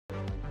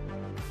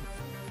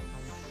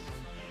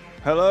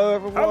Hello,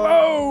 everyone.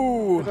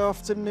 Hello. Good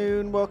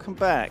afternoon. Welcome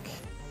back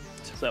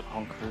to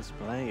Conqueror's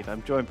Blade.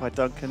 I'm joined by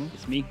Duncan.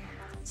 It's me.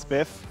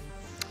 Spiff.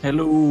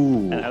 Hello.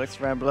 And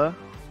Alex Rambler.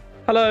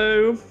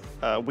 Hello.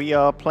 We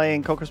are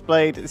playing Conqueror's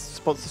Blade. It's a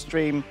sponsor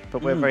stream,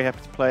 but we're very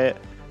happy to play it.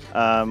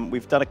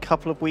 We've done a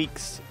couple of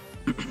weeks.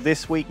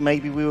 This week,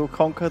 maybe we will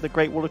conquer the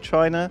Great Wall of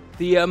China.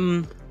 The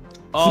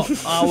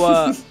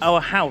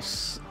our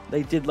house.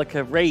 They did like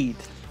a raid.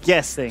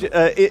 Yes, thing.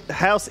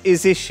 House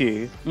is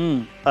issue.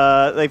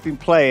 They've been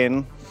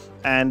playing,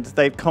 and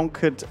they've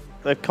conquered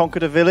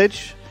a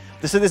village.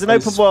 So there's an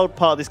open world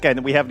part of this game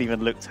that we haven't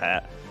even looked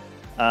at.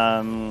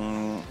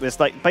 There's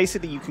like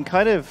basically you can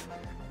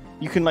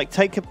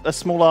take a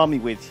small army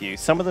with you.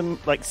 Some of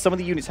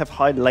the units have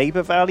high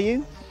labor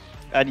value,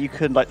 and you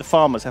can the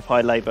farmers have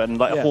high labor,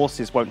 and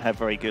horses won't have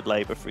very good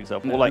labor, for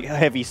example, or like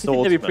heavy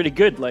swords. They'd be pretty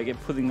good, like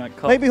at putting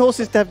like. Maybe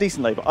horses have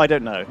decent labor. I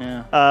don't know.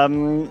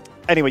 Yeah.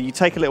 Anyway, you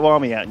take a little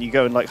army out and you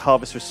go and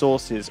harvest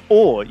resources,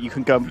 or you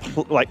can go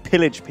and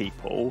pillage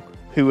people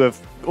who have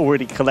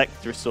already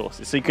collected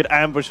resources. So you could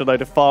ambush a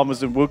load of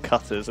farmers and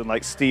woodcutters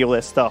and steal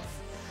their stuff.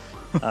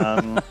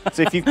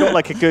 So if you've got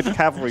a good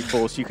cavalry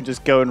force, you can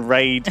just go and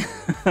raid,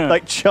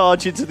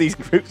 charge into these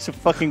groups of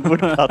fucking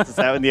woodcutters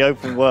out in the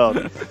open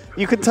world.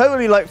 You can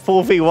totally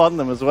 4v1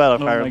 them as well,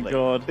 apparently.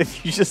 Oh my god!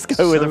 If you just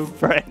go with a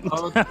friend.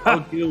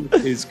 Our guild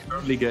is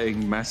currently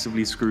getting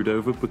massively screwed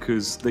over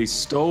because they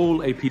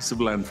stole a piece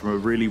of land from a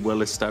really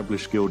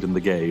well-established guild in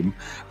the game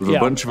with a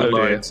bunch of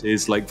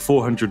alliances,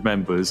 400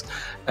 members,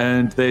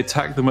 and they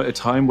attacked them at a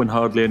time when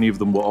hardly any of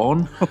them were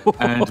on,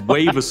 and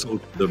wave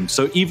assaulted them.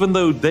 So even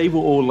though they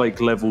were all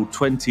level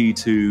 20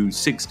 to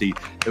 60,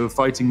 they were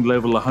fighting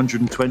level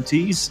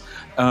 120s,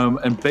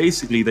 and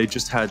basically they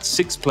just had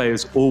 6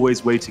 players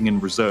always waiting in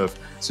reserve.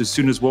 So as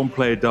soon as one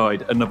player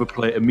died, another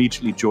player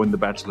immediately joined the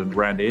battle and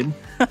ran in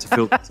to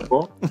fill the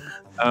spot.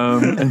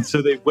 And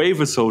so they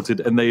wave assaulted,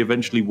 and they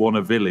eventually won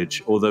a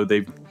village, although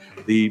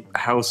the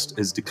house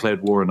has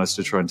declared war on us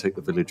to try and take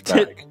the village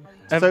back.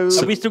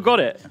 So we still got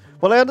it.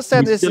 Well, I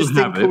understand there's this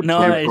thing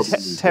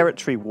called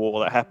territory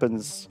war that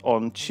happens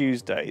on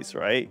Tuesdays,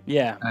 right?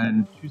 Yeah.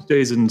 And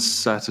Tuesdays and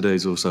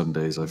Saturdays or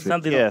Sundays, I think.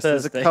 Something yes,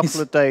 there's a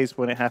couple of days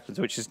when it happens,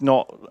 which is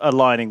not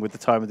aligning with the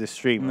time of this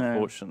stream,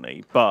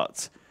 unfortunately.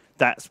 But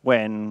that's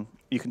when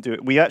you can do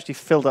it. We actually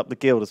filled up the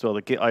guild as well.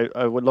 I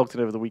logged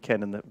in over the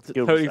weekend, and the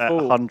guild was at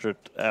 100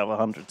 out of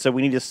 100. So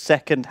we need a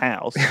second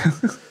house.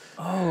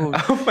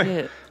 Oh,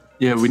 shit.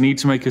 Yeah, we need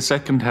to make a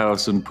second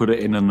house and put it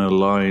in an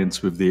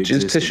alliance with the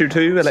existing. Just Tissue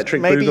 2,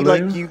 Electric maybe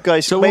Boogaloo. You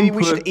guys. Maybe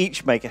we should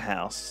each make a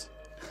house.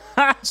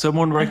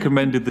 Someone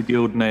recommended the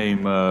guild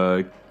name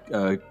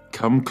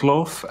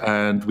Cumcloth,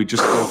 and we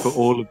just go for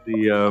all of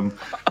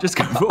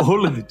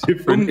the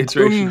different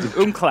iterations.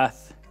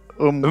 Umclath.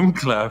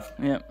 Umclath.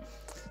 Yeah.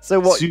 So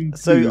what?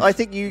 So I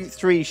think you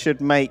three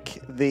should make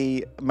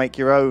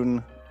your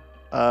own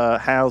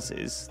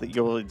houses that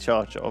you're in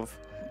charge of.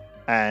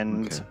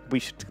 And we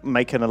should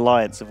make an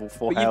alliance of all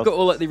 4 houses. You've got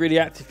all the really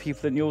active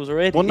people in yours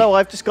already. Well, no,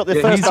 I've just got the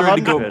first 100. He's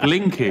already got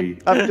Blinky.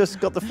 I've just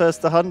got the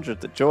first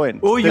 100 that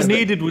joined. All you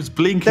needed was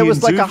Blinky. There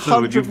was and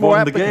 100 more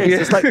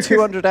applicants. There's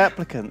 200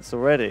 applicants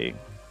already.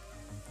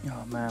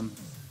 Oh man.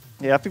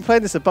 Yeah, I've been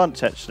playing this a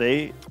bunch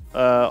actually,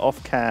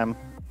 off cam,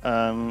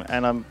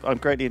 and I'm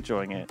greatly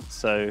enjoying it.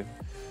 So,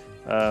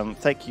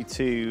 thank you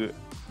to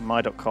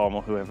my.com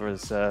or whoever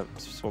is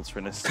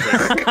sponsoring this.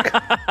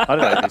 I don't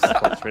know who's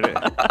sponsoring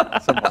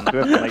it. Someone,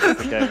 whoever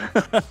makes the game.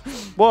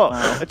 What?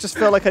 Wow. I just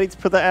felt like I need to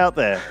put that out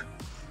there.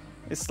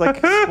 It's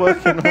it's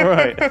working all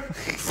right.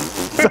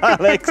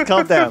 Alex,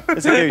 calm down.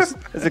 There's a goose.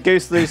 There's a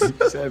goose loose.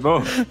 There's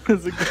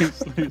a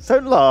goose loose.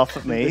 Don't laugh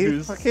at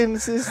me. Fucking,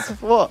 this is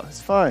what? It's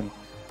fine.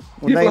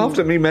 You've laughed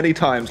at me many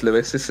times,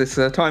 Lewis. It's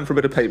time for a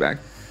bit of payback.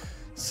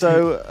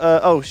 So,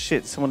 oh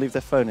shit! Someone leave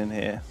their phone in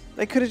here.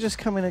 They could have just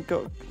come in and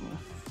got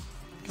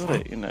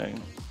it, you know.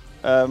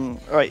 All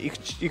right,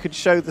 you could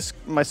show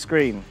my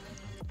screen.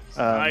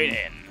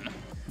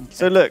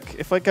 So look,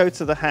 if I go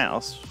to the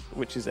house,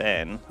 which is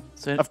N,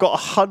 I've got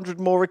 100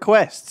 more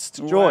requests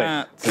to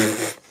join.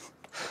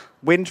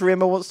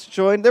 Windrimmer wants to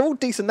join. They're all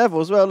decent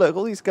level as well. Look,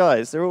 all these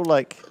guys, they're all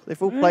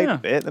they've all played a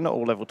bit. They're not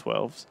all level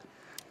 12s.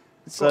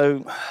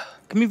 So,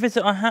 can we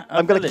visit our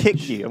I'm going to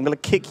kick you. I'm going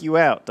to kick you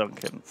out,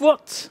 Duncan.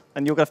 What?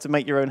 And you're going to have to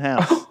make your own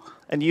house.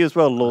 And you as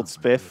well, Lord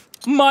Spiff.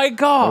 My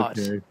God.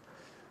 Okay.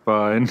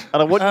 Fine.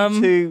 And I want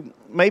you to...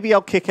 Maybe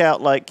I'll kick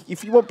out,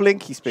 if you want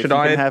Blinky Spiff, you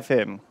can have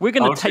him. We're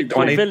going to take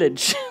your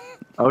village.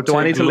 Do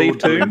I need to leave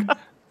too?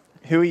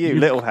 Who are you?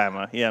 Little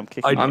Hammer. Yeah, I'm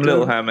kicking. I'm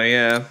Little Hammer,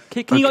 yeah.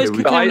 Can you guys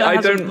kick I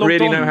don't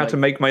really know how to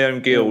make my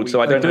own guild, so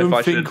I don't know if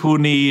I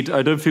should...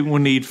 I don't think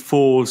we'll need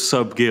 4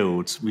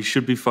 sub-guilds. We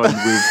should be fine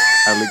with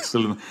Alex.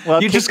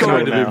 Well, you just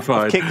kind of been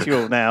fine. I've kicked you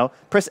all now.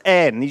 Press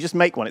N. You just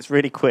make one. It's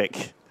really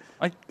quick.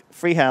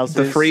 Free houses.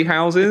 The free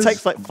houses? It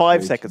takes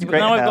 5 seconds. Great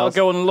now house. I've got to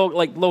go and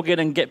log in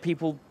and get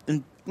people...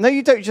 No,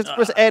 you don't. You just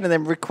press N and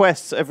then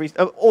requests every...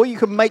 Or you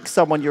can make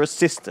someone your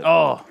assistant.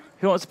 Oh,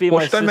 who wants to be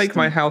my assistant? Should I make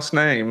my house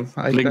name?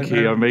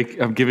 Blinky,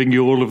 I'm giving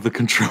you all of the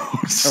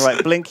controls. All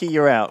right, Blinky,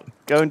 you're out.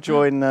 Go and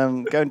join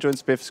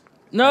Spiff's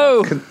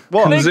No.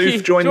 What? Can Blinky,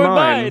 Zoof join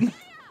mine?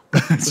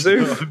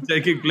 Zoof. I'm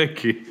taking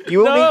Blinky. You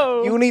will No.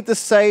 need. You will need the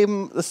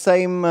same.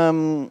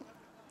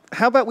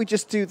 How about we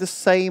just do the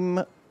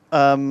same,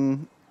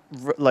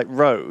 like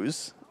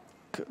rows,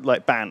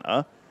 like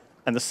banner,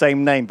 and the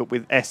same name, but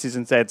with S's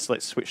and Z's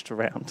like switched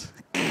around.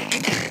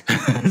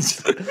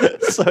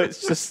 So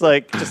it's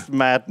just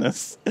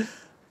madness.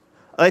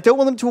 I don't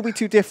want them to all be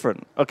too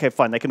different. Okay,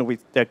 fine. They're gonna be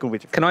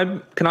different.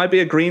 Can I be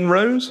a green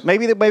rose?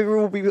 Maybe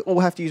we all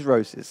have to use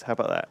roses. How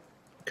about that?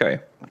 Okay.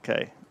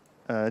 Okay.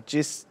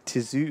 Jizz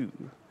Tizu.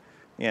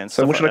 Yeah. And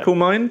So what should I call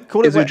mine?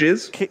 Call it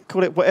Jizz?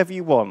 Call it whatever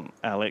you want,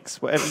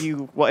 Alex.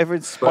 Whatever But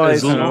inspires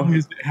as you. long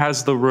as it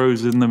has the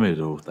rose in the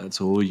middle,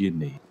 that's all you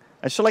need.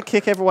 And shall I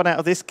kick everyone out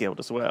of this guild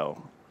as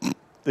well?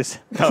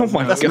 Oh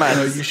my that's God. mad.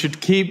 No, you should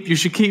keep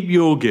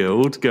your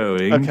guild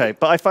going. Okay,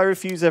 but if I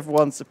refuse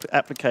everyone's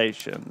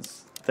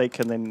applications, they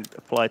can then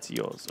apply to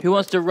yours. Who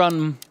wants to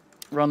run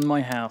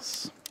my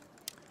house?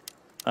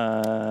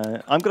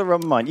 I'm gonna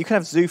run mine. You can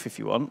have Zoof if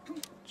you want.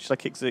 Should I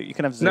kick Zoof? You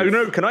can have Zoof.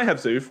 No. Can I have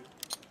Zoof?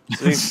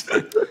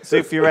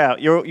 Zoof, you're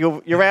out.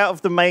 You're out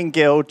of the main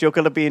guild. You're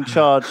gonna be in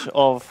charge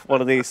of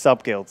one of these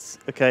sub guilds.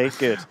 Okay,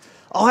 good.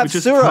 I'll have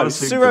just Suro.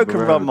 passing Suro them can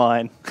run around.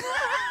 mine.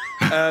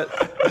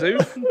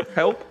 Zoof,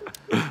 help.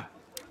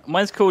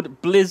 Mine's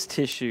called Blizz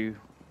Tissue.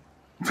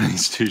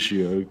 Please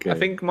tissue, okay. I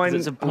think mine.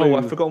 It's a Oh, blue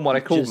I've forgotten what I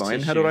called jizz mine.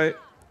 tissue.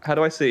 How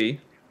do I see?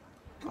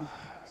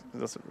 It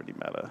doesn't really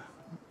matter.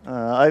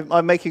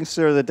 I'm making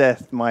Suro the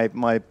Death my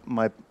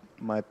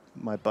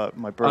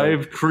bro.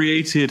 I've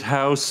created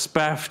house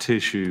spaff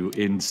tissue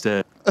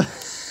instead.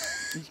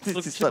 This is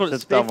just call such a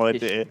it dumb Spiff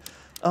idea.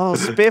 Oh,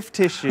 Spiff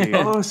tissue.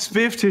 Oh,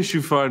 spiff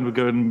tissue, fine. We're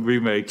going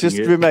remaking Just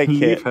it. remake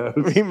Leave it. house.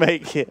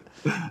 Remake it.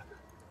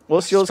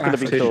 What's yours going to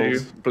be Tissue,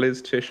 called?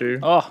 Blizz tissue.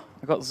 Oh,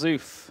 I got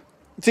Zoof.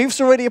 Zoof's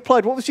already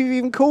applied. What was you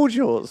even called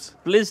yours?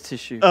 Blizz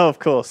Tissue. Oh, of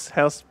course.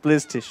 House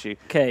Blizz Tissue.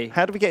 Okay.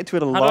 How do we get into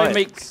an How alliance? do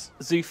I make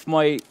Zoof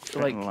my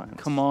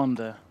alliance.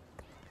 commander?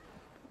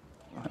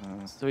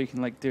 So he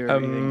can do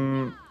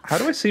everything. How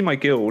do I see my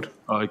guild?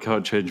 I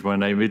can't change my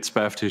name. It's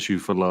spaff tissue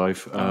for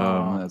life.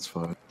 That's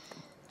fine.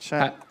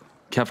 Chat.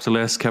 Capital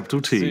S,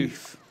 capital T.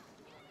 Zoof.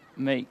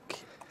 Make.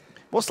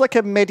 What's like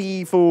a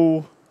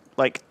medieval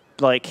like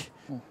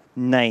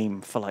name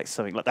for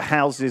something like the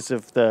houses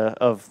of the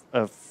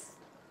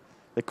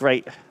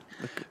great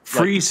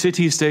Free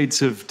city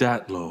states of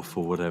Datloff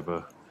or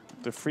whatever.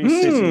 the free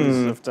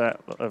cities of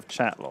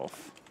Chatloff.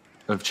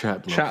 Of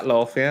Chatloff.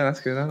 Chatloff. Yeah,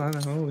 that's good.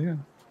 Oh yeah.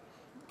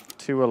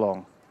 Too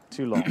long.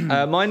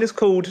 Mine is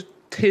called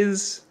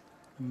Tiz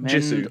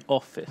Jisoo. Mend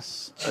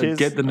office.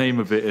 Get the name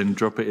of it and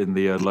drop it in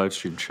the live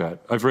stream chat.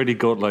 I've already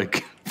got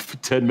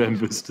 10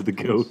 members to the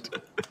guild.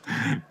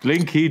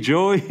 Blinky,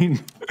 join.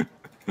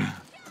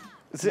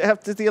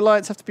 Does the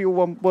alliance have to be all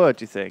one word,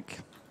 do you think?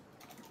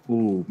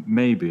 Ooh,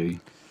 maybe.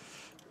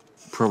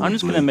 Probably. I'm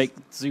just going to make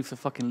Zoof the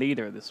fucking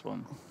leader of this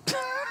one.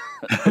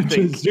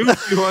 Just do what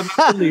you want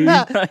to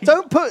lead.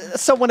 Don't put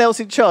someone else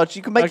in charge.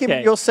 You can make him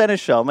Okay. your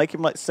seneschal. Make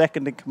him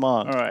second in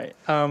command. All right.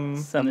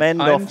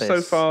 Amend I'm office.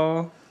 so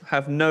far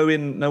have no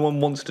one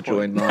wants to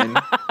join mine.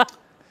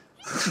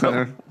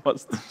 So,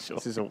 What's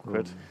This is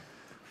awkward.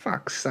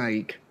 fuck's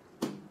sake.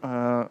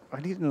 I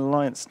need an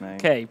alliance name.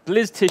 Okay,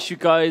 Blizz Tissue,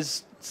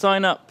 guys,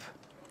 sign up.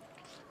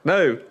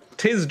 No,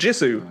 Tiz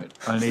Jisoo.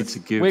 I need to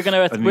give. We're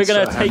gonna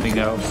take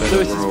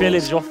Lewis's roles.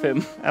 village off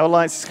him. Our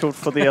alliance is called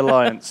For the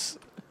Alliance.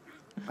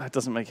 That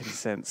doesn't make any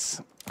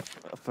sense.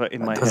 But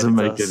in my head Doesn't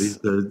it make does.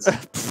 any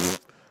sense.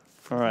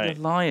 All right.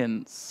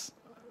 Alliance.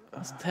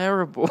 That's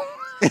terrible.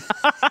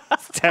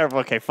 It's terrible.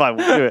 Okay, fine.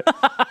 We'll do it.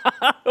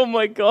 Oh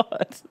my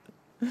god.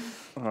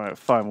 All right,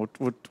 fine.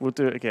 We'll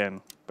do it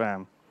again.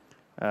 Bam.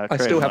 I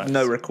Create still have alliance.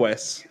 no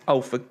requests. Oh,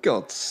 for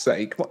God's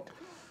sake! What?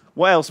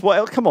 What else? What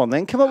else? Come on,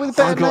 then. Come up with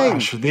a I better got name.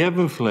 Ash, the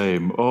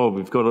Everflame. Oh,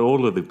 we've got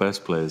all of the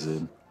best players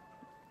in.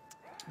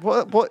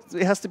 What?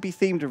 It has to be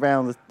themed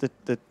around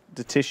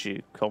the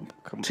tissue.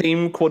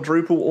 Team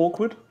Quadruple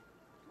Awkward.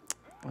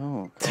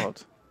 Oh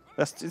God,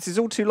 this is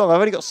all too long. I've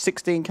only got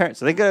 16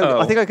 characters. I think Oh.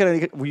 I can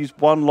only use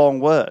one long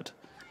word.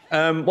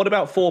 What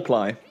about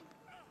 4-ply?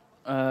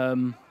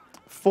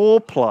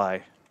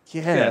 4-ply.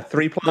 Yeah,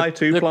 3-ply,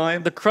 2-ply.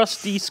 The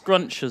crusty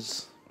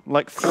scrunches.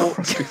 Like four,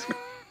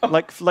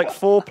 like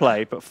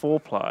 4-play, but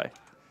 4-ply.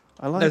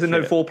 I like There's it.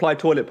 no 4-ply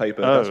toilet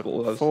paper. Oh, That's what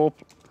it was.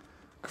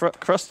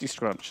 crusty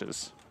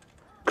scrunches.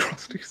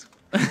 Crusties.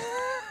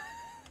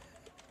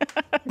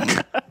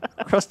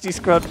 Crusty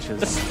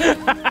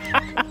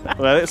scrunches.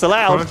 Well, it's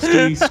allowed.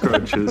 Crusty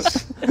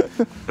scrunches.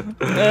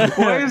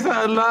 Why is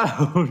that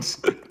allowed?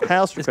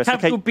 House It's request.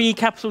 capital Okay, B,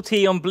 capital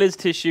T on Blizz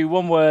Tissue,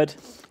 one word.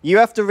 you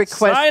have to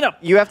request. Sign up.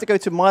 You have to go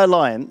to My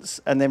Alliance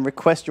and then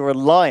request your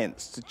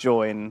alliance to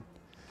join,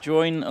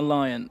 Join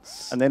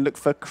alliance. and then look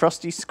for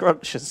Crusty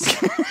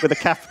Scrunches with a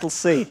capital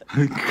C.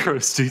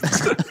 Crusty.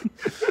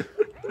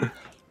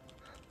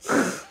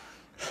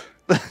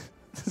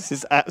 This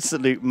is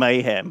absolute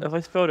mayhem. Have I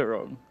spelled it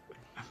wrong?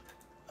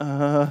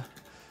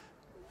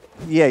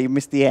 Yeah, you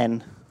missed the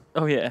N.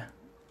 Oh yeah.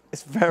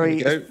 It's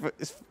very. There you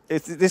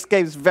This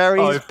game's very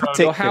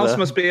particular. Your house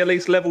must be at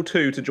least level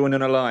 2 to join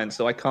an alliance,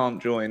 so I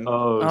can't join.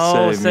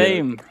 Oh,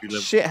 same. Yeah.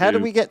 Shit! How do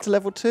we get to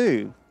level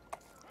 2?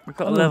 We've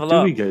got to level do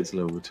up. we get to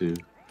level 2?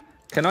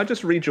 Can I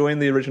just rejoin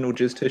the original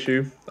Jizz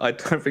Tissue? I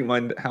don't think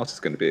my house is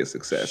going to be a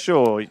success.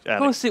 Sure. Alex. Of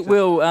course it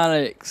will,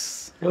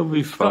 Alex. It'll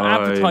be Got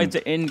fine. advertise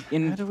it in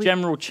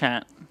general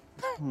chat.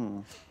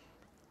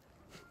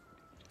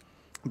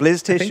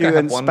 Blizz think I tissue have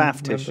and one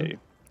spaff member. tissue.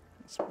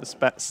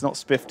 It's not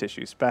spiff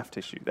tissue, spaff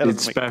tissue. That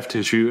It's doesn't make- spaff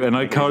tissue, and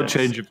I can't sense.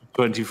 change it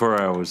for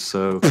 24 hours,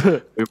 so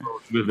we're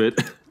rolling with it.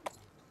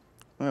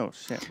 Oh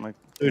shit!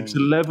 So to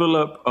level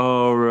up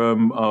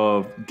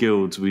our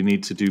guilds, we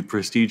need to do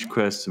prestige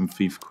quests and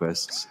thief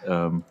quests.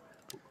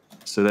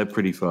 So they're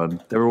pretty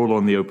fun. They're all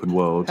on the open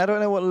world. How do I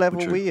know what level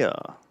Which are- we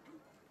are?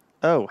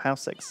 Oh,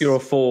 house X. You're a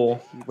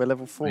 4. We're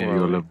level 4. Yeah, are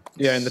you're we? level.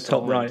 Yeah, in the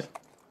top right.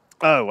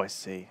 Oh, I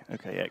see.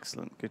 Okay,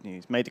 excellent. Good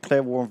news. May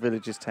declare war on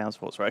villages, towns,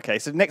 forts. Right. Okay,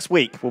 so next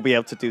week we'll be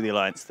able to do the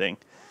alliance thing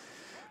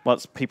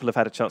once people have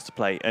had a chance to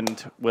play,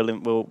 and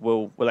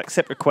we'll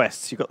accept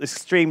requests. You've got this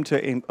stream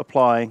to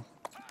apply,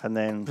 and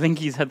then.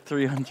 Blinky's had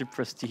 300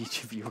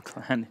 prestige of your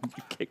clan, and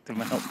you kicked him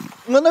out.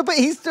 No, but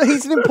he's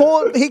an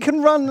important. He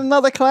can run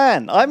another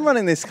clan. I'm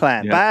running this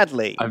clan Yeah.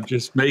 badly. I've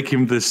just made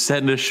him the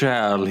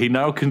seneschal. He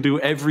now can do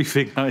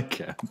everything I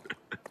can.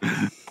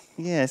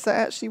 Yeah, is that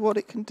actually what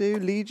it can do?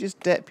 Liege's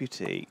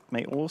deputy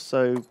may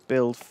also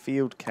build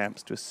field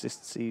camps to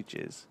assist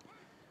sieges.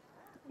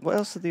 What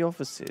else are the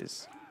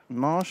offices?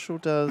 Marshal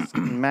does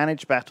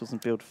manage battles and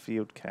build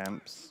field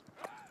camps.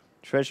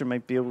 Treasurer may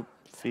build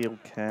field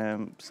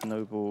camps.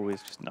 Noble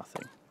is just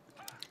nothing.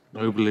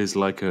 Noble is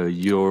like a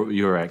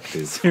you're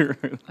active. Zero.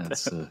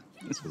 That's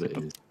what it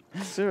is.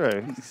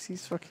 Zero,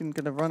 he's fucking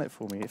gonna run it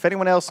for me. If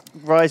anyone else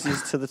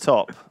rises to the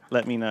top,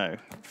 let me know.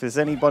 If there's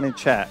anyone in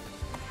chat,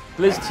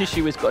 Blizz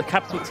Tissue has got a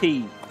capital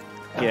T.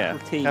 yeah,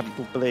 Capital T.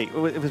 capital B.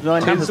 Oh, it was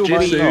nine Tis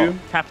numbers. Jitsu.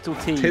 Capital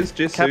T. Tis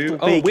Jisoo. Capital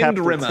B, Wind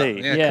capital Rimmer.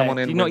 T. Yeah, come on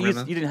you in, not Wind use,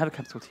 Rimmer. you didn't have a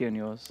capital T on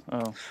yours.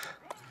 Oh.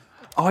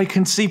 Oh, I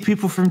can see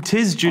people from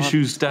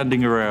Tizjishu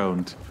standing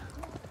around.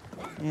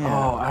 Yeah.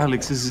 Oh,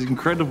 Alex, this is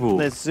incredible.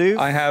 There's Zoo.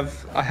 I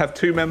have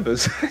 2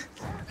 members.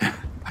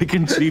 I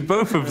can see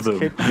both of them.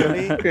 Kid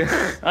Billy.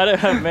 I don't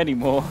have many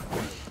more.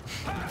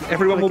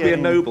 Everyone will be a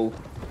Again. noble.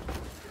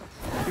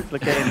 People are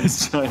getting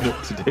Sign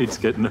up today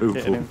to get getting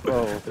noble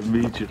involved.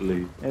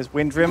 immediately. There's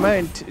Windrimmer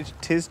and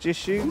Tis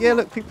Jishu. Yeah,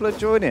 look, people are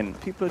joining.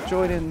 People are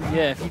joining.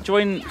 Yeah, if you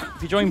join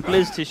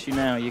Blizz Tissue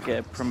now, you get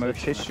a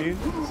promotion. Tissue.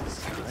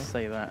 Let's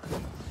say that.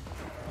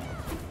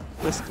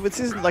 This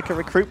isn't like a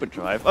recruitment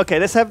drive. Okay,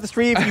 let's have the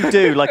 3 of you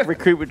do like a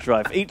recruitment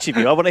drive. Each of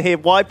you. I want to hear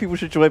why people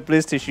should join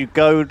Blizz Tissue.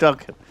 Go,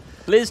 Duncan.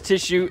 Blizz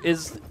Tissue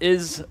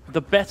is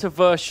the better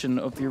version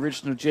of the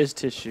original Jizz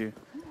Tissue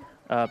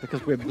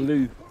because we're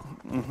blue.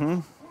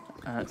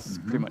 That's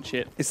pretty much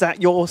it. Is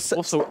that your... Also,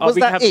 was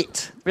we that have-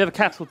 it? We have a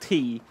capital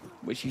T,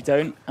 which you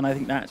don't, and I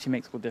think that actually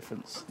makes all the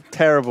difference.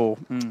 Terrible.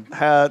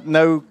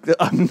 No,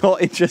 I'm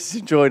not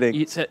interested in joining.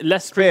 It's a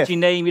less stretchy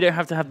name. You don't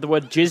have to have the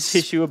word Jizz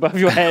Tissue above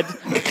your head.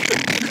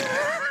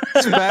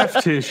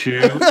 Spaff tissue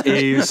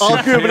is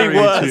Arguably superior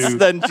worse to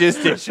than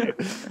Jizz Tissue.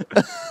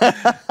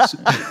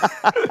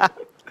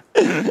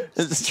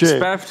 It's true.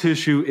 Spaff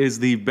tissue is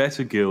the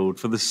better guild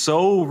for the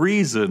sole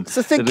reason It's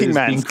a thinking that it has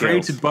man's been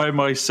created guild. by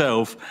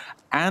myself.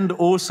 And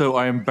also,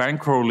 I am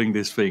bankrolling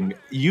this thing.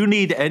 You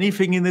need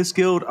anything in this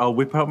guild, I'll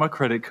whip out my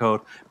credit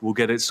card. We'll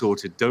get it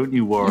sorted. Don't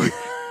you worry.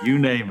 You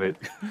name it.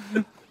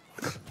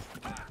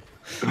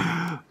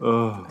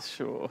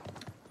 Sure.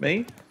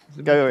 Me?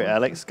 Go,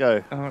 Alex.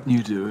 Go.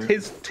 You do it.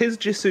 Tis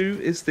Jisoo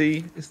is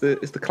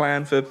the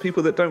clan for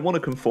people that don't want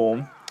to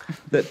conform,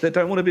 that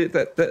don't want to be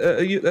that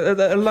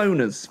are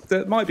loners,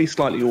 that might be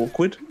slightly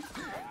awkward,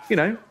 you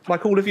know,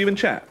 like all of you in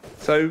chat.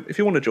 So if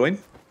you want to join,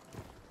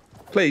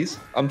 please.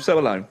 I'm so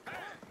alone.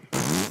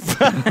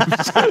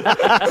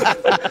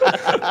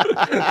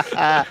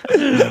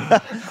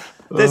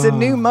 There's a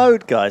new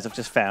mode, guys. I've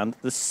just found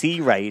the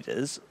Sea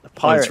Raiders. The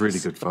pirates. really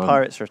good fun. The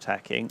pirates are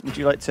attacking. Would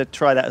you like to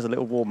try that as a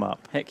little warm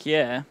up? Heck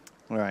yeah.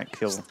 All right,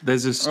 cool.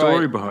 There's a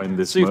story Right. behind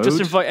this So you mode. just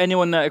invite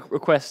anyone that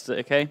requests it,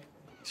 okay?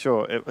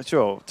 Sure,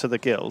 to the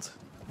guild.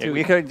 Yeah, To-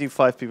 we can only do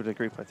 5 people in a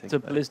group, I think. To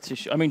but- Blizz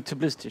Tissue. I mean, to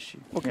Blizz Tissue.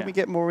 Well, can Yeah. we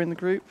get more in the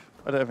group?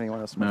 I don't have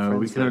anyone else. on my No, we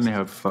friends can only list.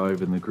 have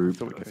 5 in the group,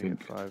 Thought we I could only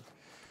think. get 5.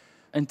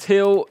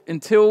 Until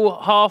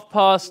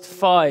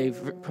 5:30,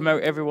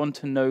 promote everyone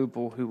to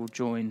Noble who will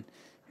join.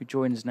 Who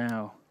joins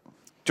now?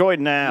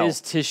 Join now.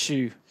 Blizz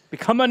Tissue.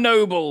 Become a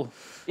Noble.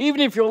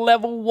 Even if you're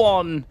level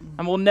 1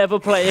 and will never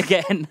play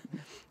again,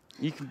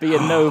 you can be a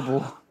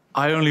Noble.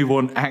 I only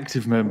want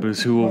active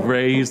members who will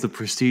raise the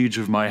prestige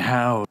of my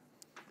house.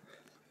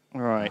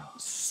 All right.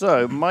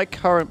 So my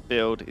current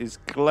build is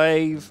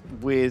glaive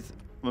with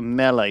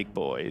melee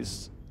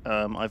boys.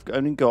 I've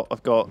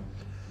got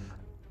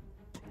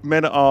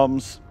men at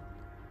arms,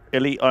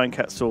 elite Iron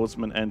Cat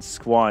swordsmen, and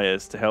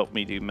squires to help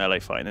me do melee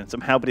fighting. And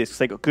some halberdiers because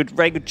they got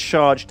very good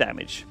charge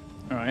damage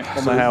All right.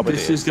 on the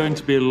halberdiers. This is going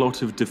to be a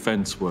lot of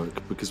defense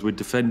work because we're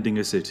defending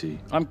a city.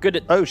 I'm good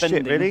at Oh shit!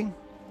 defending. Really?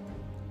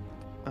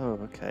 Oh,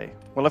 Okay.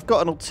 Well, I've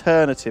got an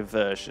alternative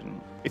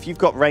version. If you've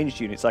got ranged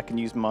units, I can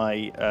use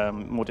my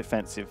more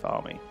defensive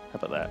army. How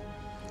about that?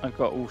 I've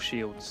got all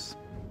shields.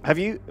 Have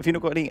you? Have you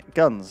not got any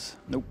guns?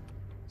 Nope.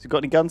 Have you got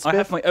any guns, Spiff? I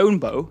have my own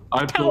bow.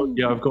 I've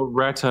got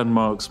Rattan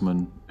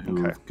marksmen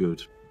who are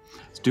good.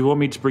 So do you want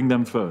me to bring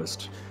them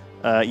first?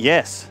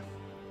 Yes.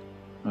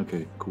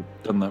 Okay, cool.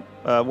 Done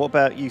that. What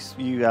about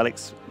you,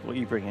 Alex? What are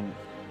you bringing?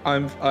 I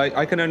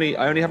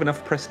only have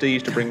enough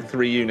prestige to bring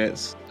 3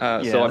 units.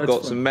 So I've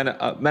got some men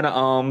at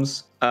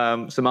arms,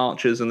 some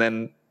archers, and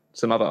then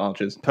some other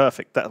archers.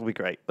 Perfect. That'll be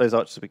great. Those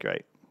archers will be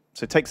great.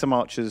 So take some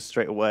archers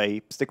straight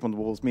away, stick them on the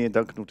walls. Me and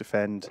Duncan will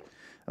defend,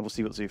 and we'll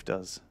see what Zoof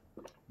does.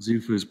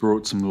 Zoof has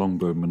brought some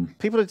longbowmen.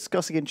 People are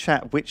discussing in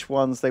chat which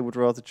ones they would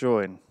rather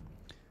join.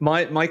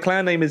 My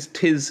clan name is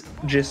Tiz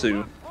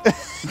Jisoo.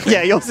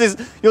 Yeah, yours is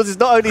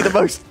not only the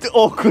most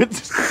awkward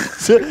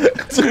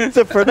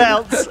to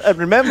pronounce and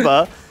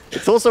remember,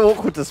 it's also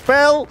awkward to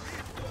spell.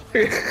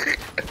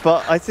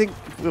 But I think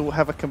we'll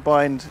have a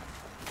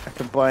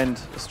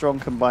strong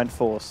combined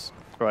force.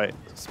 Right,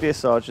 spear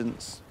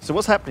sergeants. So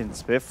what's happening,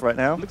 Spiff, right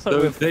now? Looks like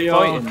So we're they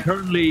fighting. are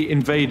currently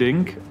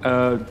invading.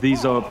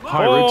 These are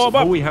pirates.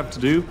 All we have to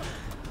do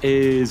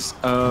is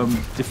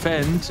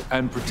defend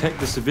and protect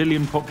the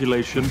civilian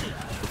population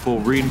before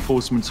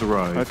reinforcements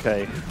arrive.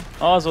 Okay.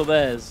 Ours or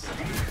theirs?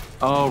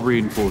 Our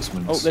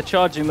reinforcements. Oh, they're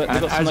charging. Look, they've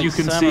And got some, as like, you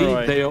can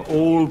samurai. see, they are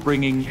all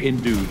bringing in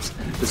dudes.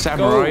 The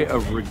samurai are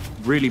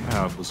really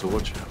powerful, so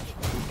watch out.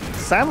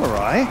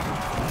 Samurai?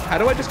 How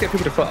do I just get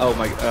people to fight? Oh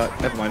my,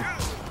 never mind.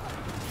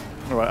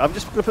 All right, I'm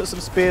just going to put some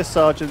spear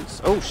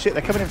sergeants. Oh shit,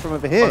 they're coming in from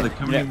over here. Oh, they're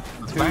coming in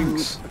from the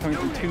flanks. Coming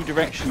from 2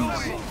 directions.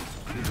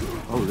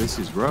 Oh, this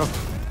is rough.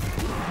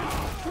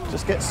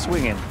 Just get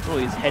swinging. All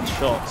these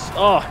headshots.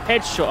 Oh,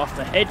 headshot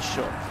after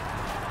headshot.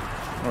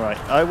 All right,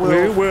 I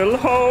will. will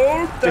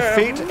hold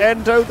Defeat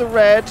Endo the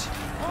Red.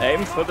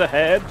 Aim for the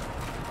head.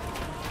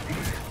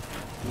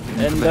 The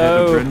head of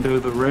Endo. Endo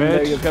the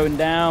Red. You're going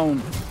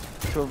down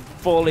to a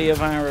volley of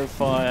arrow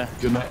fire.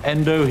 Gonna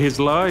endo his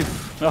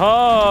life.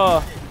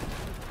 Oh!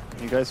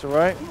 You guys all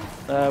right?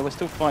 We're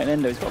still fighting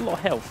Endo. He's got a lot of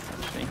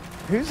health, actually.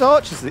 Whose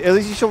archers? Are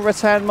these your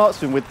rattan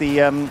marksmen with the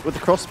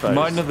crossbows?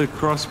 Mine are the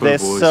crossbow They're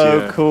boys. so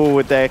yeah. cool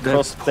with their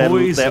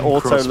poison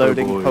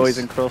auto-loading crossbow boys.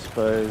 poison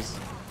crossbows.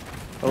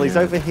 Well, he's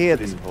over here,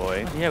 this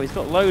boy. Yeah, he's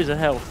got loads of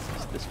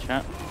health, this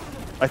chap.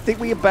 I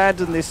think we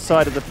abandoned this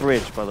side of the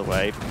bridge, by the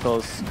way,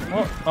 because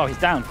What? Oh, he's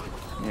down.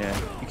 yeah,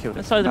 you killed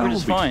him. That side of the bridge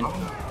is fine.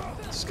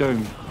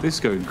 This is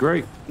going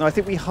great. No, I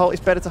think it's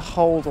better to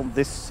hold on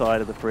this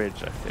side of the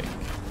bridge. I think.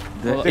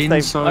 They're if they-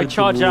 inside I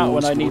charge the out when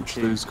walls, I need watch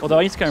to. those Although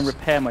I need to go and corners.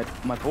 repair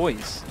my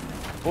boys.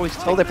 Boys,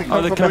 Oh, they're take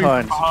coming from coming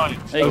behind. from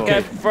behind. They Okay.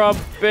 get from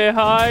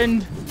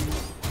behind.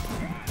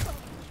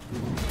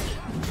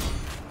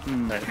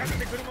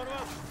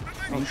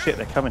 Oh shit,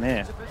 they're coming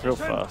here real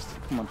fast.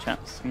 Come on,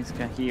 chaps. We need to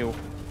go heal.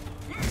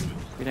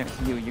 If we don't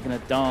heal, you're gonna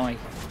die.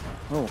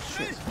 Oh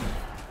shit.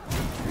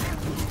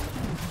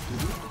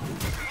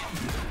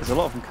 There's a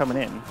lot of them coming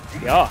in.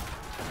 Yeah.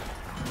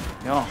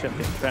 Yeah. Shit, I'm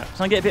getting trapped.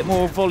 Can I get a bit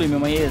more volume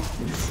in my ears,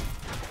 please?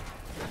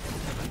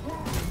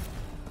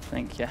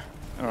 Thank you.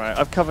 All right,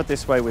 I've covered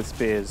this way with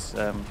spears.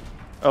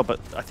 Oh, but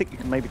I think you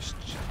can maybe just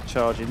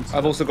charge into.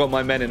 I've also got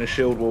my men in a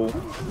shield wall.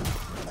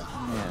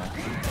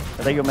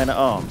 Are they your men at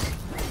arms?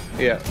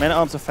 Yeah. Men at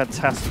arms are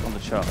fantastic on the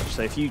charge.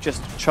 So if you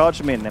just charge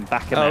them in, then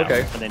back them out,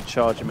 okay. and then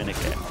charge them in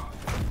again.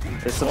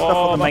 There's some stuff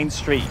on the main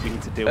street we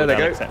need to deal There with.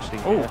 they Alex, go. actually.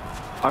 Oh. Yeah.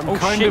 I'm Oh,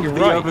 kind shit, of you're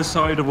the right. other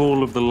side of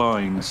all of the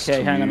lines. Okay,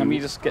 to hang on. Let you. me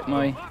just get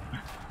my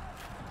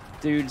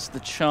dudes the I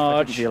can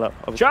charge. deal up.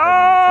 I was-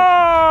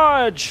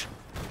 Charge!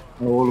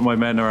 All of my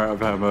men are out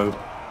of ammo.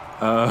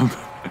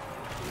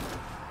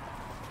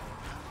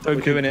 We're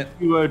doing it.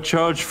 You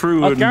charge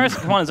through Oh, and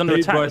Garrison Command is under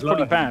lead attack. by It's pretty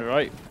line. bad,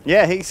 right?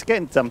 Yeah, he's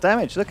getting some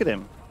damage. Look at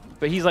him.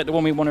 But he's like the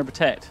one we want to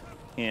protect.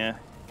 Yeah,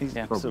 he's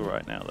Yeah. still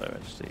right now though.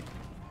 Actually.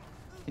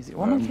 Is it I'm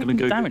one I'm gonna taking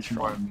go damage get some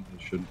from?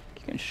 ammunition.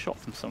 Keep getting shot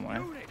from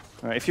somewhere.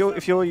 All right, if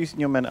you're using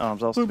your men at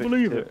arms, I'll Don't stick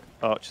believe to it.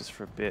 archers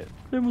for a bit.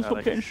 Everyone stop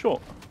Alex. getting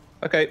shot.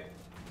 Okay.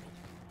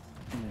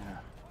 Yeah.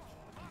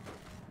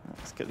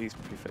 Let's get these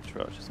prefecture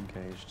archers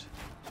engaged.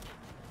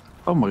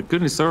 Oh my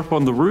goodness, they're up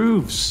on the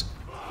roofs.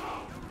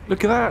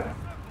 Look at that.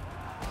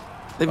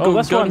 They've Oh, got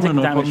that's what I'm taking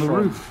gunmen up on damage the from.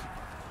 roof.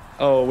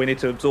 Oh, we need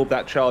to absorb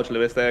that charge,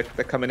 Lewis. They're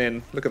coming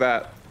in. Look at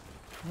that.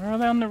 Where are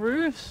they on the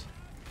roofs?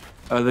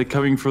 They're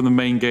coming from the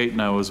main gate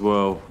now as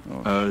well.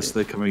 Oh, So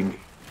they're coming.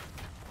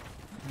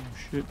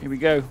 Shoot, here we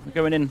go. We're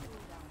going in.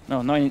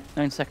 No, 9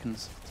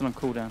 seconds. It's on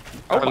cooldown.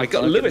 Oh my Alex,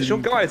 God, I Lewis, can your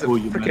guys are pull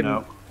your men freaking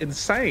out.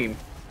 insane.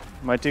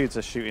 My dudes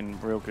are shooting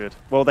real good.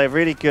 Well, they're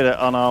really good at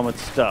unarmored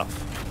stuff.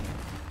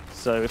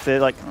 So if they're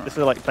like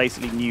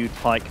basically nude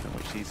pikemen,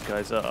 which these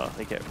guys are,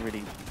 they get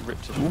really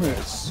ripped to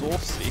shreds.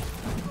 Saucy.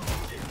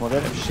 Well, they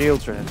don't have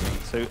shields or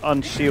anything, so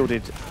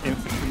unshielded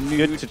infantry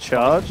good to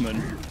charge.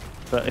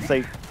 But if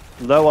they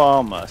low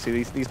armor,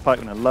 see these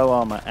pikemen are low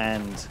armor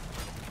and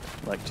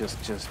like just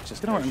I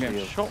don't know no where I'm getting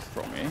shield. shot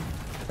from here.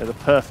 They're the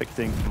perfect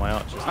thing for my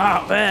archers.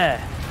 Out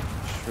there!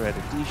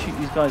 Shredded. Can you shoot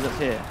these guys up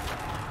here?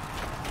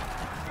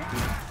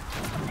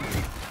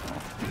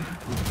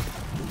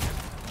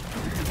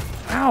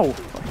 Ow! I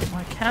hit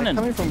my They're cannon.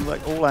 coming from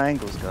like all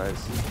angles,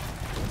 guys.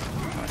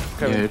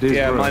 Yeah, it is.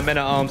 Yeah, rough. my men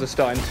at arms are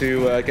starting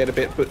to get a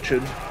bit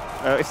butchered.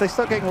 If they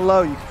start getting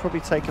low, you could probably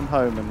take them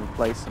home and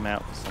replace them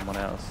out for someone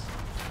else.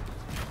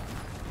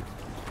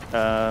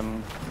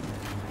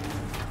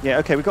 Yeah,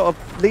 okay, we've got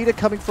a leader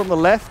coming from the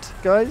left,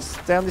 guys,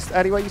 down this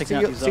alleyway. You Taking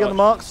out these see on the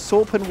mark,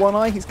 Sorpen One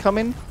Eye, he's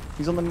coming.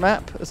 He's on the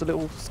map as a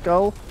little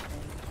skull,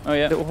 Oh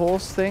yeah. little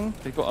horse thing.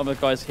 We've got other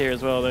guys here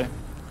as well, though.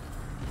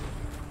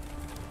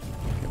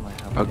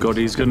 Oh god,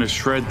 he's gonna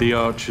shred the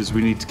archers.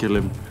 We need to kill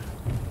him.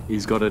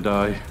 He's gotta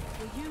die.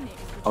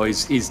 Oh,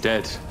 he's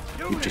dead.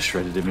 You just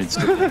shredded him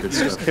instantly. Good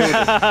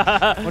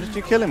stuff. What did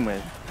you kill him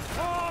with?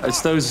 It's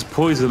those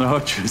poison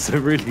archers. They're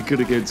really good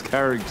against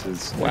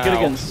characters. We're good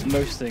against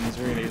most things,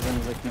 really, as long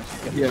as they can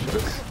actually get the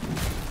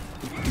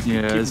shots.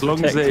 Yeah, Keep as long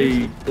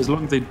protected.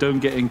 as they don't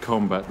get in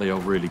combat, they are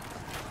really.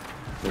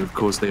 Of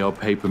course, they are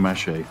paper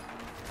mache.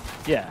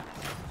 Yeah.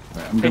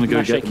 I'm gonna go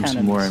Papier-mâché get them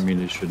some more cannons.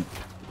 ammunition.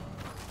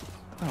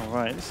 Oh,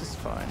 right, this is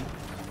fine.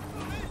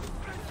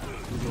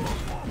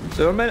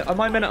 So are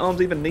my men at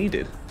arms even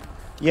needed?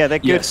 Yeah, they're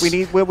good. Yes.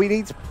 We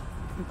need.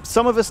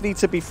 Some of us need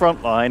to be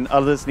frontline,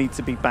 others need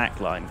to be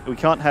backline. We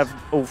can't have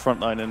all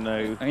frontline and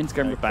no. I need to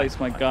go and no replace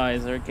my backline.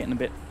 guys. They're getting a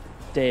bit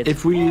dead.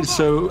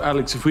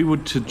 Alex, if we were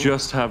to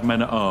just have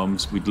men at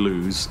arms, we'd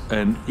lose,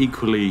 and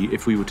equally,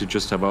 if we were to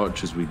just have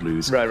archers, we'd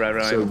lose.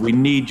 Right. So we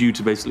need you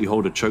to basically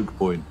hold a choke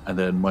point, and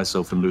then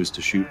myself and Lewis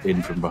to shoot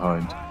in from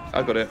behind.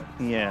 I got it.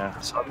 Yeah.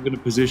 So I'm going to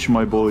position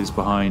my boys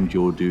behind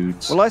your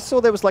dudes. Well, I saw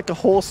there was like a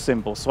horse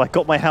symbol, so I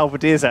got my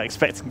halberdiers out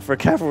expecting for a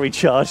cavalry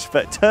charge,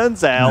 but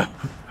turns out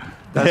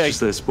That's just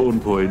their spawn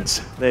points.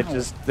 they're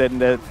just then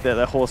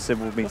the horse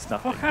symbol means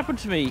nothing. What happened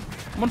to me?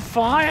 I'm on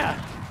fire.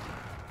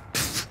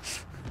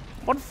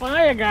 I'm on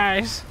fire,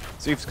 guys.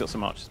 Zeus got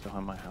some archers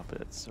behind my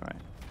halberds, right?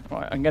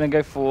 Right, I'm going to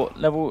go for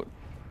level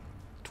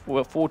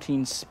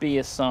 14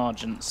 spear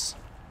sergeants.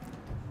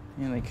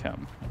 Here they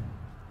come.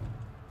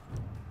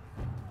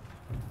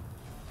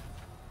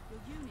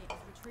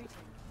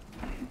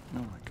 Oh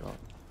my god.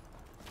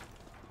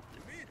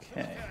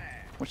 Okay.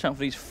 Watch out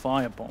for these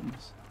fire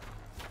bombs.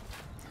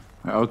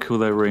 I'll kill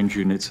their range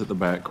units at the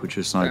back, which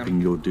are sniping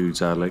your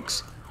dudes,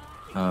 Alex.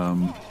 You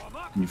Yeah,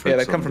 focus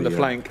they come on from the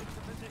flank.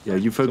 Yeah,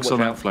 you focus watch on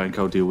that out. flank.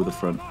 I'll deal with the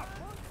front.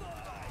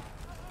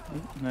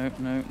 No,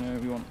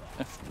 we want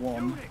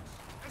F1.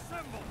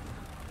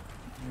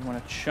 We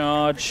want to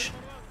charge.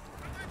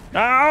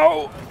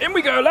 Now, in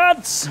we go,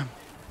 lads!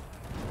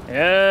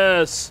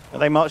 Yes! Are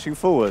they marching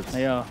forwards?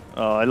 They are.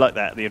 Oh, I like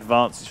that. The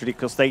advance is really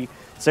because they.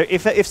 So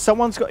if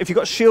someone's got, if you've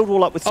got shield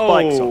wall up with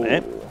spikes on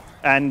it,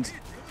 and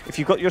if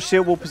you've got your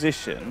shield wall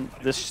position,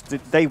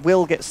 they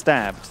will get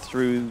stabbed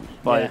through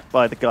by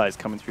the guys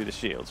coming through the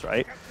shields,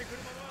 right?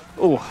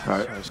 Oh,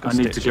 Right, I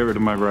need to get rid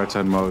of my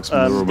right-hand marks. They're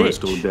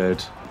almost all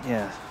dead.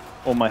 Yeah,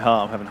 on my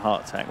heart, I'm having a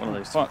heart attack. One of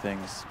those two Fuck.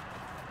 things.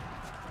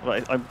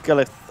 Right,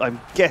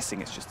 I'm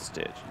guessing it's just a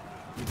stitch.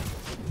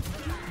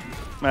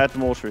 Mad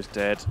Mortar is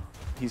dead.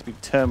 He's been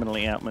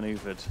terminally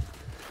outmaneuvered.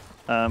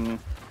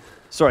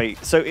 Sorry.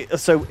 So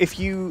if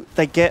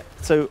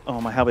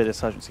my halberdier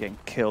sergeant's getting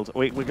killed.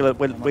 We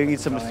need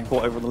some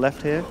support over on the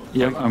left here.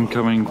 Yep, I'm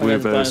coming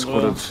with there's a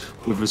that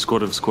as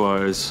squad of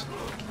squires.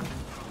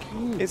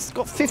 It's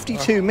got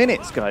 52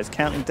 minutes, guys,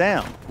 counting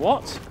down.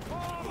 What?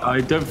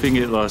 I don't think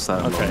it lasts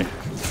that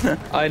long.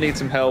 I need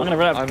some help. I'm going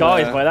to run out of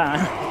guys by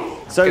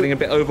that. So Getting a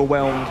bit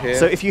overwhelmed here.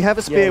 So if you have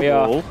a spear we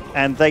are. wall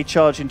and they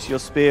charge into your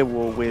spear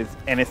wall with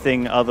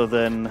anything other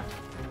than,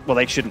 well,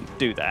 they shouldn't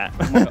do that.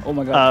 Oh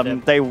my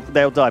god.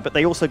 they'll die, but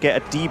they also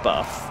get a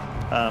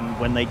debuff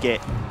when they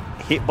get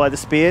hit by the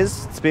spear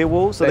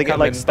wall, so They're they get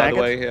like coming, staggered.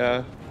 by the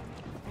way,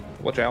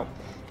 watch out.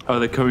 Oh,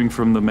 they're coming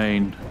from the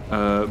main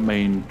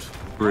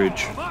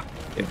bridge.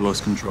 They've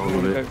lost control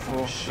of Go it.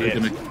 for They're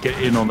going to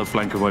get in on the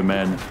flank of my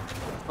men.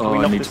 Oh, we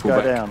I knock need this to pull guy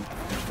back. down.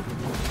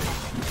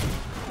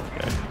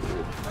 Okay.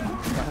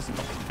 That hasn't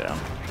knocked him down.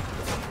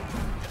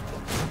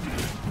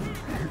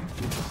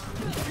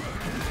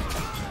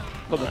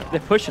 Well, they're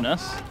pushing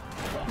us.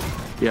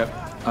 Yep,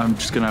 I'm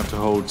just going to have to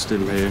hold still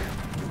here.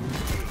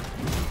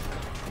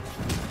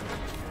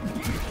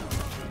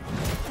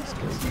 Let's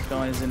get some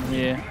guys in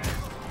here.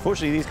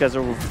 Fortunately, these guys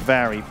are all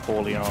very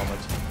poorly armored.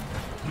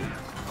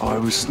 Oh, I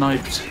was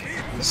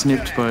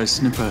snipped by a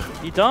snipper.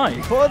 You died.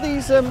 What are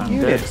these I'm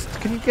units?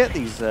 Can you get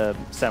these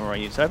samurai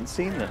units? I haven't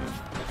seen them.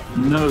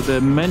 No,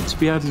 they're meant to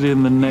be added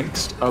in the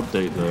next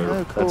update, though.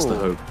 Oh, That's the cool.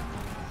 hope.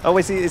 Oh,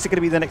 is it going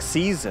to be the next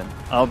season?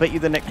 I'll bet you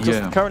the next.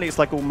 Yeah. Currently, it's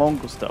like all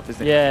Mongol stuff,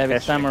 isn't it? Yeah,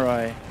 with Eshri.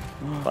 samurai.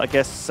 But I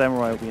guess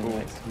samurai will be in the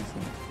next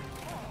season.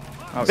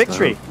 Oh,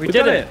 Victory! We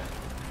did it.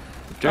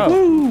 Objective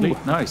Oh.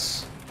 complete.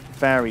 Nice.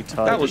 Very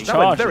tight. That went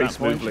Charge very at that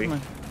point, smoothly.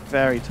 shouldn't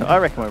very tight. I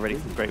reckon we're ready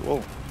for the Great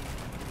Wall.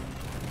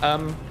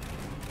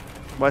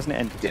 Why isn't it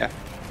ended? Yeah.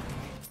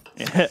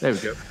 There we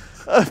go.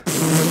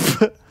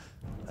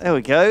 There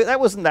we go. That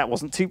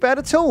wasn't too bad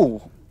at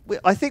all.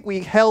 I think we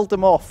held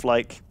them off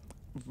like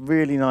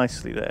really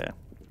nicely there.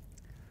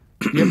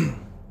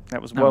 That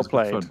was well was good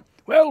played. fun.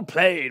 Well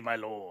played, my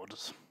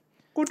lords.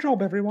 Good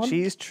job, everyone.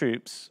 Cheese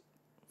troops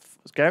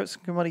Scouts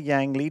and Commander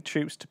Yang lead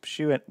troops to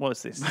pursue it. What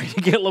is this?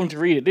 You get long to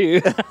read it, do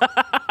you?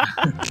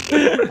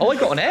 Oh, I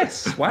got an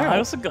S. Wow. I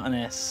also got an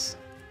S.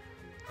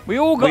 We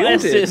all got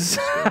S's.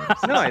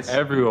 Nice.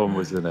 Everyone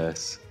was an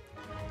S.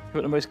 Who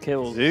got the most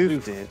kills?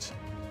 Zoof did.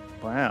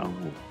 Wow.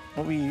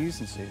 What were you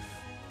using, Zoof?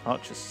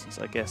 Archers,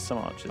 I guess. Some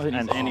archers. I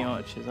didn't use any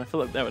archers. I feel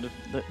like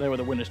they were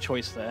the winner's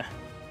choice there.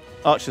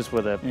 Archers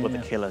were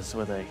the killers,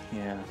 were they?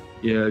 Yeah.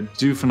 Yeah,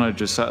 Doof and I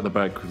just sat at the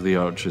back with the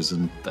archers,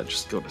 and that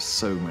just got us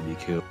so many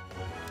kills.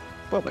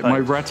 Well, Like my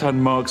Rattan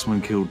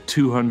marksman killed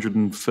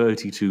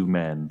 232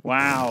 men.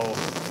 Wow.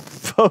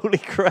 Holy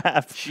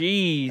crap.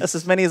 Jeez. That's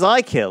as many as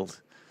I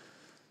killed.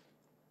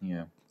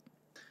 Yeah.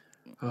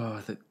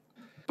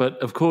 But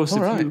of course,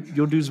 if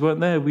your dudes weren't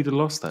there, we'd have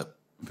lost that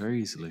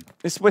very easily.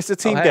 It's a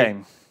team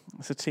game.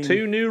 It's a team.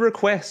 2 new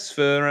requests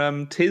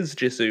for Tiz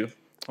Jisoo.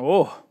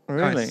 Oh,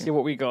 Really? Let's see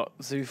what we got,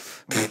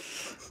 Zoof.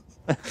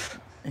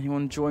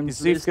 Anyone join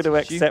Is Zoof going to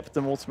accept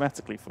them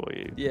automatically for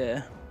you?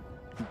 Yeah.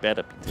 You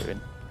better be doing.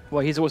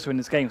 Well, he's also in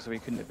this game, so he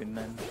couldn't have been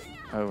then.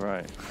 Oh,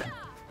 right.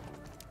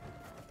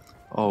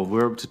 Oh,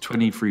 we're up to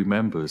 23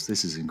 members.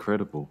 This is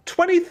incredible.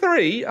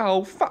 23?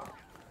 Oh, fuck.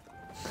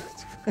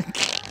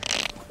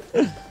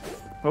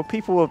 Well,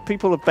 people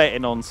are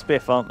betting on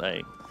Spiff, aren't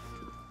they?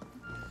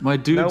 My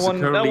dudes are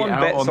currently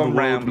out bets on the on world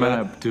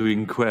Rambler. map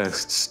doing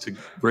quests to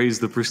raise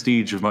the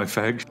prestige of my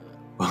faction.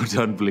 Well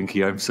done,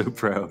 Blinky. I'm so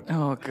proud.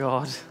 Oh,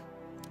 God.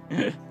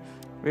 We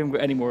haven't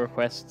got any more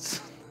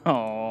requests.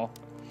 Oh,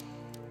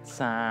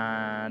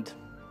 sad.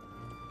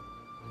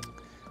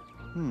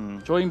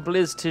 Join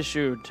Blizz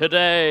Tissue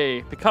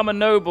today. Become a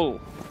noble.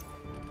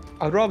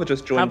 I'd rather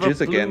just join Have a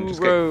Jizz again. blue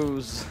Just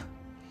rose.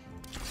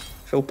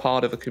 feel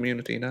part of a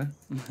community now.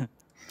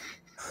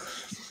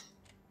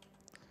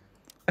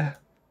 I've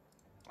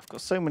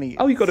got so many.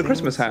 Oh, you got a things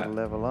Christmas to hat.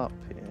 level up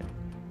here.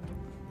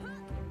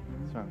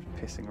 So I'm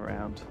pissing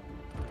around.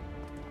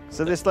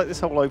 So there's like this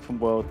whole open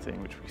world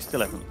thing, which we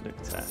still haven't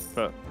looked at.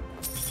 But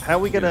how are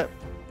we gonna?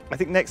 I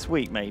think next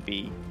week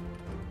maybe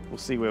we'll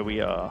see where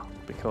we are,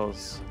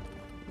 because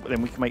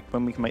then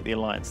when we can make the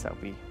alliance, that'll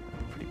be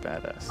pretty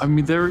badass. I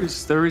mean, there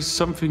is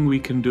something we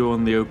can do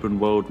on the open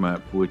world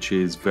map, which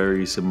is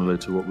very similar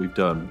to what we've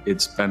done.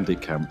 It's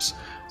bandit camps.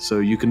 So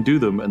you can do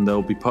them, and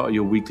they'll be part of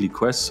your weekly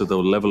quests. So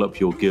they'll level up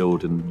your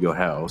guild and your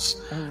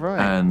house, Oh, right.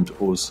 and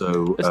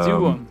also Let's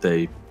do one.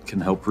 they can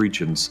help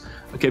regions.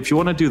 Okay, if you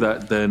want to do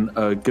that, then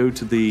go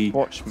to the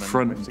Watchman.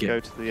 front. We have to go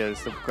to the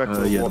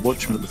the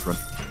Watchman at the front.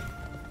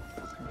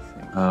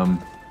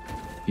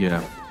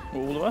 Yeah.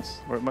 All of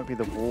us? Or it might be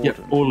the warden. Yep,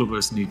 all of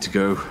us need to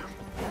go.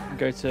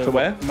 Go to To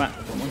where?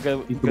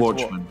 Go He's to the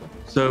Watchman.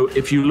 So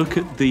if you look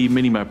at the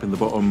mini-map in the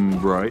bottom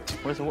right,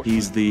 Where's the Watchman?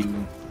 he's the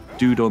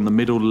dude on the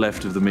middle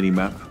left of the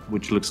mini-map,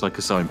 which looks like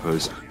a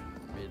signpost.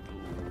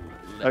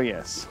 Oh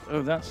yes.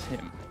 Oh, that's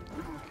him.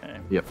 Okay.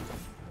 Yep.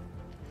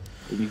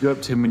 If you go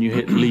up to him and you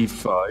hit leave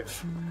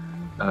 5,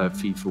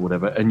 FIFA or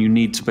whatever, and you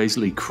need to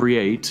basically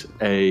create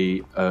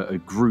a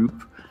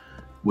group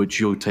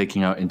which you're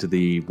taking out into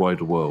the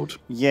wider world.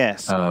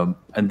 Yes.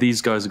 And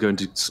these guys are going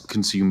to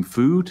consume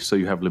food, so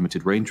you have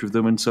limited range with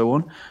them and so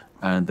on.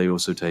 And they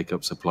also take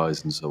up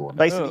supplies and so on.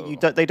 Basically,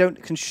 they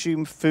don't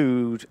consume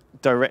food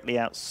directly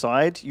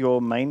outside your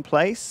main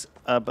place,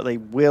 but they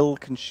will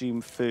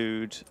consume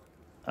food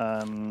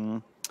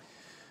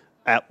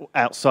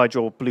outside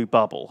your blue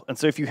bubble. And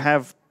so if you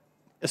have...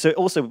 So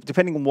also,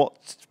 depending on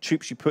what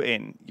troops you put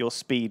in, your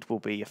speed will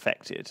be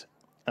affected.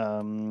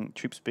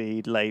 Troop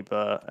speed,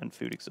 labor, and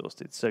food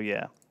exhausted. So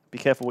yeah, be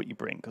careful what you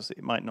bring, because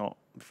it might not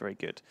be very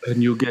good.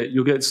 And you'll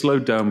get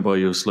slowed down by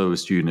your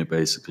slowest unit,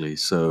 basically.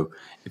 So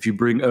if you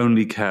bring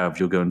only cav,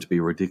 you're going to be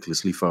a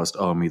ridiculously fast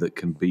army that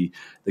can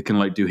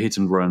like do hit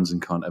and runs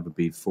and can't ever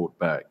be fought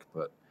back.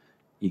 But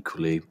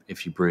equally,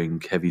 if you bring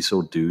heavy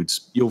sword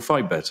dudes, you'll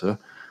fight better.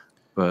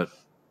 But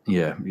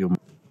yeah, you'll.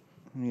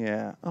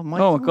 Yeah. Oh my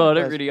God,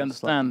 I don't really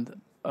understand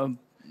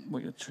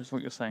what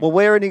you're saying. Well,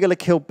 we're only going to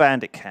kill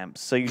bandit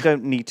camps, so you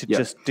don't need to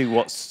just do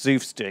what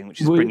Zoof's doing,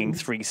 which is bringing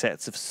 3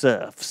 sets of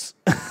serfs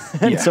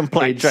and some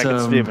Black Dragon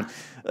Spearmen.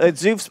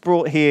 Zoof's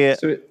brought here...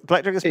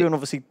 Black Dragon Spearmen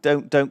obviously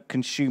don't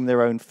consume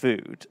their own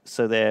food,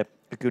 so they're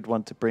a good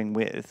one to bring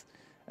with.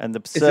 And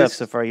the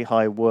serfs are very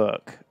high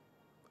work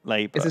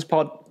labour.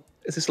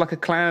 Is this like a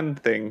clan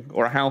thing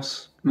or a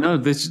house? No,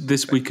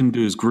 this we can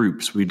do as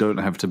groups. We don't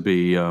have to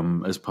be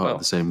as part of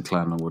the same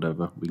clan or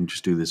whatever. We can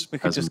just do this. We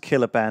could just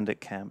kill a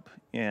bandit camp.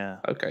 Yeah.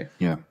 Okay.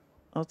 Yeah.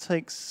 I'll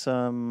take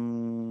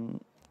some.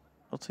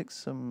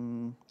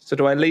 So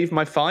do I leave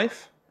my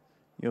 5?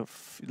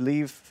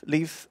 Leave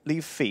fief.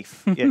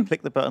 Yeah,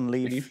 click the button.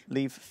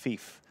 Leave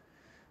fief.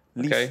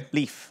 Okay.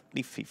 Leaf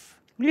fief.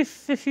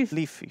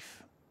 Leaf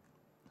fief.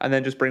 And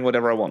then just bring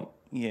whatever I want.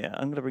 Yeah,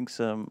 I'm gonna bring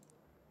some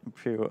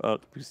Imperial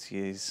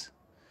Arquebusiers.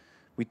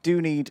 You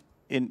do need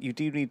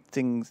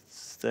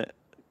things that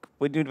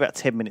we're doing about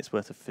 10 minutes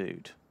worth of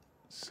food.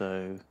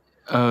 So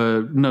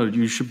no,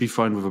 you should be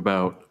fine with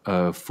about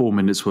 4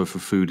 minutes worth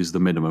of food is the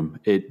minimum.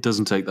 It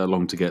doesn't take that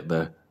long to get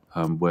there.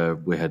 where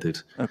we're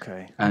headed.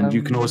 Okay. And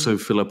you can also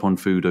fill up on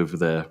food over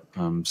there.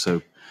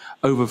 So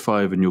over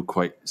 5 and you're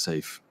quite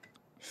safe.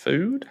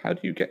 Food? How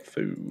do you get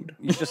food?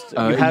 You just you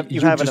have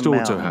just an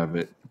auto amount, have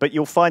it. but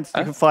you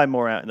can find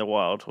more out in the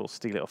wild or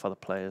steal it off other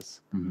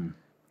players.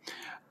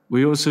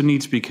 We also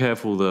need to be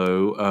careful,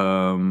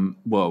 though.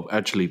 Well,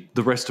 actually,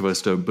 the rest of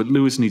us don't, but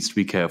Lewis needs to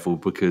be careful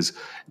because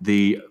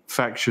the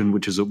faction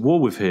which is at war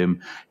with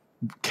him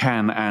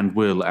can and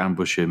will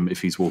ambush him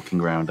if he's walking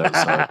around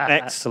outside.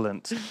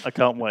 Excellent. I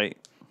can't wait.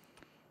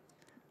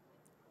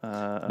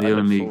 The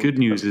only good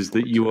news is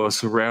that you are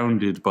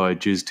surrounded by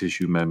Jizz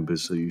Tissue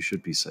members, so you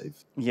should be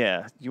safe.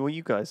 Yeah,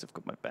 you guys have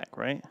got my back,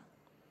 right?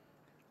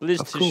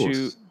 Liz Of Tissue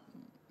course.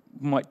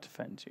 might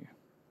defend you.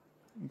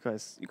 You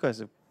guys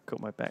have got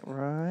my back,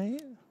 right?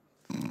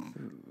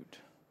 Food.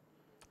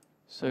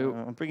 So,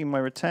 I'm bringing my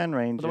rattan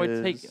rangers. how do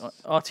I take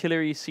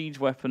artillery, siege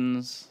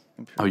weapons?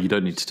 Oh, you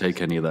don't need to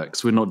take any of that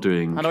because we're not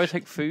doing. How do I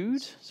take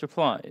food?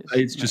 Supplies?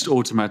 It's just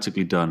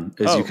automatically done.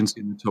 As you can see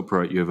in the top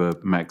right, you have a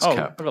max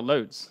cap. I've got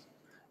loads.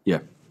 Yeah.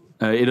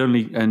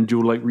 And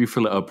you'll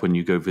refill it up when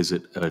you go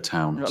visit a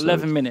town. I've got so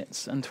 11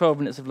 minutes and 12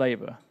 minutes of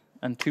labour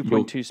and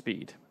 2.2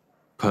 speed.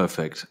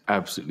 Perfect.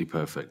 Absolutely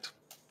perfect.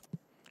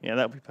 Yeah,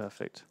 that would be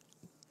perfect.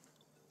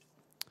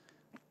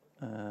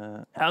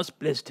 House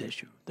Bliss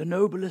Tissue, the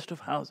noblest of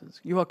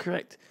houses. You are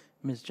correct,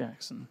 Ms.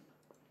 Jackson.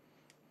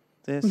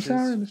 This I'm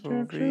sorry, is Mr.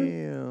 for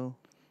Jackson.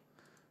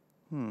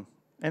 real.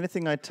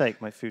 Anything I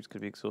take, my food's going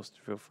to be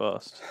exhausted real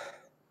fast.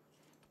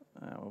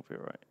 We'll be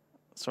all right.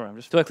 Sorry, I'm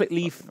just... Do I click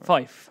leave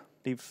fife?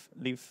 Leave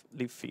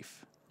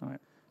fief. All right,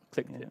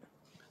 clicked it.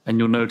 And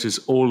you'll notice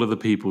all of the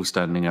people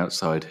standing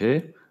outside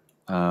here,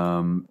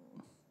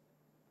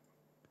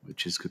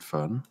 which is good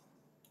fun.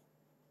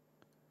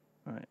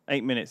 All right,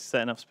 8 minutes. Is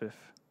that enough, Spiff?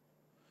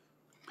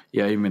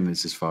 Yeah, 8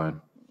 minutes is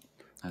fine.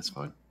 That's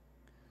fine.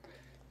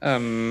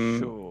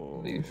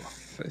 Sure.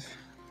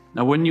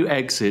 Now, when you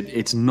exit,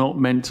 it's not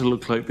meant to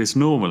look like this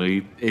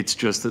normally. It's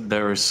just that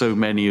there are so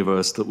many of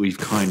us that we've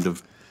kind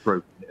of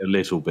broken it a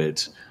little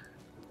bit.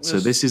 So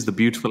this is the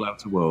beautiful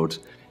outer world.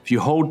 If you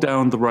hold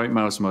down the right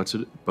mouse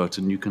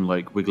button, you can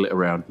wiggle it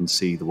around and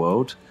see the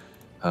world.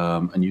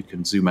 And you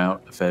can zoom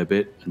out a fair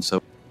bit and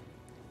so.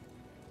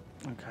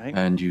 Okay.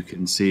 And you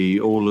can see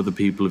all of the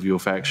people of your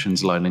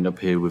factions lining up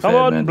here with Come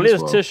their on, men Bliss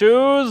as well.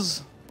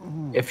 Tissues!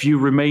 If you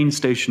remain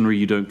stationary,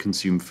 you don't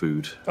consume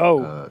food.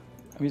 I'm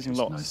using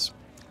lots. Nice.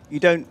 You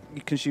don't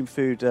consume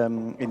food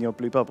in your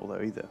blue bubble,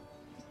 though, either?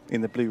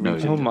 In the blue No,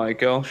 region? Oh my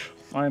gosh.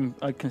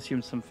 I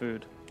consumed some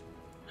food.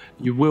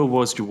 You will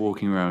whilst you're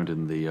walking around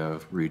in the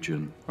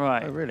region.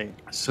 Right. Oh, really?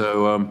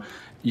 So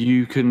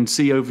you can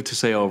see over to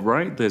say our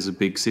right. There's a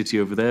big city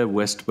over there,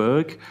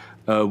 Westburg.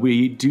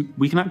 We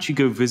can actually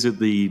go visit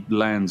the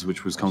lands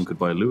which was conquered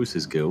by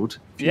Lewis's guild.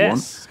 If you want.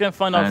 Let's go and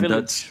find our And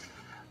village.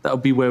 that'll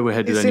be where we're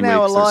headed It's anyway. in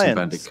our 'Cause there's some alliance,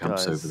 bandit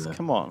camps guys. over there.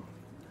 Come on.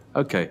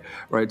 Okay,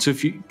 right. So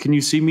can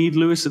you see me,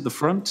 Lewis, at the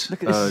front?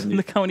 Look at this.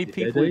 Look how many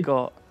people we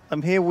got.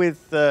 I'm here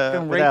with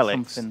Go and raid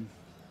Alex. something.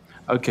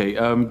 Okay,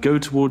 go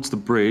towards the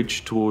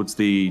bridge, towards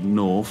the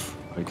north,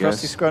 I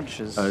guess.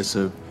 Krusty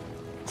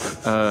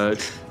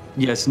Scrunches.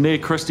 Yes, near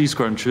Krusty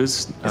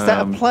Scrunches. Is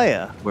that a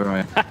player? Where I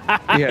am.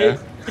 Yeah.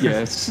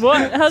 Yes.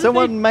 What? How did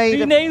Someone they made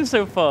a- rename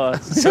so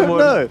fast?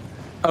 No.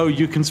 Oh,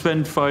 you can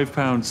spend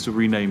 £5 to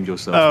rename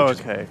yourself. Oh, which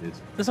is okay. what it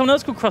There's someone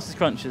else called Krusty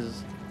Crunches.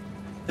 is.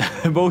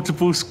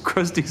 Multiple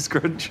Krusty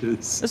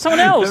Scrunches. There's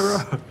someone else. There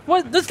are.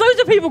 What? There's loads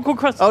of people called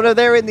Krusty. Oh, no,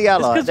 they're in the It's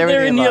alliance. because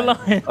they're in the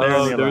alliance.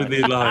 Oh, they're in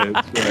the alliance.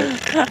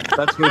 Right.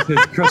 That's what it says.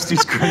 Krusty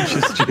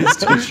Scrunches.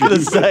 Just I was going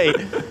to say.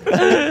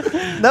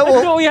 No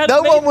thought we had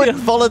one made would them.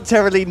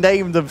 voluntarily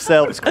name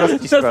themselves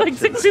Krusty There's like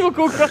 6 Scrunches. people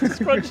called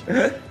Krusty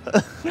Crunches.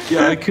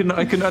 Yeah,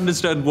 I can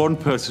understand one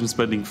person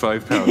spending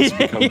 £5 to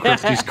become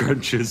Krusty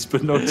Scrunches,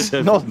 but not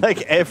 7. Not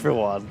like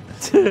everyone.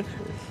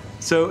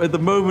 So at the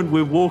moment,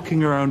 we're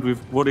walking around with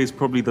what is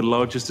probably the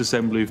largest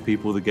assembly of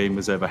people the game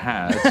has ever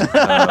had.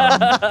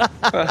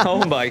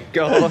 Oh my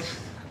god.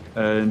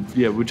 And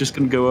yeah, we're just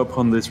going to go up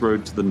on this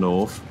road to the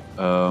north.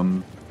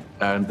 And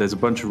there's a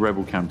bunch of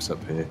rebel camps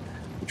up here,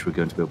 which we're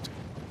going to be able to.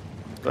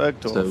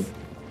 Bergdorf. So,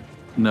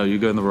 no, you're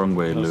going the wrong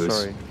way,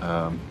 Lewis. Sorry.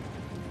 I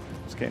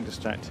was getting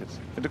distracted.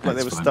 It looked like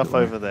there was That's fine, stuff don't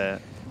worry. over there.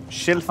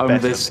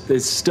 Schilfbecher.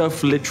 There's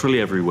stuff literally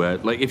everywhere.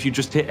 Like if you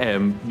just hit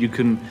M, you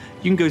can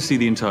go see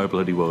the entire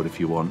bloody world if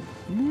you want.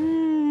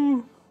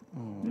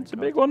 It's a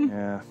big one.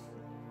 Yeah.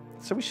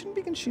 So we shouldn't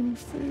be consuming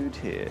food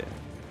here.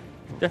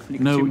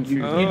 Definitely No, consuming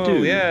you, food. you do.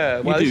 Oh, yeah.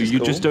 Well, you this do. is You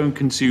cool. just don't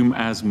consume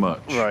as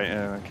much. Right,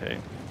 yeah, okay.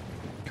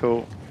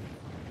 Cool.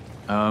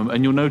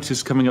 And you'll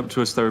notice coming up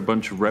to us there are a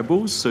bunch of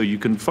rebels, so you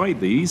can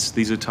fight these.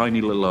 These are tiny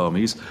little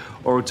armies.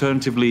 Or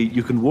alternatively,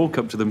 you can walk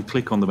up to them,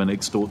 click on them, and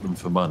extort them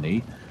for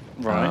money.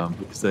 Right.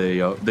 Because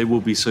they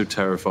will be so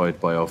terrified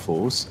by our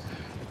force.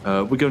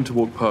 We're going to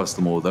walk past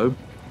them all, though.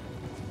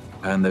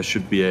 And there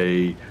should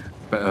be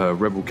a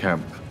rebel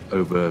camp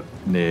over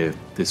near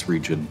this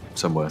region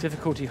somewhere.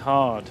 Difficulty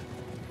hard.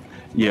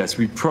 Yes,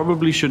 we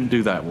probably shouldn't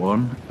do that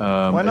one,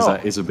 Why as not?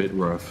 that is a bit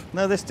rough.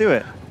 No, let's do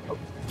it.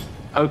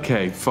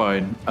 Okay,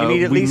 fine. You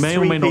need at we least may or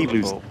 3 may not people.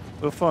 lose.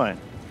 We're fine.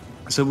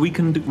 So we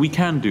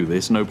can do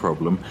this, no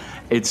problem.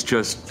 It's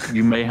just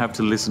you may have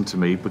to listen to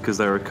me because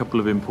there are a couple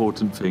of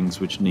important things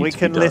which need to be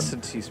done. We can listen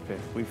to you, Spiff.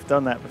 We've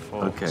done that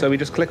before. Okay. So we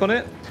just click on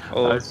it?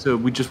 Or... so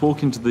we just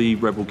walk into the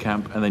rebel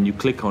camp and then you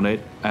click on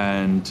it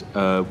and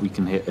we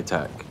can hit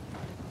attack.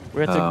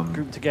 We have to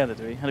group together,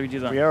 do we? How do we do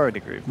that? We are in a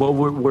group. Well,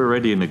 we're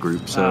already in a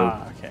group,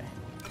 so okay.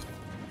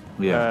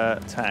 yeah.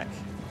 Attack.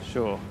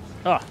 Sure.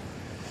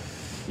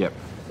 Yep.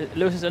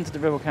 Lewis has entered the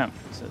rebel camp.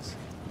 It says.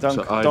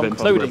 So I've entered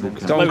the loading. rebel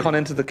camp. Duncan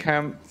into the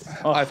camp.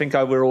 I think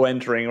we're all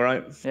entering,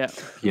 right? Yeah.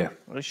 Yeah.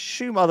 I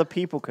assume other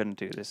people can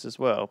do this as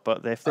well,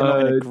 but if they're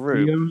not in a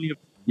group...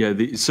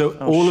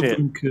 all of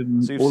them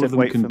can. Zeus all said of them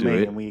wait can for do me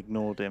it. And we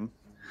ignored him.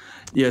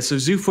 Yeah, so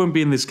Zoof won't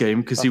be in this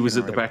game because he was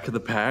at the rip. back of the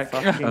pack.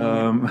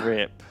 Fucking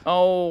rip.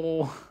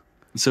 Oh.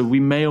 So we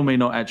may or may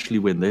not actually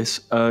win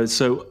this.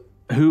 So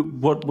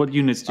what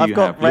units do you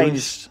have?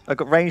 I've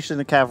got ranged in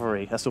the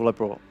cavalry. That's all I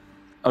brought.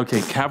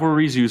 Okay,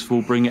 cavalry is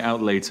useful. Bring it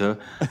out later.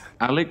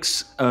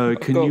 Alex,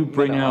 can you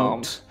bring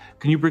out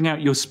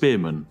your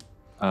spearmen?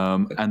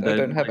 And I then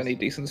don't have any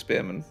decent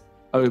spearmen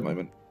at the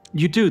moment.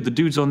 You do. The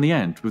dudes on the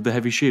end with the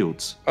heavy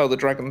shields. Oh, the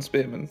dragon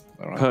spearmen.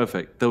 All right.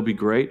 Perfect. They'll be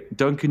great.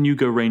 Duncan, you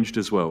go ranged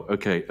as well.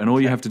 Okay, and all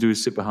you have to do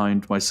is sit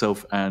behind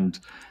myself and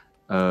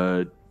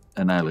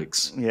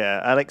Alex. Yeah,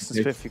 Alex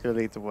and Spiff, you're going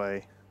to lead the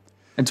way.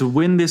 And to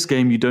win this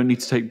game, you don't need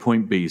to take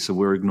point B, so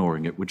we're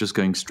ignoring it. We're just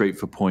going straight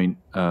for point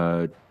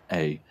A.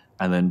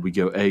 And then we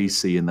go A,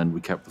 C, and then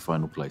we cap the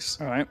final place.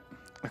 All right.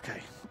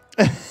 Okay.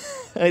 And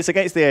it's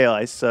against the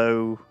AI,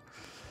 so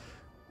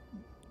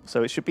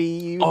it should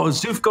be... Oh,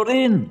 Zoof got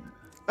in!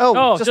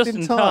 Oh, just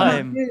in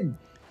time.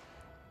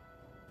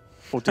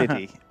 Or did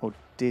he? Or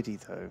did he,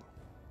 though?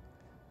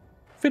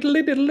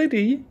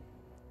 Fiddly-diddly-dee.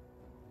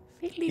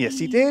 Yes,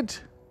 he did.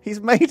 He's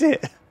made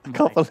it. I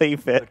can't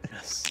believe it.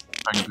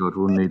 Thank God,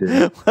 we'll need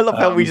it. I love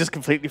how we just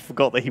completely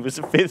forgot that he was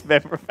a fifth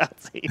member of our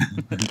team.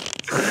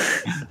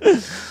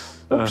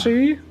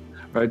 Oopsie.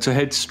 Right, so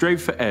head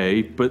straight for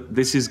A, but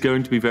this is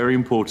going to be very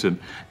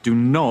important. Do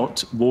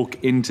not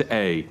walk into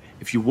A.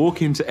 If you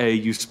walk into A,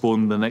 you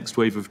spawn the next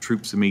wave of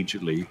troops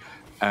immediately,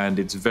 and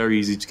it's very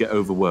easy to get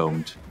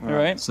overwhelmed. All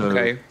right. So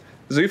Okay.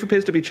 Zoof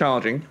appears to be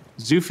charging.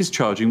 Zoof is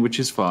charging, which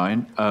is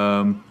fine.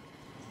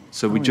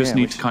 So we just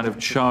need to kind of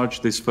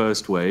charge this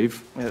first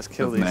wave. Yeah, let's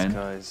kill of these men.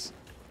 guys.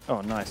 Oh,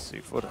 nice,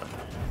 Zoof. Well done.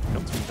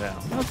 Got them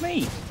down. That was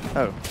me.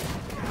 Oh.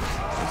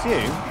 It's you?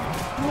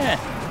 Yeah.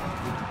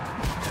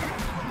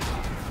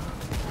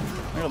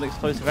 I got the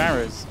explosive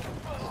arrows.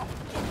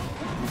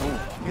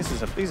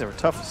 These are a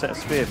tough set of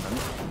spearmen.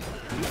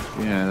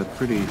 Yeah, they're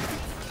pretty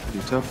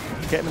tough.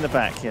 Get them in the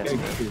back, yes.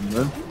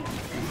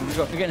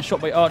 You're getting shot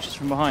by archers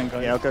from behind,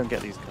 guys. Yeah, I'll go and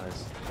get these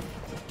guys.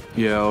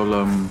 Yeah, I'll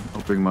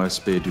bring my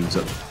spear dudes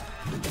up.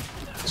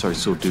 Sorry,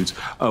 sword dudes.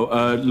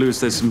 Oh, Lewis,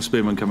 there's some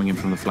spearmen coming in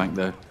from the flank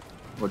there.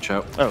 Watch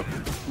out. Oh,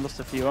 Lost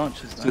a few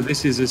archers. So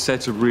this is a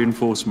set of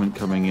reinforcement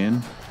coming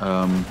in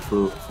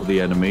for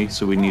the enemy,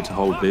 so we need to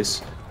hold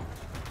this.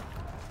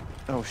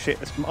 oh shit!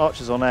 There's some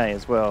archers on A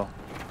as well.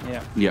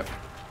 Yeah. Yep.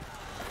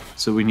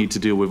 So we need to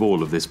deal with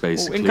all of this,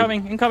 basically.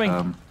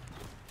 Incoming.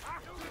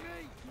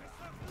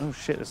 Oh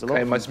shit! There's a lot.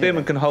 Okay, of my them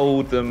spearmen here. can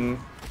hold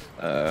them.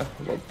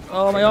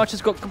 Oh, my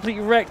archers got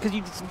completely wrecked because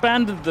you just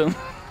abandoned them.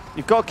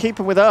 You've got to keep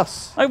them with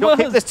us. I You've got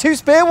to was. there's 2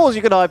 spear walls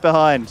you can hide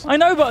behind. I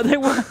know, but they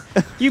were.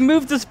 You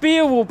moved the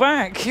spear wall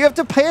back. You have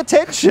to pay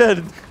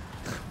attention.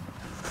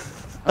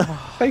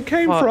 They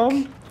came Fuck.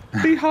 from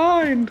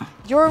behind.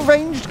 You're a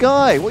ranged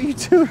guy. What are you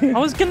doing? I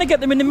was gonna get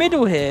them in the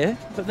middle here,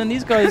 but then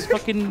these guys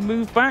fucking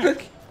moved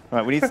back.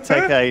 Right, we need to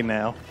take A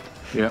now.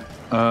 Yeah.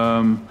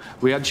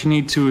 We actually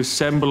need to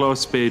assemble our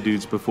spear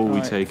dudes before we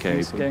Right, take A.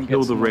 let's go and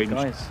Kill get the some more range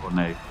guys. on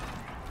A.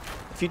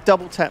 If you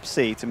double tap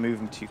C to move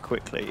them too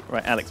quickly,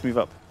 right, Alex, move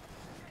up.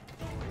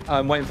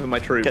 I'm waiting for my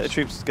troops. Get the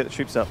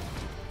troops up.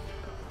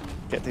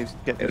 Get the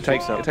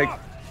troops up.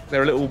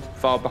 They're a little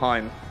far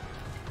behind.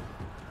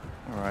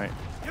 All right.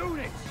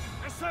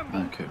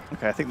 Okay.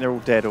 Okay, I think they're all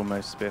dead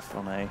almost, Spiff,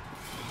 on A.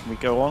 Can we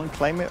go on,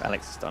 claim it?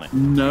 Alex has done it.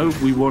 No,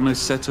 we want to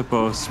set up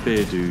our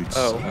spear dudes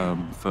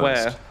first.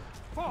 Where?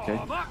 Okay.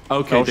 Okay,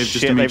 Oh, they've just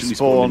shit, they've immediately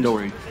spawned. spawned. Don't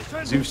worry.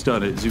 Zeus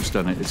done it.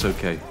 It's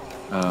okay.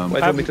 Where do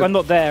you want me to- I'm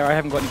not there. I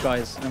haven't got any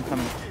guys. I'm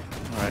coming.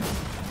 All right.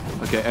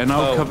 Okay, and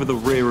I'll Oh. cover the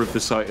rear of the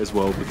site as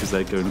well because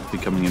they're going to be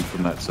coming in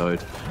from that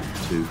side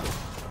too.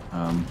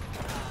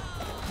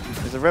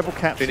 There's a rebel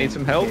captain. need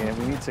some help? Yeah,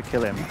 we need to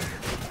kill him.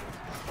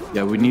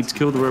 Yeah, we need to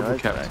kill the rebel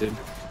Okay. captain.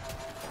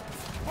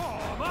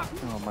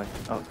 Oh my!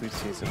 Oh,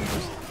 Lucy is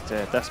almost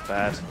dead. That's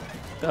bad.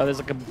 Oh, there's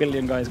like a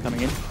billion guys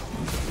coming in.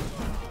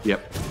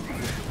 Yep.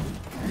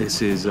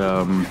 This is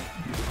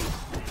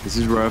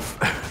rough.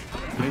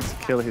 We need to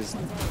kill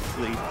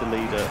the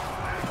leader.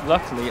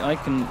 Luckily, I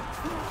can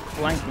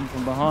flank them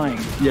from behind.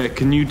 Yeah,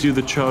 can you do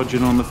the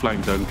charging on the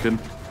flank, Duncan?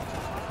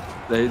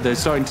 They're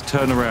starting to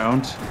turn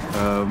around.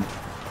 Oh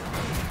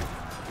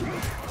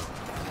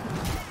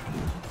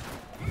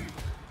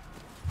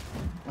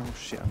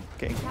shit! I'm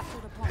getting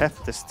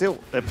peppered.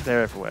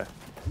 They're everywhere.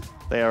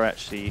 They are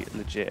actually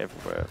legit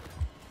everywhere.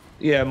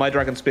 Yeah, my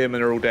dragon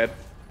spearmen are all dead.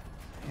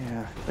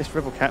 Yeah, this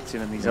rebel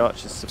captain and these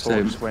archers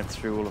support just went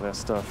through all of our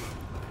stuff.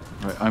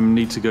 Right, I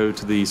need to go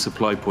to the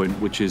supply point,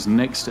 which is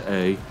next to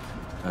A,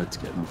 to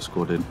get another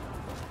squad in.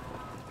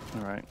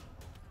 All right.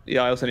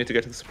 Yeah, I also need to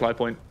go to the supply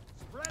point.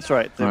 That's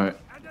right. All right.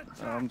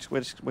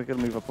 We're going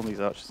to move up on these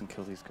archers and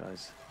kill these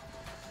guys.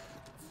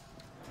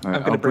 All right,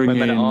 I'm going to bring my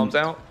men at arms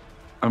out.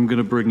 I'm going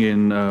to bring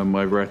in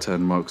my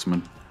Rattan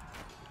marksman.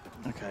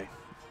 Okay.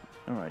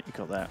 All right, you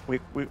got that.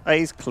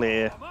 A's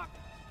clear.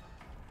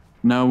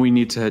 Now we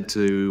need to head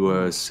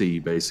to C,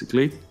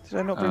 basically. Did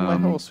I not bring my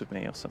horse with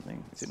me or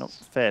something? Is it not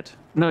fed?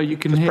 No, you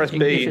can Just hit press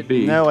B.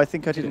 B. No, I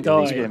think I didn't Die,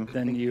 leave him.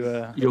 then you.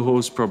 Your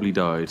horse probably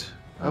died.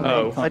 You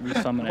can't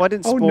resummon I it.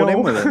 didn't spawn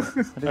in with him.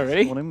 I didn't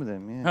really? spawn in with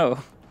him, yeah.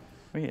 Oh,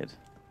 weird.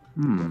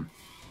 Hmm.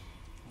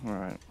 All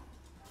right.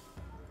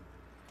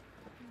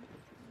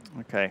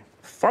 Okay.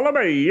 Follow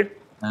me.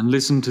 And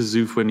listen to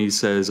Zoof when he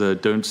says,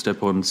 don't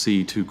step on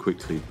C too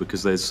quickly,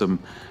 because there's some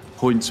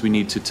points we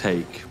need to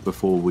take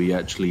before we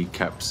actually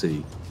cap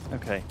C.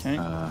 Okay.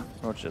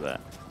 Roger that.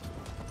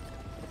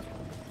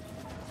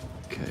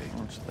 Okay.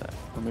 Roger that.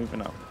 We're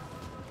moving up.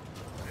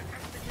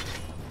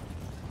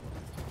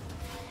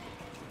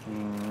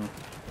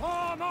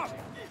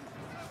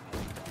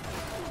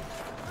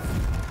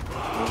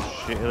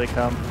 Oh shit, here they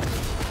come.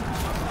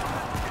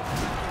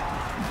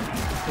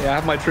 Yeah, I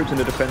have my troops in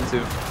a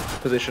defensive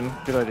position.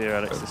 Good idea,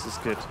 Alex. This is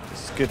good.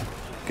 This is good.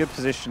 Good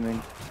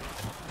positioning.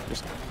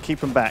 Just keep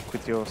them back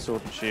with your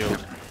sword and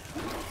shield.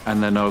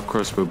 And then our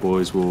crossbow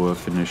boys will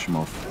finish them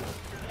off.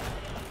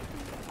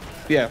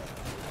 Yeah.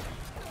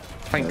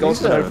 Thank God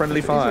for no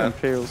friendly These are fire.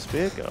 Imperial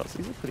Spear Guards.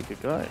 These are pretty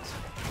good guys.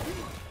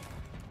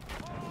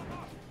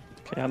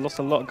 Okay, I lost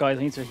a lot of guys.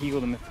 I need to heal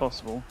them if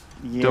possible.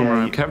 Yeah, Don't worry,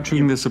 I'm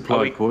capturing the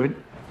supply point.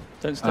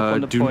 Don't step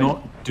on the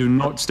point. Do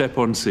not step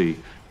on C,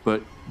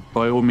 but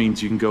by all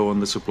means you can go on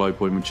the supply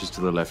point, which is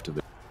to the left of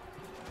it.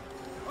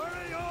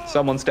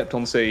 Someone stepped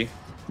on C.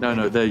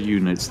 No, they're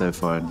units, they're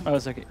fine. Oh,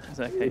 it's okay. Is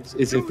that okay? It's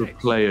if a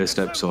player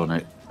steps on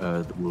it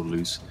that we'll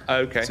lose.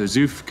 Okay. So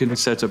Zoof can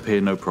set up here,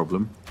 no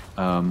problem.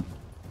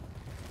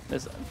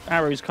 There's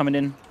arrows coming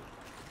in.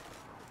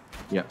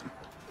 Yeah.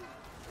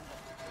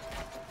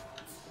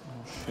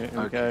 Shit,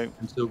 here we go.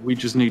 And so we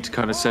just need to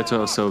kind of set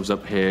ourselves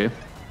up here.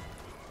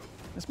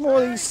 There's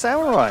more of these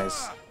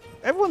samurais.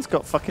 Everyone's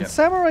got fucking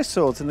samurai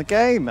swords in the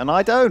game, and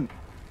I don't.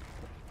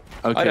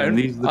 Okay, I don't. And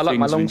these are the I like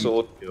my things we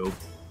need to longsword.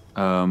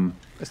 kill.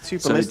 There's two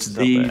So it's ballistas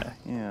the- up there.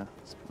 Yeah.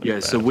 it's pretty Yeah,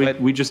 bad. so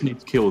we just need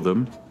to kill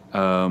them,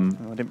 Oh,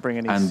 I didn't bring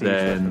any and siege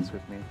then- weapons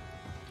with me.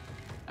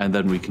 and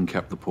then we can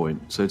cap the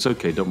point. So it's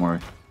okay, don't worry.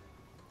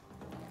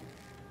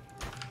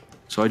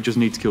 So I just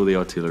need to kill the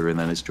artillery, and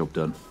then it's job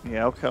done.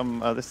 Yeah, I'll come.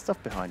 There's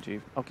stuff behind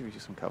you. I'll give you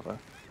some cover.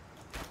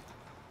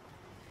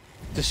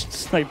 Just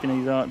sniping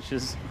these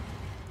archers.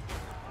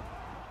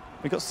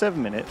 We got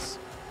 7 minutes.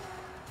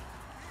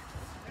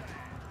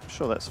 I'm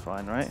sure that's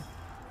fine, right?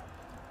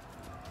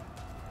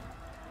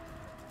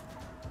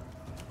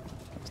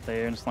 Stay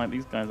here and snipe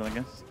these guys, I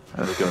guess.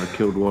 There we go, I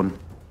killed one.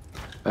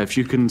 If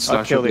you can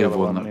slash kill up the the other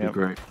other one, one, that'd yeah. be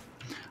great.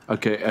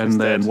 Okay, and It's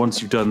then dead.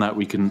 once you've done that,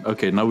 we can...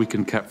 Okay, now we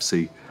can cap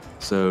C.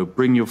 So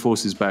bring your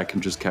forces back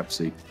and just cap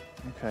C.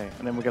 Okay,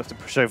 and then we're going to have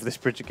to push over this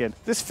bridge again.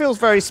 This feels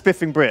very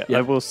Spiffing Brit,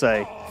 I will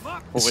say.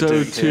 What we're So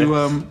doing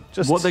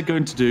here. what they're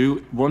going to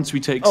do, once we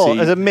take Oh, C...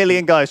 there's a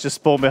million guys just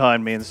spawn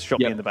behind me and shot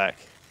me Yep. in the back.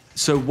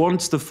 So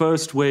once the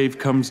first wave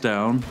comes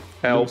down,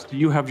 Help.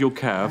 you have your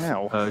cav,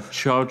 Ow.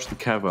 charge the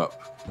cav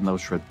up, and they'll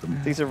shred them.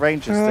 These are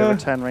rangers. They're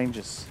rattan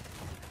rangers.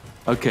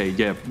 Okay,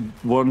 yeah.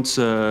 Once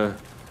My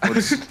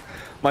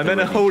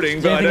men are holding,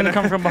 Is but I anything don't going to know.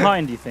 come from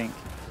behind, do you think?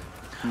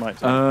 Might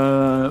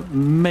do.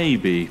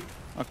 maybe.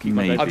 I'll keep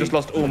my Maybe. I've just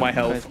lost all my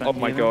health. Goes back Oh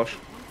my here. gosh.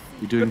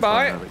 You're doing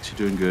Goodbye. fine, Alex. You're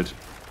doing good.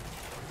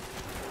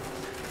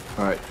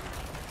 All right.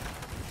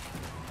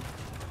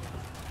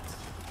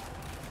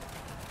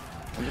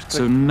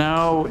 So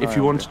now, if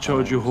you want to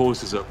charge your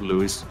horses up,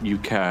 Lewis, you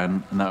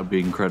can, and that would be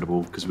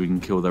incredible because we can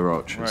kill their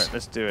archers. Right,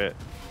 let's do it.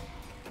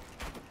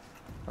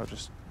 I'll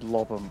just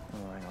lob them.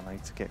 Oh, hang on, I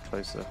need to get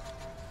closer.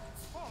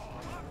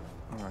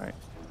 All right.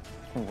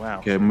 Oh wow.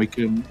 Okay, and we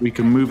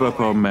can move up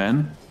our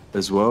men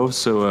as well.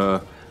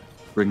 So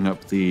bring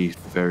up the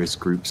various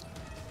groups.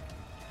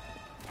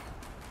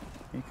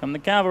 Here come the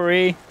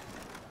cavalry.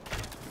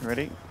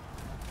 Ready?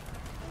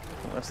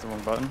 Oh, that's the wrong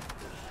button.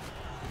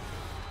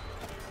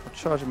 I'll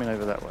charge them in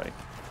over that way.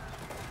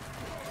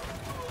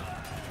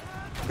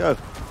 Go.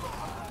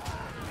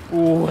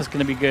 Oh, that's going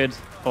to be good.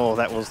 Oh,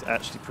 that was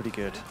actually pretty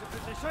good.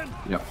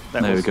 Yeah,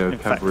 That there we was, go. in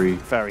fact, Cavalry.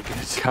 very good.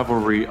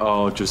 Cavalry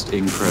are just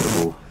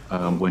incredible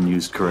when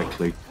used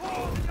correctly.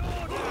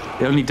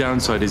 The only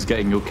downside is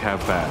getting your cav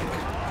back,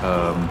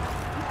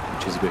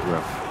 which is a bit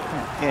rough.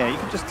 Yeah, you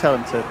can just tell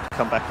them to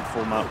come back and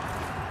form up.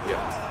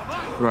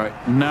 Right,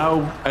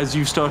 now as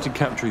you've started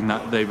capturing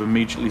that, they've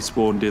immediately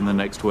spawned in the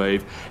next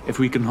wave. If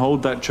we can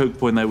hold that choke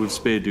point there with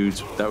spear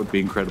dudes, that would be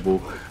incredible,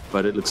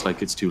 but it looks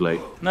like it's too late.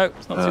 No,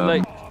 it's not too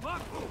late.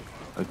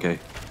 Okay.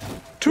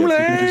 Too If we late!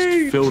 can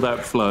just fill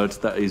that flood,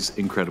 that is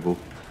incredible.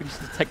 We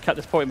just cut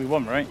this point and we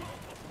won, right?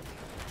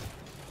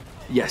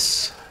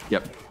 Yes.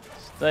 Yep.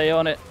 Stay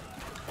on it.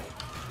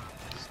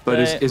 But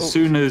as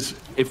soon as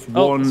if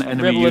one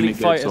enemy Rebel unit Elite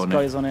gets Fighters on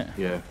guys it, on it.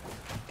 yeah,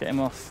 Get him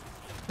off.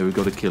 we've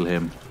got to kill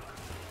him.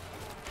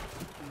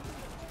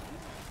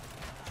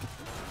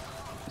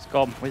 He's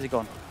gone. Where's he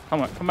gone?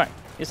 Come on, come back.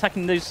 He's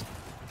attacking these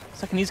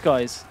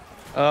guys.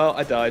 Oh,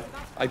 I died.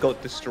 I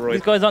got destroyed.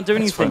 These guys aren't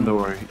doing It's fine, anything.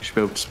 don't worry. You should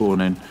be able to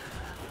spawn in.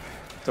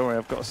 Don't worry,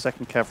 I've got a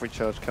second cavalry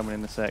charge coming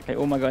in a sec. Okay,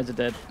 all my guys are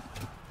dead.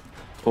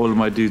 All of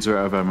my dudes are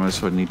out of ammo,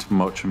 so I need to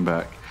march them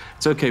back.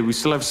 It's okay, we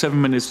still have 7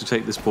 minutes to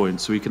take this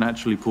point, so we can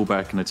actually pull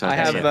back and attack. I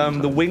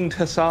have the winged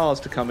hussars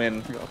to come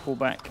in. We got to pull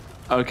back.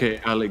 Okay,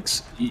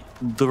 Alex,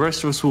 the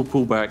rest of us will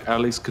pull back.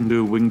 Alex can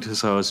do a winged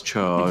hussars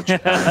charge,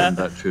 and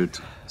that should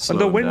slow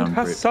And the him winged down.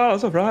 Brit.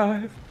 hussars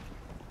arrive.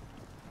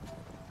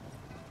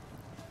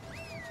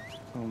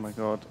 Oh my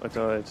god, I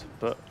died,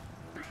 but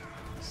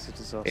it's a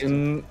disaster.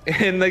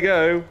 In they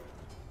go.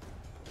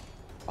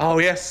 Oh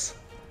yes,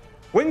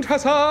 winged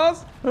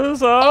hussars!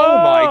 Huzzah! Oh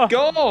my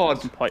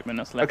god! Pikeman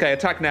that's left. Okay,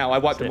 attack now. I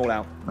wiped them all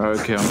out.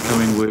 Okay, I'm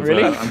coming with.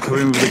 Really? I'm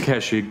coming with the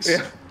Keshigs.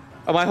 Yeah.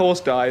 And my horse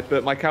died,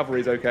 but my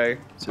cavalry's okay.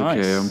 It's okay.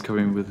 Nice. I'm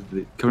coming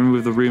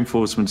with the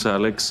reinforcements,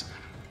 Alex.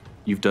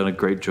 You've done a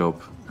great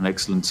job, an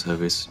excellent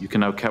service. You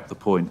can now cap the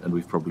point, and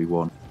we've probably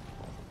won.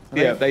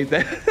 Yeah, they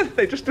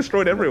they just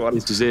destroyed everyone.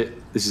 This is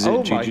it. This is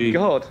Oh it. my GG.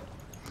 god!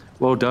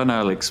 Well done,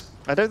 Alex.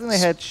 I don't think they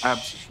had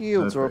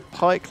shields or a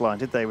pike line,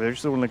 did they? They were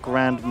just all in a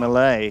grand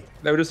melee.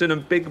 They were just in a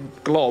big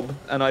glob,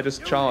 and I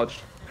just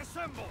charged.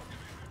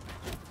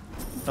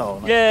 Oh,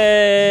 nice.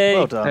 Yay!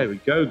 Well done. There we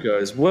go,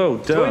 guys. Well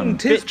done.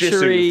 Twin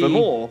Victory. Tisjitsu for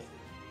more.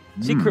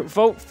 Secret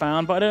vault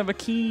found, but I don't have a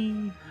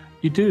key.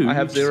 You do. I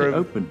have You just hit 0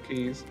 open.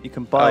 keys. You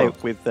can buy Oh.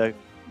 it with the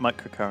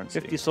microcurrency.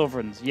 50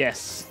 sovereigns.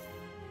 Yes.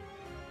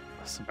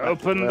 That's some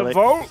Open the relic.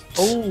 vault.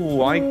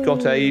 Oh, I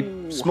got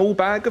a small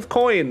bag of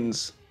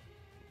coins.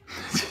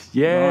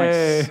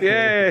 Yeah.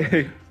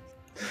 Yay!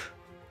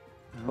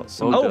 Got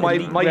some Well Oh, done. my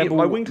elite my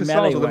rebel winged hussars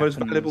melee are the most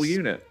weapons. valuable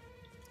unit.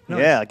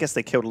 Yeah, I guess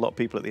they killed a lot of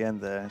people at the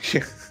end there.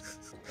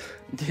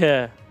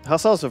 Yeah.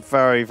 Hussars are a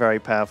very, very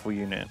powerful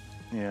unit.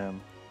 Yeah.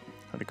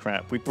 Holy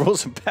crap. We brought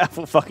some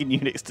powerful fucking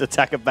units to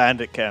attack a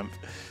bandit camp.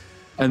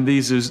 And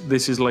this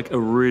is like a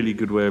really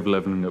good way of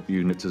leveling up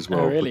units as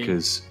well, really?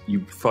 because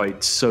you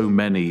fight so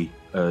many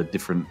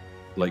different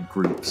like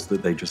groups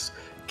that they just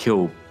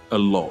kill a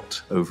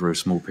lot over a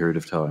small period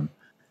of time.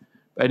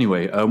 But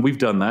anyway, we've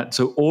done that,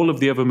 so all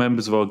of the other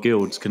members of our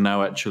guilds can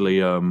now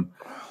actually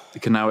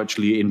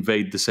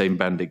invade the same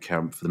bandit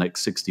camp for the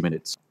next 60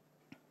 minutes.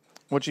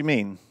 What do you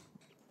mean?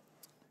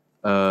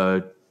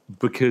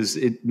 Because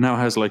it now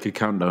has like a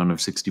countdown of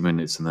 60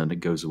 minutes and then it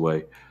goes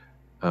away.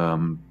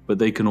 But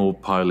they can all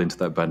pile into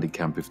that bandit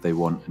camp if they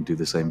want and do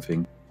the same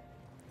thing.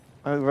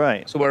 Oh,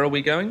 right. So where are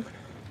we going?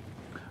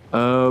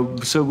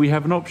 So we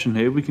have an option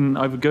here. We can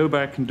either go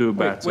back and do a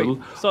battle.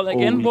 Wait, start that or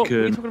again. we What were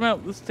you can- talking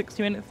about? The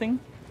 60-minute thing?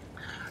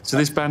 So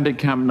this bandit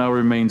camp now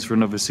remains for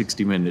another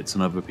 60 minutes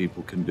and other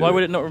people can do Why it.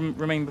 would it not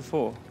remain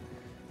before?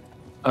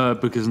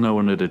 Because no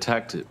one had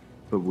attacked it,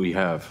 but we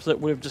have. So it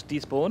would have just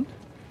despawned?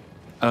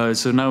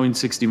 So now in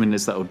 60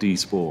 minutes that'll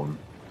despawn.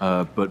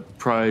 But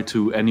prior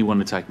to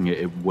anyone attacking it,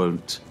 it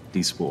won't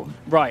despawn.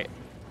 Right.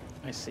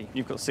 I see.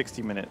 You've got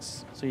 60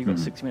 minutes. So you've got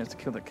 60 minutes to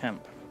kill the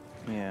camp.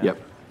 Yeah.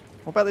 Yep.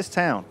 What about this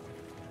town?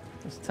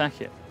 Let's attack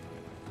it.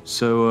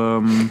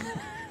 So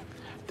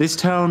this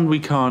town we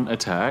can't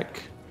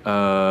attack.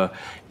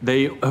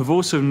 They have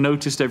also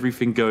noticed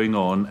everything going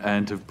on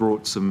and have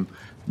brought some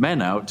men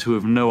out who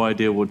have no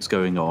idea what's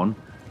going on.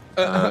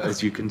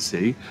 As you can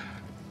see,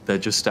 they're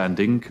just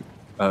standing,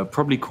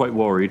 probably quite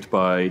worried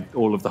by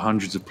all of the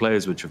hundreds of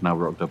players which have now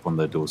rocked up on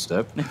their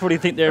doorstep. They probably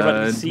think they're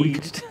about to be we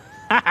besieged.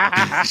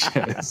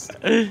 Yes.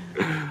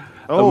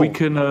 Oh, We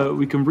can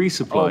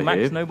resupply Oh, max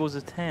here. nobles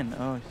are 10.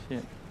 Oh,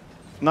 shit.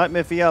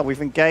 Nightmare VR,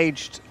 we've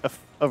engaged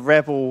a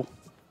rebel.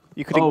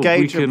 You could Oh,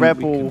 engage we a can-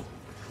 rebel.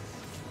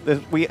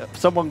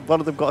 One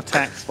of them got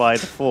attacked by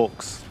the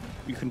Forks.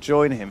 You can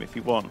join him if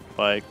you want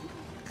by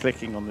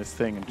clicking on this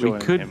thing and We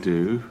joining could him.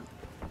 do.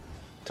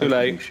 Too We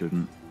late.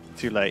 shouldn't.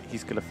 Too late.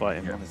 He's going to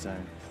fight him on his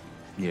own.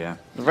 Yeah.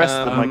 The rest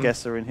of them, I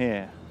guess, are in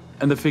here.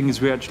 And the thing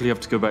is, we actually have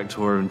to go back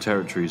to our own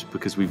territories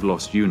because we've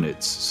lost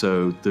units.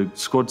 So the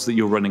squads that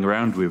you're running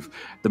around with,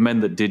 the men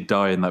that did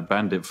die in that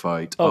bandit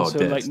fight, Oh, are so,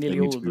 dead. like, nearly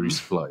they need all to of be them.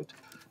 resupplied.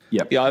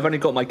 Yep. Yeah, I've only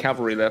got my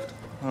cavalry left.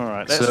 All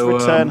right, let's So,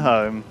 return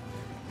home.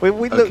 We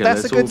look. okay,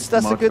 That's a let's good. all That's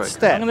a march good back. I'm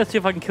step. going to see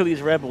if I can kill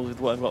these rebels with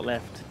what I've got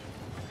left.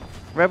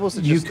 Rebels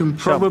are You just can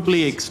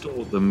probably chumps.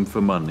 extort them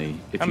for money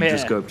if Come you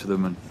just here. go up to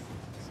them and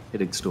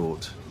hit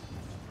extort.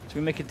 So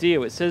we make a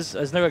deal. It says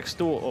there's no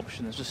extort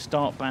option. There's just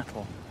start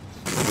battle.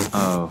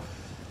 Oh.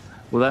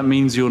 Well, that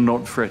means you're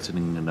not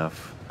threatening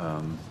enough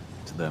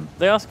to them.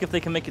 They ask if they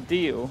can make a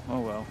deal. Oh,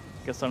 well.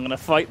 Guess I'm going to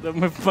fight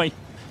them with my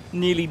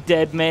nearly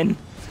dead men.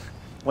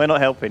 We're not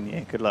helping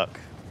you. Good luck.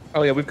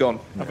 Oh yeah, we've gone.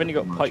 I've only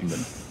got pikemen.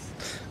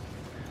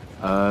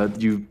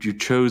 You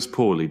chose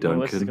poorly, Oh,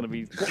 this is Duncan. going to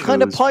be What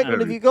kind of pikemen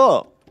have you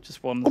got?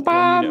 just one unit of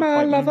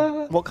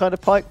pikemen. What kind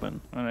of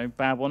pikemen? I don't know,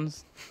 bad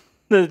ones.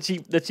 The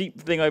cheap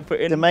thing I put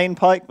in. The main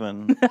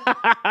pikemen.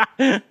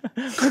 I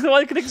thought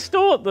I could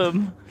extort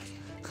them.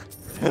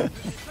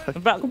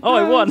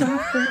 I won.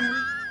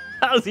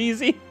 That was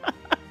easy.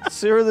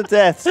 Sewer of the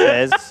Death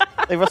says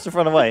they must have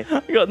run away.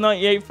 You got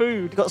 98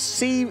 food. You got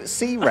C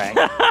rank.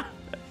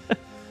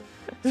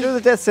 Sewer of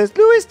the Death says,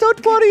 Lewis,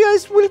 don't worry, I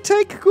will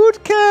take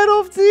good care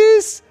of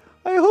this.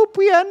 I hope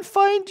we can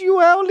find you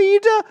our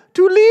leader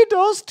to lead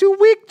us to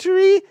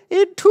victory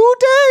in 2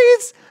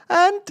 days.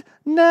 And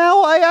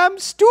now I am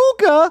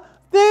stronger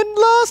than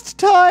last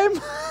time.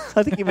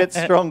 I think he meant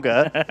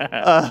stronger.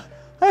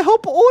 I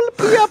hope all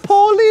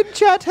people in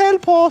chat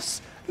help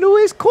us.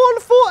 Louis, call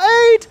for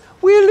aid.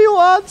 Will you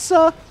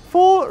answer?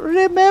 For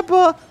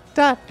remember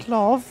that,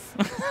 love.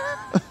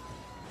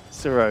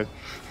 Zero.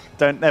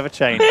 Never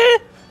change.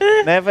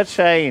 Never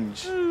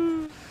change.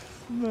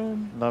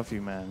 Love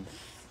you, man.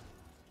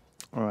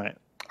 All right.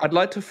 I'd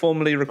like to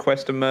formally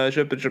request a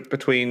merger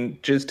between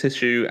Jizz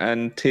Tissue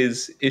and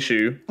Tiz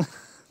Issue.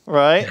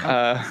 Right.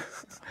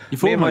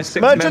 Me and my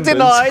 6 merger members.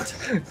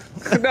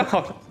 denied.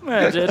 No.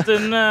 Merger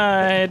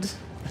denied.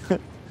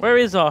 Where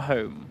is our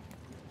home?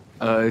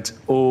 It's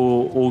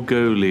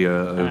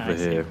Orgolia over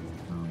here.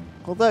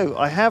 Although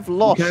I have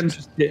lost. You can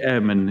just hit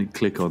M and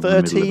click on the middle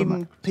of the 13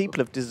 map. people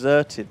have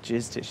deserted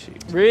Jizz Tissue.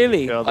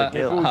 Really? Go the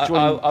guild. I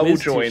will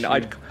Liz join.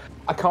 Tissue.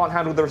 I can't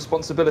handle the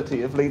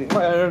responsibility of leading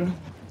my own.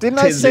 Didn't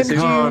I Tiz send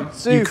Tissue. you You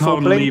Zoof or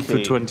can't leave for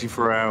Blinky?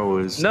 24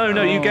 hours. No,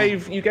 you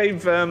gave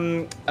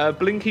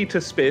Blinky to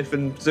Spiff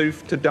and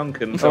Zoof to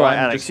Duncan. So All right,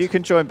 I'm Alex, just- you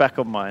can join back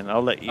on mine.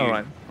 I'll let you. All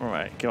right. All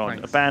right, go on.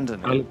 Thanks. Abandon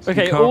it. Alex,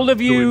 Okay, can't all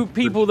of you join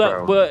people the that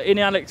crowd. were in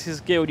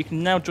Alex's guild, you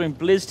can now join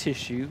Blizz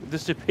Tissue, the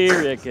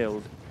superior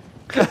guild.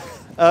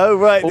 Oh,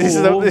 right. This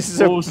is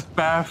a or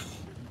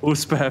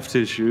spaff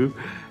tissue.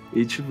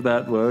 Each of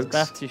that works.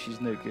 Bath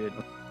Tissue's no good.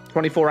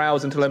 24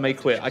 hours until I may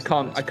quit. I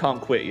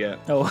can't quit yet.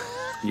 Oh,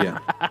 Yeah.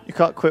 You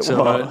can't quit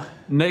So what?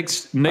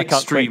 next can't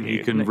stream quit you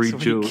you can next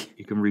rejoin. week.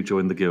 You can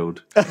rejoin the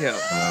guild.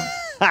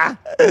 Yeah.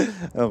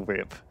 Oh,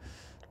 rip.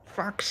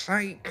 Fuck's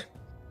sake.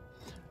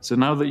 So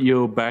now that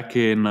you're back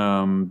in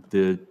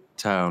the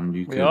town,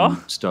 you are?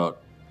 can start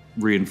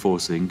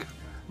reinforcing.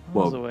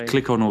 Miles Well, away.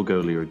 click on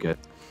Orgolia again.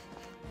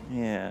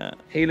 Yeah.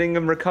 Healing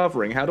and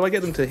recovering. How do I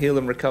get them to heal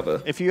and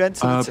recover? If you enter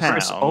the town,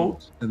 Press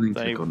Alt and then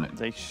they, click on it.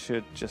 they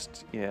should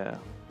just, yeah.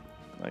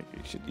 Like,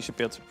 you should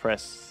be able to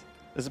press.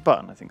 There's a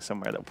button, I think,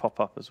 somewhere that'll pop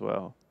up as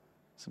well.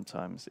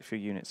 Sometimes, if your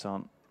units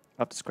aren't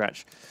up to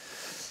scratch.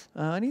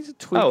 I need to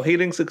tweak. Oh,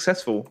 healing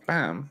successful.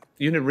 Bam.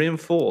 Unit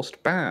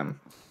reinforced. Bam.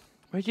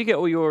 where'd you get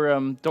all your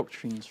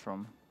doctrines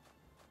from?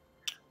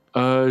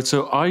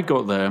 So I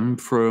got them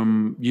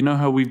from, you know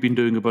how we've been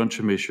doing a bunch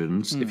of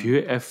missions. If you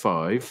hit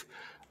F5,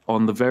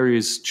 on the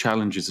various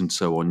challenges and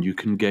so on, you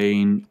can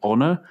gain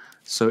honor.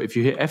 So if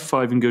you hit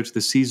F5 and go to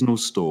the seasonal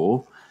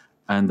store,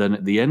 and then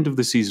at the end of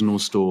the seasonal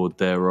store,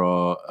 there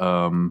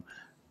are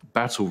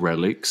battle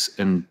relics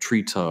and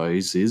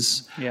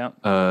treatises. Yeah.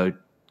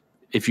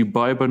 If you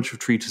buy a bunch of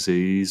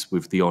treatises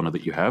with the honor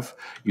that you have,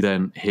 you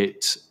then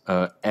hit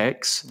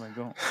X, Oh my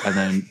God. and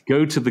then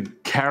go to the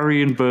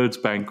Carrion Birds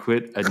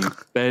Banquet, and you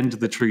bend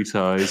the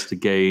treatise to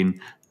gain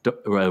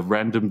a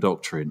random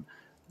doctrine.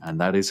 And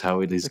that is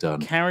how it is done.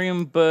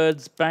 Carrion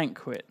Birds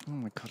Banquet. Oh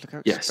my god, look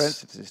how Yes.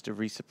 expensive it is to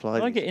resupply. How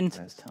do I these get into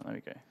guys. this town? There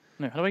we go.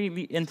 No, how do I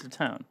get into the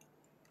town?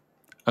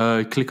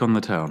 Click on the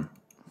town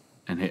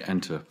and hit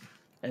enter.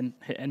 And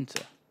hit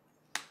enter.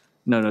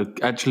 No,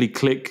 actually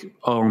click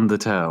on the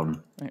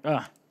town.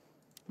 Right.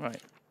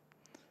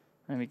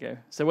 There we go.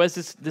 So where's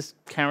this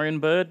carrion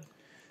bird?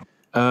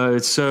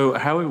 So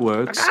how it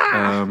works,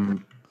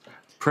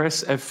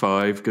 press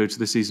F5, go to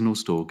the seasonal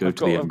store, go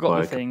to the I've got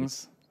Empire. the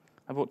things.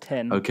 I bought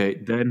 10. Okay,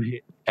 then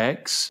hit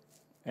X,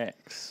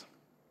 X.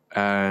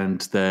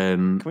 and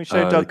then Can we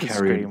show the Duncan's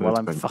Carrion screen while Birds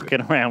I'm Banquet.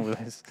 fucking around with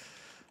this?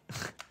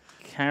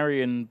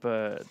 Carrion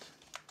bird.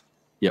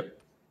 Yep,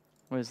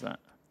 Where's that?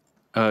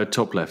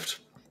 top left.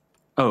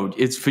 Oh,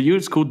 it's for you.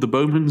 It's called the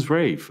Bowman's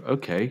Rave.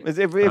 Okay.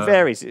 It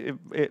varies.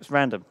 It's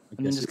random. And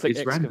then Yes, just click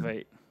it's random.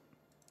 excavate.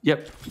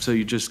 Yep. So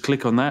you just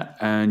click on that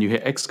and you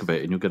hit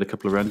excavate, and you'll get a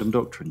couple of random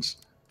doctrines.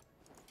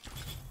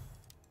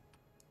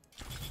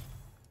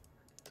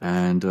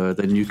 And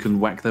then you can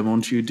whack them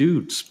onto your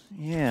dudes.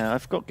 Yeah,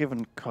 I've got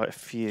given quite a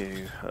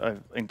few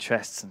in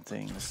chests and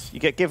things. You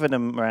get given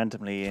them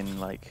randomly in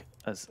like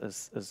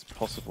as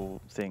possible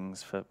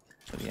things for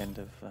the end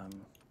of.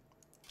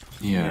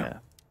 Yeah.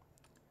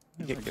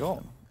 You get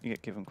given. You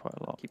get given quite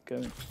a lot. Keep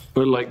going.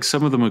 But like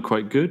some of them are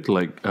quite good,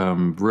 like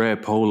rare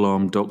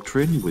polearm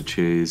doctrine, which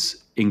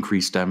is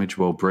increased damage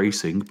while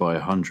bracing by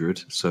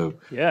 100. So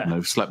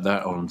Yeah. slap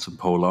that on some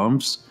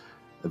polearms.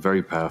 They're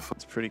very powerful.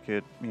 It's pretty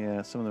good.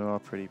 Yeah, some of them are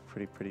pretty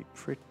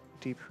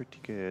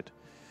good.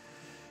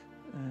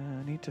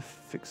 I need to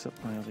fix up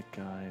my other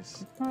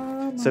guys.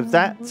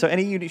 So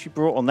any units you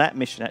brought on that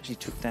mission actually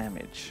took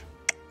damage.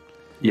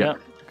 Yeah.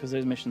 Because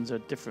those missions are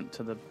different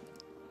to the.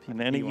 And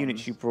any PvP units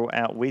ones. you brought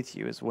out with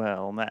you as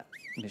well on that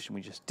mission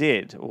we just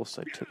did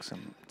also took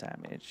some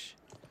damage.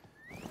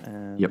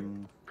 Yep.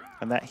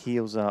 And that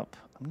heals up.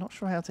 I'm not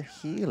sure how to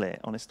heal it,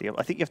 honestly.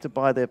 I think you have to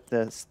buy the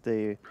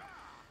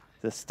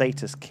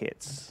status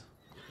kits.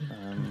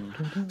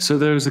 So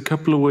there's a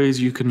couple of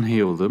ways you can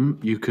heal them.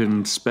 You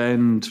can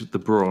spend the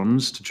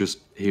bronze to just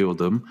heal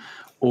them,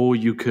 or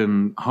you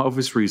can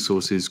harvest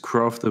resources,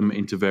 craft them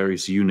into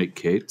various unit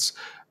kits,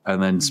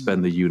 and then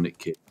spend the unit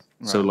kit.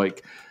 Right. So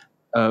like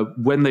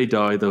when they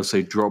die, they'll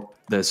say drop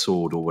their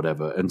sword or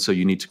whatever, and so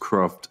you need to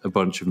craft a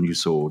bunch of new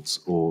swords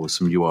or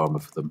some new armor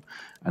for them,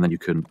 and then you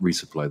can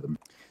resupply them.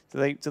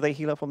 Do they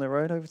heal up on their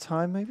own over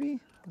time, maybe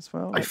as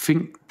well? I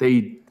think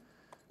they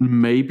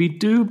maybe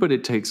do, but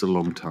it takes a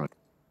long time.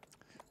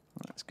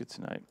 That's good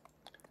to know.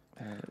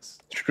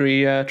 Should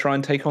we try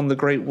and take on the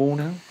Great Wall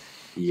now?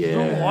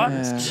 Yeah. What?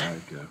 There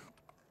we go.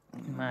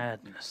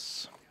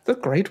 Madness. The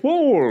Great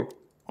Wall.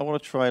 I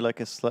want to try like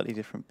a slightly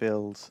different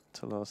build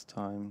to last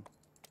time.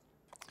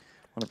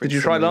 Did you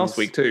try last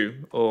week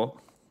too, or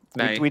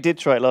no? We did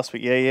try it last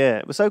week. Yeah.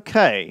 It was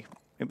okay.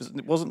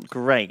 It wasn't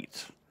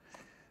great.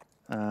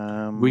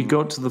 We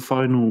got to the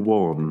final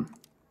one,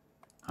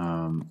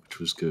 which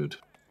was good.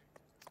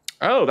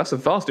 Oh, that's a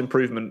vast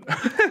improvement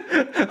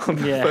on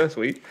the first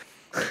week.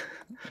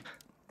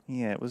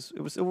 Yeah, it was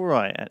all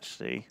right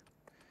actually.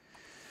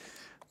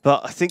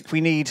 But I think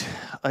we need.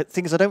 I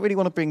don't really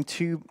want to bring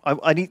too.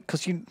 I need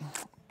because you.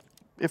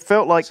 It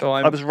felt like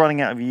I was running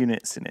out of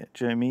units in it.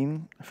 Do you know what I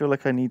mean? I feel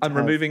like I need. I'm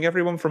removing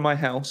everyone from my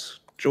house.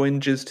 Join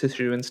Jizz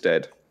Tissue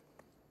instead.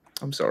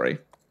 I'm sorry.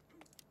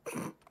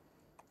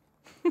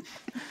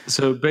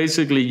 So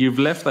basically, you've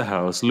left the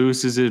house.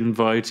 Lewis has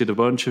invited a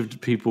bunch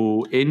of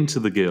people into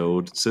the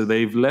guild. So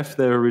they've left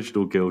their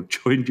original guild,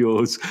 joined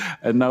yours,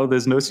 and now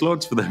there's no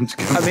slots for them to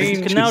come. I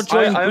mean,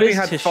 I only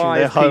had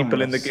 5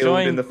 people in the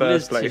guild in the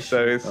first place.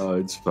 So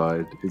it's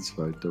fine. It's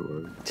fine. Don't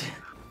worry.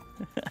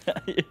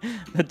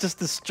 Just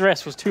the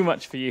stress was too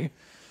much for you.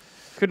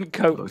 Couldn't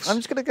cope. I'm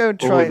just going to go and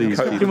try and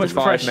cope too much with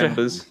 5 pressure,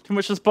 members. too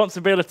much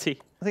responsibility.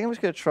 I think I'm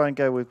just going to try and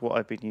go with what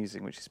I've been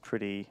using, which is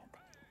pretty.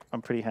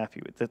 I'm pretty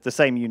happy with the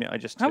same unit I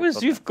just took. How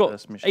is you've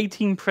got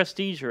 18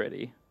 prestige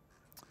already?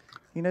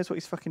 He knows what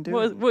he's fucking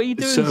doing. What are you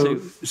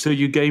doing? So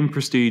you gain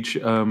prestige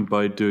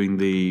by doing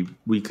the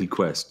weekly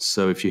quests.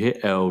 So if you hit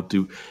L,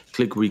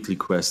 click weekly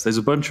quests. There's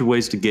a bunch of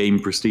ways to gain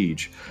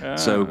prestige.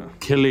 So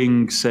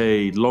killing,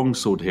 say,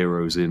 longsword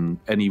heroes in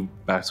any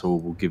battle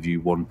will give you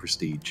 1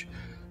 prestige,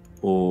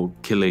 or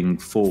killing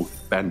 4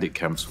 bandit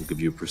camps will give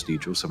you a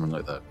prestige, or something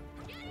like that.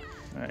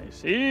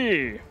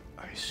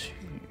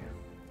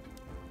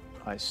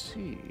 I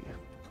see.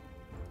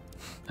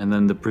 And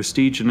then the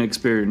prestige and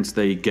experience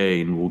they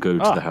gain will go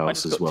to the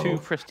house as well. 2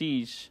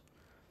 prestige.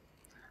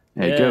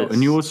 There you go.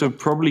 And you also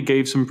probably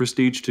gave some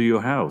prestige to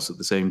your house at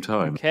the same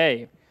time.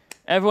 Okay.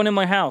 Everyone in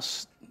my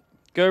house,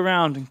 go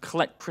around and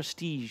collect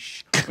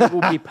prestige. It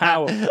will be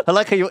power. I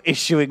like how you're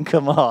issuing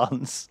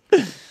commands.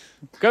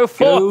 Go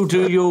forth. Go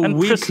do your and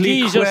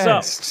weekly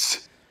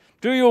quests.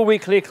 Do your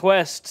weekly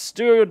quests.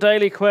 Do your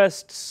daily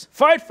quests.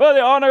 Fight for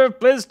the honor of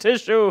Blizz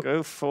Tissue.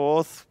 Go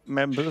forth,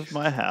 members of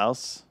my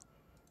house,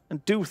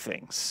 and do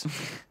things.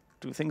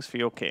 Do things for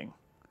your king.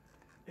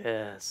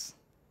 Yes.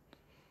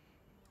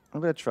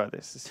 I'm going to try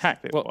this. This is a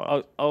bit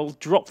wild. I'll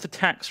drop the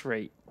tax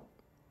rate.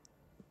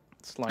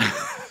 It's like...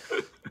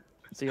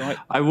 See,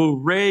 I will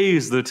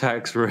raise the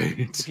tax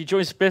rate. If you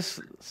join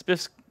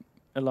Spiff's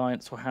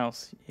alliance or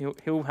house, he'll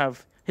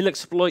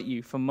exploit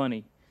you for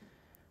money.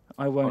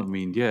 I won't. I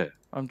mean, yeah.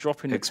 I'm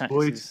dropping the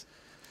taxes.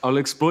 I'll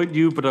exploit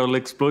you, but I'll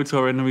exploit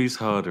our enemies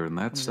harder, and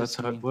that's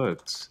how it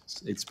works.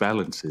 It's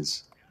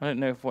balances. I don't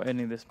know what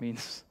any of this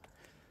means.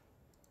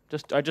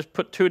 I just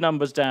put 2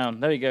 numbers down.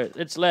 There you go.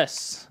 It's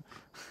less.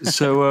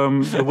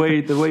 So the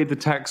way the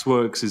tax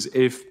works is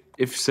if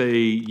say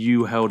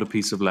you held a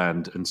piece of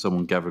land and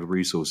someone gathered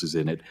resources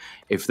in it,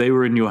 if they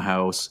were in your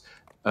house,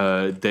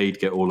 they'd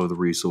get all of the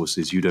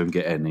resources. You don't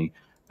get any.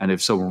 And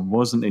if someone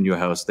wasn't in your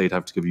house, they'd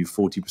have to give you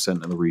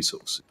 40% of the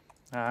resources.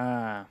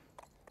 Ah.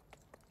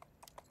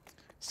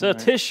 Sir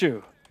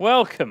Tissue,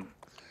 welcome.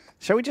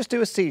 Shall we just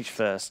do a siege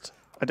first?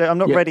 I'm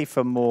not ready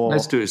for more.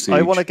 Let's do a siege.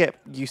 I want to get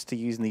used to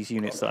using these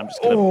units that I'm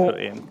just going to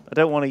put in. I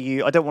don't want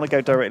to go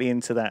directly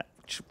into that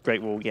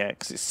Great Wall yet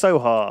because it's so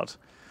hard.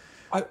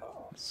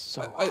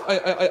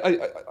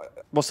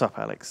 What's up,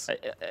 Alex?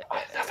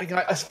 I think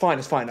it's fine.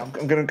 It's fine. I'm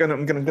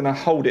gonna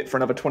hold it for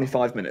another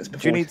 25 minutes.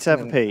 Do you need to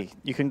have a pee?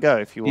 You can go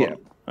if you want.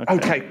 Yeah.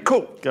 Okay.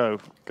 Cool. Go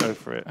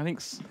for it. I think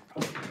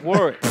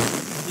Warwick,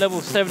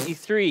 level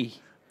 73.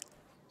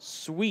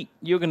 Sweet.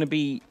 You're gonna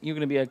be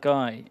a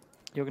guy.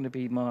 You're gonna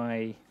be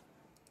my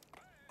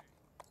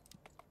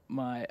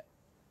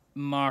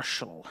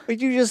marshal. Are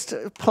you just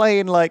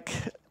playing like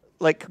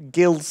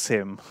guild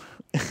sim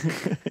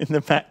in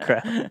the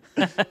background?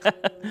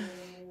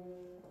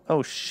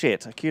 Oh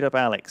shit! I queued up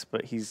Alex,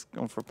 but he's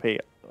gone for a pee.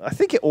 I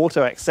think it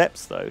auto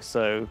accepts though,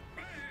 so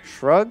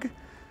shrug.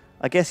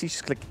 I guess you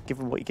just click give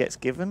him what he gets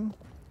given,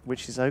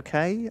 which is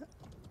okay,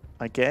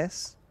 I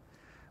guess.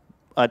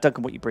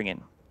 Duncan, what you bring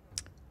in?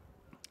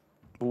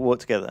 We'll work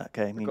together,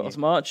 okay? I've got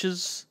some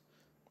archers.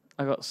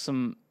 I got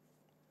some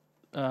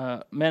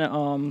men at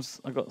arms.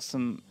 I got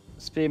some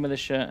spear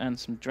militia and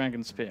some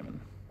dragon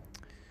spearmen.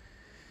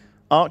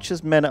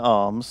 Archers, men at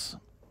arms.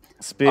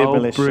 Spear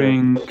militia.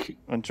 and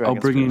I'll dragon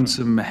bring in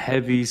spear. some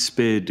heavy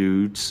spear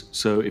dudes.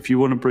 So if you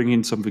want to bring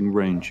in something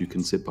range, you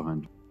can sit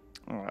behind.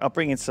 All right, I'll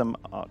bring in some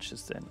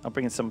archers then. I'll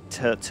bring in some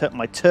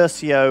my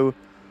Tercio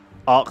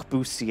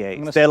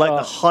arquebusiers. They're like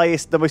the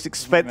highest, the most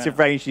expensive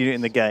ranged unit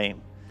in the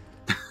game.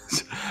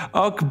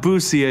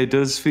 Arquebusier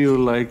does feel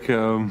like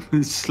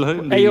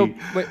slightly. Hey, yo,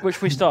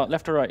 which we start,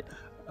 left or right?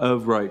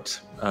 Right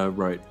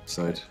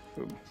side.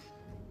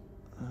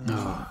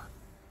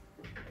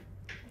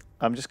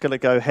 I'm just going to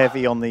go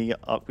heavy on the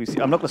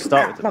arquebusier. I'm not going to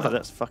start with them.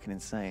 That's fucking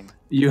insane.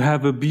 You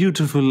have a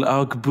beautiful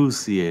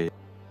arquebusier.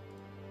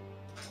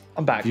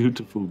 I'm back.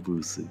 Beautiful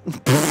bussy.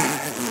 I've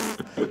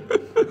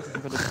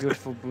got a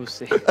beautiful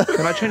bussy.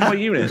 Can I change my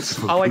units?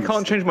 Oh, I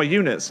can't change my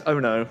units. Oh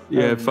no.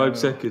 Yeah, 5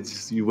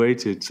 seconds. You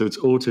waited, so it's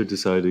auto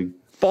deciding.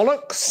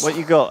 Bollocks. What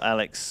you got,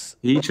 Alex?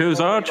 He chose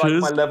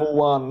archers. Like my level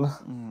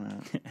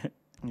 1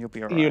 You'll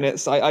be all right.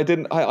 units. I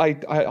didn't. I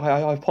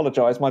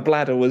apologise. My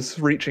bladder was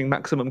reaching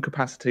maximum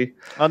capacity.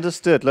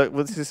 Understood. Look,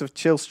 well, this is a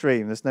chill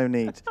stream. There's no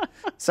need.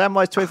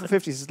 Samwise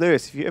 2450 says,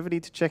 Lewis, if you ever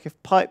need to check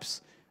if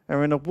pipes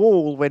are in a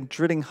wall when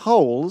drilling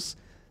holes,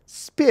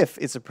 Spiff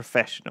is a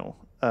professional.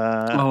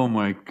 Oh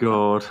my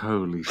god,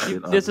 holy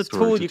shit. There's a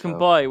tool you can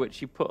buy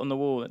which you put on the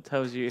wall that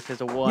tells you if there's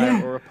a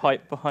wire or a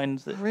pipe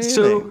behind it. Really?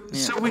 So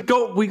we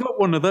got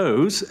one of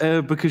those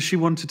because she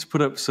wanted to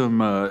put up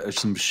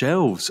some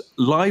shelves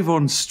live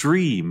on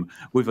stream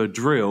with a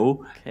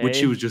drill, which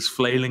she was just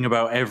flailing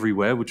about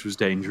everywhere, which was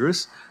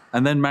dangerous.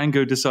 And then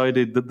Mango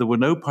decided that there were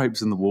no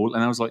pipes in the wall,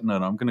 and I was like, no,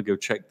 I'm going to go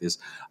check this.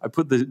 I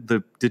put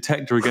the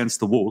detector against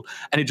the wall,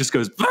 and it just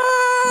goes.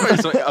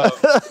 It's like,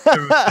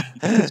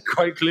 there's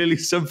quite clearly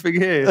something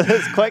here.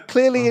 There's quite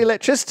clearly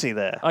electricity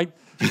there.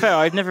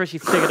 I've never actually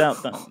figured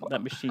out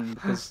that machine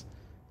because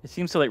it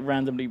seems to like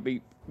randomly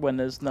beep when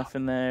there's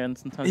nothing there, and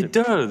sometimes it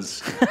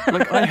does.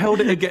 Like I held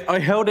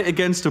it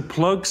against a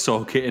plug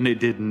socket, and it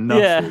did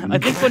nothing. Yeah, I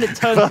think when it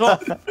turns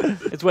off,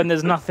 it's when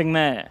there's nothing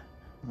there.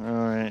 All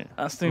right.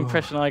 That's the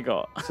impression I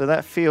got. So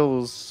that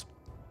feels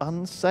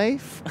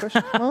unsafe?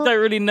 Question I mark? don't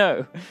really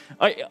know.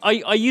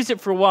 I used it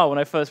for a while when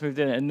I first moved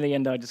in, and in the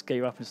end I just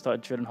gave up and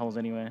started drilling holes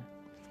anyway.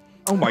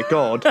 Oh my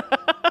god.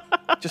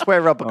 Just wear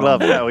a rubber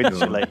glove. That'll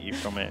insulate you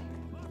from it.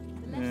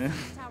 Yeah.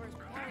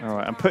 All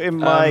right. I'm putting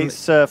my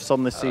serfs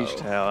on the siege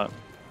tower.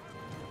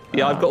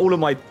 Yeah, I've got all of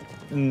my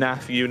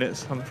NAF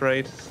units, I'm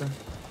afraid. So.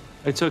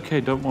 It's okay,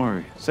 don't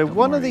worry. So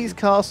one of these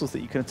castles that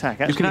you can attack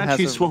You can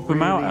actually has a swap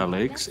them out,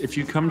 really- Alex. If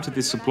you come to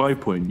this supply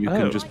point, you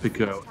can just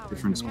pick out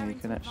different. Yeah, you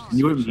can actually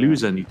You won't switch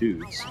lose out. any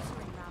dudes.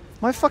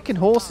 My fucking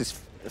horse is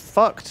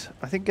fucked.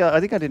 I think I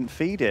didn't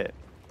feed it,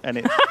 and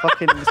it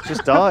fucking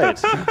just died.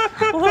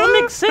 Well, that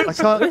makes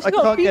sense. I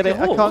can't get it.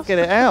 I can't get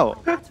it out.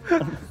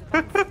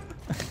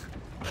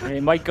 Yeah,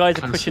 my guys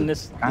are pushing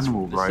this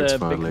animal rights big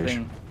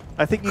violation. thing.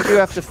 I think you do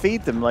have to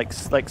feed them like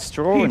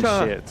straw and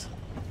Peter. shit.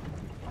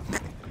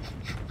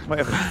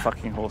 Whatever the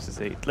fucking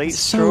horses eat. They eat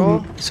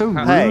So straw.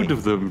 rude Hey.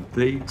 of them.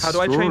 They eat How do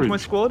I change my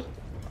storage. squad?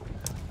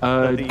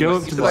 Go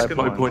up to the second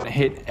supply one. point,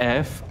 hit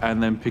F,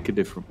 and then pick a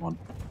different one.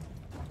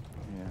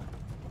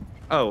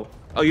 Oh,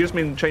 you just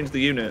mean change the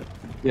unit?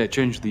 Yeah,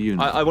 change the unit.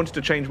 I wanted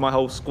to change my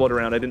whole squad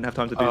around. I didn't have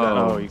time to do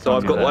Oh, that. you So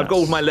can't do that. I've got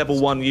all my level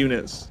 1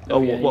 units.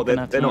 Oh, yeah, well, you're gonna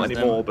have to they're not use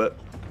anymore, them. but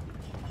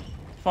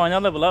Fine,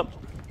 I'll level up.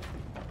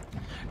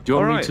 Do you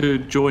want Alright. me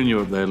to join you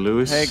up there,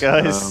 Lewis? Hey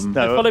guys,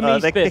 no, follow me,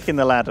 they're Spiff. kicking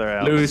the ladder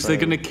out. Lewis, so- they're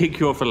going to kick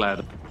you off a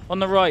ladder On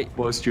the right,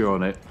 whilst you're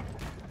on it.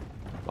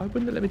 why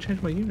wouldn't it let me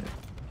change my unit?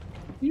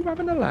 Are you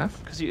having a laugh?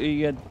 because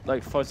you had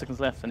like 5 seconds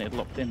left and it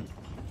locked in.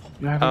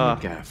 You're having a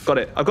gaff. Got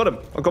it. I've got them.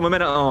 I've got my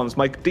men at arms.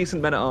 My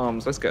decent men at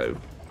arms. Let's go.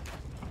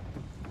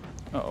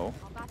 Uh-oh.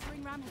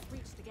 Battering ram has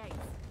reached the gates.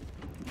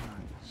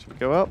 Should we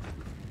go up?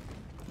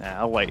 Nah,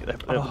 I'll wait. They've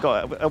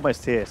got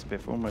almost here,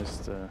 Spiff.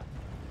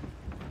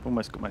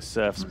 Almost got my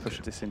serfs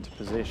pushed this into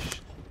position.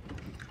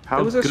 How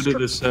There was a good are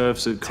the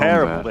serfs at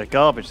Terrible. combat? They're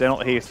garbage. They're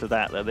not here for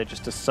that. They're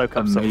just to soak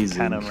up some Amazing.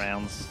 cannon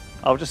rounds.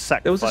 I'll just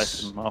was a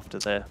sacrifice them after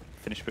they're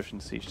finished pushing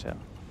the siege tower.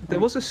 There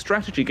was a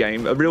strategy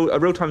game, a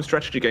real-time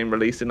strategy game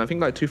released in I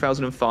think like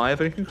 2005.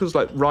 I think it was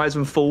like Rise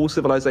and Fall: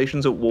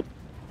 Civilizations at War,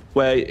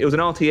 where it was an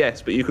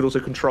RTS, but you could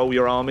also control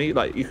your army,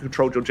 like you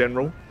controlled your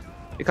general.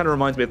 It kind of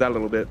reminds me of that a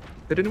little bit.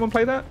 Did anyone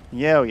play that?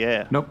 Yeah, oh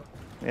yeah. Nope.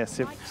 Yeah,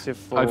 Civ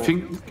 4. I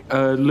think,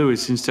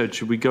 Lewis, instead,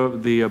 should we go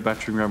up the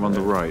battering ram on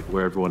the right,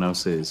 where everyone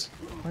else is?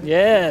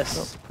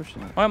 Yes.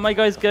 Pushing it. Why aren't my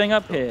guys going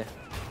up here?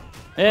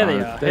 There they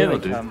are. they Here all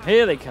they do. come.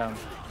 Here they come.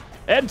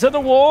 Enter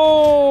the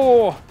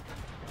war!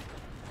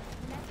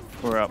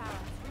 We're up.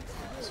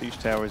 Siege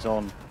tower is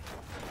on.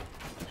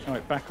 All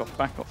right, back off,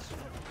 back off.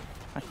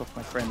 Back off,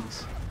 my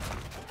friends.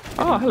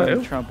 Oh, I'm hello.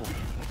 in trouble.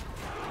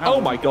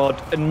 Oh my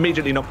god,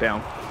 immediately knocked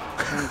down.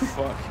 Oh,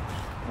 fuck.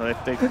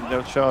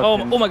 They'll charge. Oh,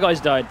 my guys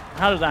died.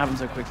 How did that happen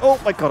so quick?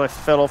 Oh my god, I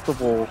fell off the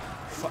wall.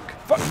 Fuck.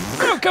 Fuck.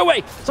 No, go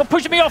away! Stop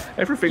pushing me off!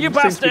 Everything you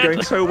seems to be bastard!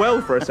 going so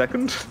well for a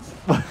second.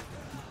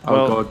 Oh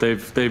Well- god,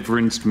 they've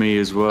rinsed me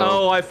as well.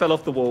 Oh, I fell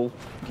off the wall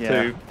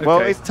Yeah. too. Well,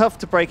 Okay. it's tough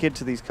to break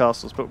into these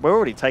castles, but we're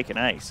already taking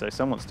A, so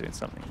someone's doing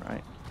something,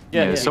 right?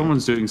 Yeah.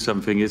 Someone's doing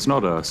something. It's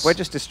not us. We're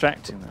just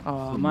distracting them.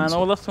 Oh man, I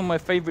lost one of my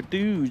favourite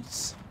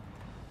dudes.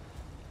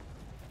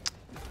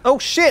 Oh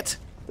shit!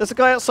 There's a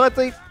guy outside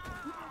the...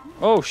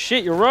 Oh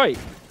shit, you're right.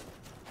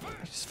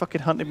 He just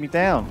fucking hunted me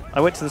down.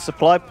 I went to the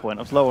supply point.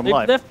 I was low on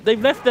life.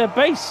 They've left their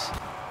base.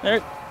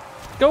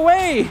 Go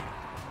away!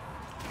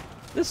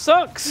 This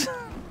sucks.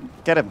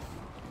 Get him.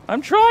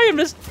 I'm trying.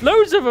 There's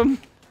loads of them.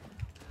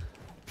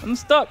 I'm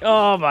stuck.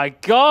 Oh my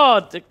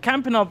god! They're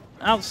camping up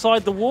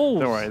outside the walls.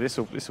 Don't worry. This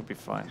will be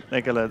fine.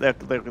 They're gonna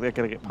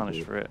get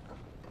punished for it.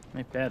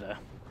 They better.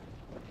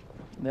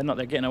 They're not.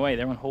 They're getting away.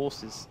 They're on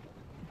horses.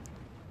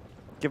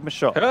 Give them a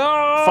shot.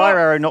 Ah! Fire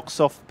arrow knocks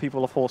off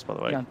people off horse, by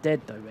the way. Yeah, I'm dead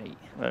though, mate.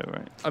 Oh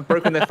right. I've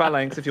broken their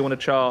phalanx. If you want to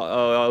chart,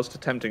 I was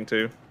attempting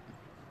to.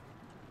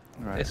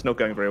 Right. It's not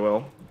going very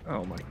well.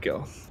 Oh my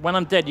god. When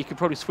I'm dead, you could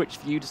probably switch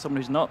view to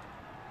someone who's not.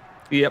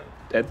 Yep,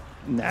 dead.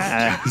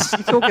 Nah. What are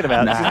you talking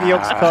about? This is the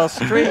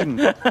Yogscast stream.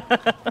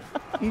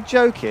 Are you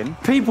joking?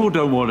 People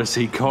don't want to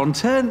see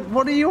content.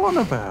 What are you on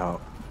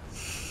about?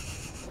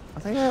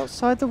 Are they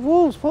outside the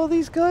walls? What are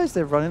these guys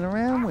they're running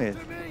around with?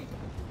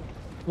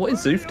 What is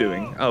Zoof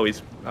doing? Oh,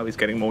 he's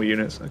getting more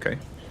units. Okay.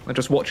 I'm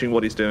just watching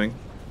what he's doing.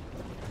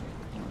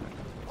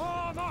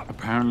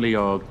 Apparently,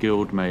 our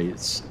guild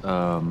mates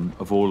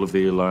of all of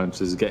the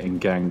alliances are getting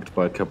ganked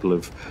by a couple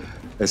of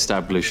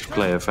established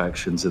player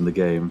factions in the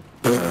game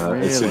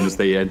as soon as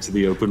they enter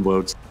the open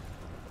world.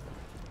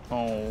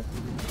 Oh.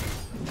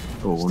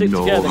 Oh Stick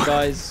no! together,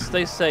 guys.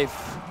 Stay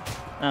safe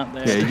out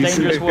there. Yeah, It's a you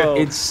dangerous see, world.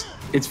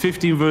 it's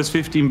 15 versus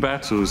 15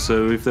 battles.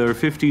 So if there are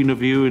 15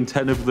 of you and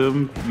 10 of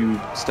them, you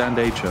stand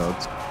a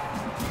chance.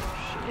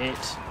 Shit.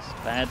 It's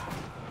bad.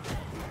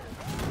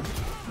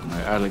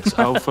 Right, Alex,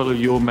 I'll follow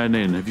your men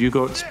in. Have you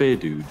got spear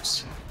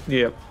dudes?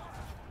 Yep.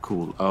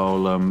 Cool.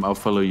 I'll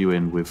follow you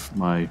in with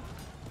my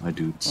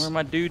dudes. Where are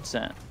my dudes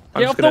at?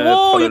 I'm Get just off the gonna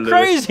wall, follow you're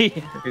Lewis. crazy!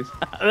 He's-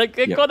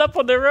 They Yep. got up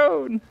on their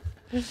own.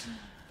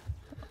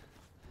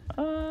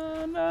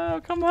 Oh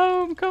no, come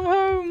home, come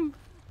home.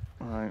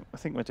 Alright, I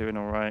think we're doing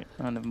alright.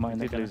 Oh, never We mind.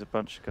 did lose a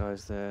bunch of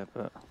guys there,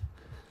 but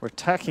we're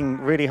attacking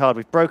really hard.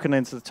 We've broken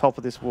into the top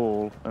of this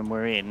wall and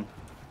we're in.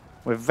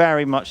 We're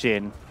very much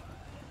in.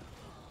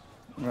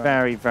 Right.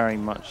 Very, very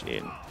much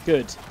in.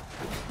 Good.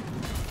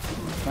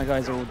 My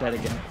guys are all dead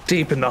again.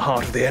 Deep in the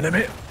heart of the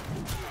enemy.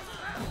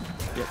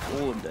 Yep,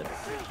 all of them dead.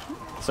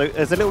 So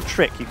there's a little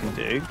trick you can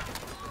do.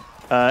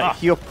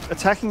 If you're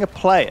attacking a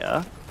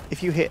player,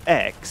 if you hit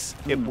X,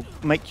 it will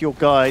make your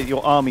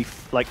army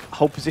like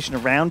hold position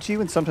around you,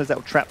 and sometimes that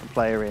will trap the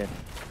player in.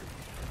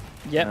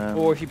 Yep,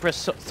 or if you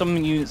press some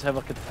units have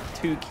like a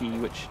 2 key,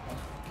 which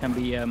can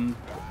be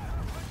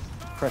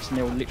pressed and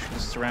they will literally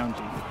just surround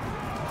you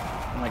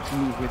and like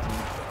move with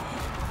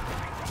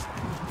you.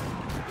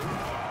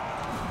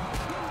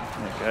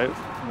 There you go.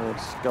 Lord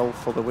Skull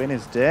for the win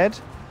is dead.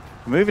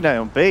 Moving down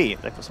on B.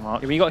 They've got some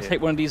archers. Yeah, but you got to here.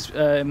 take one of these.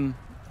 Oh,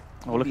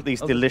 look at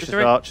these Oh, delicious is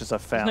there archers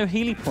I've There's found. no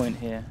healing point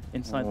here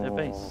inside their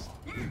base Oh.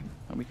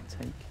 that we can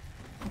take.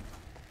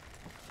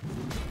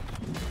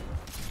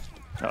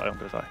 Oh, I'm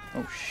gonna die.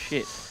 Oh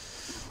shit!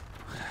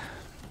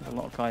 There's a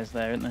lot of guys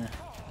there, isn't there?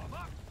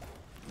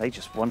 They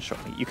just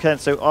one-shot me. You can,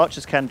 so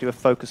archers can do a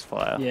focus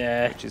fire.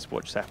 Yeah. Which is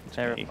what's happened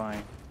to me.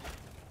 Terrifying.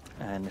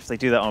 And if they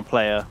do that on a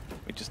player,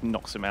 it just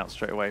knocks them out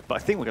straight away. But I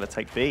think we're going to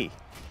take B.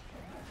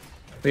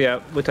 Yeah,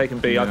 we're taking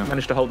B. I Yeah.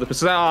 managed to hold the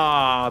position.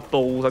 Ah,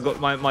 balls! I got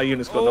my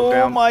units got knocked Oh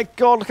down. my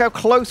god! Look how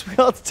close we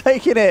are to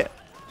taking it.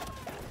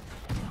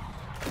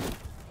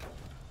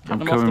 I'm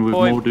them off coming the with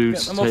point. more dudes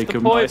Get to them off take the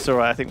them. point. It's all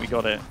right. I think we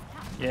got it.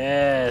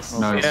 Yes.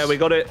 Nice. Yeah, we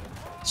got it.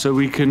 So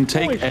we can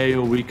take A,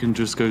 or we can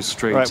just go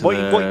straight Right, to what-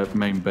 their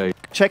main base.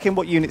 Check in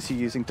what units you're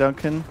using,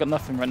 Duncan. Got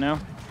nothing right now.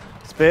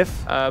 Spiff.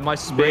 My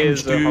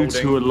spears Ranged are dudes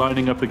holding. who are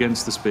lining up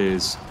against the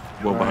spears.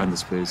 Well, Right. behind the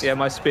spears. Yeah,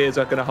 my spears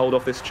are going to hold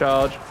off this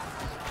charge.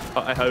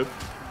 I hope.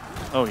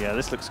 Oh yeah,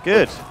 this looks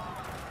good.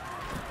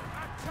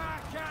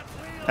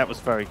 That was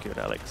very good,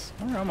 Alex.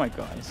 Where are my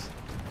guys?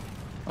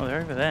 Oh,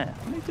 they're over there.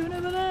 What are they doing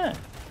over there?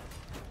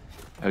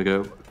 There we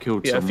go.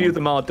 Killed Yeah, someone. a few of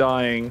them are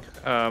dying,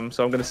 so I'm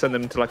going to send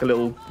them to like a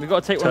little. We've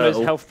got to take one of those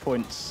Turtle. health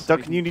points.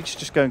 Duncan, you need to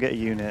just go and get a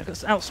unit.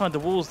 It's outside the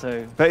walls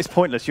though. But it's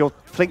pointless.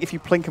 If you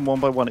plink them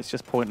one by one, it's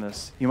just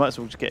pointless. You might as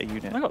well just get a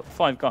unit. I got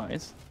 5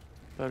 guys.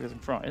 Burgers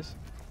and fries.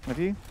 Have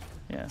you?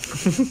 Yeah.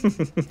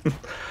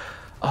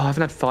 Oh, I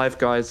haven't had 5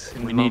 guys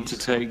in We need months. to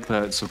take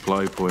that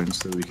supply point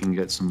so that we can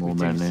get some more We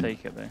do men need to in.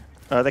 take it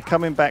though. They're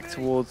coming back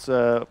towards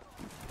us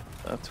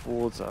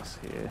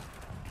here.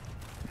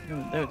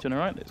 They were doing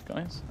alright, those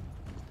guys.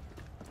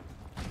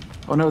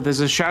 Oh no, there's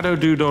a shadow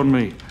dude on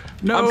me.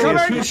 No, I'm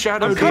coming! two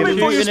shadow I'm coming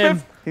dudes. for you, Shooting him.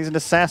 Spiff! He's an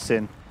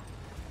assassin.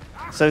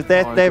 So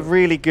they're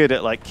really good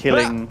at like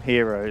killing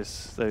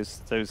heroes. Oh, run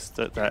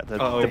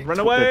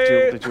the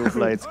away! The dual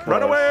blades.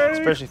 Run guys. away!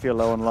 Especially if you're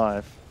low on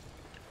life.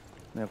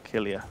 They'll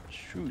kill you.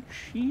 Shoot,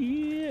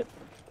 shit.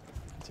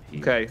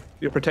 Okay,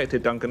 you're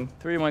protected, Duncan.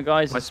 3 of my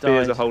guys My just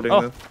spears died. are holding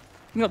Oh, them.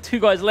 we got 2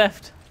 guys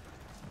left.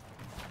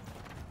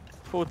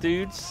 4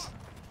 dudes.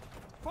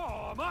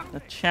 The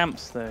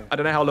champs though. I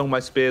don't know how long my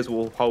spears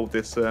will hold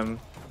this.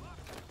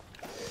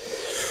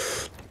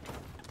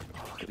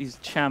 Look at these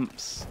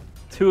champs.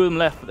 2 of them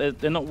left, but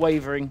they're not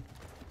wavering.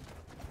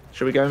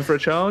 Should we go in for a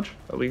charge?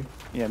 Are we?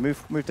 Yeah,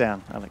 move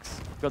down, Alex.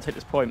 We've got to take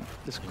this point,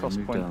 this cross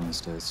Move point. down the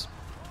stairs.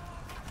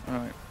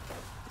 Alright.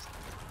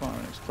 Fire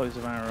an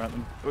explosive arrow at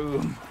them.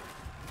 Boom.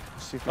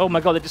 See if we Oh my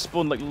god, they just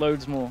spawned like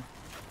loads more.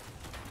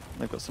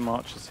 They've got some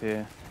archers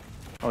here.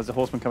 Oh, there's a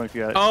horseman coming for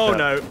you, Alex. Oh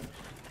no!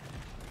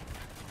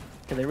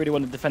 Okay, they really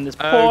want to defend this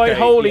point.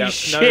 Holy yeah,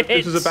 shit! No,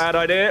 this is a bad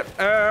idea.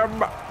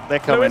 They're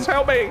coming. Lewis,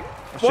 help me!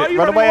 Oh, shit.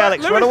 Run away,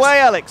 Alex! Lewis? Run away,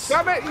 Alex!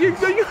 Damn it! You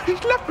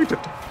left me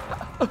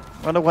to.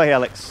 Run away,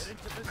 Alex!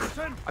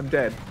 I'm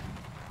dead.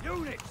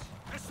 Units,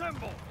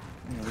 assemble.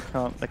 Yeah, we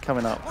can't. They're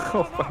coming up.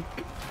 Oh my God.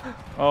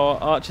 Oh,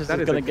 archers That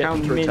are is going a to get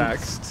counterattack.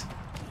 minced.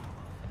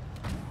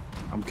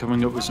 I'm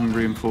coming up with some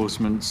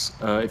reinforcements.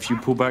 If you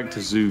pull back to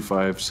Zoof,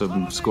 I have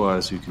some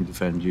squires who can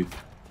defend you.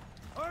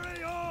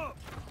 Hurry up.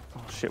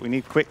 Oh shit! We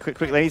need quick!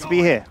 They need to be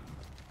here.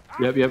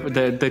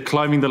 Yep. They're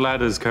climbing the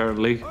ladders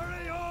currently.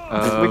 Hurry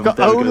up. We've got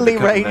there we go, only they're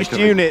coming, ranged they're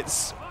coming.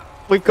 units.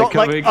 We've got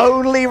They're like coming.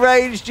 only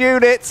ranged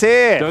units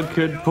here.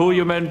 Duncan, pull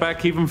your men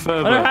back even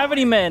further. I don't have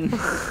any men.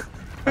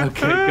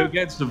 Okay, go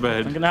get some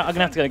men. I'm gonna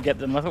have to go get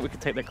them. I thought we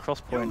could take their cross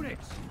point.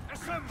 Units,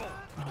 assemble.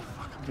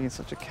 I'm being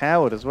such a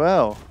coward as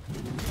well.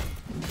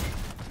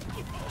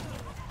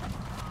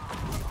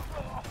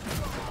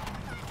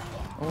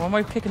 Oh, why am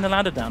I kicking the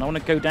ladder down? I want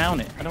to go down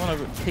it. I don't want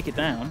to kick it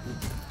down.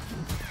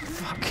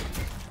 Fuck.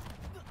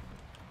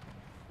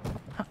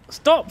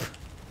 Stop!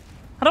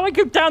 How do I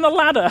go down the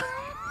ladder?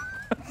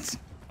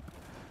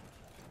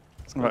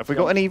 Right, have we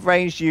got any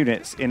ranged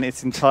units in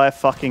its entire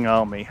fucking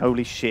army?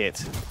 Holy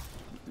shit!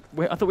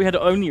 Wait, I thought we had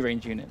only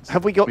range units.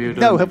 Have we got We had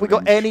no? only Have we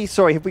got ranged. any?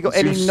 Sorry, have we got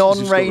any Zeus got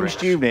non-ranged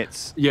ranged.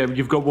 units? Yeah,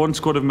 you've got one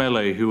squad of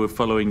melee who are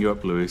following you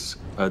up, Lewis.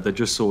 They're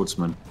just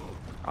swordsmen.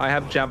 I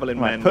have javelin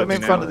Right, men. put them with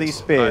in me front now. of these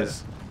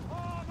spears.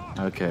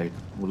 Okay,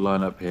 we'll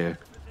line up here.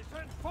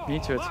 We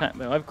need to attack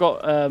though. I've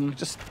got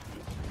Just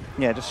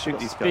shoot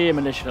these spear guys.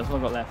 munition. That's all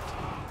I've got left.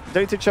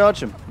 Don't need to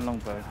charge them.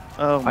 Longbow.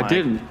 Oh my. I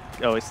didn't.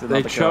 Oh, it's the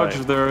They charge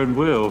of their own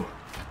will.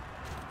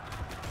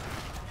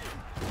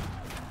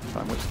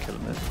 Fine, we'll just kill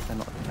them. They're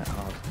not that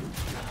hard.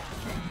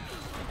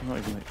 I'm not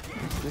even.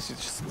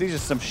 These are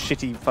some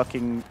shitty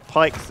fucking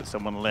pikes that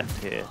someone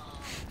left here.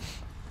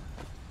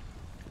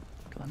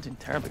 God, I'm doing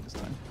terribly this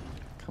time.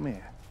 Come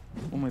here.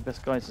 One of my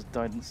best guys has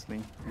died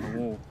instantly on the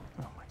wall.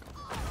 Oh my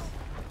god.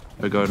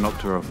 The guy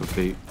knocked her off her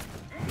feet.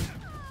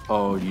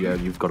 Oh yeah,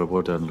 you've got it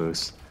well done,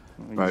 Lewis.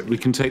 Right, we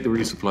can take the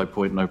resupply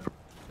point, no problem.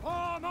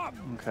 Arm up.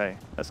 Okay,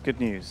 that's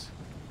good news.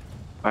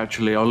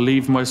 Actually, I'll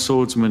leave my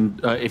swordsman.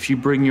 If you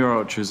bring your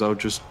archers, I'll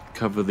just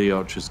cover the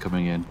archers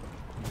coming in.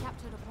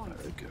 Captured a point.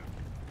 There we go.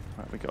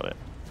 Right, we got it.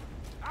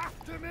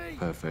 After me.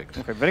 Perfect.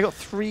 Okay, we've only got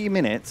 3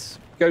 minutes.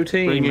 Go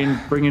team.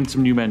 Bring in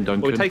some new men,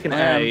 Duncan. We're taking I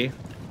am. A.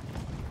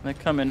 They're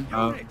coming.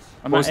 I'm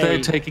Whilst at they're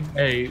A. taking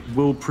A,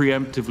 we'll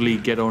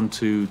preemptively get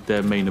onto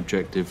their main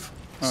objective.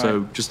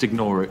 So just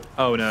ignore it.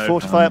 Oh no.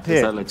 Fortify up 'cause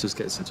here. That lets us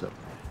get set up.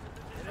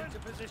 Get into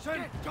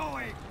position. Get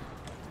going.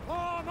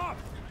 Arm up.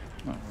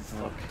 Oh,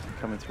 fuck.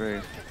 Coming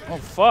through. Oh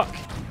fuck!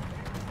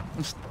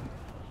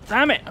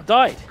 Damn it! I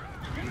died.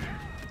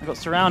 I got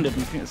surrounded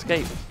and couldn't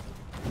escape.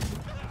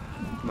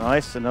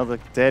 Nice, another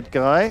dead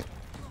guy.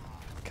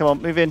 Come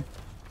on, move in.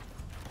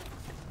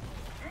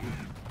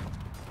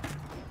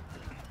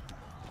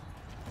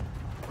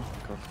 Oh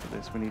god, look at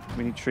this.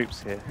 We need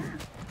troops here.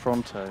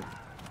 Pronto.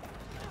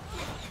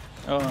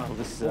 Oh,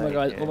 this is all, my A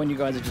guys, here. all when you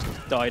guys have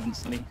just died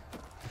instantly.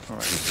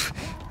 Alright.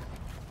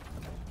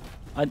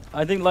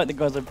 I didn't like the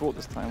guys I brought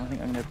this time. I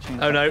think I'm gonna change.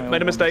 Oh back no, my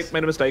made a old mistake, ones.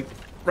 made a mistake.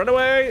 Run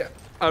away!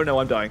 Oh no,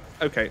 I'm dying.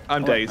 Okay,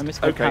 I'm Oh, dazed. I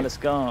missed my Okay. Palace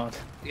Guard.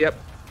 Yep.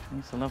 I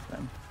used to love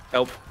them.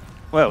 Help.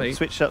 Well, Me.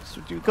 switch up.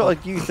 You've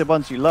got to use the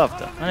ones you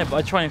loved. I know, but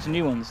I tried some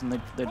new ones and they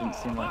didn't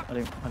seem like I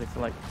didn't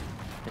feel like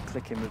they're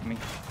clicking with me.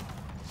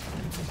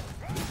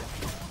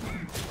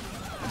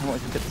 I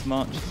wanted to get some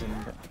archers in,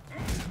 but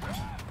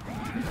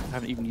I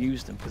haven't even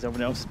used them because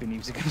everyone else has been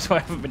using them, so I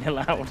haven't been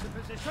allowed.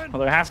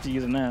 Although I have to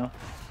use them now.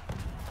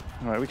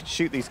 Alright, we can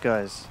shoot these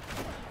guys.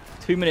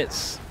 2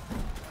 minutes.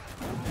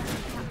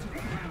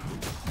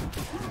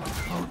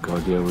 Oh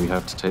god, yeah, we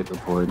have to take the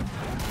point.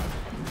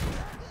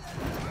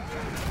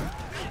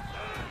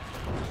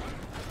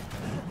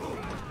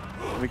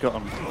 We got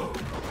them.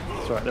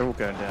 It's alright, they're all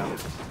going down.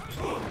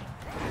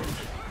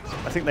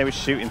 I think they were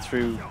shooting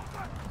through.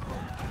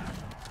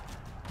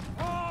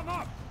 Arm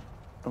up.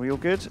 Are we all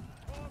good?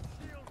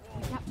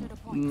 Captured a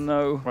point.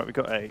 No. Right, we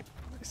got A.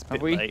 It's a Have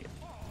bit we? late.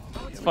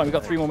 It's fine, we've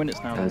got 3 more minutes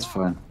now. That's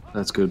fine.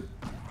 That's good.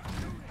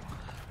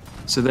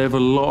 So they have a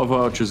lot of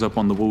archers up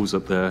on the walls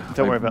up there.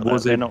 Don't worry about that.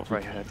 Was They're it not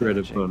very hard. Dread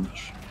a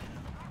bunch.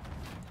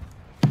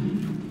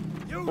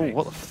 Oh,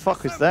 what the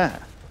fuck was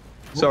that?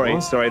 Sorry,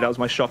 What? sorry, that was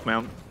my shock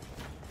mount.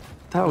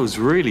 That was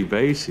really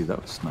bassy.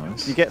 That was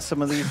nice. You get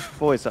some of these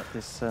boys up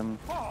this,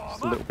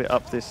 just a little bit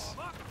up this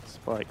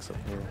spikes up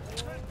here.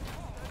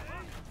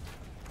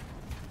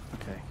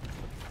 Okay.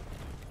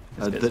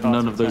 This bit's hard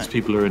None to of those attack.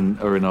 people are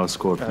in our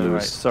squad, Oh, right,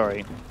 Lewis.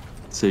 sorry.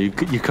 So you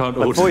can't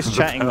But order voice them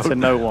chatting about. to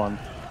no one.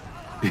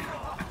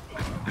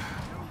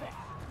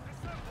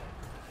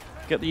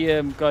 Get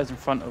the guys in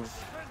front of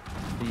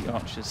the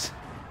archers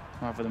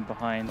rather than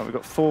behind. Oh, we've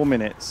got 4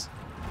 minutes.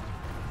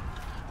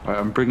 Right,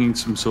 I'm bringing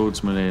some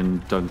swordsmen in,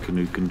 Duncan,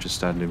 who can just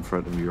stand in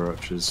front of your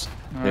archers.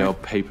 They are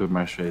paper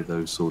mache,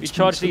 those swordsmen. If you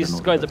charge so these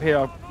guys up here,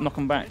 I'll knock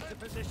them back.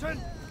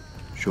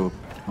 Sure.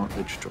 Oh,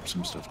 they just drop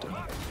some stuff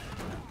down.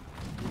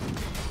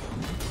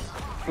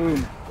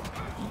 Boom.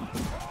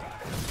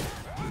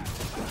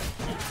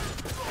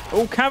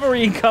 Oh,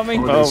 cavalry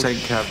incoming! Oh, they sent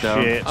cav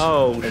down. Shit.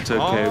 Oh, It's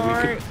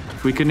okay.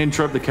 We can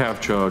interrupt the cav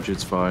charge.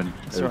 It's fine.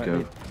 That's There right,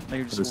 we go.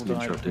 they just Just all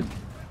died. interrupted.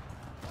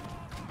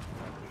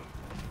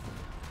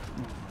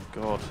 Oh,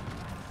 God.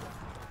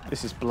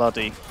 This is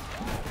bloody.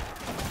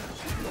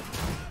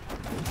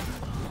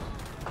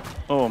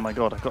 Oh, my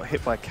God. I got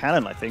hit by a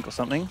cannon, I think, or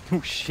something.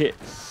 Oh shit.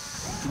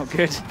 Not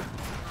good. It's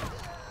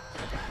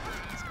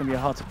going to be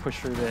hard to push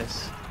through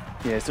this.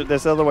 Yeah, so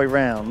there's the other way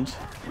round.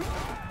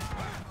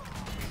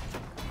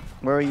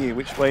 Where are you?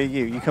 Which way are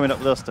you? You coming up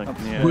with us, Duncan?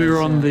 Yeah. We're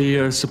on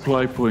the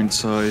supply point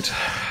side.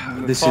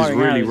 This is firing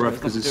really arrows, rough but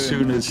because it's as not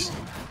soon doing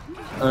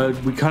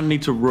as we kind of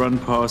need to run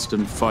past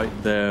and fight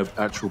their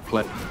actual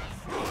play.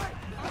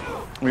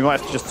 We might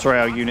have to just throw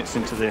our units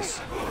into this.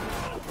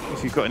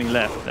 If you've got any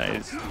left, that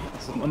is.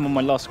 I'm on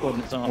my last squad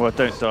and it's on. Well,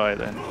 don't die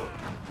then.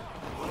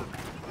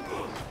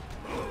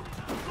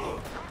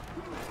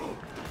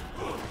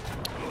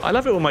 I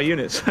love it when my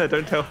units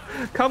don't tell.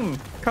 Come,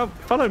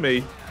 follow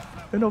me.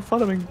 They're not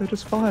following. They're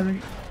just firing.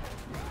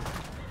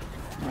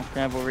 Oh,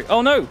 cavalry.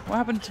 Oh no! What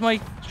happened to my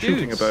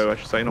Shooting dudes? a bow, I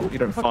should say. Not you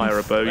don't fire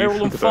a bow. They're You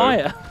all on shoot a bow.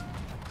 fire.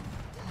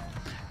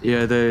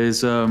 Yeah,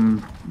 there's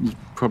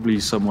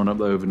probably someone up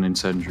there with an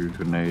incendiary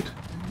grenade.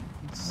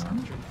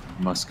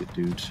 Musket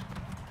dude.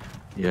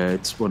 Yeah,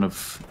 it's one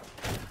of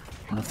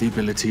the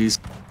abilities.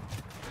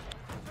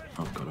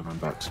 Oh god, I'm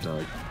about to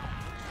die.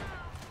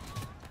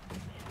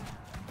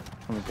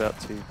 I'm about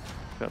to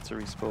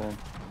respawn.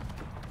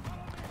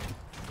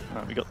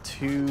 Right, we got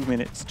 2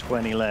 minutes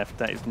 20 left.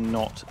 That is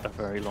not a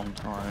very long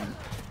time.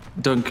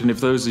 Duncan,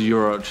 if those are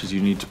your archers, you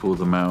need to pull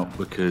them out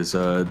because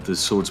the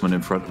swordsmen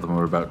in front of them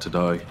are about to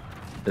die.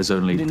 There's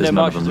none of them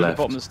Archers at the left.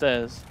 bottom of the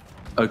stairs.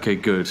 Okay,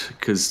 good,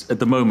 because at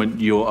the moment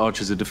your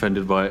archers are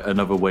defended by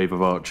another wave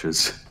of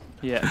archers.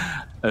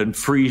 Yeah. And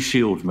 3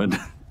 shieldmen.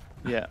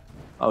 Yeah.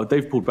 Oh,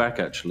 they've pulled back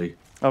actually.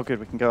 Oh, good.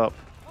 We can go up.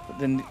 But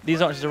then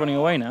these archers are running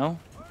away now.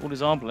 All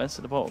these arbalists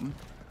at the bottom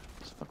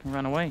just fucking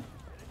ran away.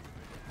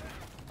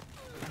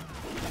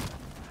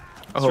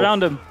 Oh.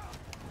 Surround them.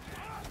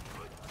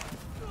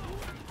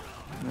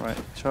 Right,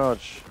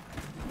 charge.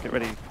 Get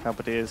ready,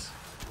 halberdiers.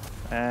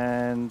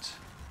 And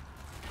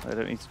I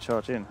don't need to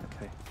charge in.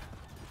 Okay.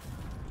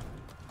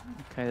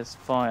 Okay, there's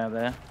fire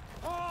there.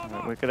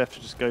 Right, we're gonna have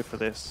to just go for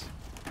this.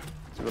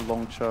 Do a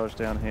long charge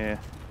down here.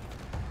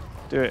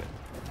 Do it.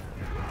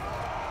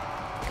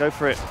 Go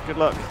for it. Good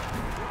luck.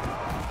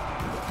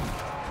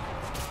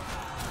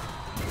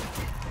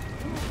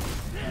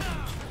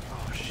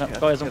 That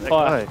guy's on Get that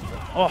fire. guy.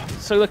 Oh,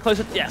 so they're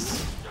closer.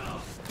 Yes.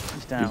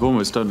 He's down. You've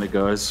almost done it,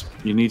 guys.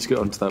 You need to get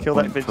onto that Kill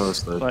that point big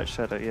first, though. light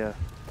shadow, yeah.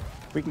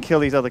 If we can kill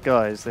these other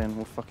guys, then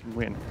we'll fucking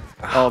win.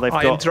 Oh, they've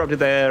I got... interrupted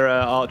their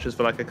archers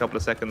for like a couple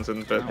of seconds,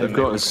 and They've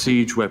got a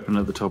siege weapon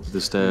at the top of the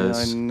I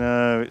stairs.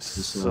 know, it's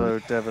so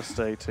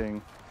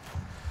devastating.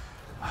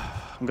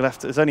 I'm gonna have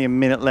to... There's only a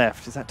minute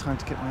left. Is that time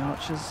to get my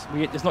archers?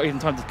 There's not even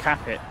time to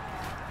cap it.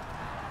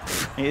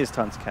 It is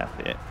time to cap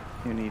it.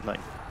 You need like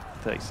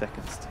 30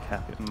 seconds to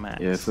cap it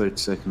max. Yeah, 30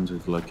 seconds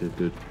with like a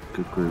good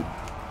group.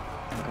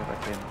 I'll go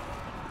back in.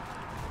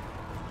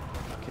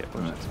 Okay,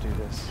 we'll have to do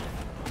this.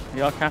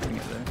 We are capping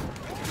it though.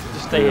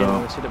 Just stay in.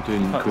 are So that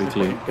doing you can't- there's no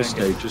quickly. point in Just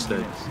going stay, just stay.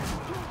 units.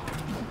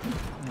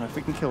 Right, if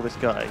we can kill this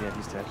guy, yeah,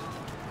 he's dead.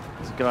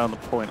 There's a guy on the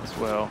point as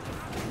well.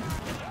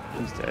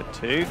 He's dead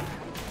too.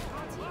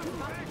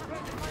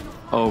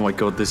 Oh my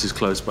god, this is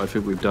close, but I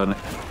think we've done it.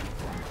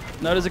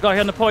 No, there's a guy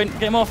here on the point.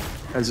 Get him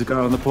off. There's a guy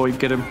on the point.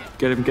 Get him,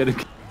 get him, get him.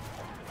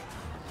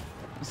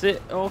 That's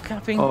it. Oh,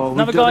 capping. Oh,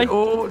 Another we've done guy. it.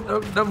 Oh,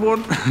 no, another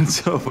one.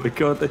 Oh my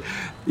god.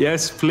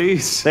 Yes,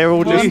 please. They're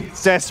all Please.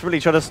 just desperately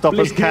trying to stop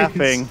us Please.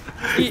 capping.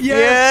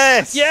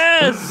 Yes. Yes!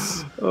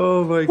 Yes.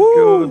 Oh my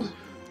Woo. god.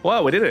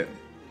 Wow, we did it.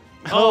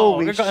 Oh,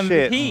 Holy I got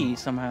shit. MVP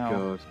somehow.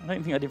 God. I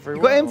don't think I did very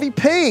You well. got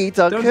MVP,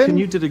 Duncan! Duncan,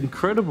 you did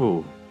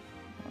incredible.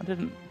 I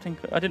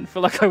didn't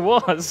feel like I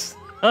was.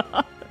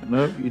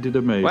 No, you did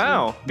amazing.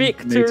 Wow.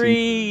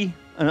 Victory.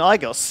 And I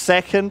got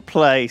second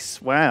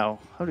place. Wow.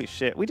 Holy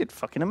shit. We did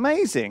fucking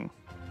amazing.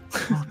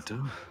 Well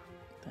done.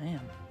 Damn.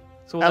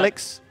 It's all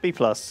Alex, B+.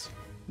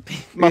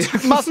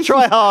 Must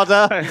try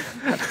harder.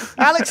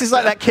 Alex is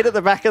like that kid at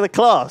the back of the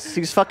class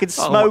who's fucking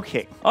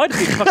smoking. I'd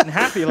be fucking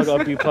happy if I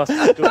got a B+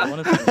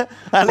 honestly.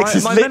 Alex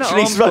is my men at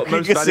literally arms got smoking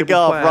most a valuable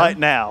cigar player. right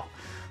now.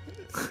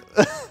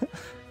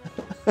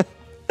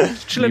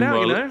 Chilling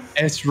out, you Meanwhile, know.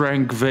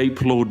 S-rank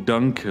vape lord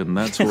Duncan.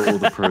 That's what all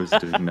the pros are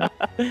doing now.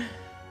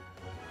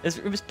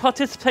 Is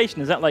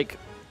participation, is that like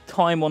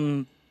time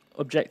on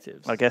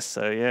objectives? I guess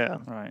so, yeah.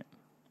 Right.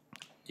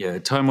 Yeah,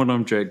 time on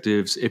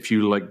objectives. If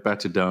you like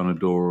battered down a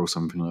door or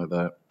something like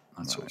that,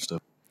 that sort of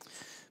stuff.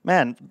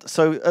 Man,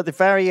 so at the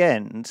very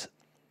end,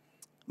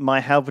 my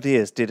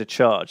halberdiers did a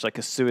charge, like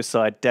a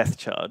suicide death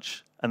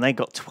charge, and they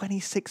got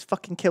 26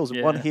 fucking kills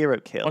and 1 hero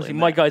kill. Honestly, in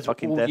my that guys were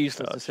fucking all death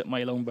useless charge. except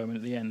my longbowman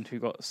at the end, who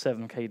got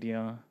 7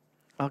 KDR.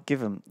 I'll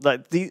give them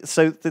like the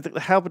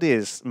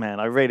halberdiers, man.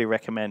 I really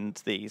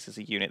recommend these as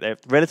a unit. They're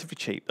relatively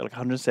cheap. They're like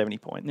 170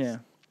 points. Yeah.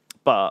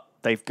 But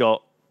they're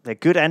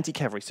good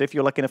anti-cavalry. So if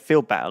you're like in a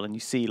field battle and you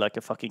see like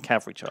a fucking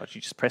cavalry charge,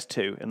 you just press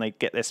 2 and they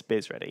get their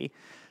spears ready.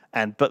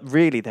 But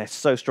really, they're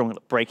so strong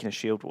at breaking a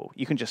shield wall.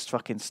 You can just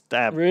fucking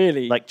stab.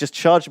 Really? Like just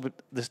charge with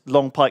the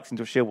long pikes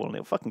into a shield wall and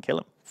it'll fucking kill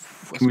them.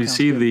 Can we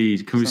see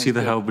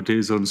the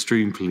halberdiers on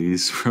stream,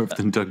 please, rather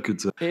than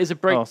Duncan's? It is a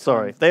break. Oh,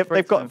 sorry.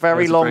 They've got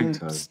very long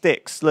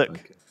sticks. Look.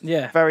 Okay.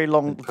 Yeah. Very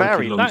long.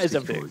 That is a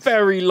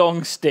very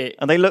long stick.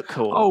 And they look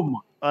cool. Oh my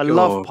I God.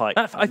 love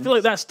pikes. I feel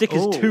like that stick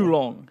is too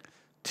long.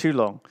 Too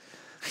long.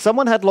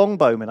 Someone had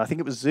longbowmen. I think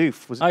it was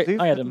Zoof. Was it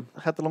Zoof? I had them.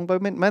 Had the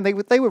longbowmen. Man,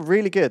 they were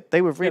really good.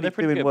 They were really they're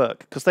pretty doing good. work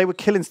because they were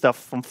killing stuff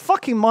from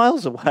fucking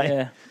miles away.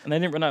 Yeah, and they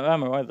didn't run out of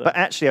ammo either. But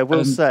actually, I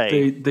will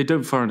say they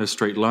don't fire in a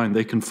straight line.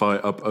 They can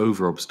fire up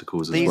over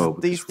obstacles as well.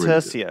 these which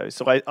is tercios.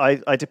 So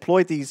I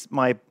deployed these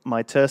my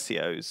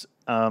tercios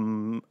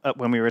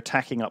when we were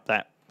attacking up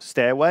that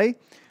stairway,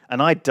 and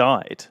I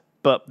died.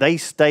 But they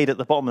stayed at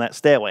the bottom of that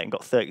stairway and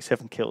got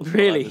 37 kills.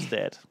 Really? While I was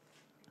dead.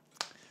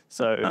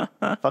 So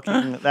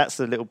fucking, that's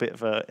a little bit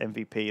of a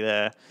MVP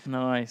there.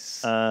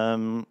 Nice.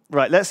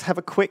 Right, let's have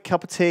a quick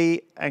cup of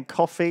tea and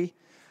coffee,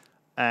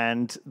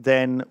 and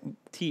then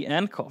Tea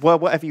and coffee. well,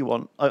 whatever you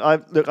want.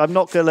 Look, I'm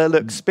not gonna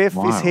look. Spiff is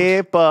Wow.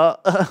 here, but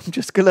I'm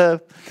just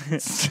gonna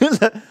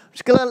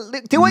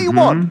do what you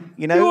want.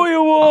 You know, Do what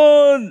you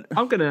want.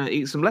 I'm gonna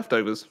eat some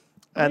leftovers.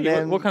 and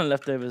then What kind of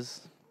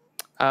leftovers?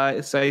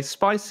 It's a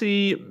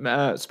spicy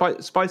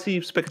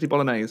spaghetti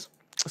bolognese.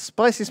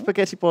 spicy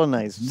spaghetti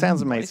bolognese.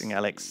 Sounds amazing,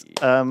 Alex.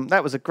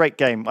 That was a great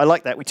game. I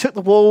like that. We took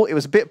the wall. It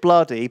was a bit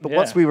bloody, but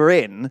once Yeah. we were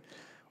in,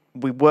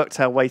 we worked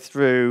our way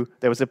through.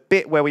 There was a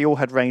bit where we all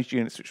had ranged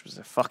units, which was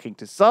a fucking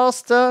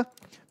disaster.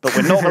 But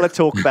we're not going to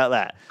talk about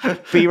that.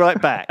 Be right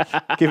back.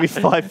 Give me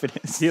 5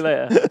 minutes. See you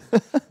later.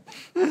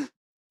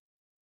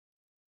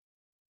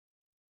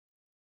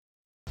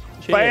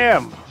 Cheers.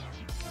 Bam!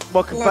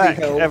 Welcome back,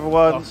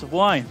 everyone. Glass of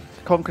wine.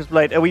 Conqueror's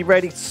Blade. Are we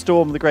ready to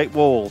storm the Great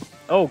Wall?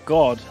 Oh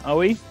God, are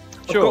we?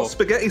 I've got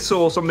spaghetti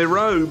sauce on my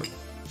robe.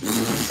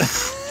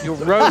 Your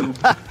robe.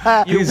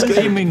 his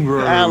gaming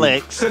room.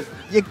 Alex,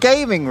 your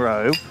gaming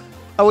robe?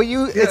 Oh, are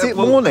you? Is it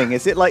well- morning?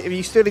 Is it like? Are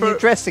you still in your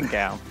dressing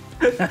gown?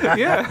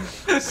 Yeah.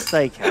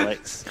 Steak,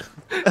 Alex.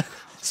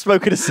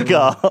 Smoking a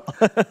cigar.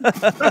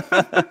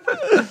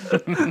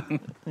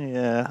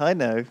 Yeah, I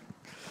know.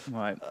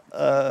 Right.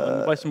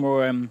 Buy some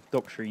more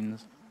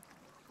doctrines.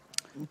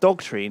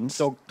 Dog treats.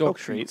 Dog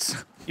treats.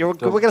 We're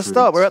going to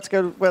start. We're about to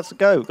go. We're about to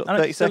go. We've got 30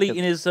 Alex still seconds.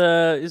 eating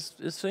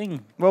his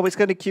thing. Well, it's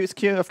going to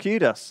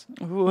queued us.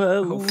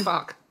 Whoa. Oh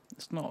fuck!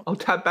 It's not I'll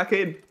tab back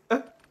in.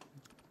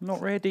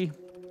 not ready.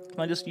 Can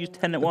I just use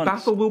 10 at once?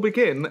 Battle will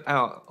begin.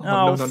 Oh,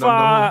 Oh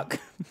fuck!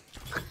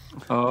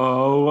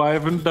 Oh, I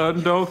haven't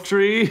done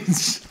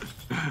doctrines.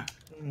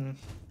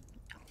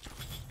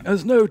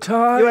 There's no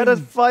time. You had a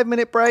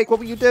 5-minute break. What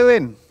were you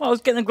doing? I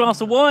was getting a glass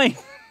of wine.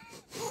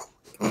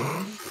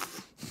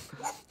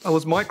 I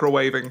was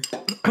microwaving.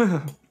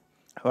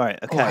 All right.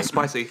 Oh, Okay. that's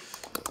spicy.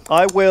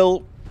 I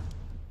will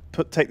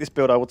take this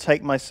build. I will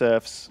take my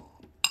serfs,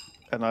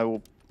 and I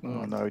will.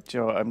 Oh no,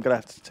 Joe! I'm gonna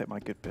have to take my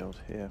good build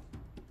here.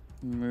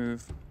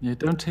 Move. Yeah,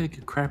 don't take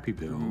a crappy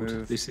build.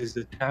 Move. This is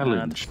a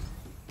challenge.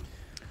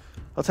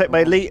 I'll take my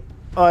elite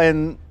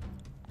iron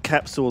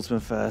cap swordsman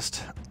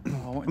first.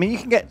 I mean, you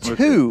can get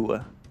 2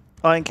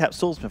 iron cap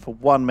swordsmen for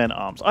 1 men at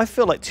arms. I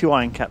feel like 2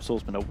 iron cap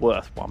swordsmen are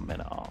worth 1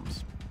 men at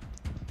arms.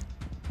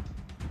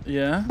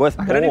 Yeah. Worth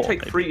I more. can only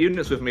take 3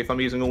 units with me if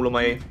I'm using all of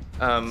my.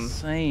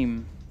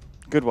 Same.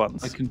 good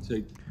ones. I can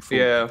take 4.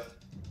 Yeah.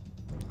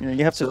 You know,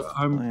 you have So to.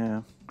 I'm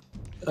Yeah.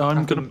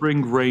 going to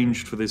bring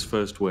ranged for this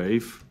first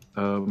wave.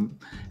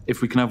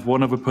 If we can have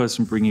one other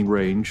person bringing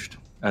ranged,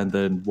 and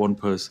then one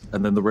person,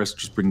 and then the rest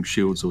just bring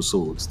shields or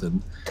swords,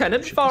 then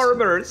Tenant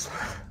farmers.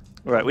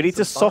 Right. We need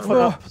to soften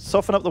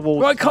up the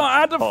walls. I can't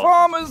add the Oh.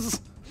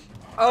 farmers.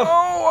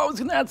 Oh, I was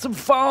gonna add some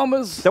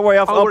farmers. Don't worry.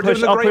 I'll we're doing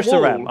push. the I'll Great push the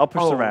ram. Wall. I'll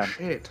push the Oh, ram.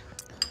 Shit.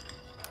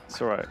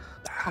 It's all right.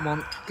 Come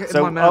on, get So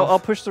in my mouth. I'll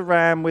push the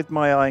ram with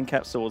my iron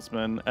cap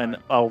swordsman, and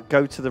I'll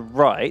go to the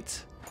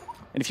right.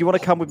 And if you want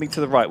to come with me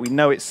to the right, we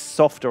know it's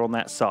softer on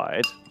that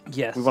side.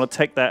 Yes. We want to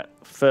take that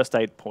first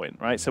aid point,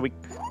 right? So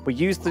we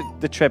use the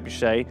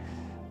trebuchet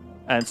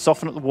and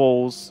soften up the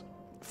walls,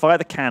 fire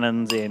the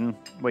cannons in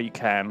where you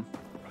can.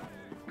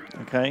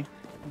 Okay?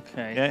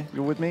 Okay. Yeah,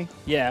 you're with me?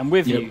 Yeah, I'm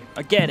with Yep. you.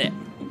 I get it.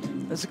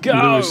 Let's go.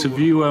 Lewis, have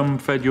you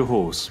fed your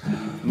horse?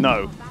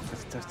 No.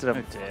 I still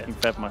haven't dear. fucking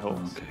fed my horse.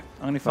 Okay.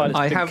 I'm gonna find this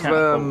I big have,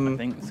 catapult, I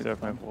think. Still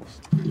have my horse.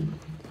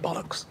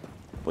 Bollocks.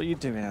 What are you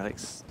doing,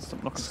 Alex?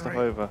 Stop knocking stuff Sorry.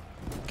 over.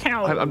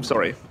 Cow. I'm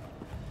sorry.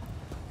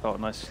 Oh,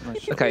 nice.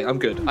 Okay, I'm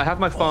good. I have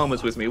my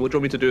farmers with me. What do you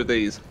want me to do with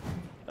these?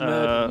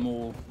 Murder them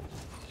all.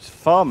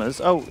 Farmers?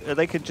 Oh,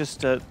 they could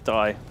just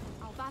die.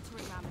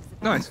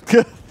 Nice.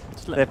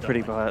 Just let They're them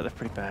pretty die. bad. They're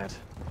pretty bad.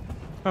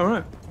 All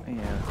right.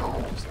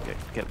 Yeah, just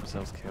get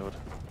themselves killed.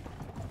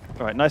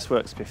 All right, nice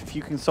work, Spiff. If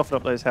you can soften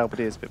up those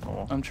halberdiers a bit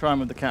more. I'm trying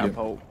with the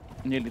catapult.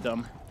 Nearly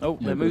done. Oh,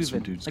 they're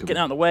moving. They're coming. getting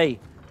out of the way.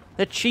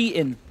 They're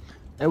cheating.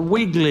 They're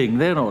wiggling.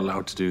 They're not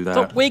allowed to do that.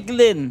 Stop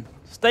wiggling.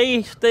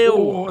 Stay still.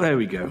 Oh, there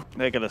we go.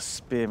 They're gonna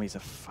spear me to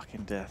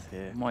fucking death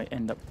here. Might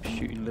end up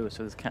shooting Lewis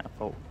with his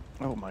catapult.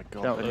 Oh my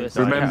god. Doubt Lewis.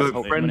 Remember,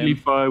 Catapult friendly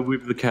fire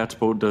with the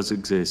catapult does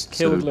exist.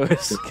 Killed so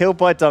Lewis. Killed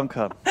by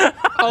Duncan.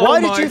 Oh Why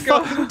did my you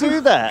God. fucking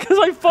do that? Because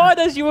I fired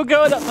as you were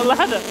going up the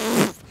ladder.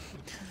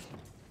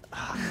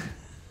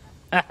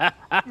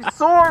 You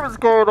saw I was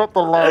going up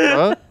the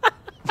ladder.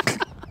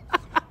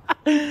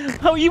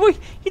 Oh, you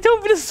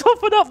told me to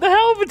soften up the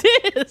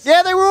halberdiers.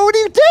 Yeah, they were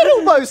already dead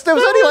almost. There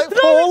was only like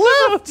 4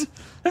 left.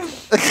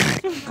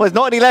 Well, there's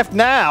not any left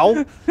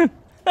now.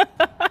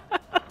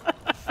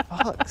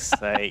 Fuck's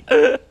sake.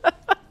 All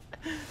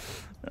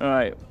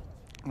right.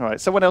 All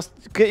right, someone else.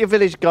 Get your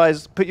village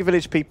guys. Put your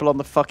village people on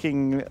the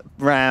fucking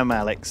ram,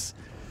 Alex.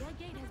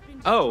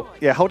 Oh.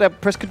 Yeah, hold down.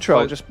 Press control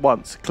Right. just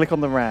once. Click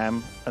on the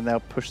ram, and they'll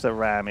push the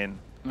ram in.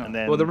 And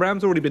then. Well, the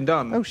ram's already been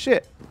done. Oh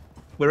shit!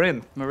 We're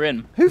in. We're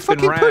in. Who It's been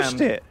fucking pushed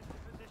rammed. it?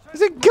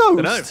 Is it Ghost?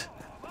 Dunno.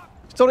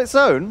 It's on its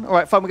own. All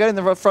right, fine. We're going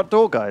in the front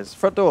door, guys.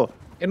 Front door.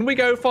 In we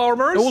go,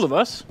 farmers. All of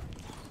us.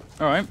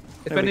 All right.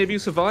 If any of you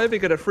survive, you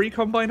get a free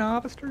combine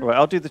harvester. All right,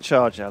 I'll do the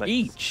charge, Alex.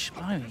 Each.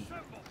 Blimey.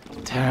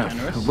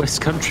 A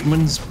West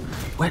Countryman's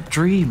wet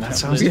dream. That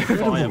sounds Those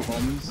incredible. fire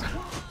bombs.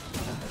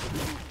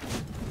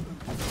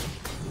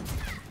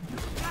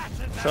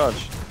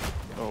 Charge.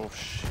 Oh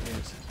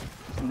shit.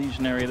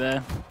 Legionary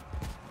there.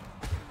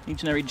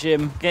 Legionary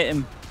Jim. Get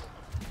him.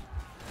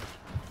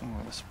 Oh,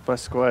 my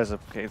squares are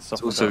getting It's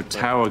softened also up, but-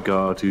 Tower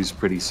Guard, who's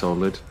pretty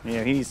solid.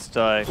 Yeah, he needs to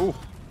die. Ooh.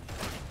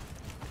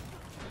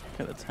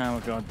 Get the tower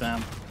guard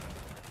down.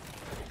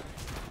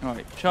 All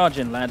right, charge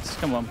in, lads.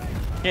 Come on,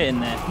 get in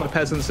there. My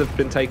peasants have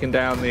been taking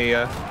down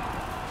the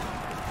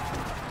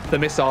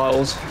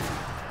missiles.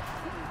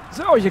 Is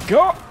that all you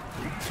got?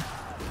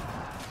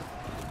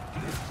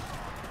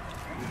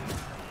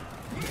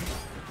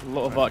 A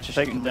lot of archers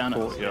Taking shooting the down at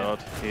us. courtyard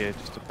here,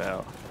 just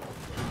about.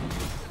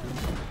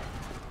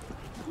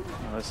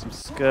 Oh, there's some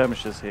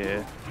skirmishers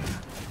here.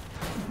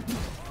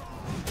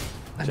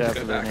 I need to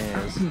go back.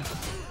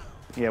 Javelineers.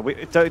 Yeah, we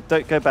don't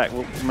go back.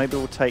 Maybe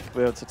we'll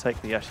be able to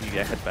take the actually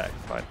head back.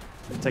 Fine.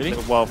 It'll take Really? a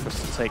little while for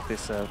us to take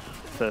this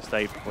first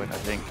aid point, I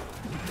think.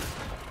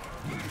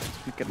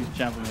 Get these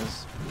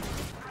javelins.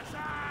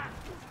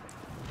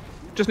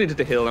 Just needed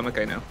to heal them.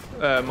 Okay,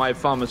 now. My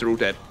farmers are all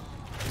dead.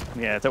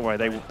 Yeah, don't worry.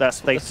 They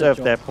That's their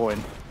served their job. point.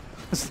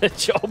 That's their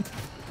job.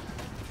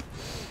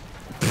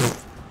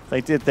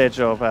 They did their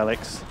job,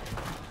 Alex.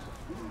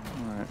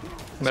 All right.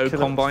 No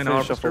combine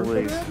finish off all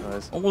harvester. these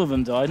guys. All of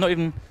them died. Not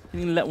even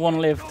let one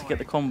live to get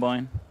the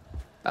combine.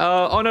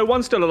 Oh no,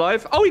 one's still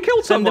alive. Oh, he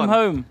killed Send someone. them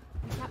home.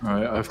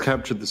 Alright, I've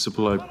captured the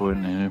supply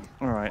point here.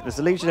 All right. There's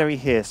a legionary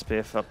here,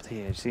 Spiff, up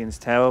here. You see in this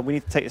tower? We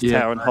need to take this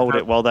Yeah, tower and I hold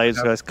have- it while those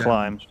I have guys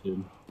climb. damaged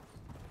him.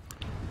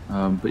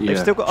 But yeah, They've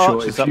still got sure,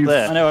 archers if up you've-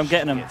 there. I know. I'm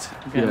getting them.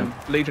 I'm getting Yeah. them.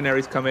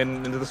 Legionaries come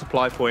into the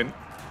supply point.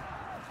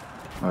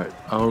 Alright,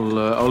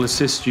 I'll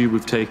assist you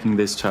with taking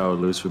this tower,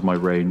 Lewis, with my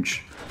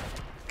range.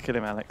 Kill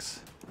him, Alex.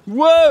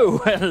 Whoa!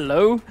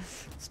 Hello.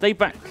 Stay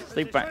back.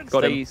 Stay back.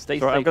 Got stay. him. Stay.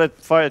 All right, I'm Stay. going to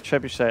fire a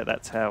trebuchet at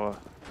that tower.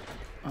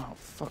 Oh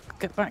fuck!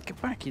 Get back!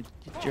 Get back! You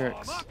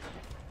jerks!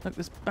 Look,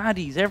 there's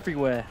baddies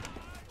everywhere.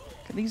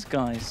 Look at these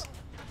guys. What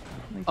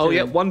are they Oh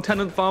yeah, doing? one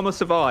tenant farmer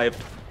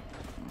survived.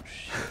 Oh,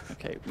 shit.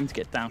 Okay, we need to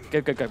get down. Go!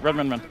 Go! Go! Run!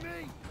 Run! Run!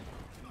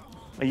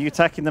 Are you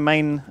attacking the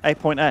main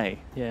point A?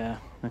 Yeah.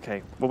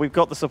 Okay. Well, we've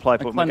got the supply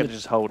point. We're climbed going to the-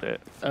 just hold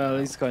it.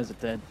 These guys are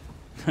dead.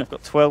 We've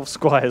got 12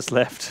 squires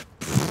left.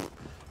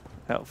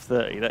 Out of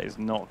 30. That is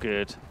not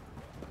good.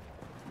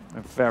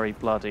 They're very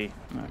bloody.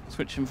 Right,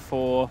 switching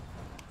for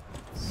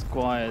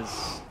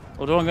squires.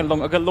 Although I'm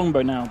going I've got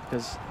longbow now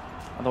because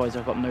otherwise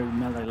I've got no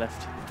melee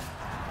left.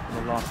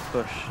 For the last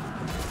push.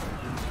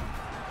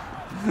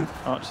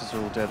 Archers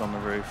are all dead on the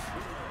roof.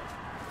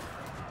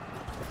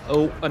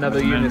 Oh,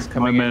 another unit's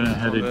coming my in. men are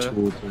headed on the-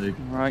 towards the...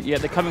 Right, yeah,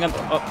 they're coming up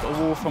the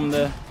wall from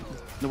the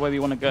way we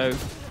want to go.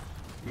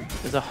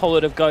 There's a whole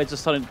lot of guys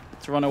just starting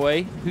to run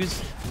away.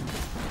 Whose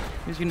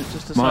units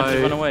just decided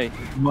to run away?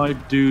 My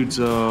dudes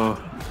are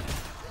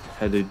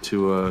headed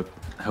to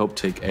help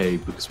take A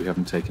because we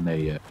haven't taken A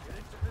yet.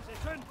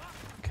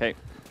 Okay.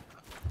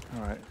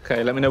 All right.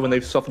 Okay, let me know when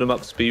they've softened them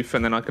up, Spiff,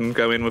 and then I can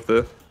go in with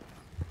the.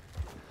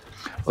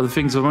 Well, the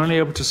things I'm only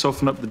able to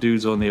soften up the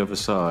dudes on the other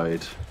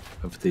side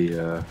of the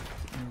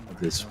of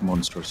this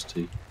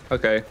monstrosity.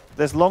 Okay.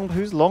 There's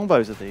whose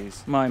longbows are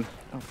these? Mine.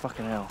 Oh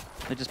fucking hell!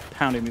 They're just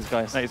pounding these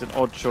guys. That is an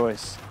odd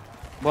choice.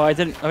 Well, I've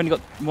only got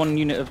one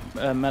unit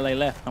of melee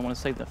left. I want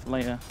to save that for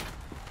later.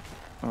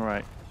 All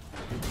right.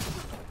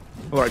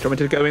 All right. Do you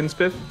want me to go in,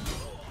 Spiff?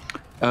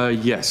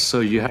 Yes. So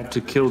you have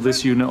to kill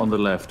this unit on the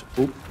left.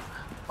 Oh,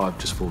 I've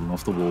just fallen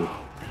off the wall.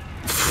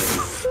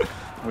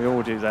 We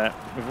all do that.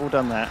 We've all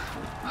done that.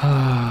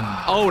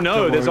 Oh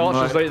no, there's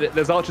archers.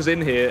 There's archers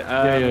in here.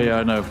 Yeah.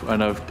 I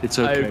know. It's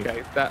okay.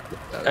 Okay.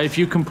 If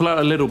you can pull out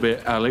a little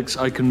bit, Alex,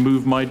 I can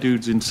move my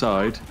dudes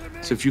inside.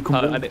 So if you can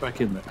walk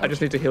back in there. I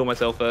just need to heal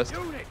myself first.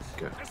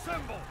 Okay.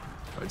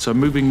 Right, so I'm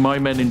moving my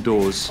men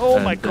indoors. Oh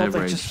my god,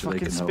 they just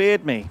fucking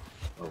speared me.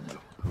 Oh no.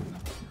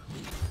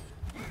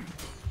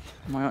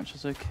 My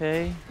archer's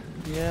okay.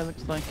 Yeah,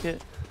 looks like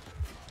it.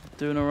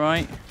 Doing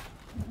alright.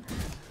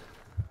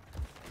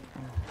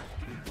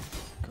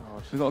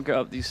 God, we gotta get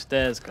up these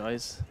stairs,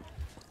 guys.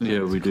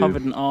 Yeah, we do.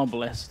 Covered in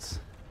arbalests.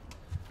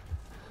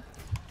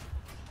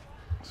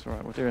 It's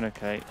alright, we're doing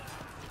okay.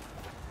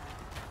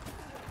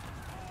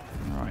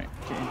 Alright,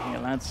 get in here,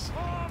 lads.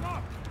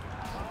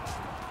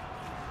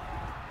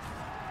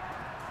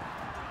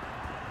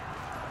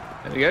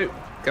 There we go.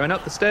 Going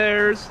up the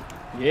stairs.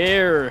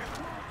 Yeah.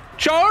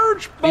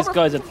 Charge! These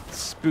guys are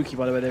spooky,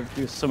 by the way. They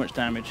do so much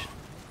damage,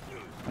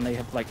 and they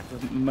have like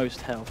the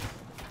most health.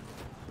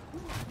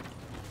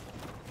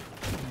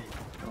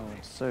 Oh,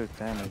 so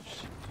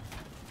damaged.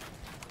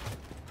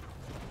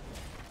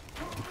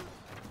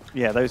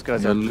 Yeah, those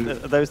guys are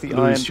those the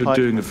iron Lewis, you're pipe.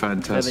 doing a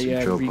fantastic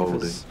job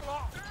Reapers. holding.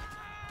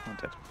 I'm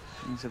dead.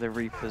 These are the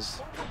Reapers.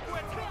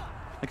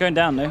 They're going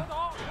down though.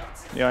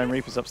 The iron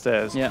reapers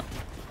upstairs. Yeah.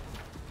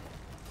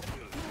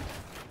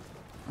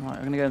 Alright,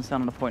 I'm gonna go and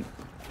stand on the point.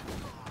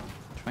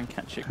 Try and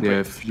catch it quick. Yeah,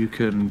 if you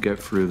can get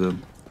through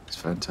them, it's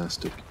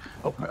fantastic.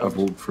 I've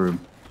walked through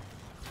them.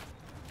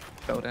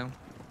 Fell down.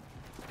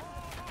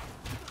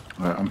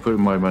 Right, I'm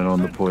putting my men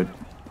on the point.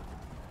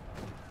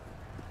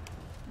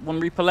 One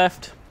Reaper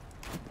left.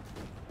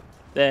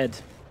 Dead.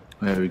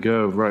 There we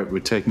go. Right, we're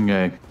taking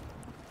A.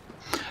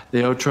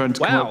 They are trying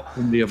to come Wow. up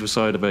from the other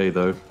side of A,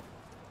 though.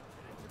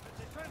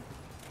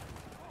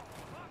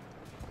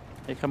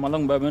 Here come my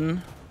longbowmen.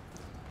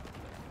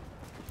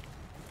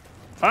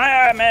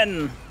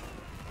 Firemen!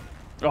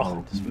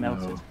 Oh, just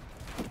melted. no.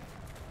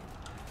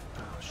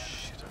 Oh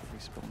shit, I've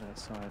respawned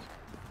outside.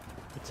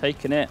 We're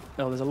taking it.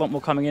 Oh, there's a lot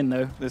more coming in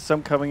though. There's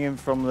some coming in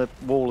from the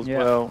wall as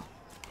well,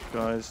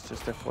 guys,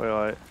 just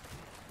FYI.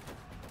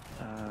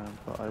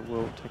 But I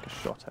will take a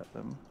shot at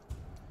them.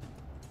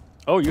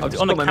 Oh, you're I've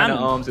just on got a my men at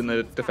cannon. arms in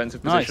the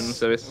defensive Nice. position,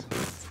 so it's...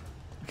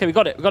 Okay, we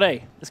got it. We got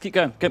A. Let's keep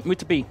going. Move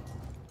to B.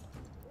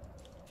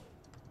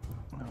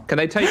 Can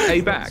they take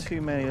A back?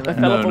 Too many I left.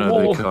 fell off a No,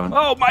 wall. they can't.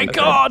 Oh my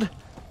god!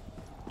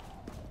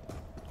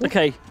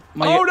 Okay.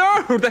 Oh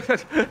no!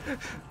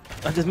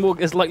 There's more.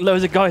 There's like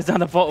loads of guys down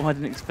the bottom I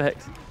didn't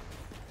expect.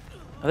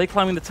 Are they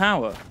climbing the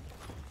tower?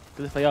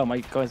 Because if they are, my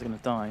guys are gonna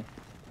die.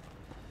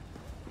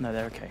 No,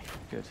 they're okay.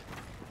 Good.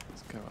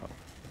 Let's go up.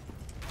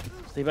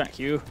 Stay back,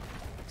 you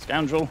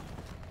scoundrel!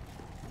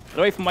 Get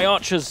away from my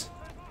archers!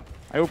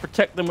 I will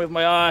protect them with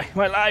my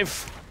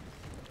life.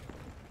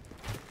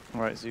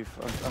 Alright, Zoof,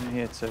 I'm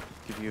here to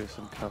give you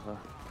some cover. Okay,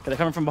 they're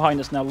coming from behind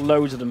us now.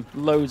 Loads of them.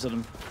 Loads of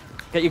them.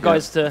 Get your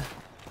guys to.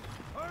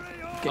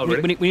 Oh,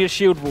 really? We need a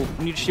shield wall.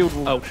 We need a shield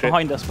wall Oh, shit.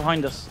 behind us.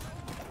 Behind us.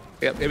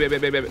 Yep.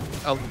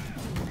 Oh,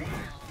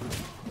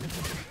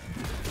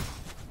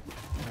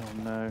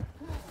 Oh no.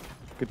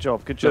 Good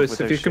job with Lewis,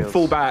 those if you can shields.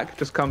 fall back,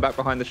 just come back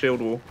behind the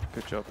shield wall.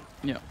 Good job.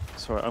 Yeah.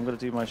 Sorry, I'm going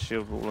to do my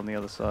shield wall on the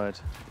other side.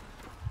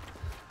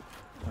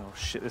 Oh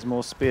shit, there's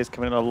more spears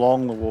coming in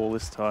along the wall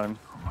this time.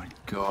 Oh my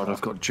god,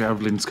 I've got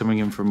javelins coming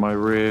in from my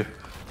rear.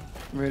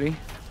 Really?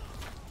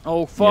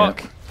 Oh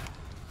fuck! Yeah.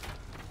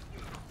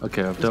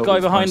 Okay, I've This dealt guy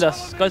with behind my-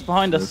 us. Guy's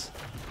behind us.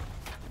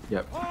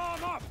 Yep.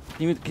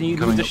 Can you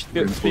Coming move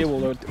the up spear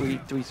wall, or do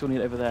we still need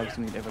it over there? We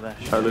still need it over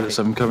there. Lewis,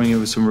 I'm coming in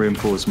with some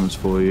reinforcements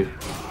for you.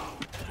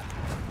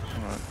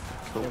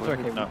 Cool. It's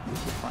okay. No. We're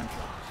fine.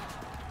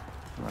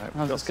 Right,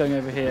 How's this going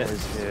over here? boys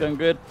It's here. going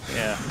good.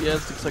 Yeah.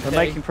 Yes, looks okay.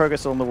 We're making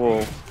progress on the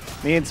wall.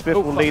 Me and Spiff Oh,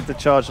 will fuck. lead the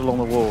charge along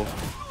the wall.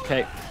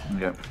 Okay.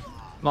 Yep.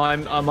 My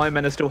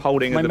men are still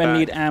holding My at the men back.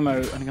 need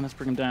ammo. I'm gonna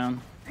bring them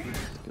down.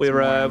 We've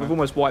ammo.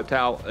 almost wiped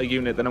out a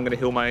unit. Then I'm going to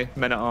heal my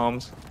men at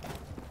arms.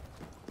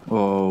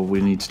 Oh, we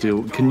need to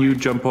deal. Can you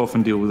jump off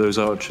and deal with those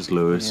archers,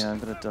 Lewis? Yeah, I'm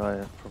going to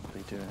die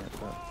probably doing it,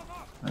 but...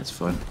 That's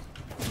fine.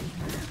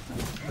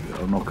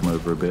 I'll knock him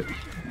over a bit.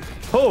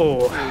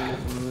 Oh,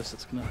 Lewis,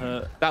 it's gonna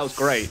hurt. that was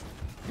great.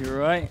 You're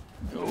right.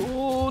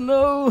 Oh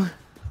no!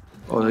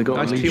 Oh, they got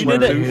Nice a legion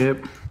teamwork. over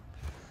here.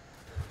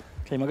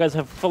 Okay, my guys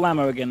have full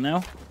ammo again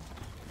now.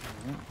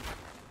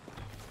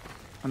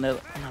 And they're,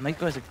 man, these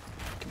guys are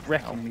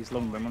wrecking these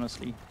longbowmen,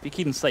 honestly. If you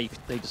keep them safe,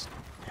 they just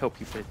help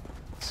you for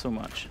so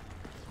much.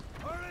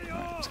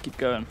 Right, let's keep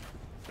going.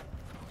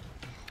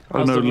 Oh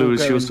How's no, the wall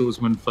Lewis, your going?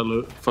 swordsman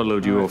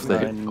followed you off the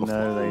I hip.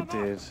 know they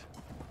did.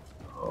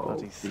 Oh,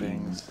 Bloody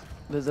things.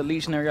 There's a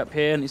legionary up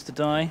here, needs to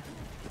die.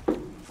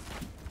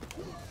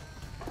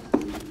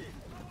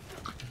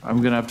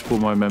 I'm gonna have to pull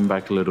my men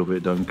back a little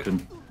bit,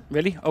 Duncan.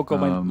 Really? Oh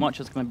god, my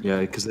marchers are gonna be... Yeah,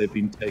 because they've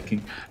been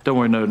taking. Don't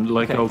worry, no.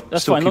 Like Okay, I'll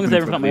that's still fine, as long keep as them they're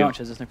in in front of front my of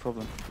archers, there's no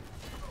problem.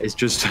 you. It's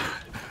just,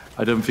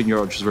 I don't think your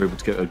archers are able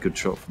to get a good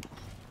shot.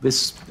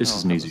 This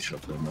is an easy shot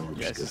for them. Though, which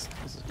Yeah, is good.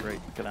 this is great.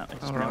 Look at that, they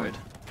just All right. rounded.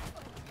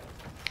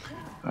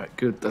 Alright,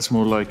 good. That's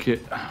more like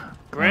it.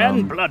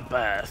 Grand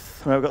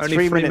bloodbath. Well, we've got Only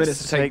 3 3 minutes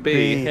minutes to take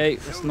B. Okay,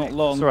 that's not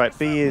long. It's alright,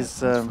 B is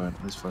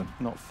That's fine.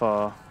 not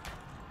far.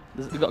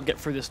 We've got to get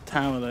through this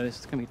tower though. This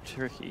is gonna be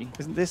tricky.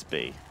 Isn't this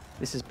B?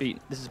 This is B.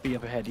 This is B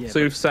up ahead. Yeah. So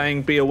you're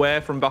saying be aware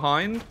from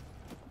behind?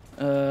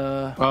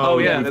 Oh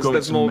yeah, we've got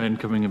there's some more- men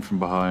coming in from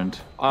behind.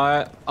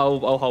 I'll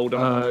hold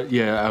them.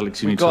 Yeah,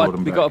 Alex, you need to hold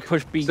them we back. got to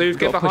push B. Zoof, we get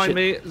gotta push behind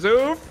it. me.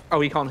 Zoof! Oh,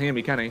 he can't hear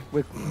me, can he?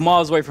 We're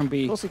miles away from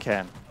B. Of course he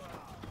can.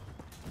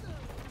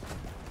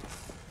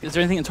 Is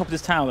there anything on top of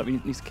this tower that we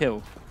need to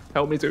kill?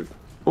 Help me, Zoof.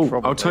 Oh,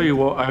 Probably. I'll tell you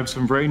what, I have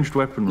some ranged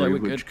weaponry No, we're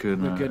which good.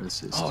 can We're good.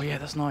 assist. Oh yeah,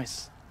 that's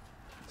nice.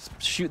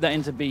 Shoot that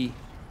into B.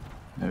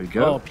 There we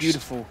go. Oh,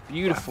 beautiful,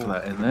 beautiful. Put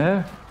that in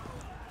there.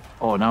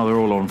 Oh, now they're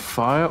all on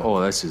fire.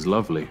 Oh, this is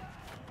lovely.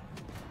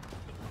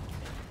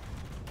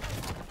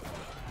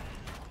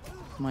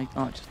 My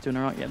archer's doing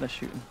alright. Yeah, they're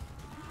shooting.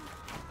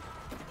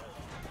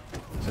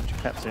 Such a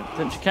captain.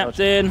 Don't you,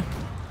 Captain?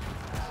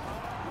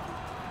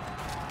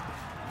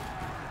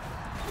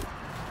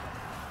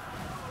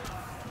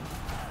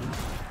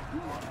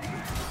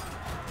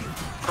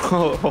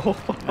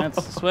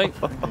 That's this way.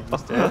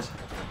 He's dead.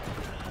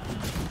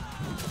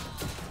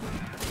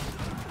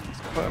 There's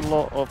quite a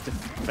lot of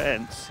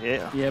defense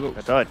here. Yeah, but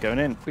I died going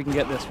in. if we can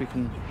get this, we've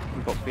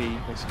got B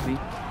basically.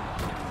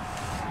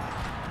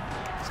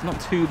 It's not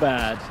too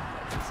bad.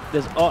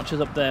 There's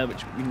archers up there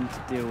which we need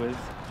to deal with.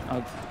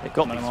 They've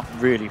got them these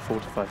off. really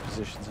fortified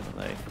positions, haven't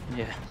they?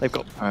 Yeah. They've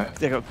got Alright.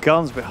 they've got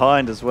guns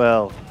behind as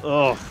well.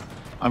 Oh,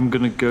 I'm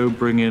gonna go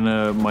bring in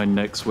my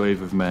next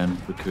wave of men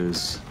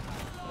because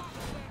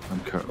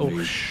I'm Oh,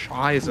 currently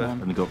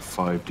Scheiße. only got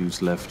 5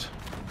 dudes left.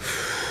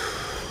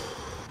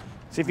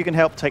 see if you can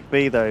help take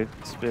B though,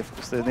 Spiff,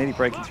 because they're nearly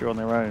breaking through on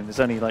their own. There's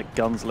only like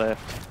guns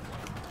left.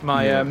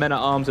 My men at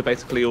arms are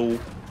basically all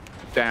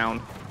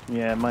down.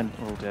 Yeah, mine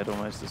are all dead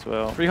almost as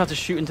well. It's really hard to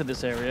shoot into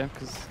this area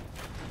because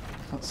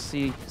I can't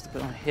see. It's a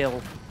bit on a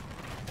hill.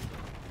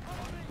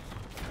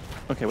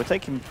 Okay, we're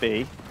taking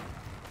B.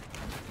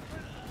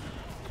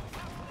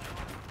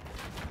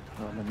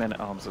 Oh, my men at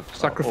arms are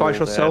Sacrifice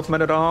all yourself, dead.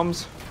 men at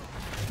arms.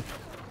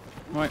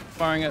 Right,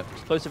 firing an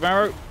explosive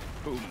arrow.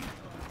 Boom.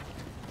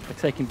 We're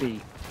taking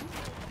B.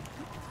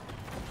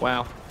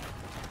 Wow.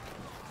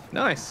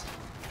 Nice.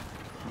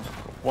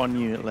 1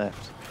 unit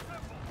left.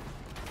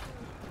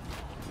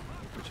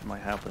 Which of my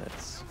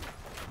halberds?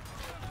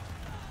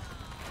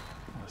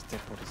 Oh, there's dead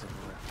bodies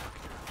everywhere.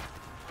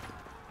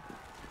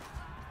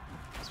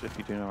 Spiff,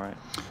 you doing alright?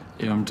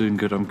 Yeah, I'm doing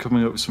good. I'm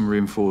coming up with some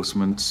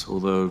reinforcements,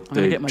 although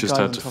gonna they get my just guys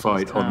had on to top of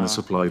fight this on the tower.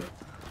 supply. Oh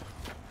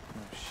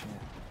shit.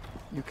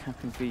 You're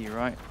camping B,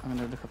 right? I'm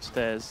gonna look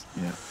upstairs.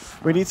 Yeah.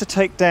 We need to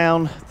take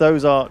down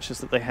those archers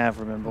that they have,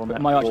 remember, on But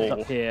that my archer's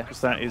wall, up here.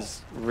 because that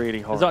is really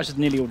His horrible. archer's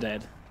nearly all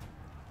dead.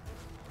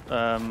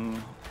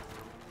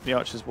 The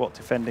archers, what,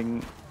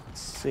 defending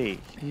C?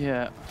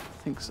 Yeah,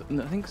 I think so.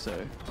 I think so.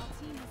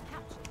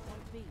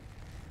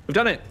 We've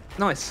done it.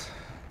 Nice.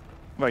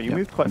 Right, you Yep,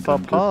 moved quite I'm far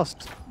done good.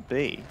 past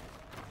B.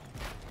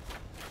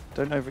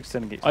 Don't overextend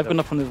and get I've gone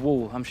yourself- up on this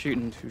wall. I'm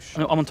shooting.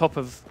 I'm on top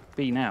of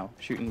B now,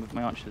 shooting with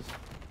my archers.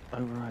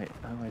 Oh, right.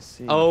 Oh, I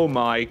see. Oh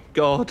my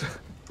god.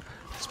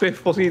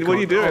 Spiff, what are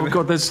you doing? Oh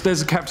god,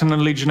 there's a captain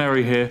and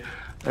legionary here.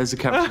 There's a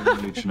captain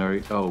and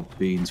legionary. Oh,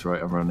 beans,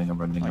 right, I'm running. Oh,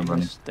 you I'm can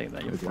running. stay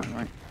there. You're Okay. fine,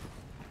 right?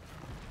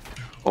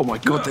 Oh my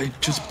god, they're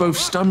just both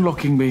stun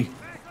locking me.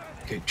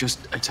 Okay,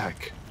 just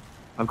attack.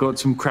 I've got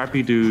some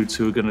crappy dudes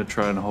who are going to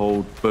try and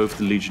hold both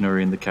the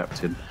legionary and the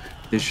captain.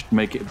 This should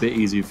make it a bit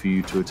easier for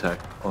you to attack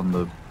on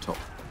the top.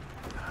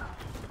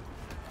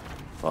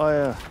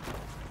 Fire.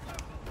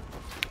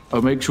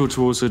 Oh, make sure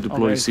to also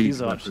deploy there's siege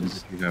these weapons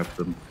archers. if you have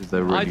them, because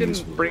they're really I didn't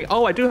useful. bring.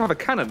 Oh, I do have a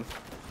cannon.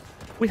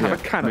 We have Yeah, a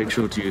cannon. make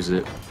sure to use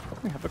it.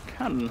 We have a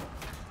cannon.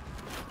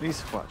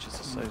 These archers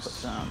are so Put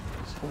sad. down.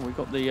 Oh, we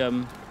got the we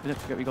don't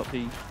forget we got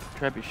the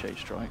trebuchet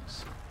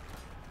strikes.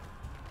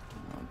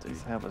 Oh, dude.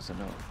 These halberds are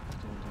not.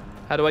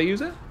 How do I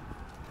use it?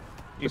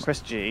 You press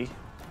G.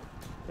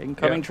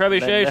 Incoming then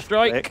trebuchet left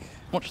strike. click.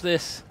 Watch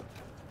this.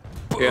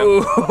 Yeah.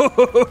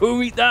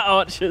 Ooh, eat that,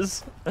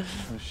 archers. Oh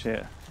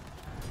shit.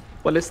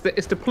 Well, it's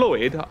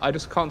deployed. I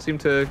just can't seem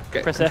to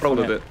get Press F control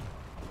on of it. it.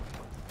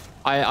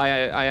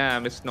 I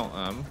am. It's not.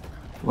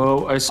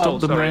 Well, I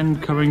stopped the sorry.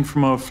 men coming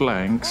from our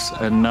flanks,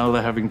 and now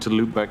they're having to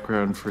loop back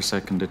around for a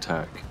second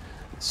attack.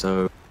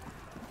 So,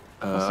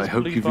 I this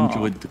hope blue you've bar?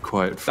 enjoyed the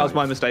quiet fight. That was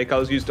my mistake. I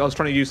was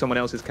trying to use someone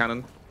else's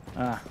cannon.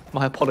 Ah,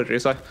 My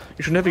apologies. You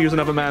should never use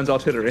another man's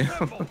artillery.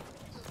 That's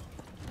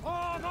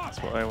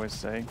what I always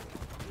say.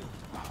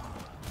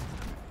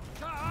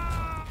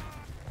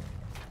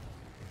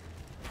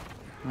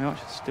 my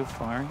archer's still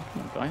firing.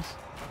 Come on, guys.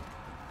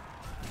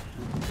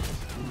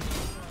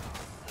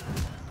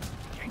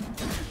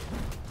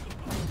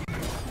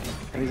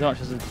 These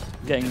archers are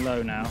getting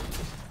low now.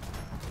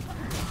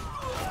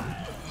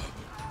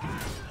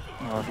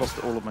 Oh, I've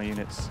lost all of my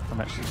units.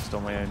 I'm actually just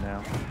on my own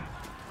now.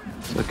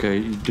 Okay,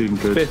 you're doing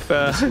good. Biff,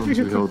 As long as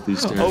we hold these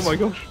stairs. oh my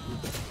gosh.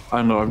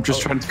 I know, I'm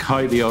just trying to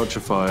kite the archer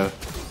fire.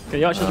 Okay,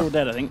 the archers are all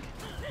dead, I think.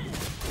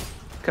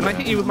 Can I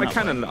hit you with my that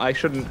cannon? I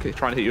shouldn't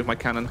try and hit you with my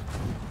cannon.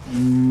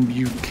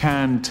 You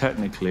can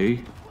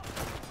technically.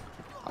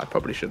 I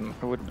probably shouldn't.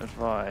 I wouldn't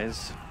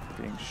advise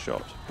being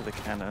shot with a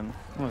cannon.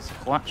 Oh, it's a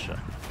Quatcher.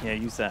 Yeah,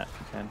 use that if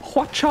you can.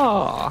 Whatcha?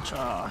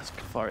 Ah, let's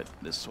fire it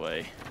this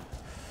way.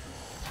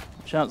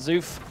 Watch out,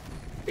 Zoof.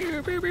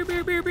 Pew, pew, pew,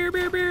 pew, pew, pew,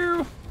 pew,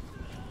 pew.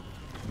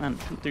 Man,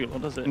 doesn't do a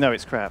lot, does it? No,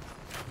 it's crap.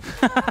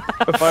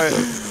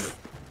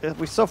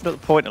 We soften up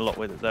the point a lot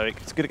with it, though.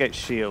 It's good against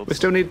shields. We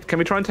still need. Can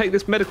we try and take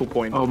this medical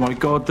point? Oh my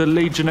god, the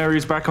legionary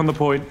is back on the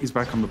point. He's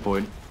back on the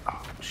point.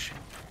 Oh shit.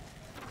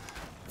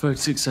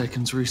 36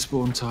 seconds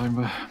respawn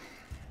timer.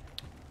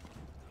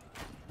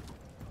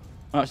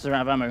 Archers are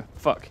out of ammo.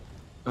 Fuck.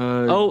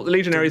 Oh, the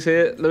legionary's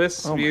here,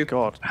 Lewis. Oh my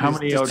god. How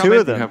many There's archers two do of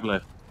you them. have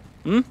left?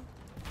 Hmm?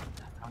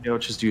 How many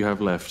archers do you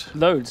have left?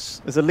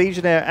 Loads. There's a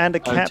legionnaire and a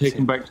Take them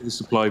captain. back to the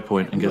supply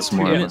point and get some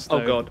more Two ammo. units, Oh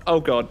though. god. Oh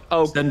god.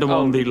 Oh. Send them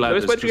oh. on the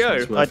ladders. Lewis, where'd you just go?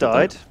 as well I for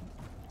that. died.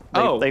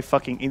 Oh. They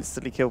fucking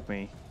instantly killed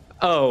me.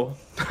 Oh.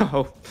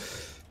 Oh.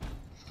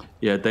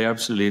 Yeah, they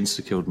absolutely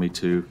insta-killed me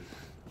too.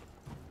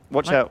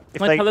 Watch Can out. If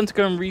Can I they, tell them to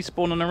go and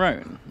respawn on their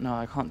own? No,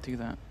 I can't do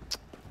that.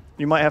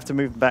 you might have to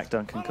move them back,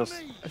 Duncan, because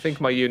I think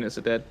my units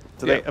are dead.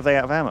 are they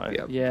out of ammo?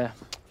 Yeah. Yeah,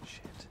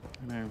 Shit.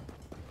 I know.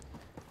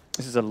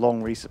 This is a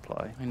long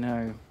resupply. I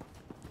know.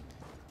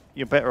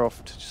 You're better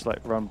off to just like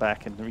run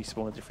back and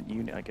respawn a different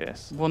unit, I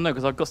guess. Well, no,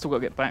 because I've still got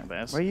to get back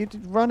there. Where are you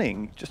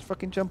running? Just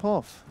fucking jump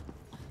off.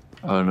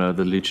 Oh no,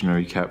 the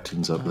legionary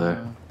captain's up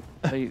there.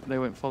 They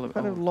won't follow. What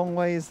kind of Oh, long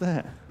way is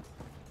that?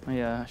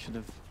 yeah, I should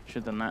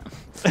have done that.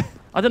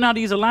 I don't know how to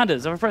use the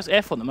ladders. If I press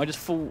F on them, I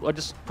just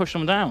push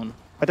them down.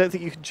 I don't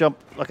think you can jump.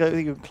 Like I don't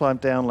think you can climb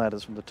down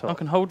ladders from the I top.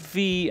 can hold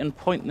V and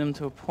point them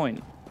to a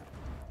point.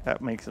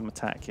 That makes them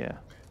attack. Yeah.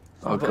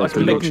 Oh But I god,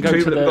 can the make them go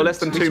legionary. to We've the got less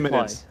than 2 resupply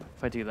minutes.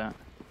 if I do that.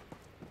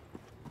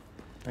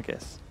 I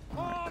guess.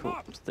 Alright, cool.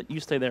 So you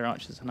stay there,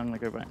 Archers, and I'm gonna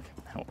go back.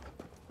 Help.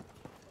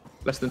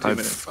 Less than 2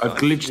 minutes. I've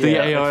glitched the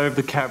Yeah. AI of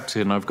the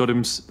captain. I've got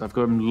him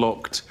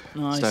locked,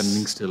 Nice.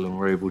 standing still, and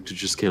we're able to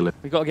just kill him.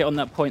 We got to get on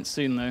that point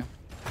soon, though.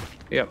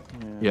 Yep.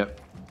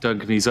 Yep.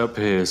 Duncan, he's up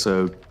here,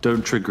 so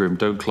don't trigger him.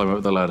 Don't climb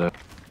up the ladder.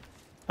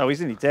 Oh, he's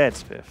nearly dead,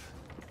 Spiff.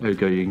 There you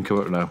go. You can come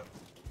up now.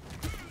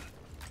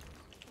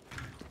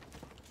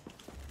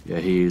 Yeah,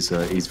 he's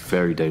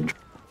very dangerous.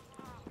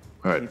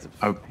 All right,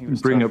 I'll he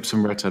was bring tough. up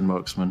some rattan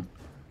marksmen.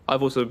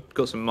 I've also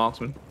got some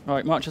marksmen.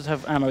 Alright, Marchers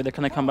have ammo.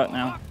 Can they come back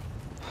now?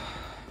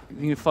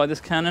 You can fire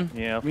this cannon.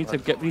 Yeah, I'll We need to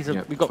fire- get.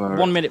 Yep, We've got fire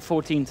 1 it. minute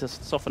 14 to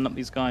soften up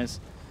these guys.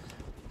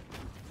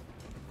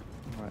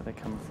 Right, they're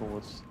coming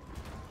forwards.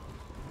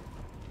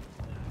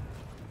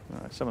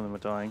 Right, some of them are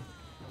dying.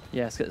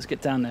 Yeah, let's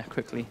get down there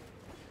quickly.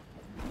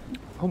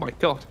 Oh my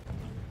god.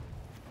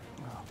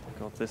 Oh my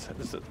god, this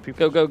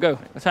people. Go!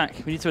 Attack!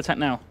 We need to attack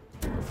now.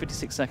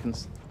 56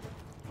 seconds.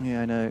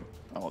 Yeah, I know.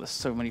 Oh, there's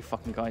so many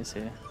fucking guys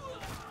here.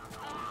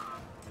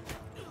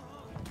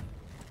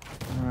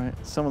 All right,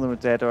 some of them are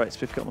dead. All right,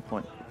 Spiff, get on the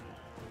point.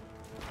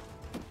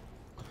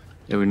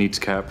 Yeah, we need to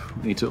cap.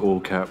 We need to all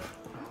cap.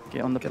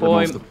 Get on the Get them off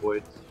point. the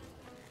point.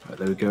 Right,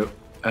 there we go.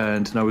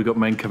 And now we've got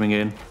men coming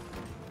in.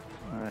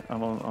 All right,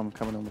 I'm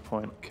coming on the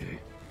point. Okay.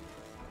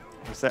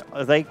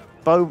 Are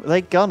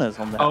they gunners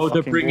on that? Oh, they're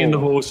fucking bringing the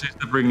wall? horses.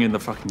 They're bringing the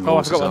fucking Oh, I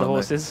horses. forgot about the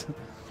aren't they? horses.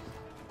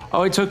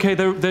 Oh, it's okay.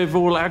 They've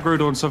all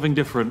aggroed on something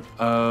different.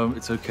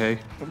 It's okay.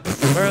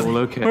 Where are all they?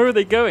 okay. Where are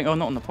they going? Oh,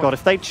 not on the point. God,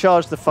 if they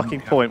charged the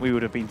fucking point, we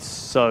would have been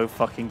so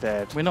fucking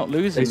dead. We're not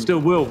losing. They still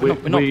will. We're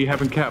not- We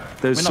haven't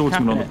capped. There's we're not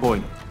swordsmen on the capping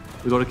point.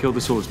 We've got to kill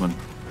the swordsman.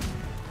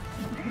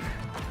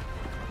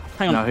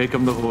 Hang on. Now here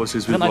come the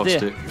horses. We've Got an lost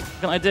idea. it.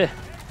 Got an idea.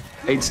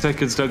 8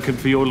 seconds, Duncan,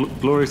 for your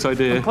glorious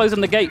idea. I'm closing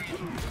the gate.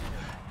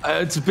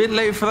 It's a bit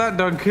late for that,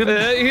 Duncan.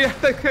 Yeah,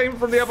 they came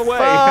from the other way.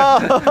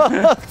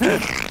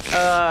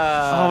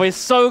 Oh, we're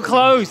so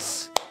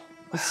close.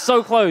 We're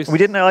so close. I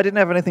didn't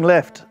have anything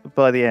left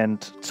by the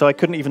end, so I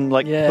couldn't even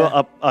like Yeah. put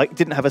up. I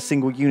didn't have a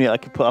single unit I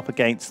could put up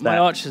against My that.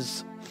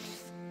 archers.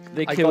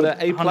 They I killed got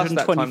an A+ that time,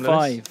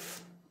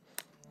 125.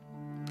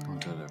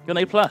 Got an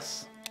A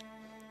plus.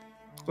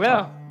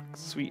 Yeah.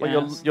 Sweet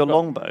Well, ass. your Got-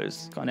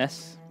 longbows. Got an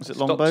S. Was it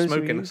Stop longbows you were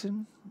smoking.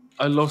 using?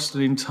 I lost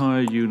an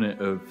entire unit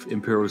of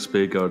Imperial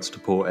Spear Guards to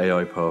poor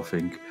AI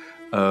pathing.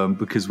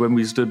 Because when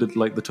we stood at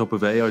like the top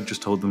of A, I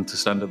just told them to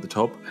stand at the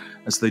top,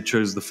 as they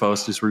chose the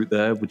fastest route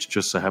there, which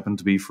just so happened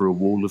to be for a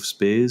wall of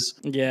spears.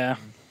 Yeah.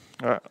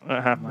 That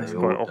happens They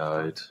quite all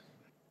often.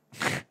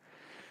 died.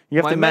 You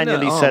have My to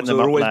manually send them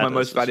are up always my ladders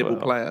most as valuable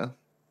well. player.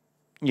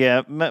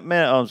 Yeah, men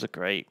at arms are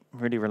great,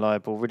 really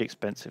reliable, really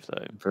expensive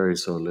though. Very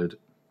solid.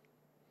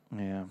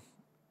 Yeah.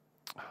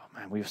 Oh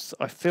man,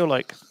 I feel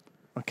like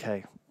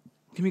okay.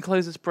 Can we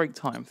close this break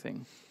time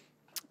thing?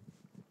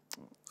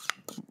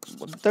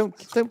 Don't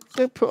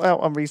put out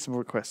unreasonable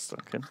requests,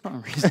 Duncan. Not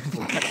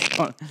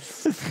unreasonable.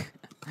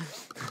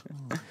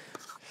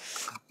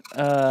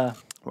 All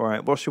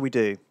right, what should we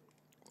do?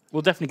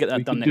 We'll definitely get that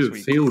We done can next do a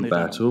week. field no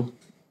doubt. battle.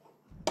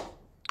 Do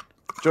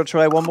you want to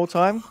try one more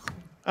time?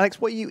 Alex,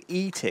 what are you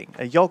eating?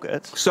 A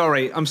yogurt?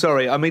 Sorry, I'm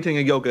sorry. I'm eating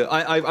a yogurt.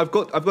 I've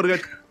got to go.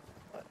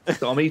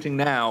 So I'm eating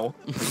now,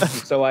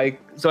 so I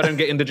don't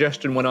get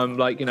indigestion when I'm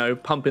like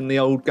pumping the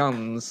old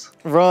guns.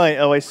 Right.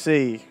 Oh, I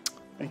see.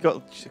 You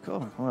got.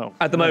 Oh, well.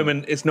 At the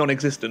moment, it's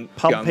non-existent.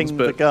 Pumping guns,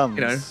 but, the guns.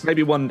 You know,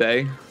 maybe one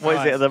day. What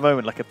is it at the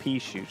moment? Like a pea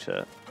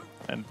shooter,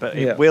 but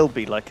it will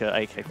be like a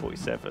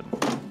AK-47.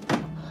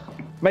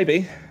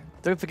 Maybe.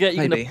 Don't forget,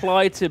 you can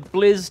apply to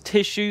Blizz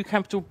Tissue,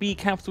 capital B,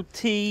 capital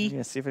T.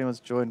 Yeah, see if anyone's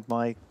joined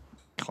my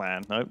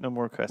clan. Nope, no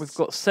more requests. We've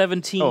got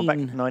 17 back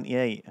to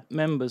 98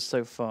 members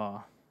so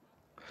far.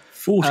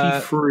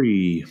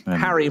 43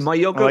 members. Harry, my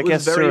yogurt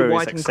was very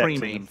white and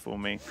creamy. Them for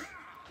me.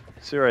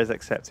 Suro's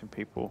accepting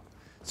people.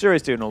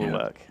 Suro's doing all the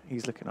work.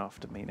 He's looking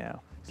after me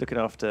now. He's looking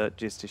after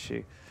Jizz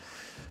Tissue.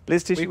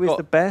 Blizz Tissue is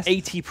the best.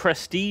 80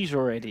 prestige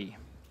already.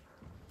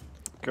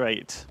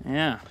 Great.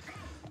 Yeah.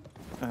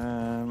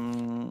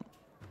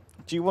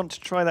 Do you want to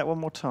try that one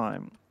more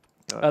time?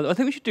 I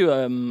think we should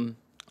do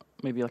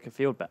maybe like a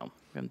field battle.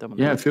 We haven't done one.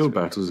 Yeah, field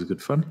battles are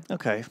good fun.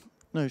 Okay.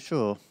 No,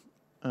 sure.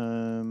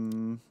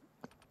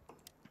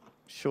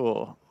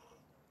 Sure.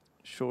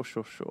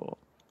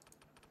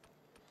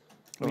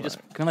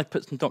 Can I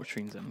put some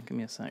doctrines in? Give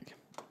me a sec.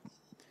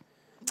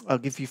 I'll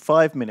give you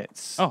 5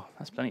 minutes. Oh,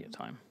 that's plenty of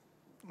time.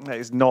 That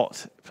is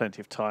not plenty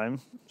of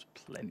time. It's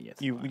plenty of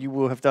time. You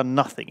will have done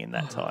nothing in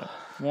that time.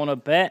 Wanna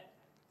bet,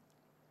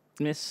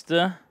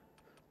 Mister?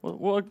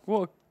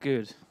 What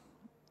good?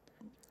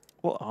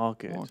 What are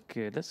good? What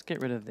good? Let's get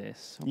rid of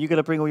this. You going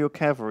to bring all your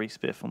cavalry,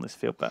 Spiff, on this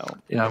field battle?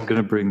 Yeah, I'm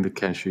going to bring the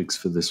Kashyyyks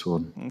for this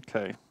one.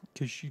 Okay.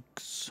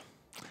 Kashyyyks.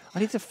 I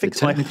need to They're fix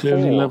my technically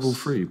horse. only level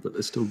 3, but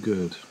they're still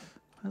good.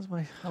 Where's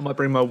my... I might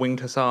bring my winged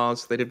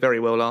hussars. They did very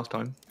well last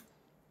time.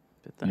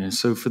 Yeah,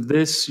 so for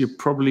this, you're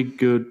probably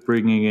good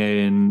bringing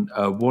in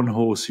one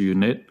horse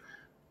unit,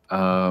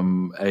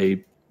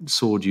 a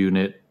sword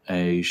unit,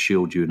 a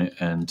shield unit,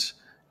 and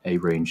a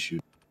ranged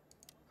unit.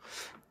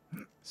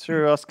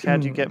 Suro asks, how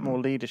do you get more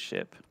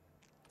leadership?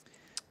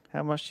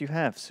 How much do you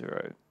have,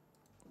 Suro?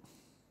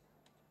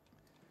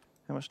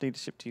 How much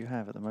leadership do you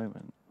have at the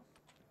moment?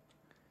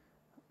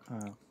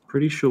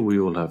 Pretty sure we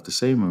all have the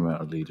same amount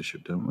of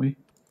leadership, don't we?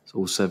 It's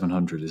all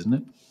 700, isn't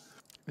it?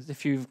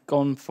 If you've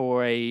gone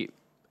for a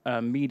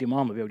medium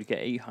armor, you'll be able to get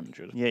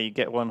 800. Yeah, you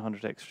get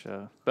 100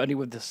 extra. But only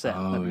with the set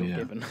that we were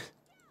given.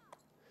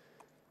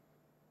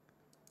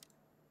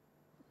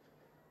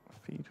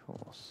 Feed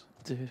horse.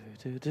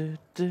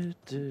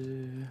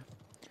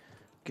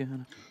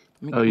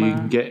 Oh, you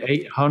can get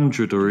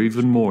 800 or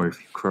even more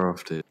if you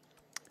craft it.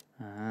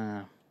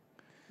 Ah,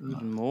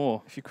 even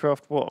more. If you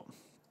craft what?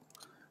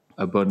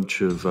 A bunch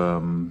of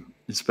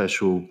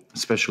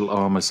special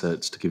armor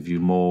sets to give you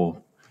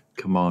more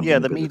command. Yeah,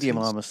 the medium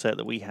armor set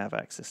that we have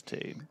access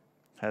to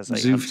has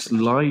 800. Zeus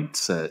light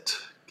set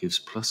gives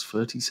plus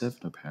 37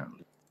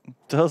 apparently.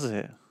 Does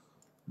it?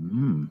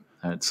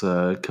 That's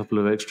a couple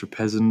of extra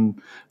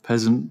peasant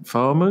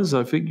farmers.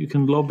 I think you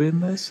can lob in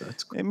this.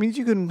 That's It means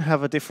you can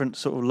have a different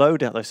sort of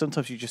loadout though.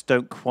 Sometimes you just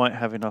don't quite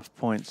have enough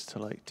points to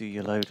like do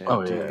your loadout.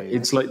 Oh yeah,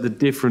 it's like the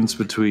difference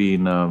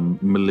between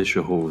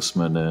militia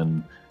horsemen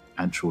and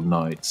actual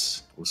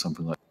knights or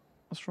something like that.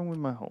 What's wrong with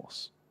my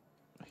horse?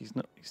 He's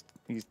not.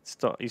 He's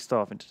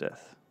starving to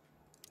death.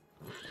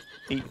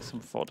 Eat some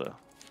fodder.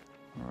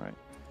 All right.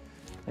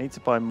 I need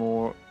to buy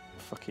more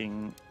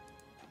fucking.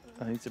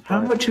 I need to buy.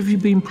 How much have you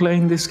been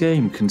playing this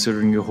game,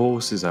 considering your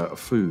horse is out of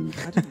food?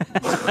 I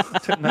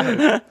don't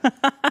know.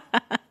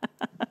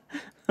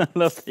 I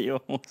love that your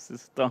horse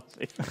is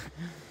starving.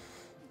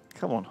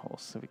 Come on,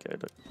 horse. There we go.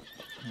 Look.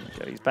 There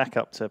we go. He's back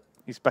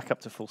up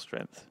to full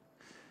strength.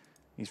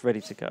 He's ready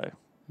to go.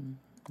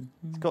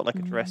 He's got like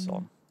a dress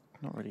on.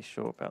 Not really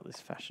sure about this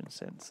fashion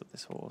sense of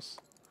this horse.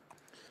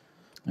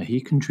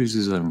 He can choose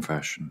his own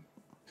fashion.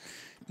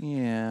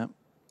 Yeah.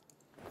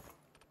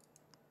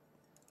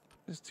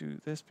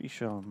 Let's be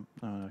Charm.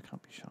 No, I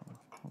can't be Charm.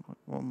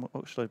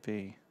 What should I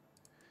be?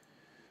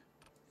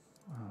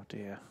 Oh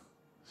dear.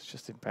 It's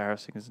just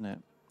embarrassing, isn't it?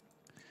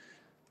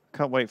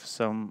 Can't wait for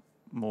some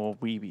more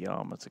weeby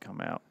armor to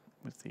come out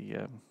with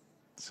the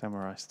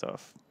samurai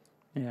stuff.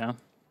 Yeah.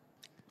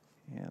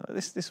 Yeah,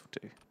 this will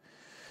do.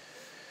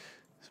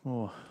 It's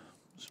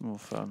more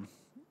fun.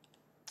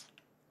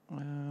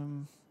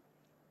 I'm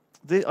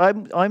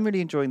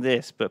really enjoying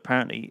this, but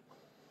apparently,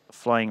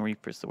 Flying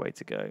Reaper is the way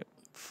to go.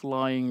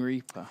 Flying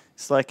Reaper.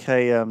 It's like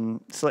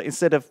it's like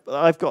instead of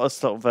I've got a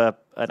sort of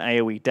an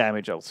AOE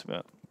damage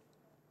ultimate,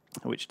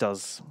 which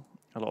does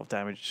a lot of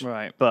damage.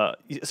 Right.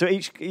 But so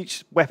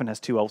each weapon has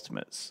 2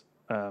 ultimates,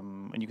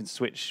 and you can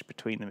switch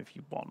between them if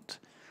you want.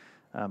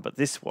 But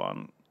this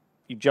one,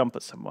 you jump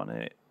at someone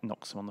and it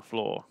knocks them on the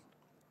floor.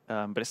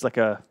 But it's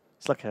a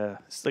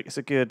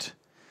good.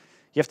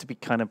 You have to be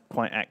kind of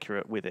quite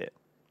accurate with it.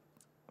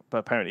 But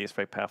apparently it's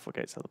very powerful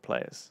against other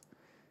players.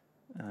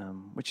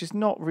 Which is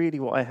not really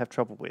what I have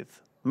trouble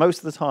with. Most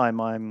of the time,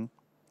 I'm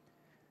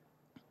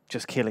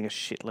just killing a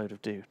shitload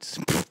of dudes.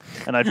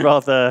 And I'd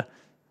rather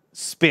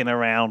spin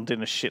around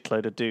in a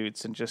shitload of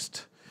dudes and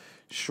just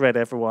shred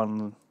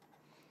everyone.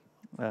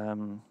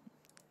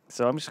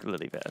 So I'm just going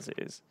to leave it as it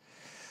is.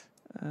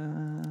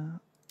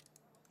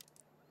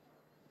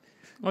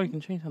 Oh, you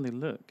can change how they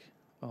look.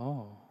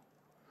 Oh.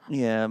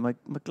 Yeah, my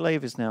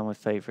glaive is now my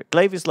favourite.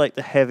 Glaive is like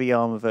the heavy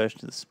armour version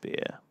of the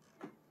spear.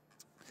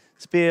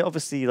 Spear,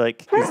 obviously,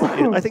 like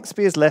I think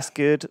Spear's less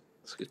good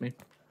Excuse me.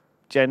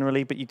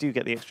 generally, but you do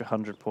get the extra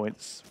 100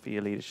 points for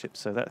your leadership,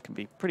 so that can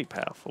be pretty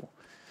powerful.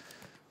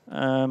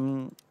 Are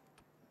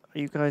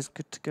you guys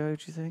good to go?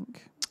 Do you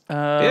think?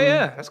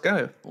 Yeah, let's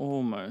go.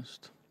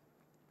 Almost.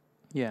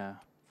 Yeah.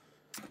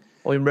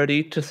 I'm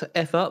ready to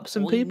F up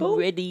some people.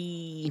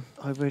 Ready.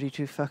 I'm ready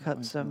to fuck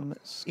up some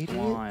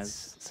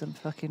idiots, some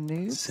fucking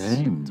noobs.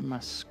 Same. To my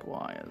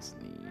squires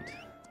need.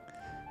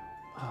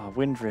 Oh,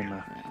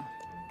 Windrimmer.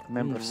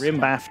 Remember Windrimmer.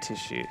 Spaff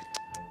tissue.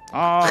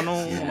 Oh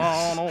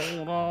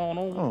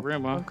no,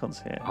 Rimmer.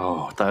 Duncan's here.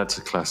 Oh, that's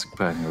a classic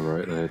banger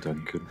right there,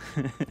 Duncan.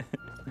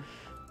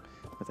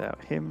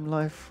 Without him,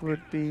 life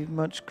would be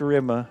much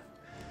grimmer.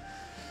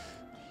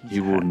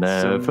 You will Some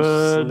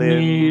never slim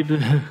need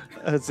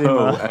a Zimmer.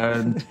 Oh,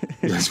 and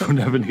yes, we'll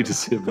never need a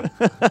Zimmer.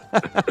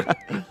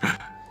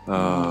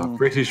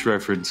 British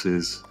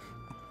references.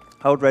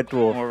 Old Red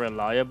Dwarf. More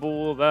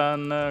reliable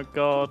than a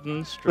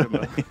garden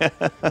strimmer.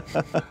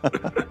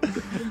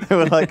 They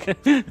were like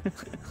that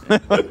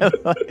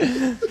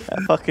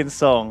fucking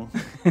song.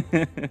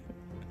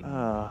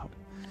 Tell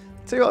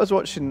you what I was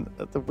watching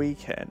at the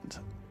weekend.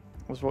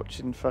 I was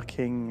watching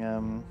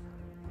fucking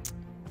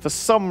for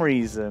some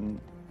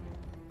reason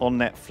on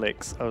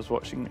Netflix I was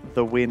watching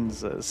The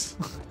Windsors,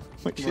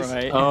 which is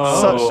Right.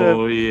 such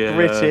a yeah.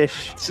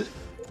 British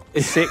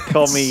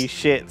sitcom-y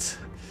shit.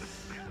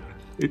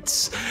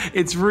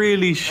 It's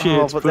really shit.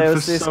 Oh, but there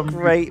was for this some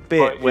great reason bit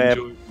quite where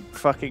enjoyable.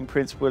 fucking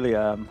Prince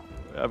William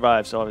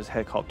arrives on his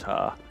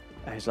helicopter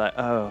and he's like,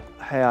 "Oh,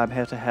 hey, I'm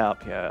here to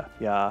help you.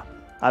 Yeah,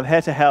 I'm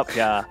here to help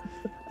you."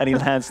 And he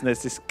lands and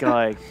there's this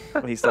guy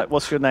and he's like,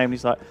 "What's your name?" And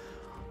he's like,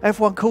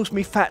 "Everyone calls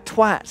me Fat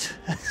Twat."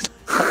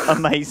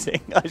 Amazing.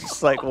 I was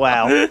just like,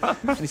 wow.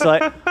 And he's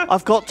like,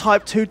 "I've got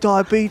type 2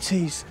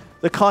 diabetes,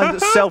 the kind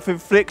that's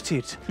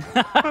self-inflicted.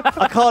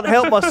 I can't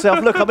help myself.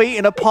 Look, I'm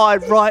eating a pie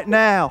right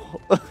now."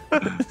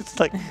 It's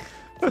like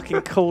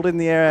fucking called in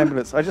the air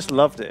ambulance. I just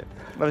loved it.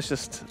 I was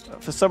just,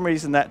 for some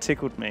reason, that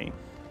tickled me.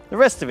 The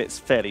rest of it's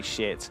fairly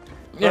shit.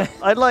 Yeah.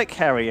 But I like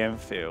Harry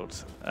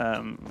Enfield.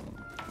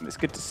 It's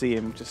good to see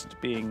him just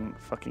being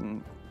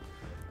fucking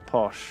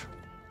posh.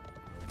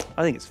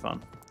 I think it's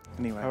fun.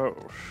 Anyway.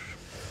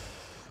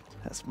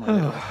 That's my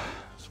little,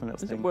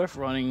 Is it thing. worth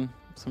running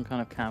some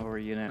kind of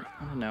cavalry unit?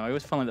 I don't know. I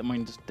always find that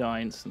mine just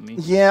die instantly.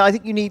 Yeah, I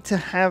think you need to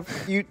have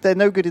they're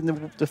no good in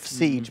the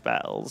siege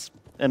battles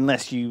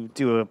unless you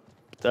do a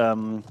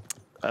Helm's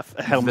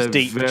They're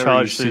Deep very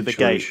charge through the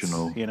gates.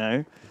 situational. You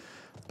know,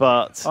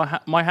 but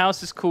My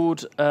house is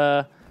called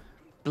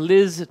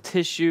Blizz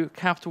Tissue,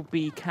 capital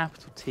B,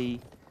 capital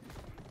T.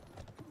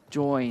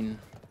 Join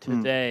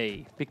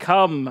today.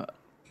 Become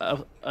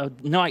a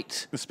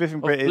knight the Spiffing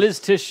of Brit Blizz is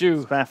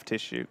Tissue. Spaff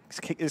tissue.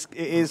 It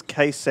is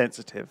case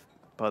sensitive,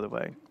 by the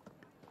way.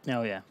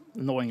 Oh yeah,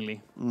 annoyingly.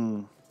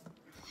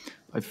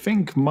 I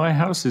think my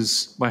house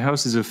is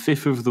a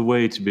fifth of the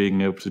way to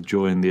being able to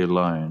join the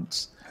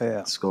alliance. Yeah.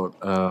 It's got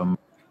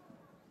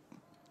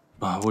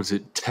what is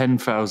it?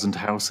 10,000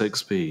 house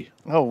XP.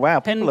 Oh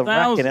wow, people are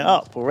racking 10,000. it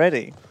up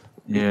already.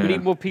 Yeah, We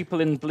need more people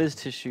in Blizz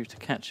Tissue to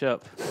catch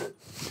up.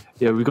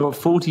 yeah. We've got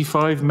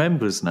 45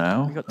 members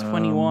now. We got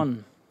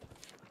 21.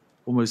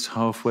 Almost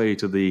halfway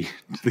to the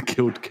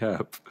guild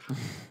cap.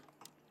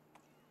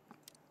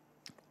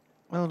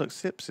 Well, look,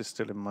 Sips is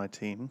still in my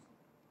team.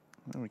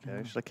 There we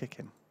go. Should I kick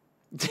him?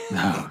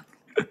 No,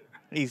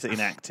 He's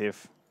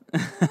inactive.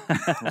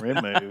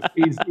 Remove.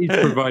 he's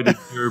provided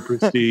zero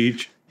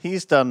prestige.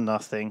 He's done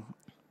nothing.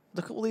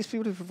 Look at all these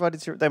people who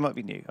provided zero. They might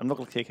be new. I'm not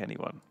going to kick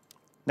anyone.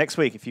 Next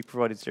week, if you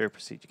provided zero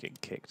prestige, you're getting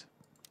kicked.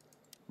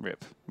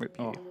 Rip. Rip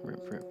you. Oh, rip.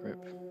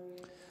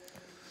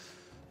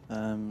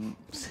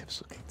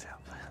 Sips were kicked out.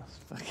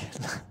 Fucking.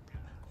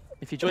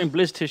 If you join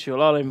Blizz Tissue,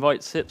 I'll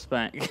invite Sips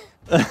back.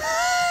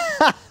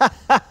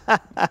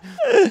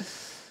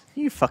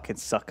 You fucking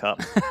suck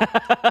up.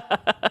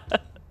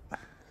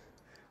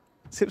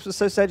 Sips was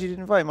so sad you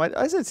didn't invite him.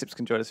 I said Sips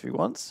can join us if he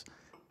wants.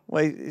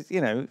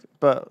 Well,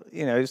 but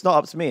it's not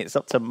up to me. It's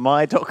up to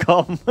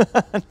my.com.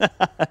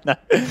 No,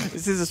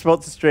 this is a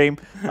sponsor stream.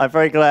 I'm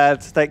very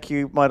glad. Thank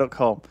you,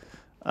 my.com.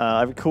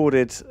 I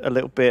recorded a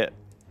little bit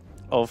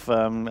of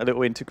a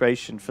little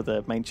integration for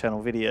the main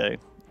channel video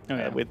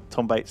with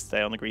Tom Bates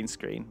today on the green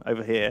screen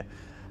over here.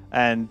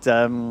 And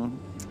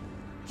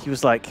he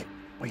was like,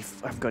 I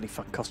haven't got any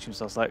fucking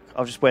costumes. I was like,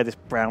 I'll just wear this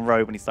brown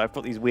robe. And he's like, I've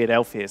got these weird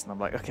elf ears. And I'm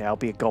like, okay, I'll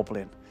be a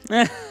goblin.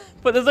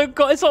 But there's no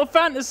it's not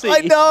fantasy.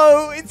 I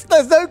know!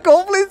 There's no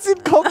goblins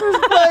in Conqueror's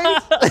Blade!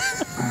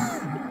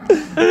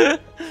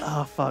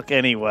 Oh, fuck,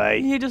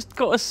 anyway. You just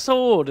got a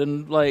sword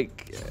and,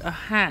 like, a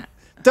hat.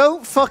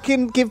 Don't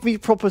fucking give me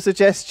proper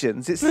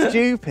suggestions. It's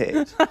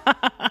stupid.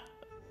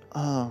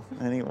 Oh,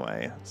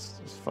 anyway.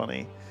 It's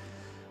funny.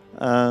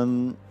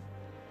 Holy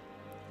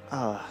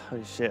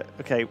shit.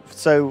 Okay,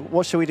 so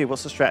what shall we do?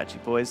 What's the strategy,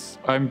 boys?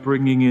 I'm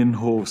bringing in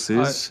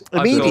horses.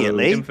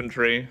 Immediately?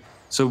 Infantry.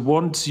 So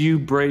once you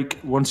break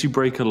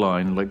a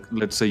line, like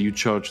let's say you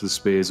charge the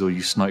spears or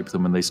you snipe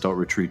them and they start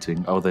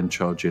retreating, I'll then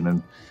charge in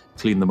and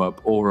clean them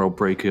up, or I'll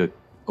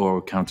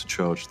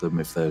countercharge them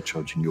if they're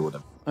charging your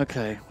them.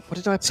 Okay, what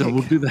did I pick? So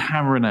we'll do the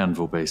hammer and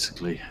anvil,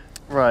 basically.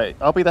 Right,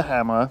 I'll be the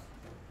hammer.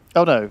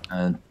 Oh no,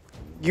 And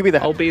you be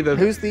the. I'll be the-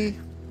 Who's the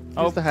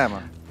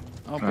hammer?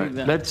 I'll be right,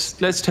 there.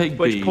 let's take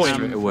Which B point?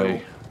 straight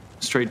away.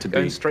 Straight to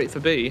Going B. straight for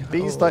B.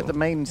 B's like the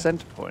main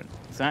center point.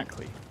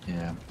 Exactly.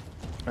 Yeah.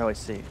 Oh, I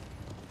see.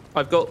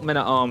 I've got men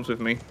at arms with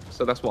me,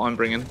 so that's what I'm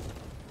bringing.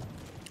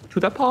 To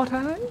the party.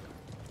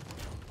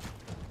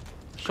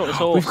 Shot this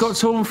horse. We've got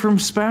someone from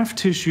Spaff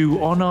Tissue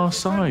on our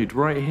side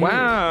right here.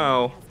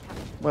 Wow.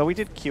 Well, we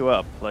did queue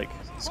up like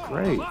It's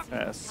great.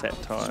 at a set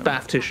time.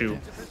 Bath tissue.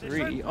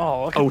 3.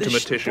 Oh, look at Ultimate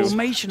this tissue.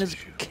 formation is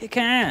kick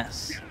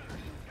ass.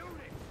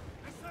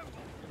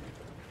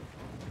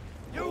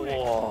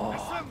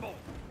 Assemble.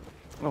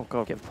 Oh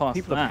god, Get past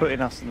people that. are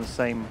putting us in the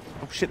same.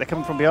 Oh shit, they're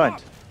coming from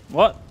behind.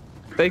 What?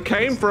 They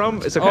came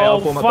from. It's okay. I'll Oh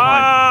form up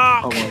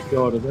behind. fuck! Oh my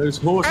god, are those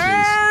horses?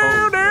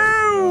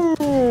 Oh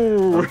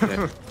no!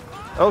 Okay.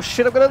 Oh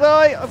shit, I'm gonna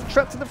die! I'm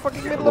trapped in the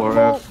fucking middle of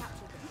them all.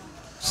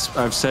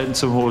 I've sent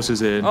some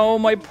horses in. Oh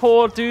my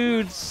poor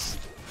dudes.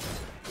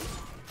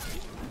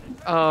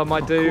 My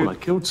dude. Cool, I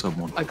killed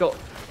someone. I got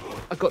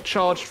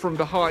charged from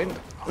behind.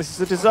 This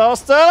is a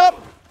disaster!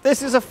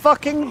 This is a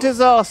fucking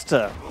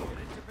disaster!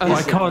 Oh,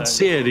 I can't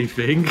see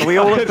anything. Are we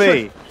all at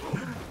B?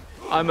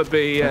 I'm a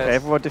B. Yes. Okay,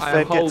 everyone I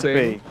am defend, get to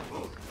holding.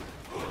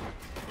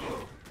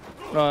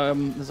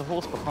 B. There's a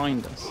horse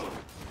behind us.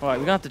 Alright,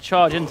 we're gonna have to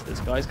charge into this,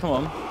 guys. Come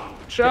on.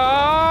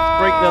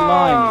 Charge! Break their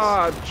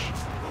lines.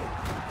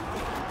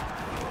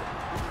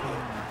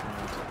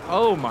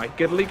 Oh my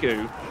giddly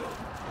goo.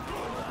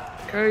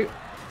 Okay.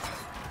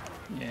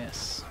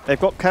 Yes. They've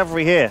got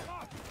cavalry here.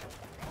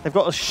 They've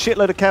got a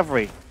shitload of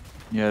cavalry.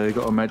 Yeah, they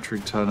got a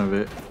metric ton of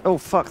it. Oh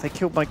fuck, they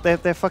killed my.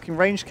 They're fucking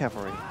ranged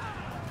cavalry.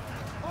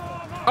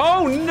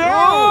 Oh no!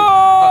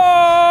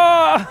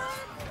 Oh!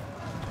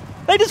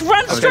 They just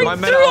ran straight my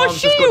men through at our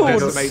arms just got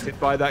shields! decimated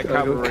by that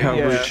cavalry.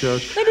 Cavalry yeah.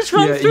 charge. They just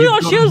ran Yeah, through you've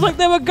our got- shields like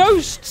they were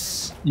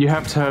ghosts! You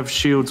have to have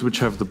shields which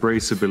have the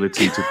brace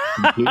ability to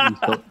completely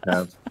stop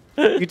cav.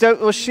 You don't.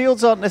 Well,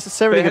 shields aren't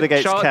necessarily They good had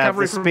against shot cav. The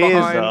cavalry from spears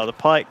behind. are the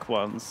pike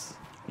ones.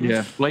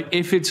 Yeah, like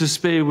if it's a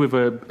spear with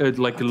a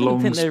like a I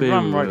long think they spear.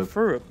 run with right a-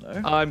 through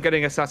them, though. I'm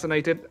getting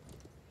assassinated.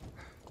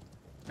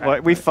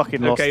 Right, we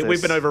fucking lost Okay, this.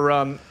 we've been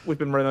overrun. We've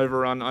been run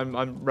overrun.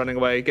 I'm running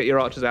away. Get your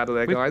archers out of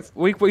there, guys.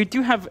 We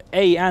do have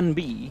A and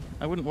B.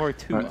 I wouldn't worry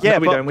too much. Yeah, No,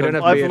 we but don't. We don't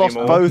have I've B lost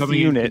anymore. both Coming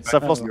in units.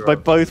 back I've lost to my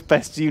Europe. both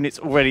best units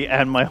already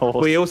and my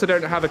horse. We also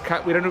don't have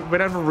a we don't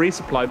have a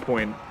resupply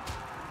point.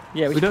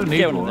 Yeah, we don't should need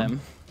get one of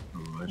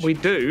one. them. We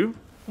do.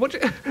 What?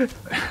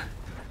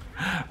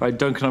 Right,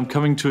 Duncan, I'm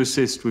coming to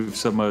assist with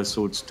some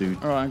swords, dude.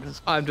 Alright,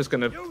 I'm just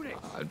gonna.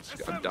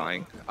 I'm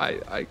dying.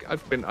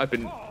 I've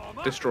been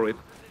destroyed.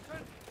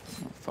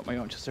 fuck my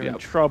archers are Yep. in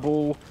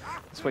trouble.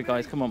 This way,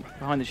 guys, come on.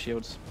 Behind the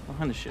shields.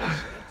 Behind the shields.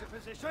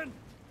 Position.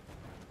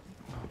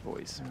 Oh,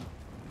 boys.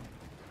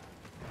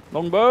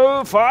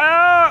 Longbow,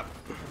 fire!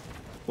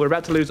 We're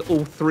about to lose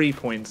all 3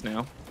 points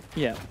now.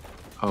 Yeah.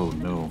 Oh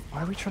no.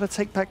 Why are we trying to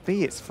take back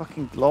B? It's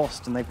fucking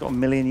lost, and they've got a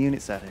million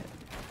units at it.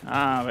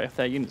 Ah, but if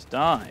their units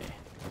die.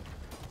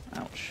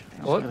 Ouch.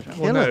 What? Ouch.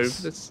 Well, no. us.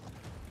 This,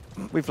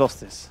 We've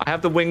lost this. I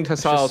have the winged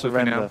Let's just hussars with me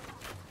surrender. now.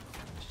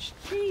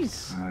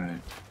 Jeez.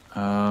 Alright.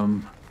 I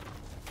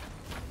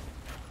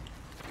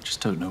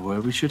just don't know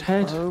where we should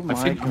head. Oh I my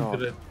think I'm God.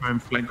 gonna try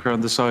and flank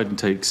around the side and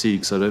take C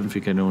because I don't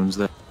think anyone's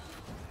there.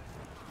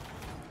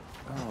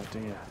 Oh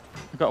dear.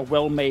 I've got a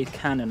well-made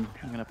cannon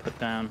I'm going to put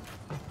down.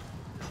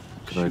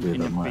 Good idea,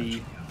 Shooting that a might.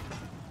 bee.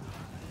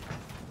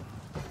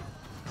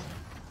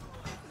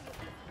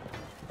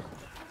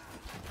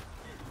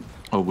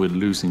 Oh, we're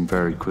losing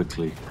very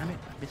quickly. Damn it,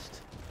 I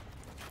missed.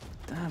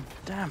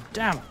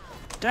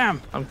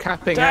 Damn. I'm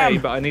capping Damn. A,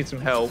 but I need some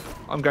help.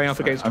 I'm going up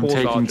against I'm horse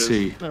taking archers.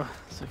 C. Oh,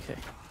 it's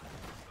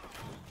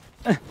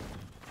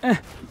okay.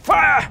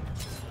 Fire!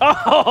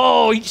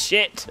 Oh,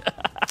 shit!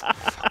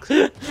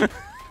 You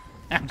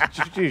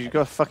got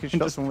to fucking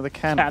shot someone with a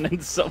cannon.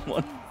 Cannon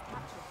someone.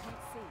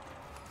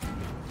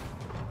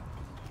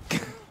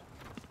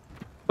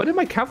 Where did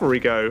my cavalry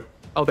go?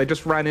 Oh, they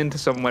just ran into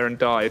somewhere and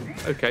died.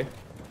 Okay.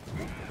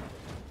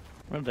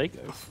 Where did they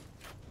go?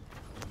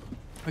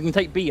 We can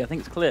take B, I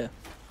think it's clear.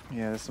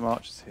 Yeah, there's some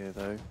archers here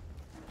though.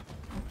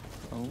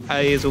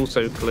 A is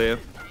also clear.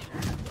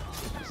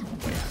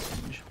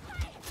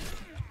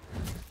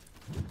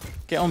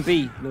 Get on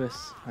B,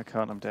 Lewis. I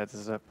can't. I'm dead.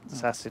 There's a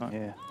assassin fine.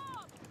 here.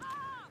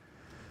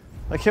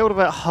 I killed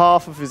about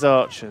half of his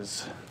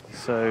archers,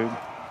 so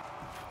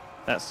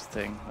that's the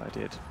thing I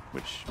did,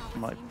 which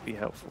might be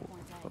helpful,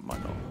 but might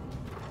not.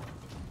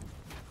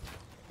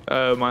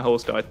 My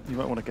horse died. You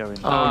might want to go in.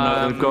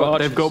 Oh no,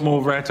 they've got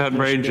more Rattan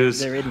Rangers.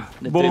 They're in.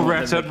 They're More doing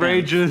whatever Rattan they can.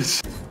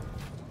 Rangers.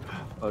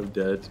 I'm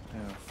dead. Oh,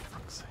 for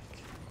fuck's sake.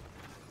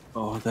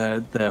 Oh,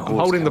 they're I'm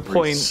holding the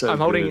point. I'm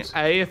holding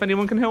A if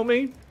anyone can help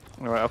me.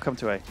 All right, I'll come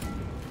to A.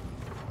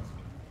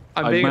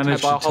 I'm I've being attacked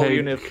managed by a to whole take-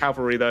 unit of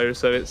cavalry though,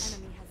 so it's.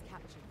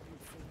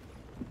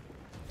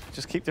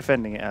 Just keep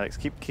defending it, Alex.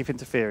 Keep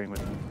interfering with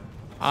them.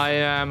 I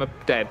am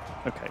dead.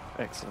 Okay,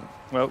 excellent.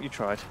 Well, you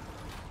tried.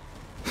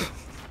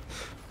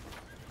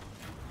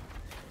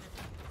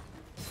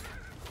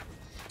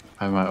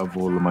 I'm out of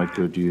all of my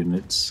good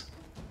units.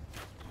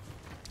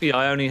 Yeah,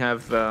 I only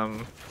have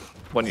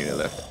 1 unit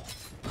left.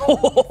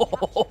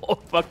 Oh,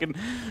 fucking!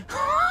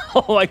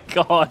 Oh my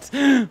god,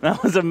 that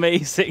was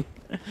amazing.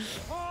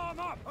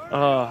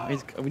 Oh,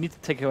 we need to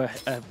take a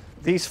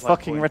These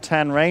fucking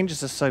Rattan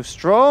Rangers are so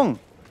strong.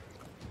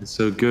 It's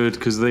so good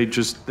because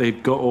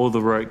they've got all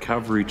the right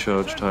cavalry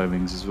charge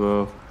timings as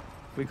well.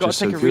 We've got to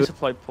take a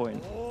resupply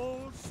point.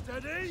 All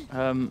steady.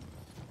 Can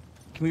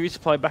we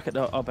resupply back at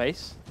our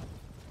base?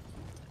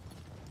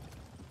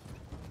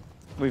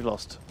 We've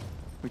lost.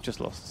 We've just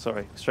lost.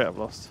 Sorry, straight up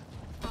lost.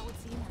 Forward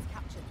team has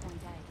captured point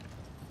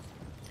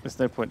A. There's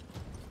no point.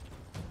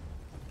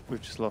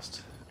 We've just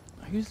lost.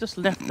 Who's just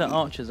left the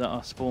archers at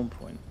our spawn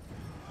point?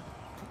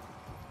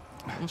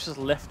 Who's just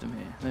left them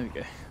here? There we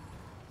go.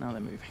 Now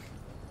they're moving.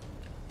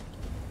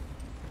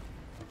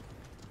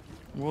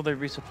 Will they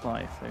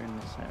resupply if they're in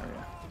this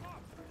area?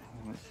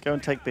 Go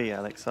and take B,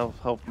 Alex. I'll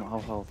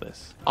hold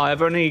this.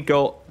 I've only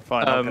got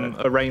Fine, I'll go.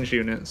 a ranged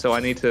unit, so I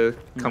need to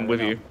come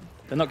with you.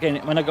 They're not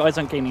gaining. My guys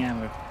aren't gaining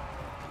ammo.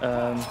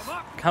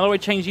 How do I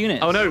change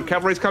units? Oh no,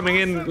 cavalry's coming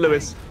in,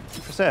 Lewis.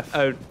 Press F.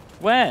 Oh,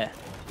 Where?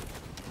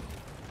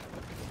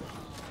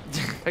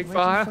 take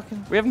fire.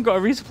 We haven't got a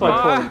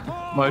resupply point.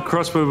 My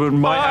crossbowman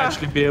might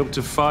actually be able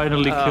to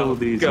finally kill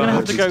these. God. I'm gonna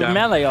have to go Damn.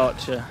 melee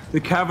archer. The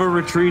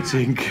cavalry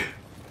retreating.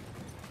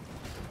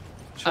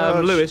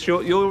 Charge. Lewis,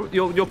 your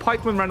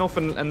pikeman ran off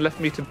and left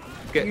me to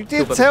get. You killed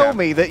did by the tell camp.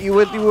 me that you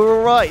were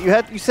all right.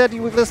 You said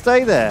you were going to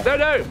stay there.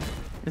 No.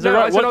 Is No, it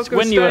I right? said I was gonna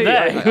When you were stay.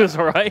 there, it was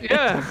alright.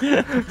 Yeah,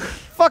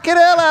 Fucking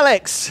hell,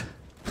 Alex!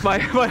 my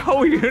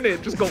whole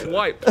unit just got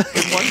wiped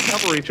in one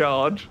cavalry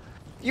charge.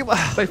 You.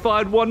 They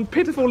fired one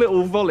pitiful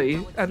little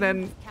volley, and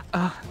then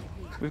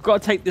We've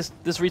got to take this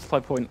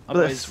resupply point,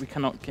 otherwise This- we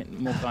cannot get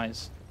more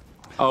guys.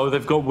 Oh,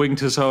 they've got winged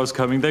hussars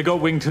coming. They got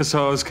winged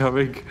hussars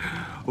coming.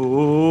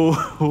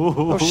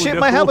 Oh shit! no.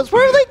 My helmets.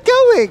 Where are they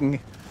going?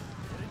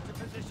 Into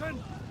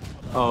position.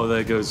 Oh,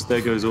 there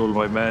goes all of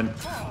my men.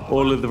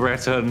 All of the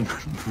Rattan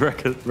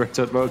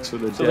marksmen are So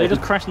they dead.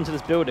 just crashed into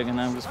this building and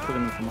now I'm just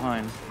killing them from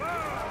behind.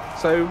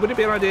 so would it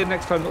be an idea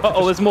next time not to Oh,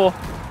 just there's more.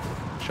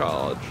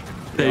 charge?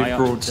 They've Yeah, I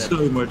brought am dead.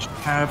 so much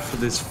cav for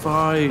this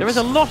fight. There is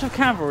a lot of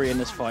cavalry in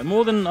this fight,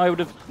 more than I would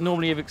have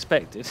normally have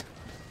expected.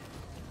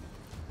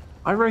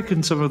 I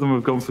reckon some of them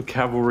have gone for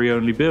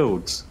cavalry-only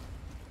builds.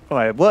 Oh,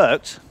 it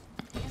worked.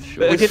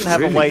 We didn't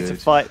have really a way to good.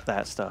 fight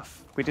that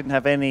stuff. We didn't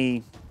have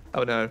any.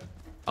 Oh no!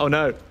 Oh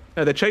no!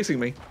 No, they're chasing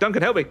me.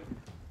 Duncan, help me!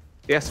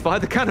 Yes, fire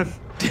the cannon.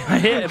 I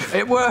hit him.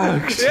 It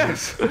worked!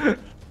 Yes.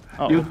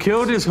 You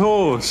killed his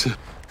horse!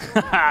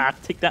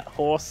 Take that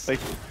horse. They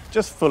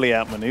just fully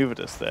outmaneuvered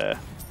us there.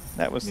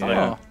 That was.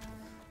 Oh.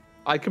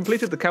 I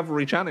completed the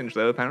cavalry challenge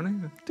though.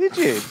 Apparently. Did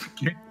you?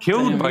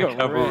 Killed Damn, by you got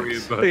cavalry,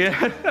 wrecked. but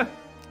Yeah.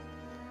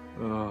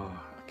 oh.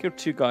 I killed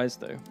 2 guys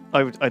though.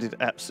 I did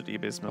absolutely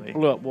abysmally.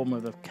 Blew up one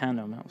with a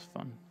cannon, that was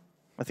fun.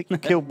 I think you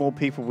killed more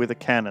people with a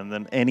cannon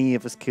than any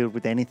of us killed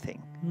with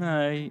anything. No,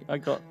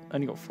 I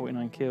only got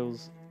 49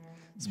 kills.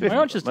 Spiffing My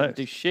archers got didn't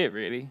do shit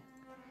really.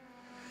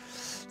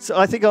 So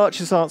I think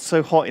archers aren't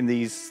so hot in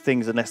these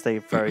things unless they're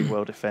very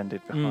well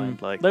defended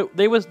behind. Like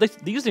They used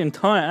the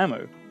entire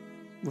ammo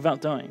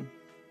without dying,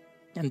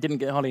 and didn't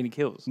get hardly any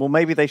kills. well,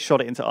 maybe they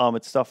shot it into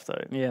armored stuff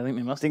though. Yeah, I think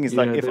they must. The thing is,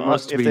 Yeah, like if they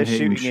must have if they're been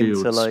hitting shooting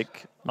into shields.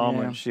 like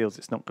armor Yeah. and shields,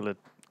 it's not going to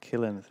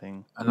kill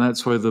anything. And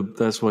that's why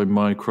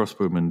my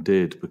crossbowmen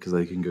did, because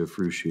they can go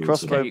through shields.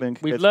 Crossbow- Okay, Bowman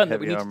we've gets learned that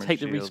we heavy need to armor and take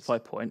the shields.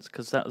 resupply points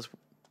because that was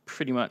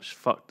pretty much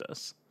fucked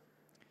us.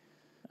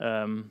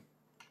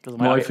 Because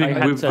Well, I think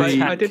with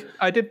the-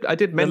 I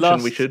did mention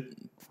last, we should.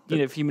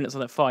 a few minutes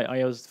of that fight,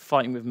 I was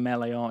fighting with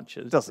melee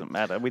archers. It doesn't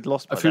matter. We'd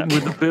lost by I think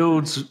that.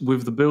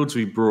 with the builds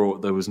we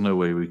brought, there was no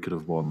way we could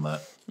have won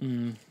that.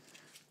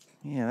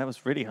 Yeah, that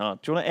was really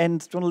hard. Do you want to end?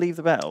 Do you want to leave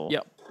the battle?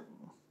 Yep.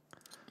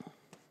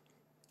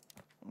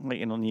 I'm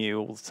waiting on you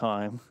all the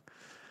time.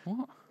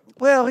 What?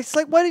 Well, it's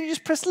like, why didn't you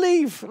just press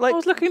leave? Like, I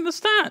was looking at the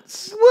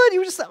stats. weren't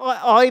you just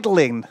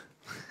idling?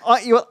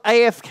 You're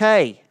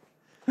AFK.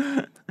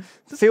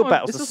 Field how-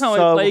 battles this are is how I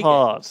so play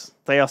hard. games.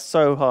 They are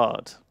so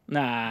hard.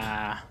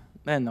 Nah,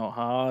 they're not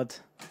hard.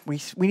 We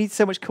need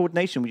so much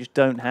coordination. We just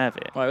don't have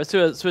it. Right, let's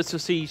do a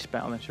siege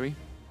battle then, shall we?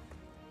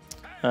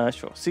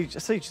 Sure. Siege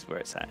is where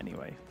it's at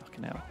anyway.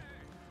 Fucking hell.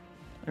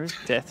 There is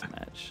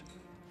deathmatch.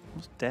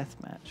 What's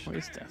deathmatch? What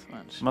is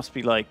deathmatch? Must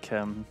be like I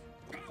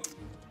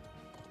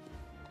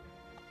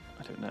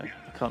don't know.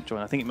 I can't join.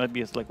 I think it might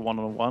be as like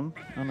 1-on-1.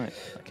 Oh no, I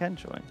can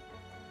join.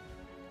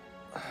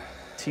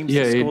 Team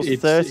Yeah, scores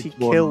it's 30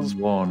 kills.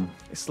 1-on-1.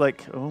 It's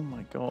like, oh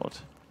my god.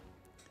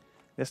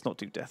 Let's not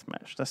do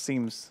deathmatch. That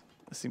seems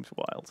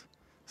wild.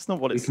 It's not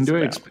what We it's can do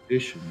about.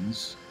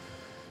 expeditions.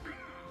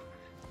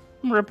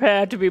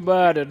 Prepare to be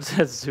murdered,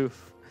 says Zoof.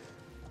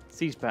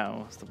 Siege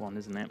battle is the one,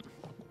 isn't it?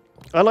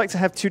 I like to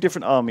have 2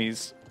 different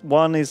armies.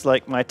 One is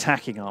like my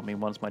attacking army,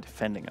 one's my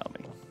defending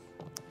army.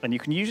 And you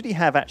can usually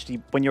have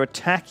actually, when you're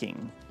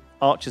attacking,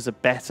 archers are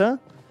better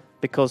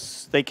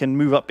because they can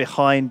move up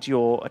behind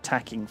your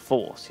attacking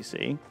force, you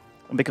see?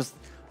 And because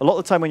a lot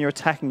of the time when you're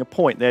attacking a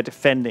point, they're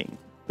defending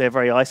they're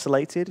very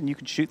isolated, and you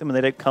can shoot them and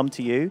they don't come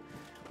to you.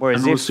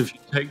 Whereas And also, if you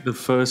take the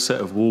first set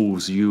of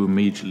walls, you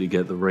immediately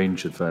get the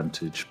range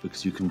advantage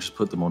because you can just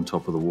put them on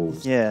top of the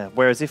walls. yeah,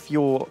 whereas if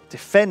you're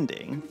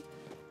defending,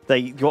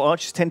 your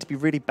archers tend to be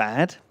really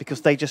bad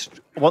because they just,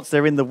 once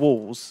they're in the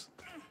walls,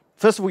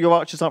 first of all, your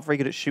archers aren't very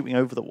good at shooting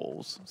over the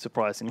walls,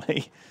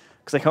 surprisingly,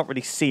 because they can't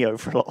really see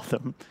over a lot of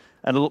them,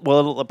 and a lot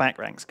of the back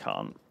ranks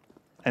can't,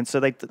 and so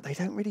they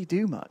don't really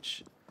do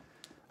much.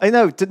 I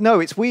know,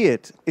 no, it's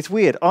weird. It's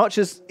weird.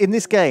 Archers in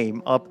this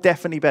game are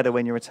definitely better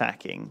when you're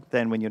attacking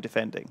than when you're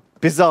defending.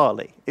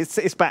 Bizarrely,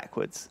 it's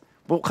backwards.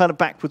 What kind of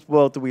backwards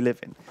world do we live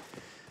in?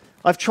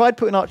 I've tried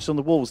putting archers on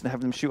the walls and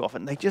having them shoot off,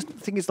 and the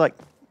thing is like,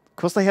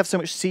 because they have so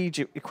much siege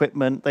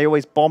equipment, they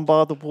always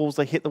bombard the walls.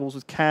 They hit the walls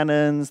with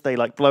cannons. They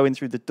like blow in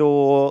through the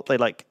door. They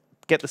like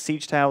get the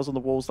siege towers on the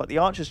walls. Like the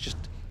archers just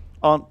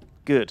aren't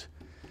good.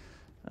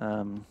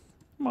 Mine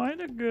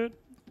are good.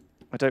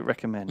 I don't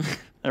recommend.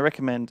 I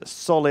recommend a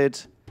solid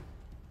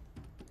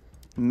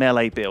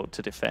melee build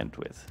to defend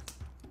with.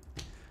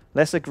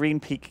 Lesser Green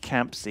Peak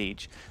Camp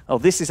Siege. Oh,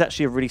 this is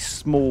actually a really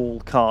small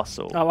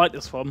castle. I like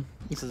this one.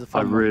 This is a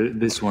fun one.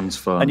 This one's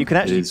fun. And you can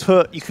actually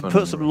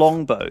put some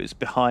longbows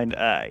behind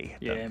A.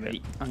 Yeah,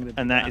 mate.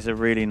 And that is a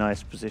really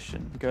nice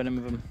position. Going in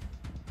with them.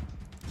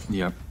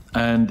 Yeah.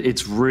 And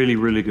it's really,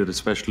 really good,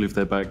 especially if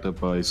they're backed up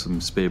by some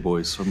spear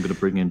boys. So I'm going to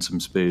bring in some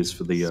spears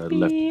for the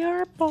left.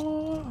 Spear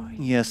boy.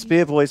 Yeah,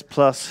 spear boys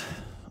plus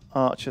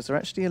archers are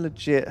actually a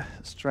legit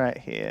strat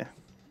here.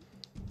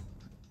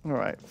 All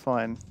right,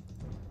 fine.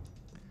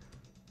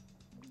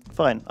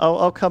 Fine.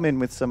 I'll come in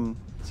with some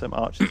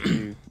archers for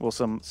you, or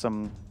some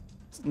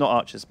not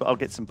archers, but I'll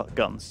get some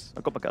guns.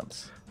 I've got my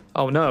guns.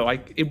 Oh no, I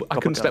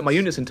couldn't select my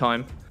units in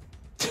time.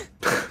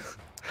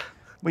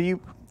 Will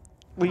you?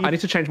 I need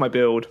to change my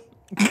build.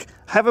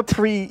 Have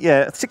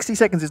a 60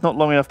 seconds is not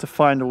long enough to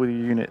find all your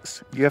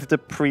units. You have to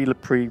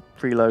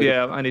preload.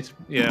 Yeah, I need to,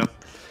 yeah.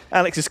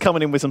 Alex is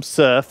coming in with some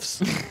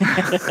serfs. No,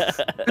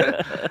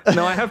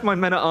 I have my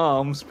men at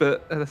arms,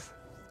 but... Oh,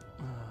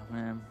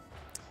 man.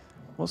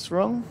 What's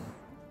wrong?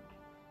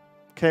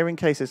 Carrying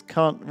cases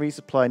can't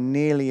resupply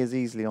nearly as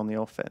easily on the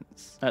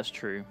offense. That's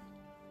true.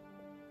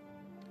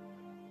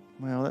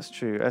 Well, that's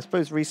true. I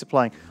suppose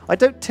resupplying. I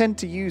don't tend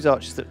to use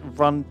archers that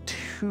run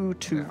too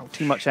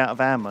much out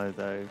of ammo,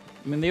 though.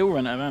 I mean, they all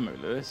run out of ammo,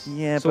 Lewis.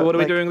 Yeah. So but what are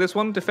we like, doing this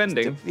one?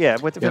 Defending? Yeah,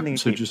 we're defending. Yep,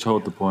 so just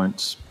hold the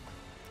points.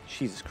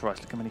 Jesus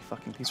Christ! Look how many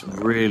fucking people. It's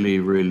really,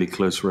 really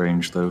close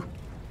range, though.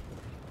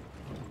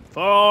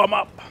 Form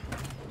up.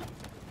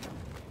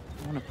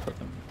 I want to put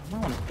them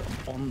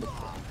on the.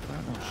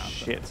 Oh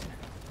shit!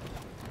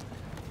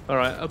 All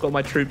right, I've got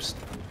my troops.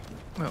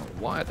 Well,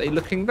 why are they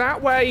looking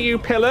that way, you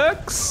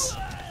pillocks?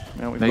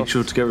 Well, Make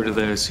sure to get rid of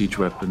their siege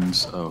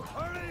weapons. Oh.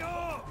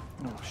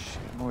 Oh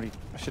shit!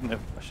 I shouldn't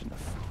have.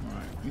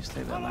 Alright, you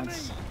stay there,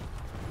 lads.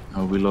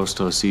 Oh, we lost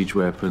our siege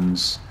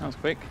weapons. That was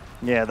quick.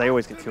 Yeah, they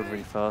always get killed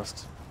really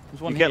fast.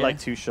 There's one You here. get like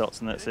 2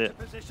 shots and that's it.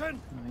 Position.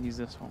 I'm gonna use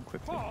this one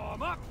quickly.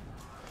 Form up.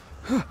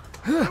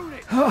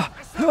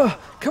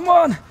 Come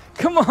on!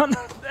 Come on!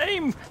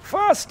 Aim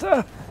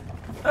faster!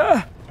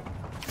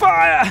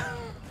 Fire!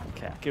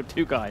 Okay, I killed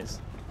 2 guys.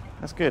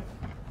 That's good.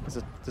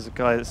 There's a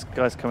guy. This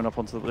guy's coming up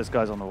onto the. This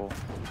guy's on the wall.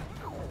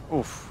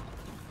 Oof!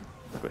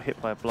 I got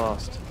hit by a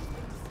blast.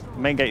 The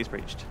main gate is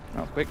breached.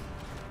 That was quick.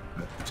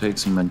 Take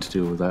some men to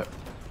deal with that.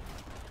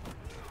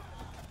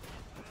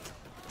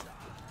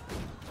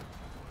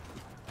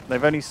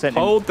 They've only sent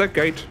in Hold the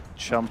gate.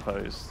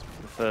 chumpos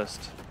for the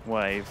first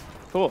wave.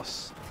 Of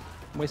course.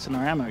 I'm wasting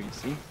our ammo, you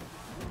see.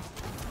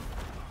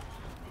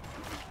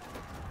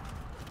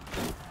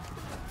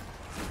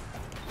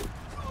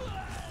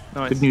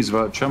 Nice. Good news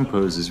about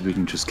chumpos is we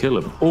can just kill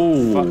them.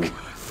 Oh,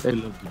 Fuck. they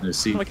love their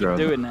siege I keep ground.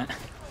 doing that.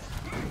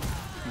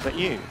 Is that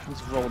you? I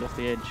just rolled off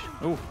the edge.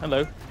 Oh,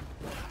 hello.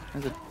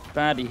 There's a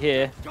baddie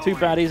here. 2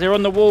 baddies. They're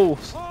on the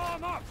walls.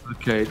 Form up.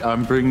 Okay,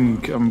 I'm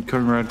coming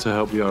around to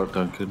help you out,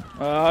 Duncan.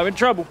 I'm in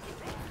trouble.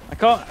 I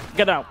can't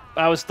get out.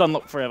 I was stun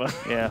locked forever.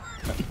 Yeah.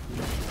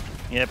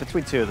 Yeah,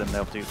 between 2 of them,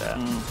 they'll do that.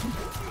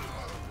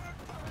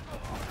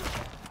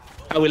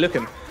 How are we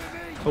looking?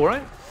 All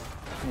right.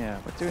 Yeah,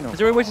 we're doing all Is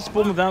there a way to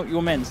spawn without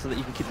your men so that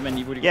you can keep the men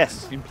you've already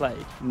Yes. in play?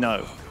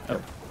 No.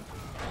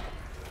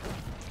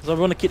 Because I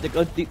want to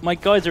keep my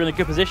guys are in a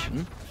good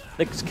position.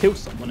 They could kill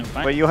someone, in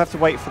fact. But you'll have to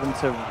wait for them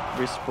to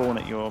respawn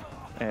at your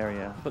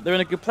area. But they're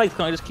in a good place.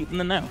 Can't I just keep them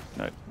there now?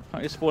 No. Can't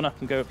I just spawn up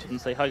and go up to them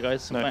and say, hi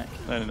guys, I'm No. back.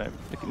 No.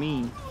 Look at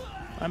me.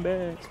 I'm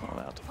back. Not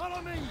allowed.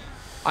 Follow me.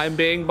 I'm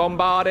being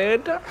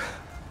bombarded.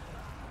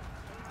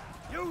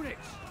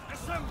 Units.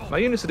 Assemble. My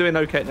units are doing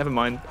okay. Never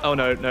mind. Oh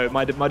no,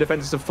 my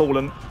defenses have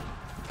fallen.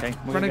 Okay,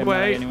 we're Running gonna go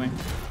away. melee anyway.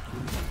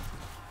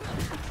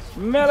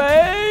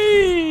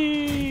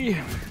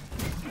 Melee!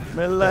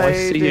 Melee. I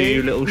see you,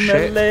 you little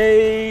shit.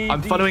 Melee!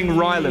 I'm following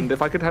Ryland.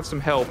 If I could have some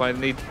help, I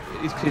need.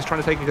 He's trying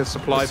to take a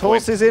supply There's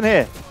point. horses in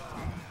here.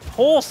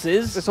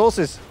 Horses? There's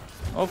horses.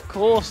 Of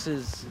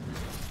courses.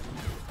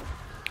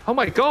 Oh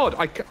my god!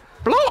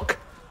 Block!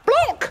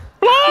 Block!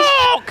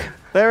 Block!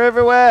 They're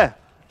everywhere.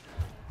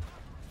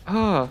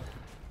 Ah.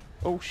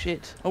 Oh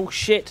shit. Oh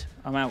shit.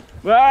 I'm out.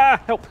 Ah,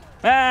 help!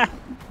 Ah!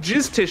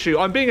 Jizz tissue.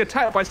 I'm being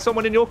attacked by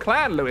someone in your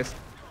clan, Lewis.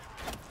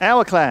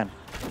 Our clan.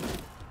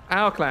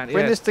 Our clan, We're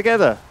in yes. this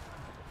together.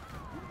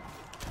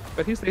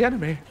 But he's the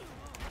enemy.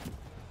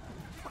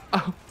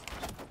 Oh.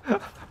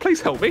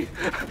 Please help me.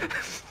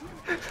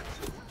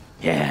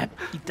 Yeah,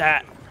 eat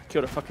that.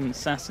 Killed a fucking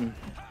assassin.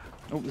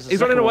 Oh, there's a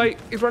He's running second away. one.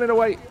 He's running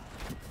away.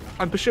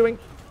 I'm pursuing.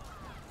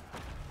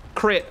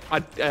 Crit.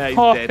 He's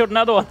Oh, dead. killed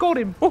another one. Got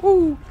him.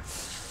 Woohoo!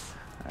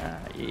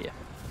 Yeah.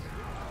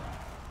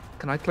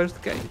 Can I close the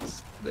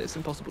gates? It's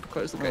impossible to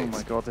close the Oh gates.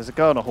 my god, there's a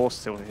guy on a horse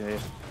still here.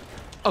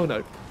 Oh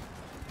no.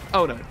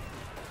 Oh no.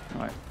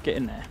 Alright, get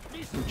in there.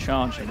 I'm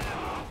charging.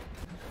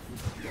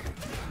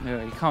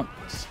 No, you can't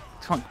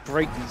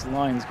break these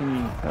lines, can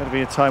you? That would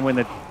be a time when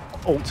the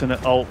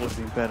alternate ult would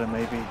be better,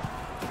 maybe.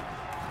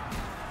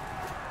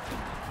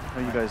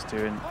 What are you guys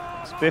doing?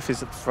 Spiff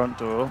is at the front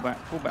door.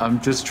 Pull back.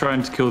 I'm just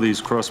trying to kill these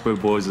crossbow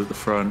boys at the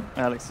front.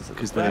 Alex is at the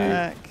 'Cause they-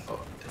 back.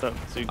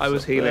 Duncan's I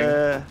was up healing.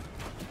 there.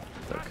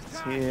 Duncan's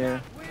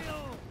here.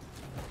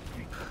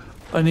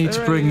 I need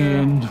to bring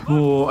in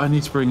more. I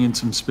need to bring in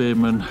some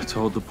spearmen to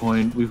hold the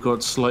point. We've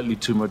got slightly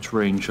too much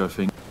range, I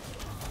think.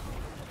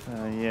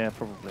 Yeah,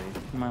 probably.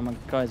 Man, my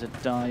guys are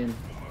dying.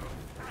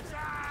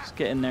 Just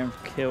get in there and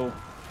kill.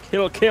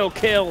 Kill, kill,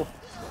 kill!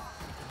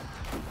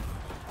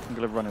 I'm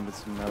going to run in with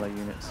some melee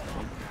units, I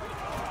think.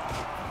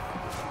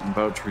 I'm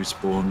about to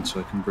respawn, so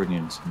I can bring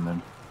in some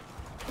men.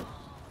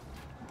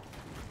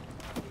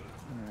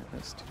 Alright,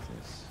 let's do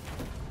this.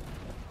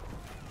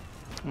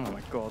 Oh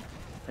my god.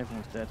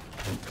 Everyone's dead.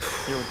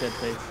 You're all dead,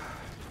 Dave.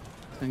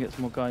 Let's go get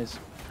some more guys.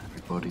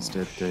 Everybody's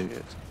dead, Dave.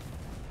 Shit.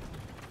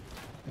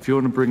 If you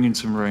want to bring in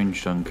some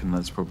range, Duncan,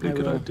 that's probably a I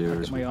good will. idea. I'll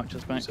get as my well,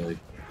 archers back. say.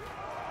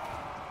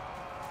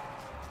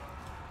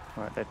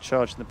 Alright, they're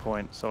charging the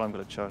point, so I'm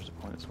going to charge the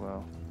point as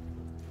well.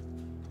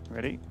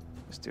 Ready?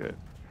 Let's do it.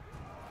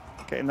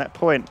 Getting that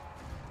point.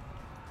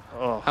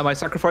 Oh, Am I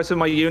sacrificing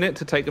my unit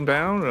to take them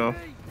down? Or?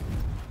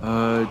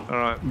 All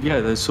right. Yeah,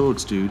 they're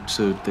swords, dude,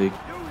 so they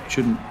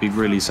shouldn't be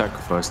really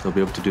sacrificed. They'll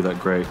be able to do that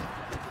great.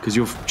 Because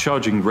you're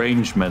charging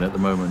ranged men at the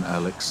moment,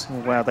 Alex. oh,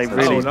 wow, they Oh,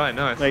 really...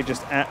 nice. They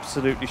just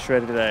absolutely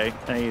shredded A.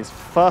 A is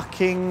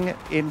fucking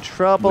in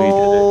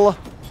trouble.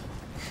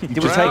 Did we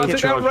Just take had it? to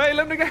charge.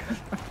 Rayland again.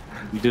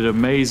 You did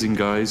amazing,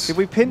 guys. Did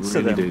we pincer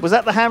Really them? did. Was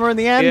that the hammer and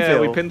the anvil? Yeah,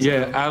 we pinned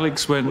Yeah,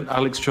 Alex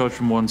charged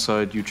from one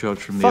side, you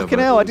charged from the other. Fucking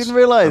hell, I It was didn't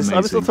realise. I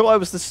amazing. thought I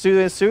was the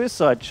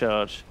suicide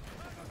charge.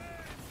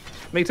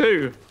 Me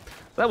too.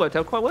 That worked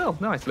out quite well.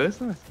 Nice,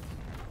 Lewis. Nice.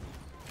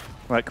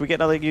 Right, can we get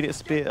another unit of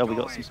spear? Oh, we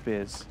got some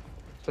spears.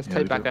 Let's Yeah,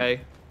 take we back do. A.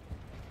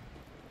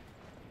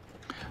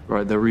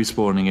 Right, they're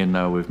respawning in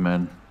now with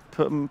men.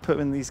 Put them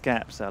in these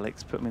gaps,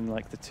 Alex. Put them in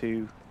like the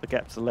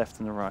gaps to the left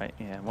and the right.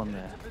 Yeah, one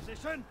there.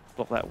 Position.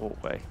 Block that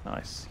walkway.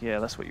 Nice. Yeah,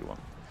 that's what you want.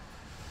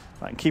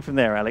 Right, and keep them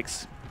there,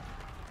 Alex.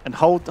 And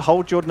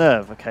hold your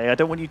nerve, okay? I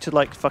don't want you to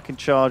like fucking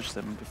charge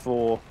them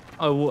before.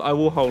 I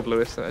will hold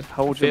Lewis.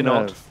 Hold Fear your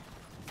not. nerve.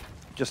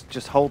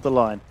 Just hold the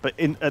line. But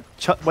in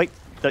wait,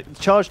 the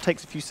charge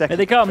takes a few seconds.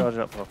 they come. To charge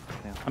up. Oh,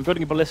 yeah. I'm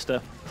building a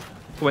ballista.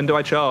 When do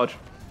I charge?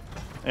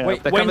 Yeah.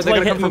 Wait, They're wait coming- until they're they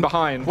gonna hit come from them.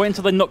 behind. Wait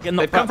until they get knocked They've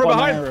back come from by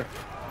my behind. arrow.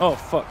 Oh,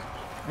 fuck.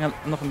 Yeah,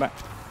 I'm knocking back.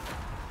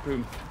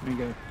 Boom. Here we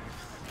go.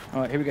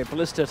 Alright, here we go.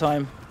 Ballista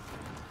time.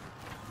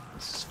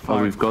 This is Oh,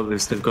 fine. we've got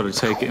this. They've got to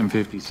take it in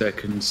 50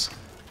 seconds.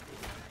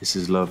 This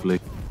is lovely.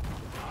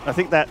 I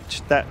think that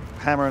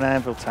hammer and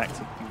anvil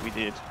tactic we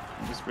did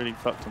was really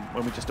fucked them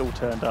when we just all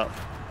turned up.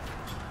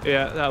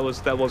 Yeah, that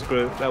was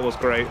good. That was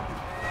great.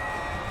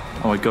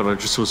 Oh my god, I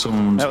just saw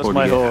someone's That was body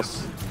my get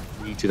horse.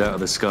 yeeted out of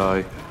the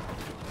sky.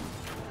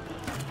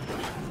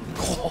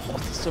 Oh,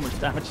 there's so much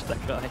damage to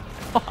that guy.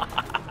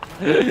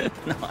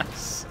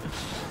 Nice.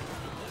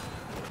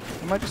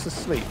 Am I just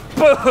asleep?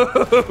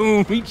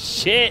 Boom! Eat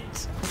shit!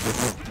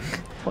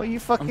 What are you I'm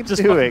fucking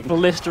just doing? fucking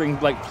blistering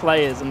like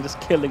players and just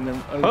killing them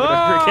over and over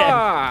again.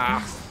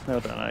 Ah! Well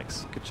done,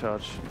 Alex. Good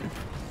charge.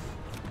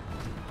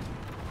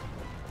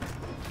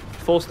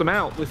 Forced them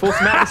out. We forced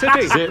them out of the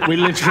city. That's it, we're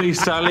literally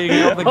sallying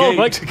out the Oh gate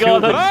my to god, kill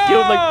them. I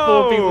killed like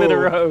 4 people in a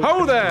row.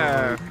 Ho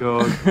there!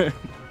 God.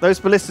 Those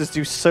ballistas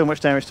do so much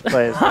damage to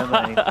players, don't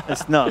they?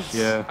 It's nuts.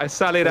 Yeah. I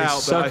sallied They out. But I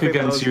suck think that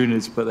against was-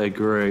 units, but they're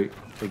great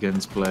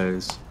against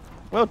players.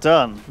 Well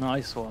done.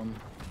 Nice one.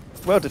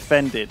 Well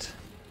defended.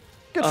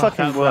 Good Oh,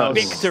 fucking that work.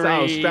 was-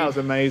 Victory. That was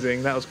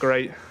amazing. That was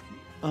great.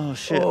 Oh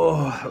shit.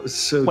 Oh, that was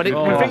so When, good.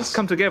 when things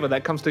come together,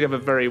 that comes together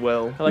very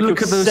well. I Look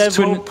killed at those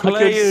seven, top I killed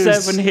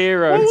players. 7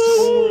 heroes.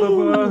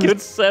 I killed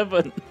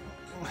 7.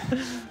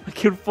 I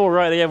killed 4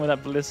 right at the end with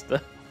that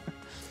ballista.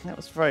 That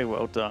was very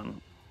well done.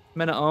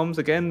 Men at Arms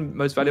again,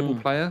 most valuable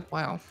player.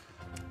 Wow.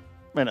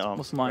 Men at arms.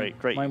 What's mine?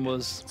 Great. Mine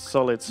was...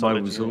 Solid.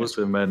 Mine was unit.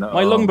 also men at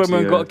My arms,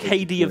 longbowman yeah. got a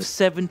KD of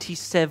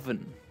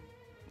 77.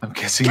 I'm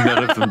guessing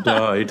none of them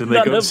died, and they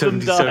None got of them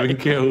 77 died.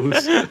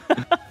 kills.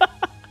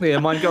 Yeah,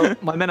 my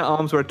Men at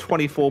Arms were a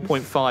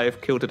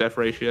 24.5 kill to death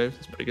ratio.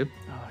 That's pretty good.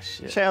 Oh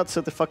shit. Shout out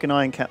to the fucking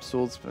Iron Cap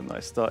Swordsman that I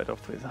started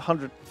off with.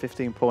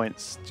 115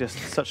 points, just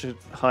such a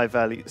high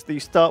value. So you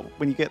start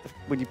when you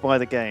buy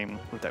the game.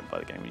 Well, don't buy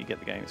the game when you get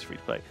the game. It's free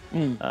to play.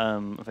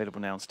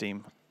 Available now on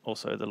Steam.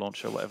 Also the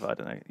launcher, whatever. I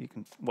don't know. You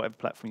can whatever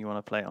platform you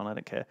want to play it on. I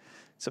don't care.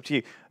 It's up to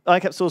you.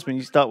 Iron Cap Swordsman.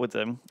 You start with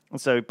them, and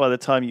so by the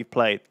time you've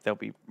played, they'll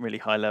be really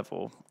high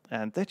level,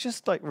 and they're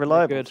just like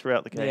reliable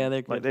throughout the game. Yeah,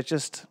 they're good. Like they're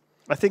just.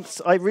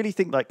 I really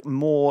think like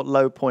more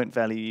low point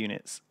value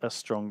units are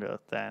stronger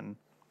than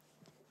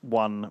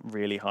one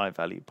really high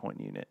value point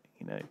unit,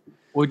 you know.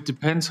 Well, it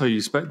depends how you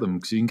spec them,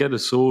 because you can get a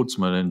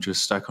swordsman and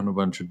just stack on a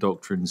bunch of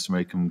doctrines to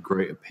make them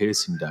great at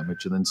piercing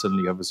damage, and then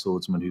suddenly you have a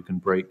swordsman who can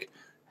break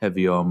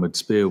heavy armored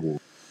spear wall.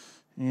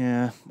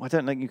 Yeah, I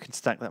don't think you can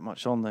stack that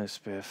much on those,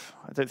 Spiff.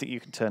 I don't think you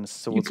can turn a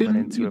swordsman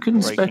into a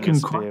spec breaking a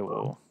quite spear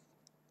well. wall.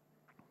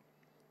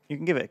 You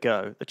can give it a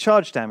go. The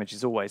charge damage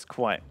is always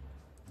quite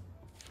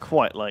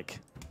like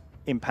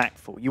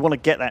impactful. You want to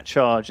get that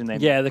charge and then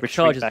the retreat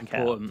charge is back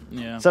important. out.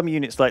 Yeah. Some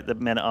units like the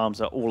men at arms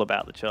are all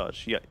about the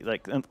charge. Yeah,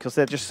 like because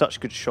they're just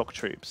such good shock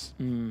troops.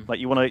 Like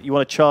you want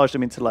to charge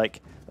them into like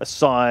a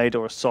side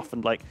or a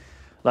softened like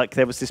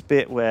there was this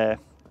bit where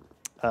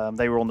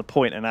they were on the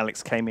point and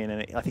Alex came in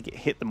and I think it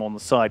hit them on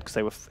the side because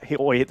they were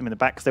or he hit them in the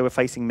back because they were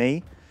facing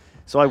me.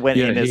 So I went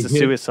in as a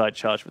suicide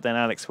charge, but then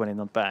Alex went in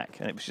on the back,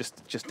 and it was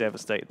just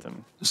devastated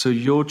them. So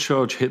your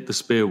charge hit the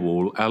spear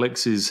wall.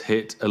 Alex's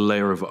hit a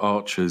layer of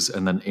archers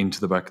and then into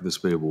the back of the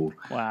spear wall.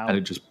 Wow. And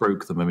it just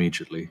broke them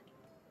immediately.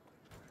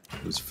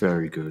 It was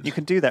very good. You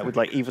can do that with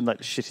like even like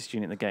the shittest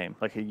unit in the game,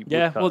 like a Well,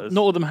 woodcutters.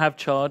 not all of them have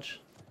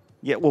charge.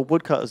 Yeah, well,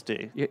 woodcutters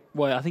do. Yeah,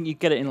 well, I think you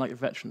get it in like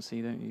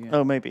veterancy, don't you? Yeah.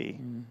 Oh, maybe.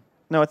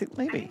 No, I think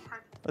maybe.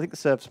 I think the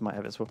Serbs might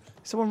have it as well.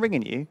 Is someone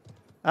ringing you?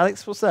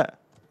 Alex, what's that?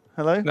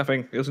 Hello?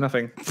 Nothing. It was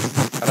nothing.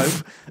 Hello?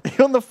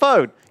 You're on the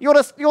phone. You're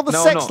on the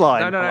No, sex I'm not.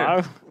 line. No.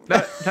 Hello? No.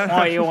 What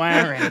are you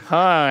wearing?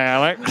 Hi,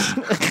 Alex.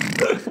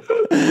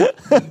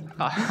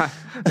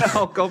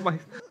 Oh God, my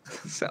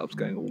setup's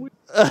going all weird.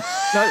 No,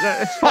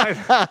 it's fine.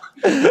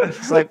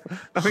 It's like,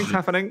 Nothing's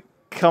happening.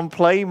 come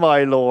play,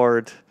 my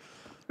lord.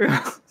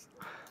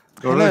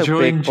 Hello,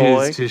 join big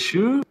boy. jizz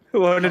tissue.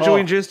 Want to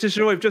join Jizz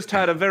Tissue? We've just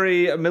had a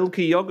very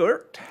milky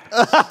yogurt.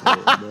 Shout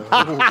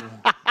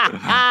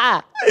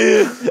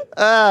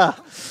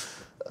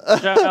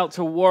out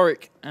to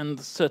Warwick and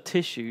Sir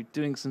Tissue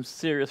doing some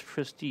serious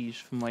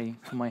prestige for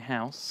my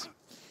house.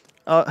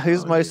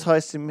 Who's most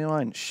highest in mind?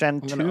 I'm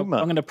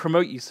Shantuma. going to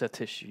promote you, Sir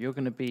Tissue. You're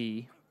going to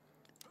be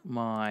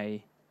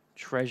my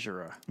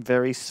treasurer.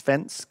 Very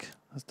Svensk.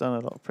 Has done a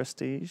lot of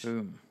prestige.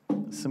 Boom.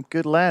 Some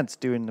good lads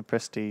doing the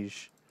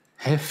prestige.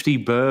 Hefty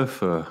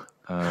Bertha.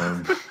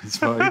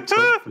 It's my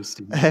top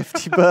prestige.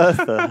 Hefty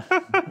Bertha.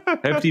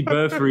 Hefty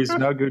Bertha is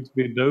now going to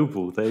be a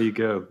noble. There you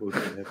go.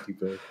 Okay, Hefty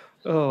Bertha.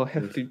 Oh,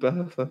 hefty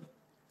Bertha.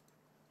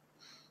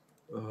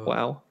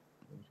 Wow.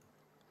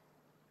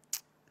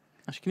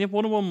 Actually, can you have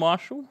one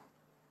marshal?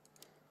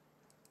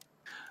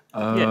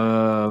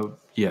 Yeah.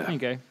 There you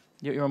go.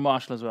 You're a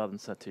marshal as well, then,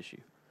 Sir Tissue.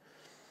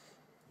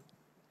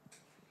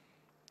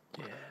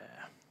 Yeah.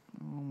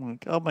 Oh my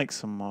God. I'll make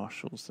some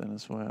marshals then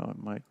as well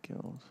in my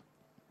guild.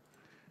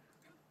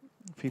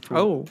 People.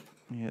 Oh,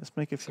 Yeah, let's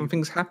make a few.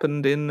 something's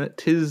happened in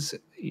Tiz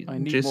I need more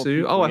Jisoo.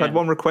 people, Oh, I had yeah.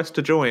 one request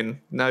to join.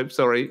 No,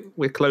 sorry,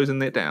 we're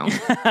closing it down. Join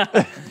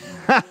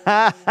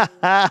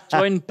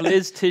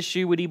Blizz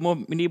Tissue. We need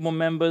more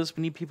members.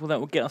 We need people that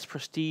will get us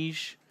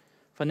prestige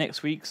for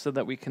next week, so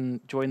that we can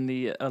join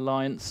the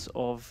alliance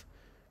of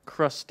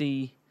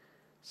crusty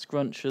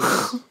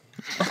scrunchers.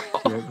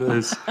 Yeah,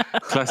 there's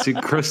classic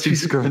crusty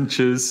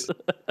scrunchers.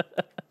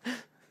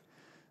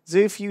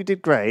 Zoof, you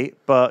did great,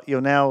 but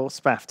you're now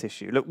Spaff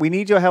Tissue. Look, we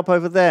need your help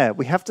over there.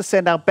 We have to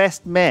send our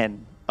best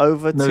men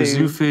over No, to...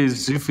 Zoof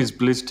is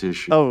Blizz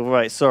Tissue. Oh,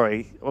 right,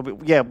 sorry.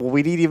 Yeah, well,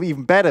 we need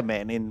even better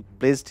men in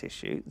Blizz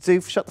Tissue.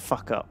 Zoof, shut the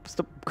fuck up.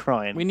 Stop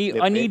crying. I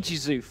need you,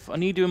 Zoof. I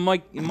need you in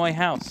my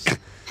house.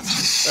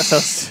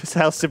 That's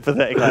how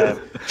sympathetic I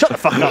am. Shut the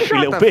fuck up, you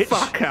little bitch.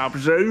 Fuck up,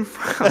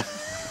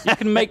 Zoof. You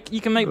can make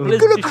Blizz I'm gonna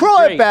Tissue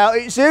cry great. about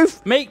it,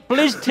 Zoof. Make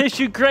Blizz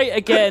Tissue great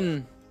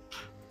again.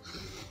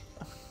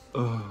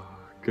 Oh,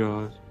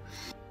 God.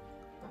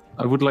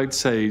 I would like to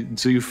say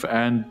Zoof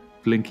and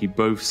Blinky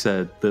both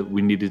said that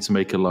we needed to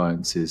make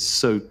alliances,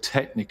 so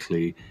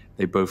technically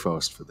they both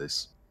asked for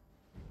this.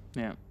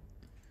 Yeah.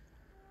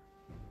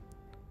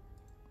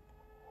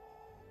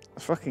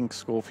 Fucking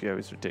Scorpio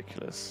is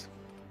ridiculous.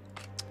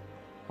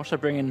 What should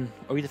I bring in?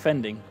 Are we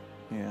defending?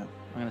 Yeah. I'm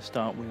going to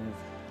start with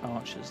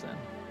archers then.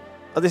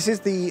 Oh, this is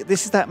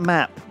that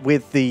map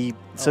with the.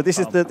 So this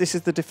is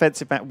the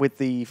defensive map with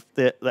the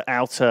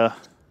outer.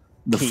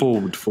 The keep.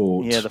 forward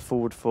fort. Yeah, the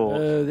forward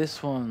fort. Oh,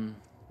 this one.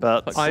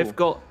 But I've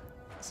got.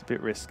 it's a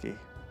bit risky.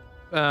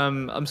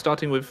 I'm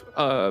starting with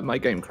my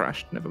game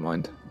crashed. Never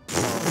mind.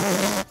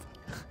 The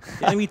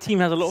enemy team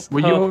has a lot of Were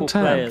you purple all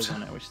tabbed? players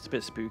on it, which is a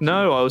bit spooky.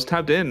 No, I was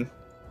tabbed in.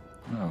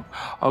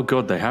 Oh,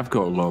 God, they have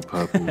got a lot of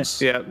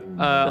purples. Yeah,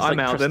 That's I'm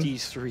like out then.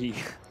 Prestige 3.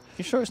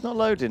 You sure it's not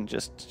loading?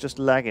 Just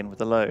lagging with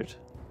the load.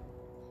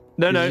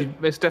 No,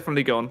 it's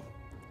definitely gone.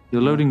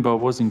 Your loading bar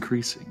was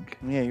increasing.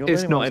 Yeah, your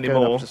It's loading not bar's going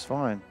anymore. up just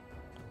fine.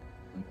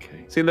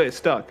 Okay. See, look, it's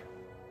stuck.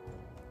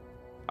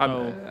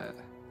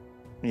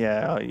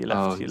 Yeah, you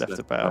left. You he's left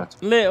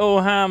about.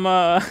 Little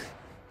hammer.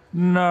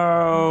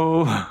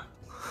 No.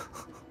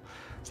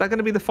 Is that going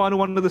to be the final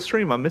one of the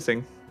stream I'm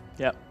missing?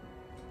 Yep.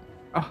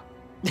 Oh.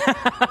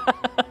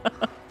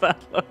 Bad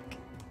luck.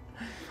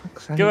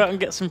 Go out and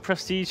get some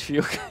prestige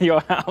for your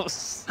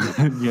house.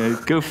 Yeah,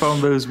 go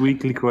farm those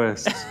weekly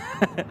quests.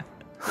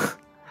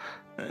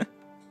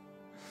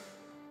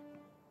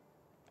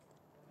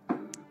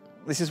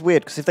 This is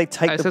weird because if they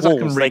take It the says I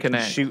can walls, they can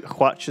reconnect. shoot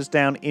Hwatchers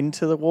down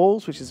into the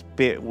walls, which is a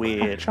bit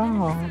weird.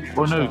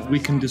 Well, no, we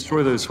can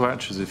destroy those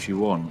swatches if you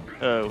want.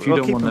 Oh, If you we'll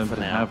don't keep want them them for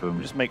to now. have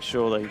them. Just make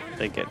sure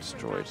they get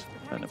destroyed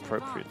at an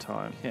appropriate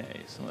time.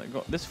 Okay, so I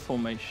got this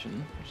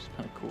formation, which is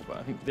kind of cool, but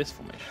I think this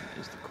formation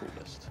is the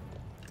coolest.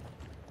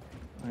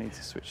 I need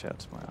to switch out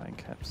to my iron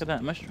caps. Look at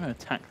that, imagine trying to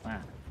attack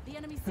that. The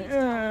enemy siege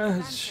tower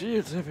is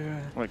shit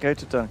everywhere. Right, go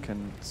to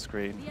Duncan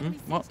screen. The enemy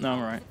What? siege No, I'm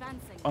tower is alright.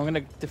 advancing. I'm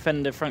gonna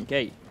defend the front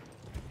gate.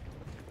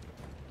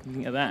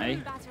 Looking at that, The eh?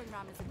 enemy battering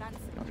ram is advancing.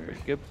 That's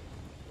pretty good.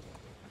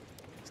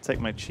 Let's take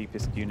my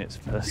cheapest units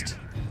first.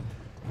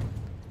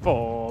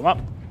 Form up.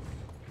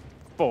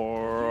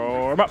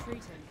 Form up.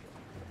 Retreating.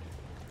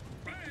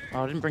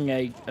 Oh, I didn't bring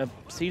a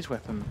siege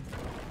weapon.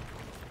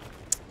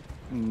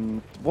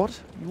 What?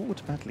 You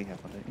automatically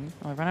have one, don't you?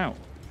 Oh, I ran out.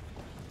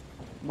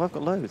 Well, I've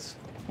got loads.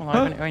 Well, I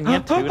only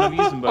had two and I've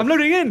used them both. I'm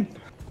loading in.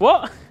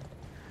 What?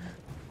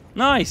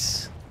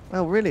 Nice.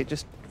 Oh, really? It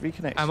just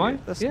reconnects Am you? I?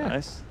 That's Yeah.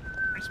 nice.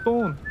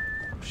 Respawn.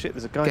 Oh, shit,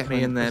 there's a guy Get me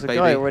coming. in there, There's a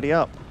guy baby. already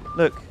up.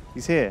 Look,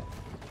 he's here.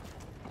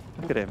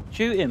 Look at him.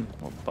 Shoot him.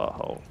 What a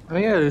butthole. Oh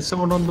yeah, there's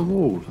someone on the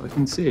wall. I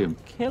can see him.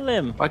 Kill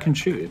him. I can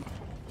shoot him.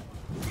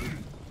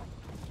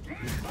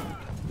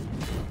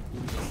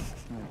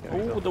 There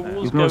we go, Oh, the got that.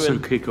 wall's You can also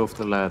going. kick off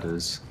the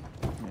ladders.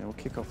 Yeah, we'll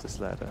kick off this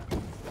ladder.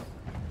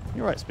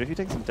 You're right, Spiff. You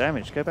take some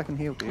damage. Go back and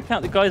heal, dude. Look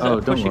out the guys that Oh,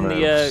 are don't pushing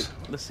worry,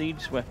 the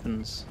siege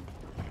weapons.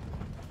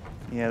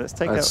 Yeah, let's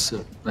take out.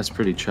 That's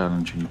pretty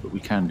challenging, but we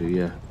can do,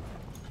 yeah.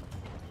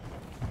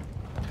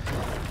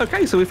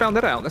 Okay, so we found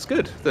that out. That's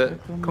good. That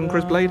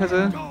Conqueror's blade has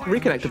a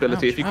reconnect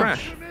ability if you ouch.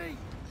 crash.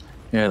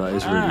 Yeah, that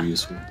is Ah. really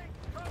useful.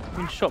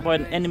 Been shot by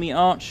an enemy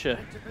archer.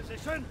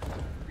 Position.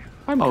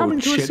 I'm Oh coming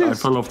to shit! I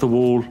assist. fell off the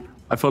wall.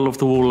 I fell off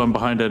the wall. I'm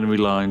behind enemy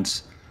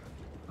lines.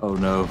 Oh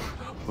no!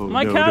 Oh,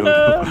 My no, cannon!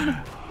 no,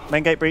 no.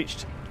 Main gate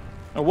breached.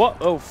 Oh, what?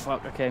 Oh,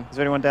 fuck. Okay. Is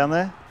there anyone down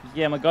there?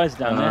 Yeah, my guy's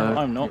down there.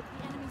 I'm not.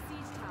 The enemy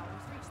siege tower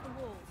has reached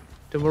the wall.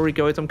 Don't worry,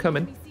 guys, I'm The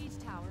coming. enemy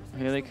siege tower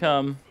is Here they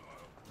come.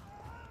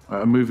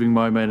 Right, I'm moving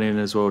my men in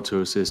as well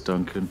to assist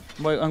Duncan.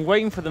 Wait, I'm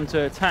waiting for them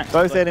to attack.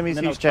 Both but enemies'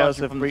 then I'll siege towers charge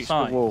them have from breached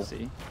the side, wall.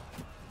 See?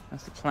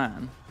 That's the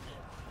plan.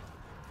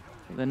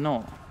 But they're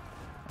not.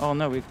 Oh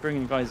no, we're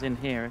bringing guys in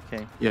here.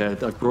 Okay. Yeah,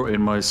 I brought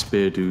in my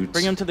spear dudes.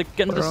 Bring them to the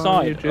get to the Where are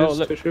side. you, Oh just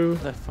look, to show?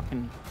 they're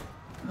fucking.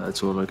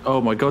 That's all. Oh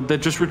my god, they're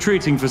just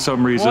retreating for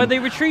some reason. Why are they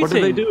What are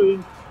they retreating?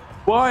 doing?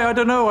 Why? I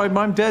don't know.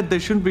 I'm dead. They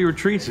shouldn't be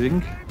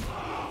retreating.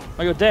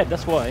 Oh, you're dead.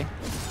 That's why.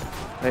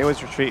 They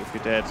always retreat if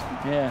you're dead.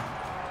 Yeah.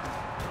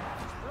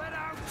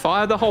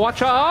 Fire the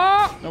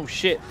Hwatcher! Oh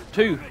shit.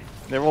 Two.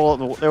 They're all.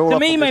 They're all. To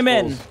up me, on my those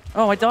men. walls.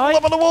 Oh, I died.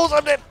 Up on the walls,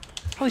 I'm dead.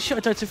 Holy shit!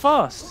 I died too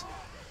fast.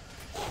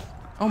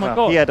 Oh my Oh,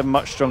 god. he had a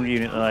much stronger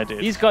unit than I did.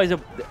 These guys are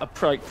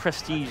like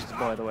prestiged,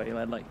 by the way.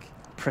 They're like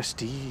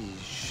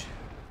Prestige.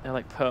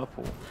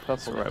 purple.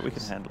 That's Purple. alright. We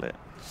can handle it.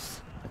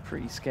 They're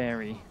pretty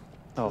scary.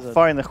 Oh, There's a-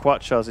 firing the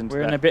Hwatchars into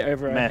We're in that a bit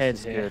over our mess head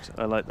is here. good.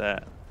 I like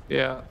that.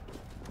 Yeah.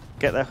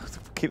 Get that.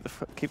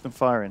 Keep them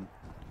firing.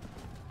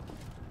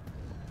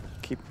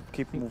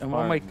 Keep them all And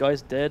one of my firing.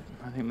 guys dead.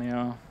 I think they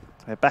are.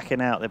 They're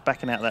backing out. They're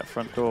backing out that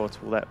front door to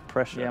all that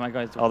pressure. Yeah, my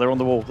guys. Oh, they're on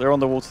the wall. They're on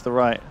the wall to the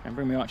right. And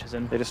bring me archers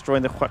in. They're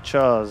destroying the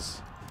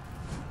Hwatchars.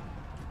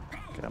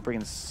 Okay, I'm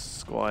bringing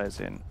squires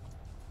in.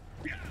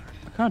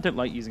 I kind of don't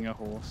like using a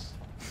horse.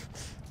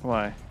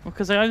 Why? Well,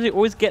 because I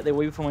always get there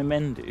way before my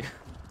men do.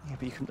 Yeah,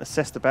 but you can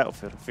assess the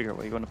battlefield and figure out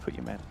where you want to put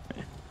your men.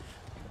 You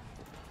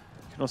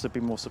can also be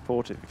more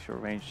supportive if you're a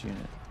ranged unit.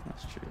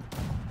 That's true.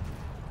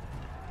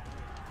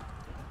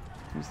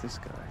 Who's this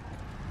guy?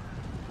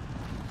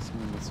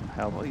 Someone with some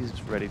helmet. He's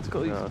just ready to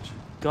Got these- charge.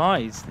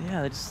 Guys,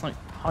 yeah, they're just like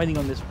hiding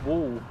on this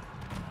wall,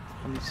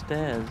 on these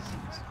stairs.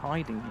 Just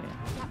hiding here.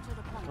 capture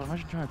the point. God,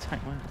 imagine trying to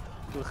attack mine.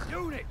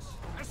 Units,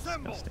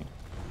 assemble. Disgusting.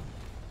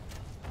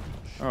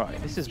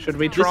 Alright, this is. Should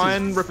we this try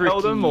is and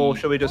repel them, or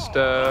should we just?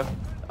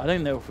 I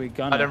don't know if we're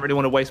gonna. I don't really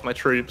want to waste my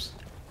troops.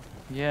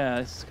 Yeah,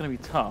 this is gonna be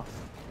tough.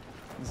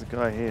 There's a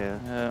guy here.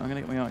 I'm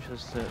gonna get my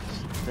archers to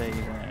stay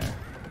there.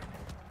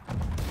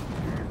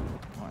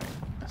 Right,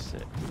 that's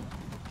it.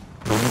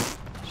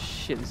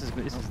 Shit,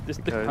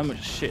 look how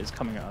much shit is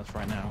coming at us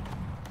right now.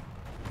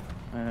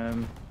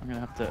 I'm gonna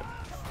have to.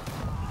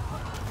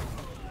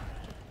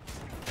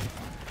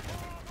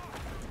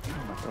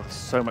 Oh my god, there's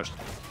so much.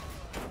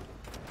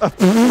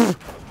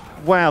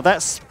 Wow,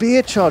 that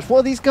spear charge. What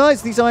are these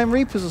guys? These Iron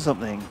Reapers or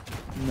something?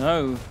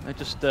 No, they're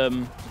just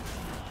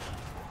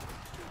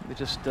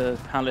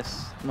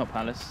palace, not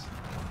palace,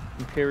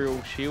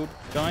 Imperial Shield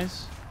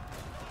guys.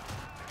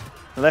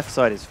 The left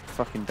side is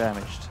fucking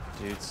damaged,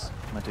 dudes.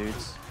 My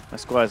dudes. My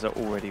squires are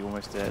already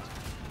almost dead.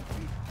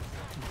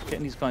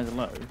 Getting these guys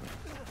low.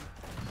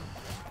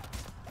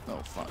 Oh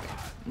fuck.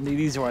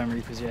 These are Iron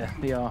Reapers, yeah,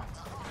 they are.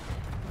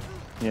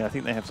 Yeah, I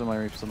think they have some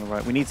Iron Reapers on the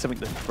right. We need something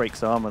that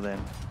breaks armor then.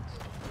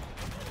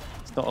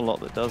 It's not a lot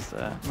that does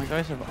that. My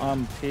guys have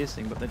arm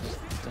piercing, but they're just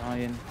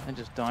dying. They're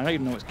just dying. I don't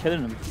even know what's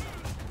killing them.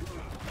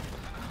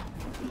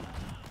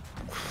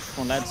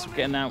 Come on, lads, we're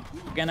getting out.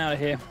 We're getting out of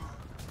here.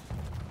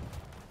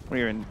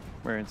 We're in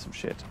some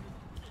shit.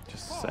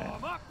 Just saying.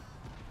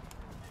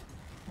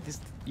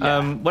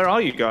 Where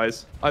are you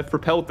guys? I've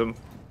repelled them.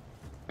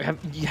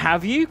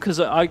 Have you? Because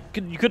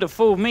you could have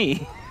fooled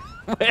me.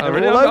 They're all I'm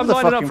over the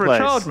lining up fucking for place.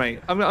 a charge, mate.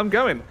 I'm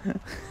going.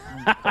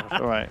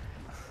 All right.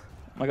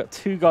 I got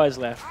 2 guys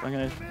left. I'm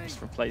gonna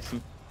just replace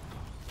them.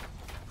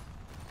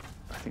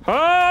 I think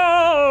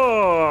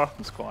Oh!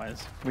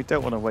 Squires. we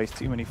don't want to waste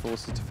too many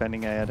forces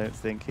defending A. I don't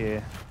think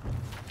here.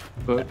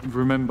 But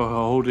remember,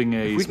 holding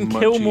A We is can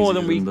much kill more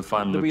easier than we the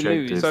final lose.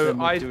 objective. So So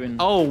we're doing-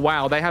 Oh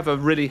wow, they have a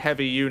really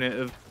heavy unit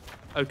of.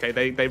 Okay,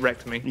 they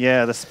wrecked me.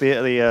 Yeah,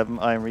 the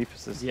Iron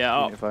Reapers. Is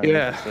Yeah, unit of Iron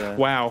Reapers, Yeah.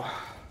 Wow.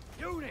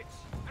 Units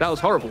That was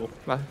horrible.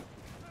 Right,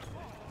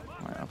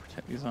 I'll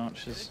protect these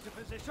archers. into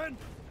position.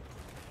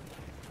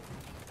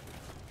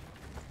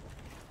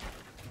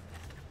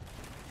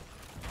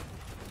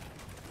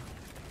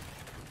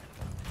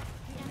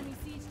 The enemy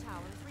siege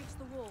tower has reached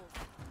the walls.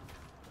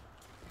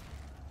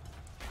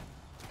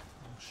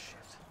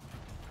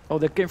 Oh,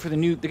 they're getting through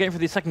they're getting through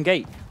the second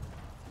gate.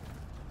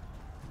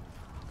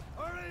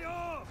 Hurry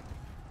up!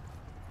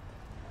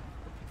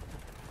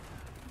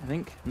 I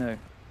think. No.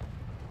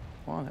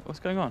 What's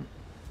going on?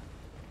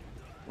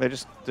 They're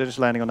just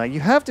landing on A. You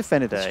have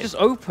defended It's A. just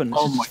open. It's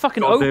Oh just my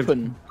fucking God, they're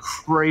open.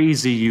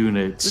 Crazy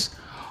units.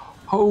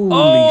 Holy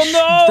Oh, shit.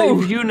 no! They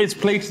have units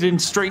plated in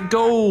straight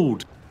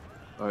gold.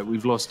 Alright,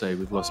 we've lost A.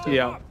 We've lost A.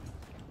 Yeah.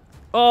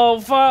 Oh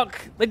fuck!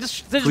 They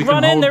just If we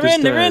run can in. hold They're the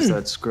in. They're stairs, in.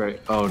 That's great.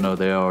 Oh no,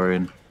 they are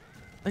in.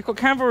 They've got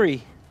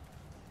cavalry.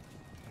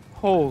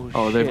 Oh shit!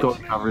 Oh, they've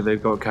got cavalry.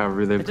 They've got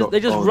cavalry. They're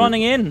just oh,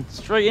 running in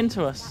straight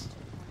into us.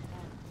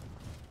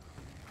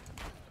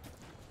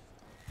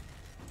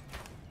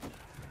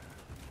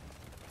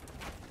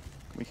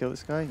 Can we kill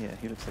this guy? Yeah,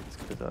 he looks like he's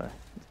gonna die.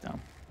 He's down.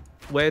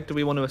 Where do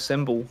we want to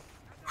assemble?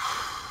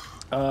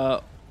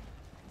 If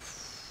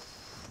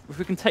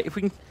we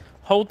can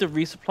hold the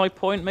resupply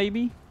point,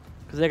 maybe,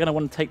 because they're gonna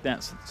want to take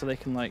that so they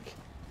can like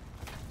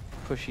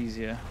push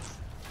easier.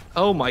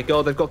 Oh my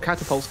god, they've got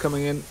catapults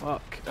coming in.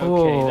 Fuck. Okay,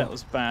 Oh. that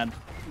was bad.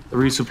 The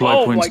resupply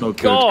Oh point's my not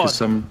good God.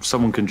 because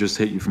someone can just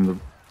hit you from the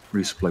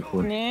resupply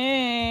point. Nah.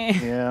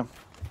 Yeah.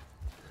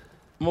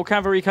 More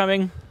cavalry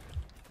coming.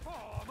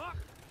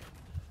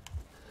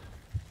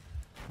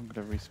 I'm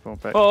gonna respawn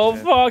back. Oh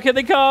here. fuck! Here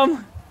they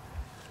come.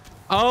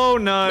 Oh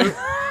no.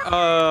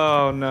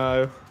 Oh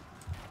no.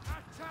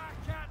 Attack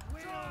at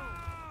will!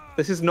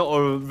 This is not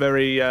a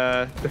very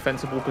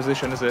defensible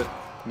position, is it?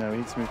 No, we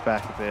need to move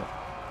back a bit.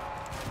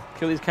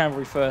 Kill these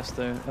cavalry first,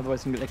 though.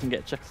 Otherwise, they can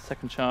get a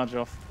second charge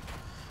off.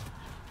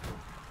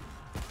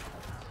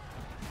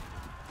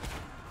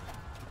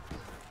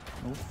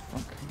 Oh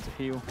fuck! Need to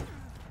heal.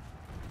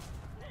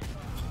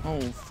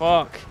 Oh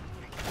fuck!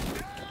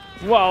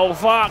 Whoa!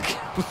 Fuck!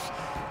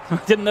 I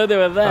didn't know they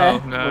were there.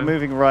 Oh no. We're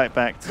moving right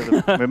back to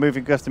the.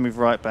 We have to move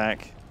right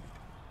back.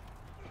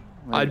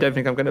 I don't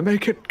think I'm going to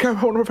make it. Go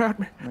on without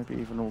me. Maybe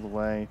even all the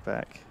way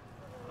back.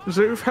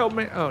 Zoof, help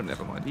me. Oh,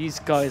 never mind. These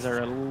guys are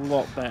a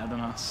lot better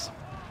than us.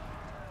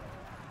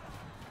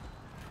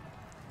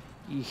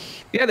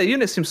 Eesh. Yeah, their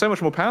units seem so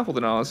much more powerful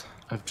than ours.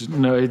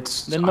 No,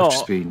 it's. They're I've not.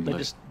 just been, They're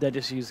like,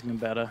 just using them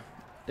better.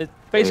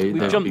 Basically,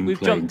 they've been we've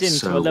playing jumped into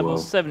so a level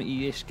well.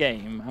 70-ish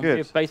game, and Good.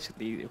 we're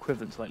basically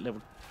equivalent to like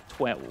level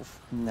 12.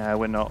 No,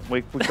 we're not.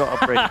 We've got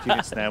upgraded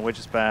units now. We're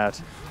just bad.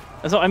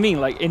 That's what I mean.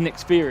 Like in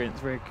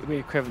experience, we're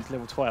equivalent to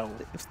level 12.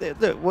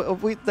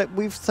 Look,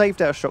 we've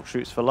saved our shock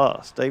troops for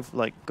last. They've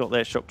like got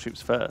their shock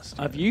troops first.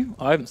 Have you?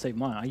 I haven't saved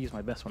mine. I use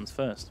my best ones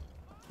first.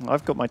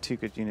 I've got my 2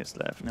 good units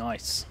left.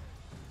 Nice.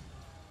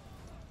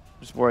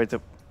 Just worried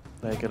that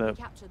they're gonna.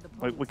 Captured the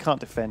point. We can't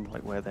defend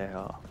like where they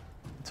are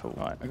at all.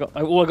 Right.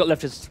 All I got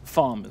left is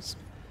farmers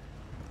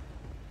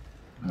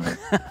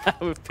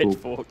with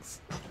pitchforks.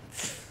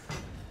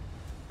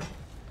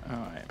 All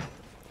right.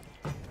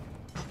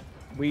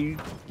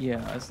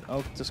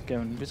 I'll just go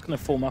and we're just gonna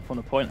form up on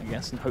a point, I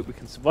guess, and hope we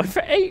can survive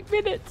for 8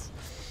 minutes.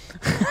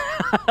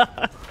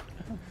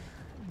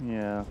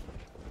 Yeah,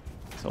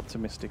 it's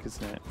optimistic,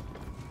 isn't it?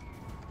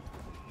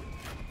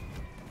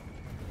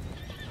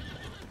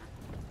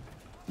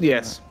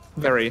 Yes,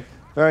 very.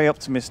 Very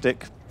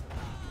optimistic.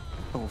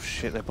 Oh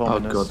shit, they're Oh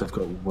bombing us. god, they've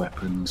got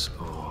weapons.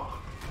 Oh.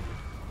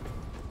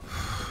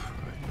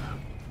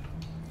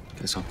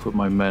 Guess I'll put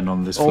my men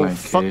on this Oh flank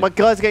fuck, here. my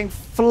guys are getting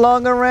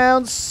flung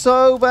around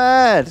so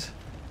bad.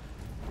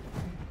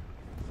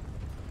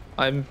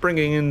 I'm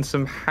bringing in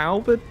some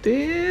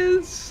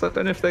halberdiers. I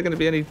don't know if they're going to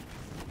be any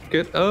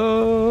good.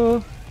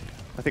 Oh.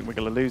 I think we're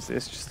gonna lose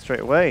this just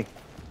straight away.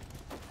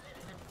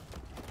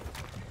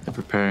 They're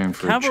preparing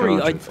for Cavalry. a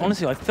charge. I think.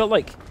 Honestly, I felt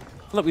like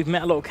Look, we've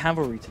met a lot of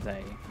cavalry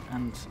today,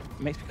 and it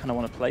makes me kind of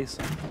want to play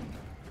some.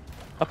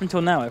 Up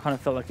until now, I kind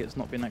of felt like it's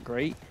not been that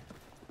great.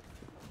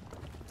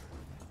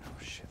 Oh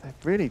shit, they're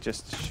really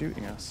just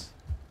shooting us.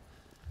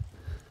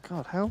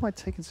 God, how am I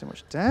taking so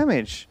much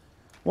damage?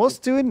 What's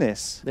doing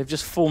this? They've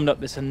just formed up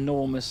this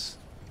enormous...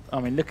 I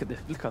mean, look at this.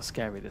 Look how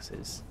scary this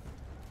is.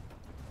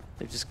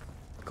 They've just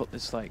got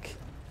this, like...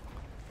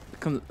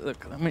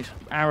 Look how many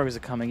arrows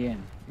are coming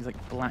in. These,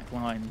 like, black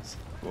lines.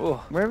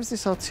 Oh, Where is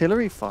this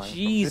artillery fire?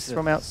 Jesus. This is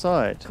from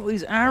outside. look at all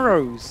these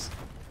arrows.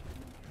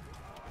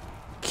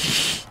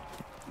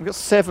 We've got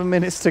 7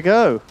 minutes to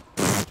go.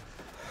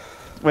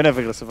 We're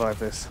never going to survive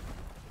this.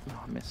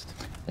 Oh, I missed.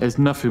 There's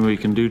nothing we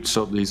can do to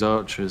stop these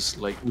archers.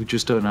 Like, we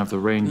just don't have the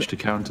range to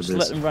counter Just this.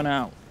 let them run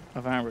out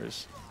of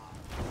arrows.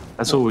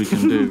 That's all we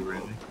can do,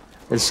 really.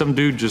 There's some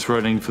dude just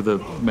running for the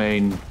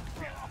main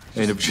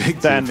objective.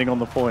 Standing on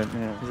the point,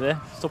 yeah. Is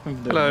there? Stop him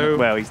from doing Hello.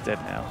 Well, he's dead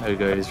now. There you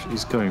go,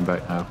 he's coming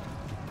back now. that.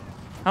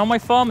 How are my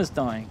farmers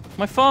dying?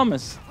 My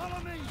farmers!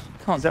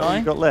 Can't Is that what die.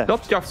 you got left?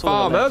 Not your That's all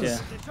I got farmers.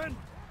 left, Position.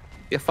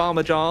 Your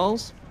farmer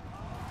Giles.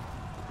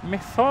 yeah.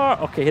 My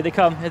okay, here they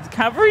come. Here's the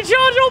cavalry charge!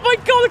 Oh my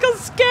god, look how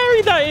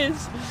scary that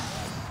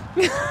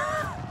is!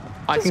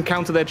 I can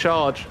counter their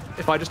charge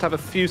if I just have a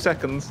few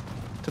seconds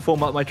to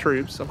form up my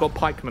troops. I've got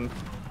pikemen.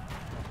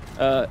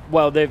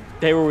 Well, they've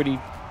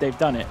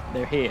done it.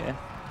 They're here.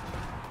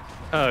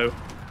 Oh.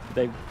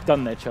 They've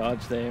done their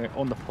charge. They're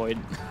on the point.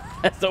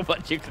 There's not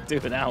much you can do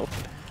now.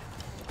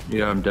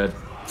 Yeah, I'm dead.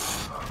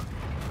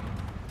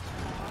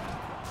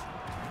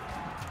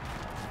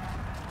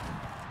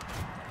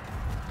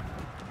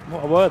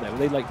 What were they? Were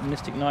they like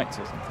Mystic Knights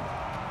or something?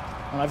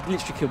 And I've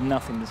literally killed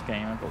nothing this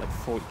game. I've got like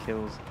 40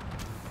 kills.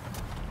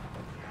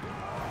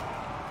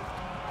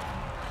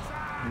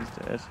 He's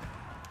dead.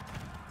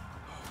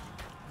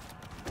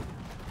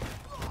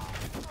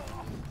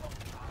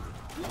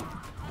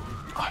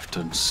 I've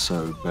done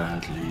so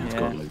badly. I've Yeah.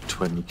 got like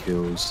 20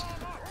 kills.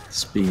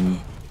 It's been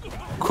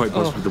quite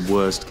possibly the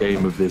worst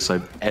game of this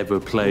I've ever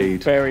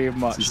played. Very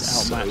much This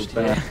is so outmatched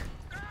bad. here.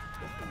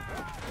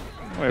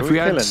 Wait, If we're we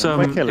had killing them. some,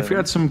 We're killing if we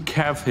had them. some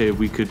cav here,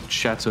 we could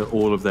shatter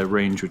all of their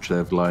range, which they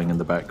have lying in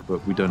the back.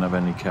 But we don't have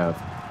any cav.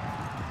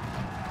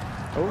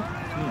 Oh, you're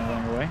not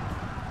running away.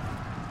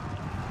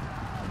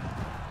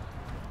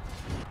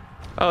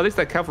 Oh, at least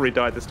their cavalry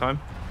died this time.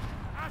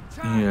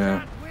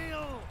 Yeah.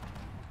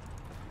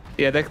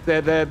 Yeah,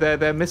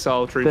 their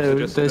missile troops are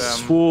just. Their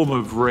swarm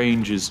of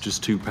range is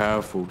just too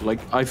powerful. Like,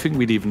 I think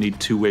we'd even need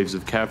 2 waves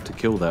of cav to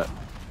kill that.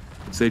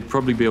 So they'd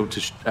probably be able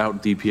to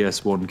out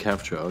DPS 1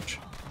 cav charge.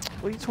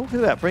 What are you talking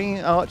about?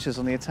 Bringing archers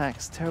on the attack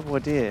is a terrible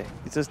idea.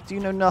 It's just, do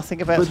you know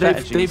nothing about But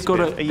strategy? they've got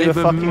Spiff? a, Are you they've a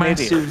a fucking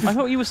massive. idiot? I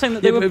thought you were saying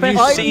that they Yeah, were but have better.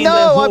 you I seen know.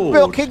 their I'm horde?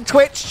 blocking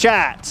Twitch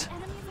chat.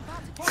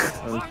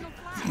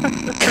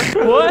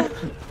 What?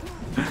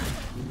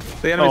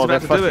 The enemy's Oh, they're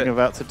about to do fucking it.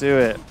 about to do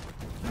it.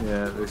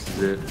 Yeah, this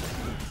is it.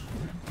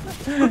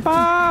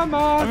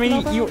 I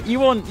mean,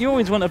 you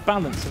always want a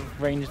balance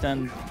of ranged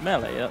and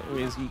melee. That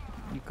way is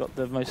you've got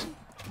the most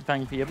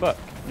bang for your buck.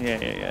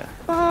 Yeah.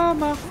 Ah,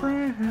 my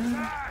friend.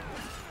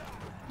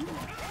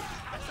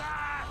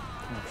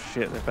 Oh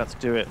shit, they're about to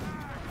do it.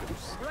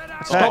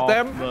 Stop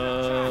Attack.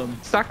 them.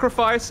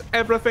 Sacrifice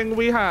everything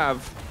we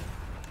have.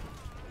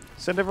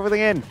 Send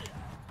everything in.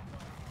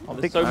 Oh,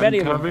 there's so many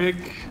of them.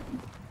 Coming.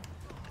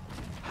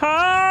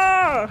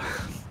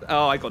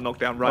 Oh, I got knocked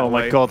down right Oh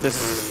away. my god,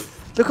 this.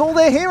 Look, all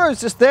their heroes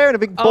just there in a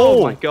big ball.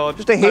 Oh my god.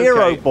 Just a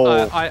hero Okay,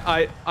 ball.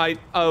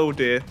 oh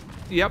dear.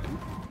 Yep.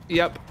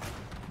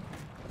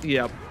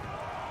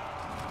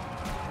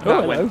 Oh,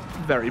 That hello. went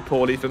very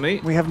poorly for me.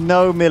 We have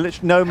no melee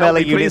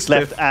me, units please,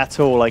 left Spiff. at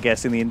all, I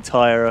guess, in the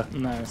entire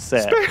No.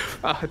 set.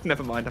 Oh,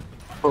 never mind.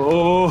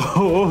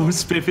 Oh,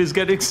 Spiff is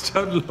getting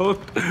stun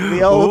locked.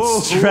 The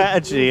old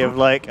strategy of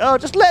like, oh,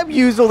 just let them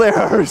use all their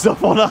arrows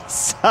up on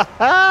us.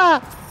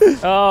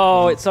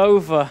 Oh, it's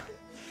over.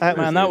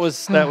 Man, that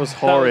was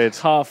horrid.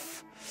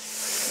 tough.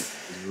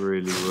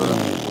 Really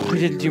rough. We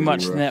didn't do really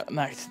much in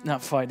rough.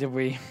 that fight, did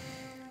we?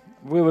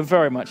 We were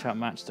very much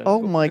outmatched. Though. Oh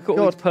Look- my look at all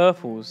God. these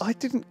purples. I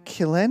didn't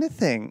kill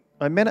anything.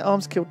 My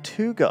men-at-arms killed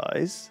 2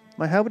 guys.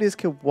 My halberdiers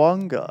killed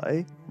 1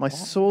 guy. My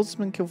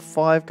swordsman killed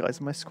 5 guys.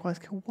 And my squires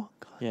killed 1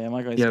 guy. Yeah,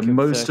 my guys. Yeah, killed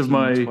most of 13,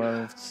 my-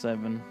 12,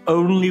 7.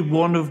 Only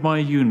one of my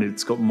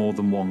units got more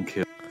than 1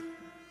 kill.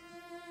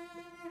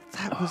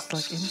 That was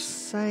like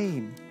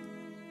insane.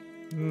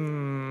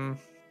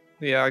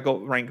 Yeah, I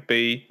got rank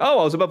B. Oh,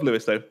 I was above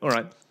Lewis though. All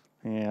right.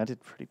 Yeah, I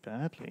did pretty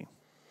badly.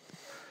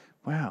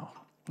 Wow,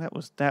 that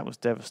was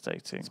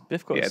devastating.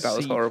 Biff got Yeah, a that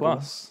was C+.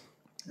 horrible.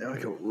 Yeah, I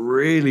got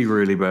really,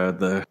 really bad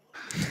there.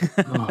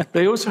 Oh,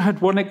 they also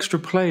had 1 extra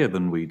player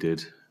than we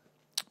did.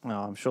 Oh,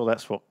 I'm sure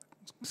that's what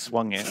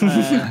swung it.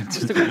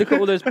 Just look at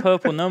all those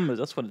purple numbers.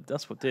 That's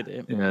what did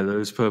it. Yeah,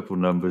 those purple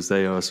numbers,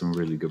 they are some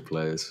really good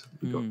players.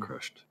 We got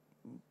crushed.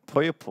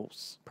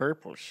 Purples.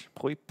 Purples.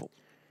 Purple.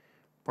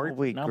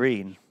 Wait, No.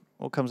 green.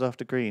 What comes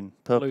after green?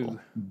 Purple. Blue.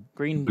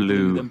 Green, Blue.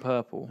 blue, then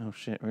purple. Oh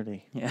shit,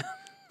 really? Yeah.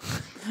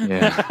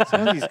 Yeah.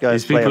 Some of these These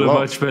guys play a people are lot,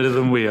 much better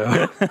than we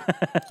are.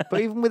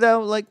 but even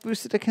without like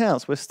boosted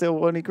accounts, we're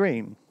still only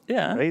green.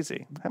 Yeah.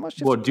 Crazy. How much?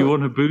 What, do you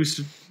want to boost?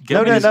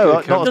 No, these not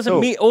accounts? at all. Doesn't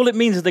mean all it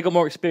means is they got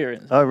more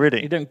experience. Oh,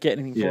 really? You don't get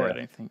anything for Yeah. it, I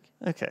don't think.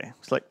 Okay.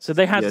 It's like So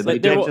they had Yeah,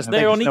 like, they they're, just-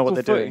 they're they on just know what equal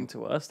they're footing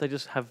doing. to us.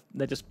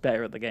 They're just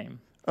better at the game.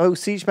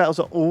 siege battles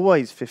are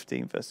always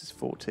 15 versus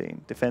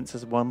 14. Defense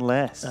has one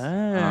less.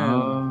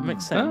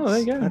 Makes sense. Oh, there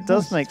you go. That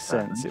does make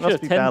sense. It Sure,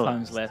 must be 10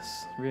 balanced. times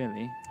less,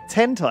 really.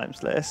 10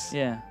 times less.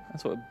 Yeah,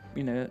 that's what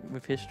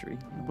with history.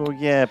 Well,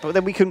 yeah, but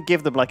then we couldn't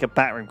give them like a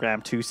battering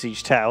ram, 2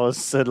 siege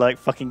towers, and like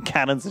fucking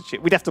cannons and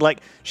shit. We'd have to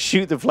like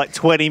shoot them for like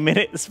 20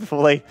 minutes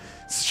before they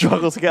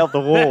struggle to get up the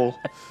wall.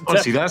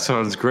 Honestly, that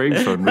sounds great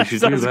fun. We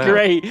should do Sounds that.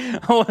 great. I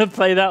want to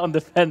play that on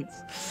defense.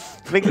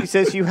 Blinky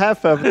says you have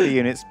permanent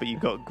units, but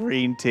you've got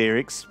green tier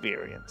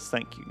experience.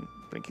 Thank you,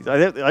 Blinky. I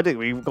don't think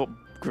we've got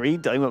green.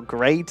 I've got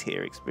grey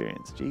tier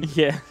experience. Jeez.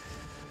 Yeah.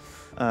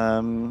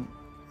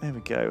 There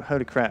we go.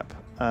 Holy crap.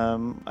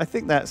 I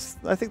think that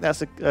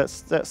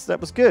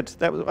was good.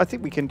 I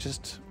think we can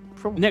just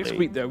probably Next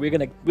week though, we're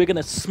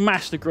gonna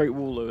smash the Great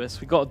Wall, Lewis.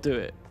 We got to do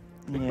it.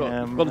 We've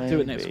got to do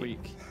it next maybe.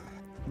 week.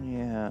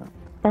 Yeah.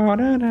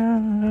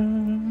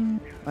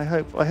 I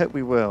hope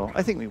we will.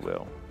 I think we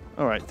will.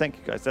 All right. Thank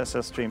you guys. That's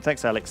our stream.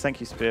 Thanks, Alex. Thank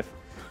you, Spiff.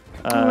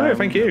 Oh,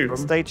 thank you.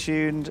 Stay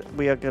tuned.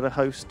 We are going to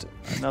host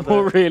another.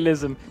 More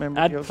realism. Remember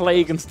Add yours?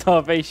 plague and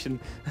starvation.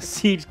 A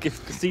siege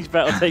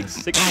battle takes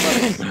 6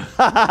 months.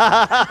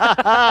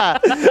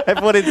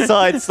 Everyone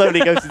inside slowly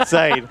goes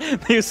insane.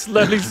 They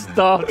slowly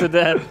starve to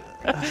death.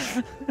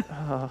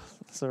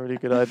 That's a really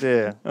good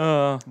idea.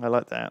 Oh. I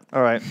like that.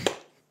 All right.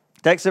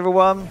 Thanks,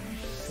 everyone.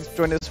 Thanks for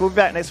joining us. We'll be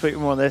back next week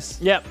with more on this.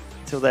 Yep.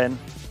 Till then.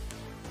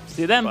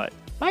 See you then. Bye.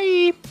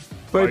 Bye.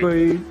 Bye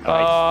bye.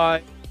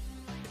 Bye.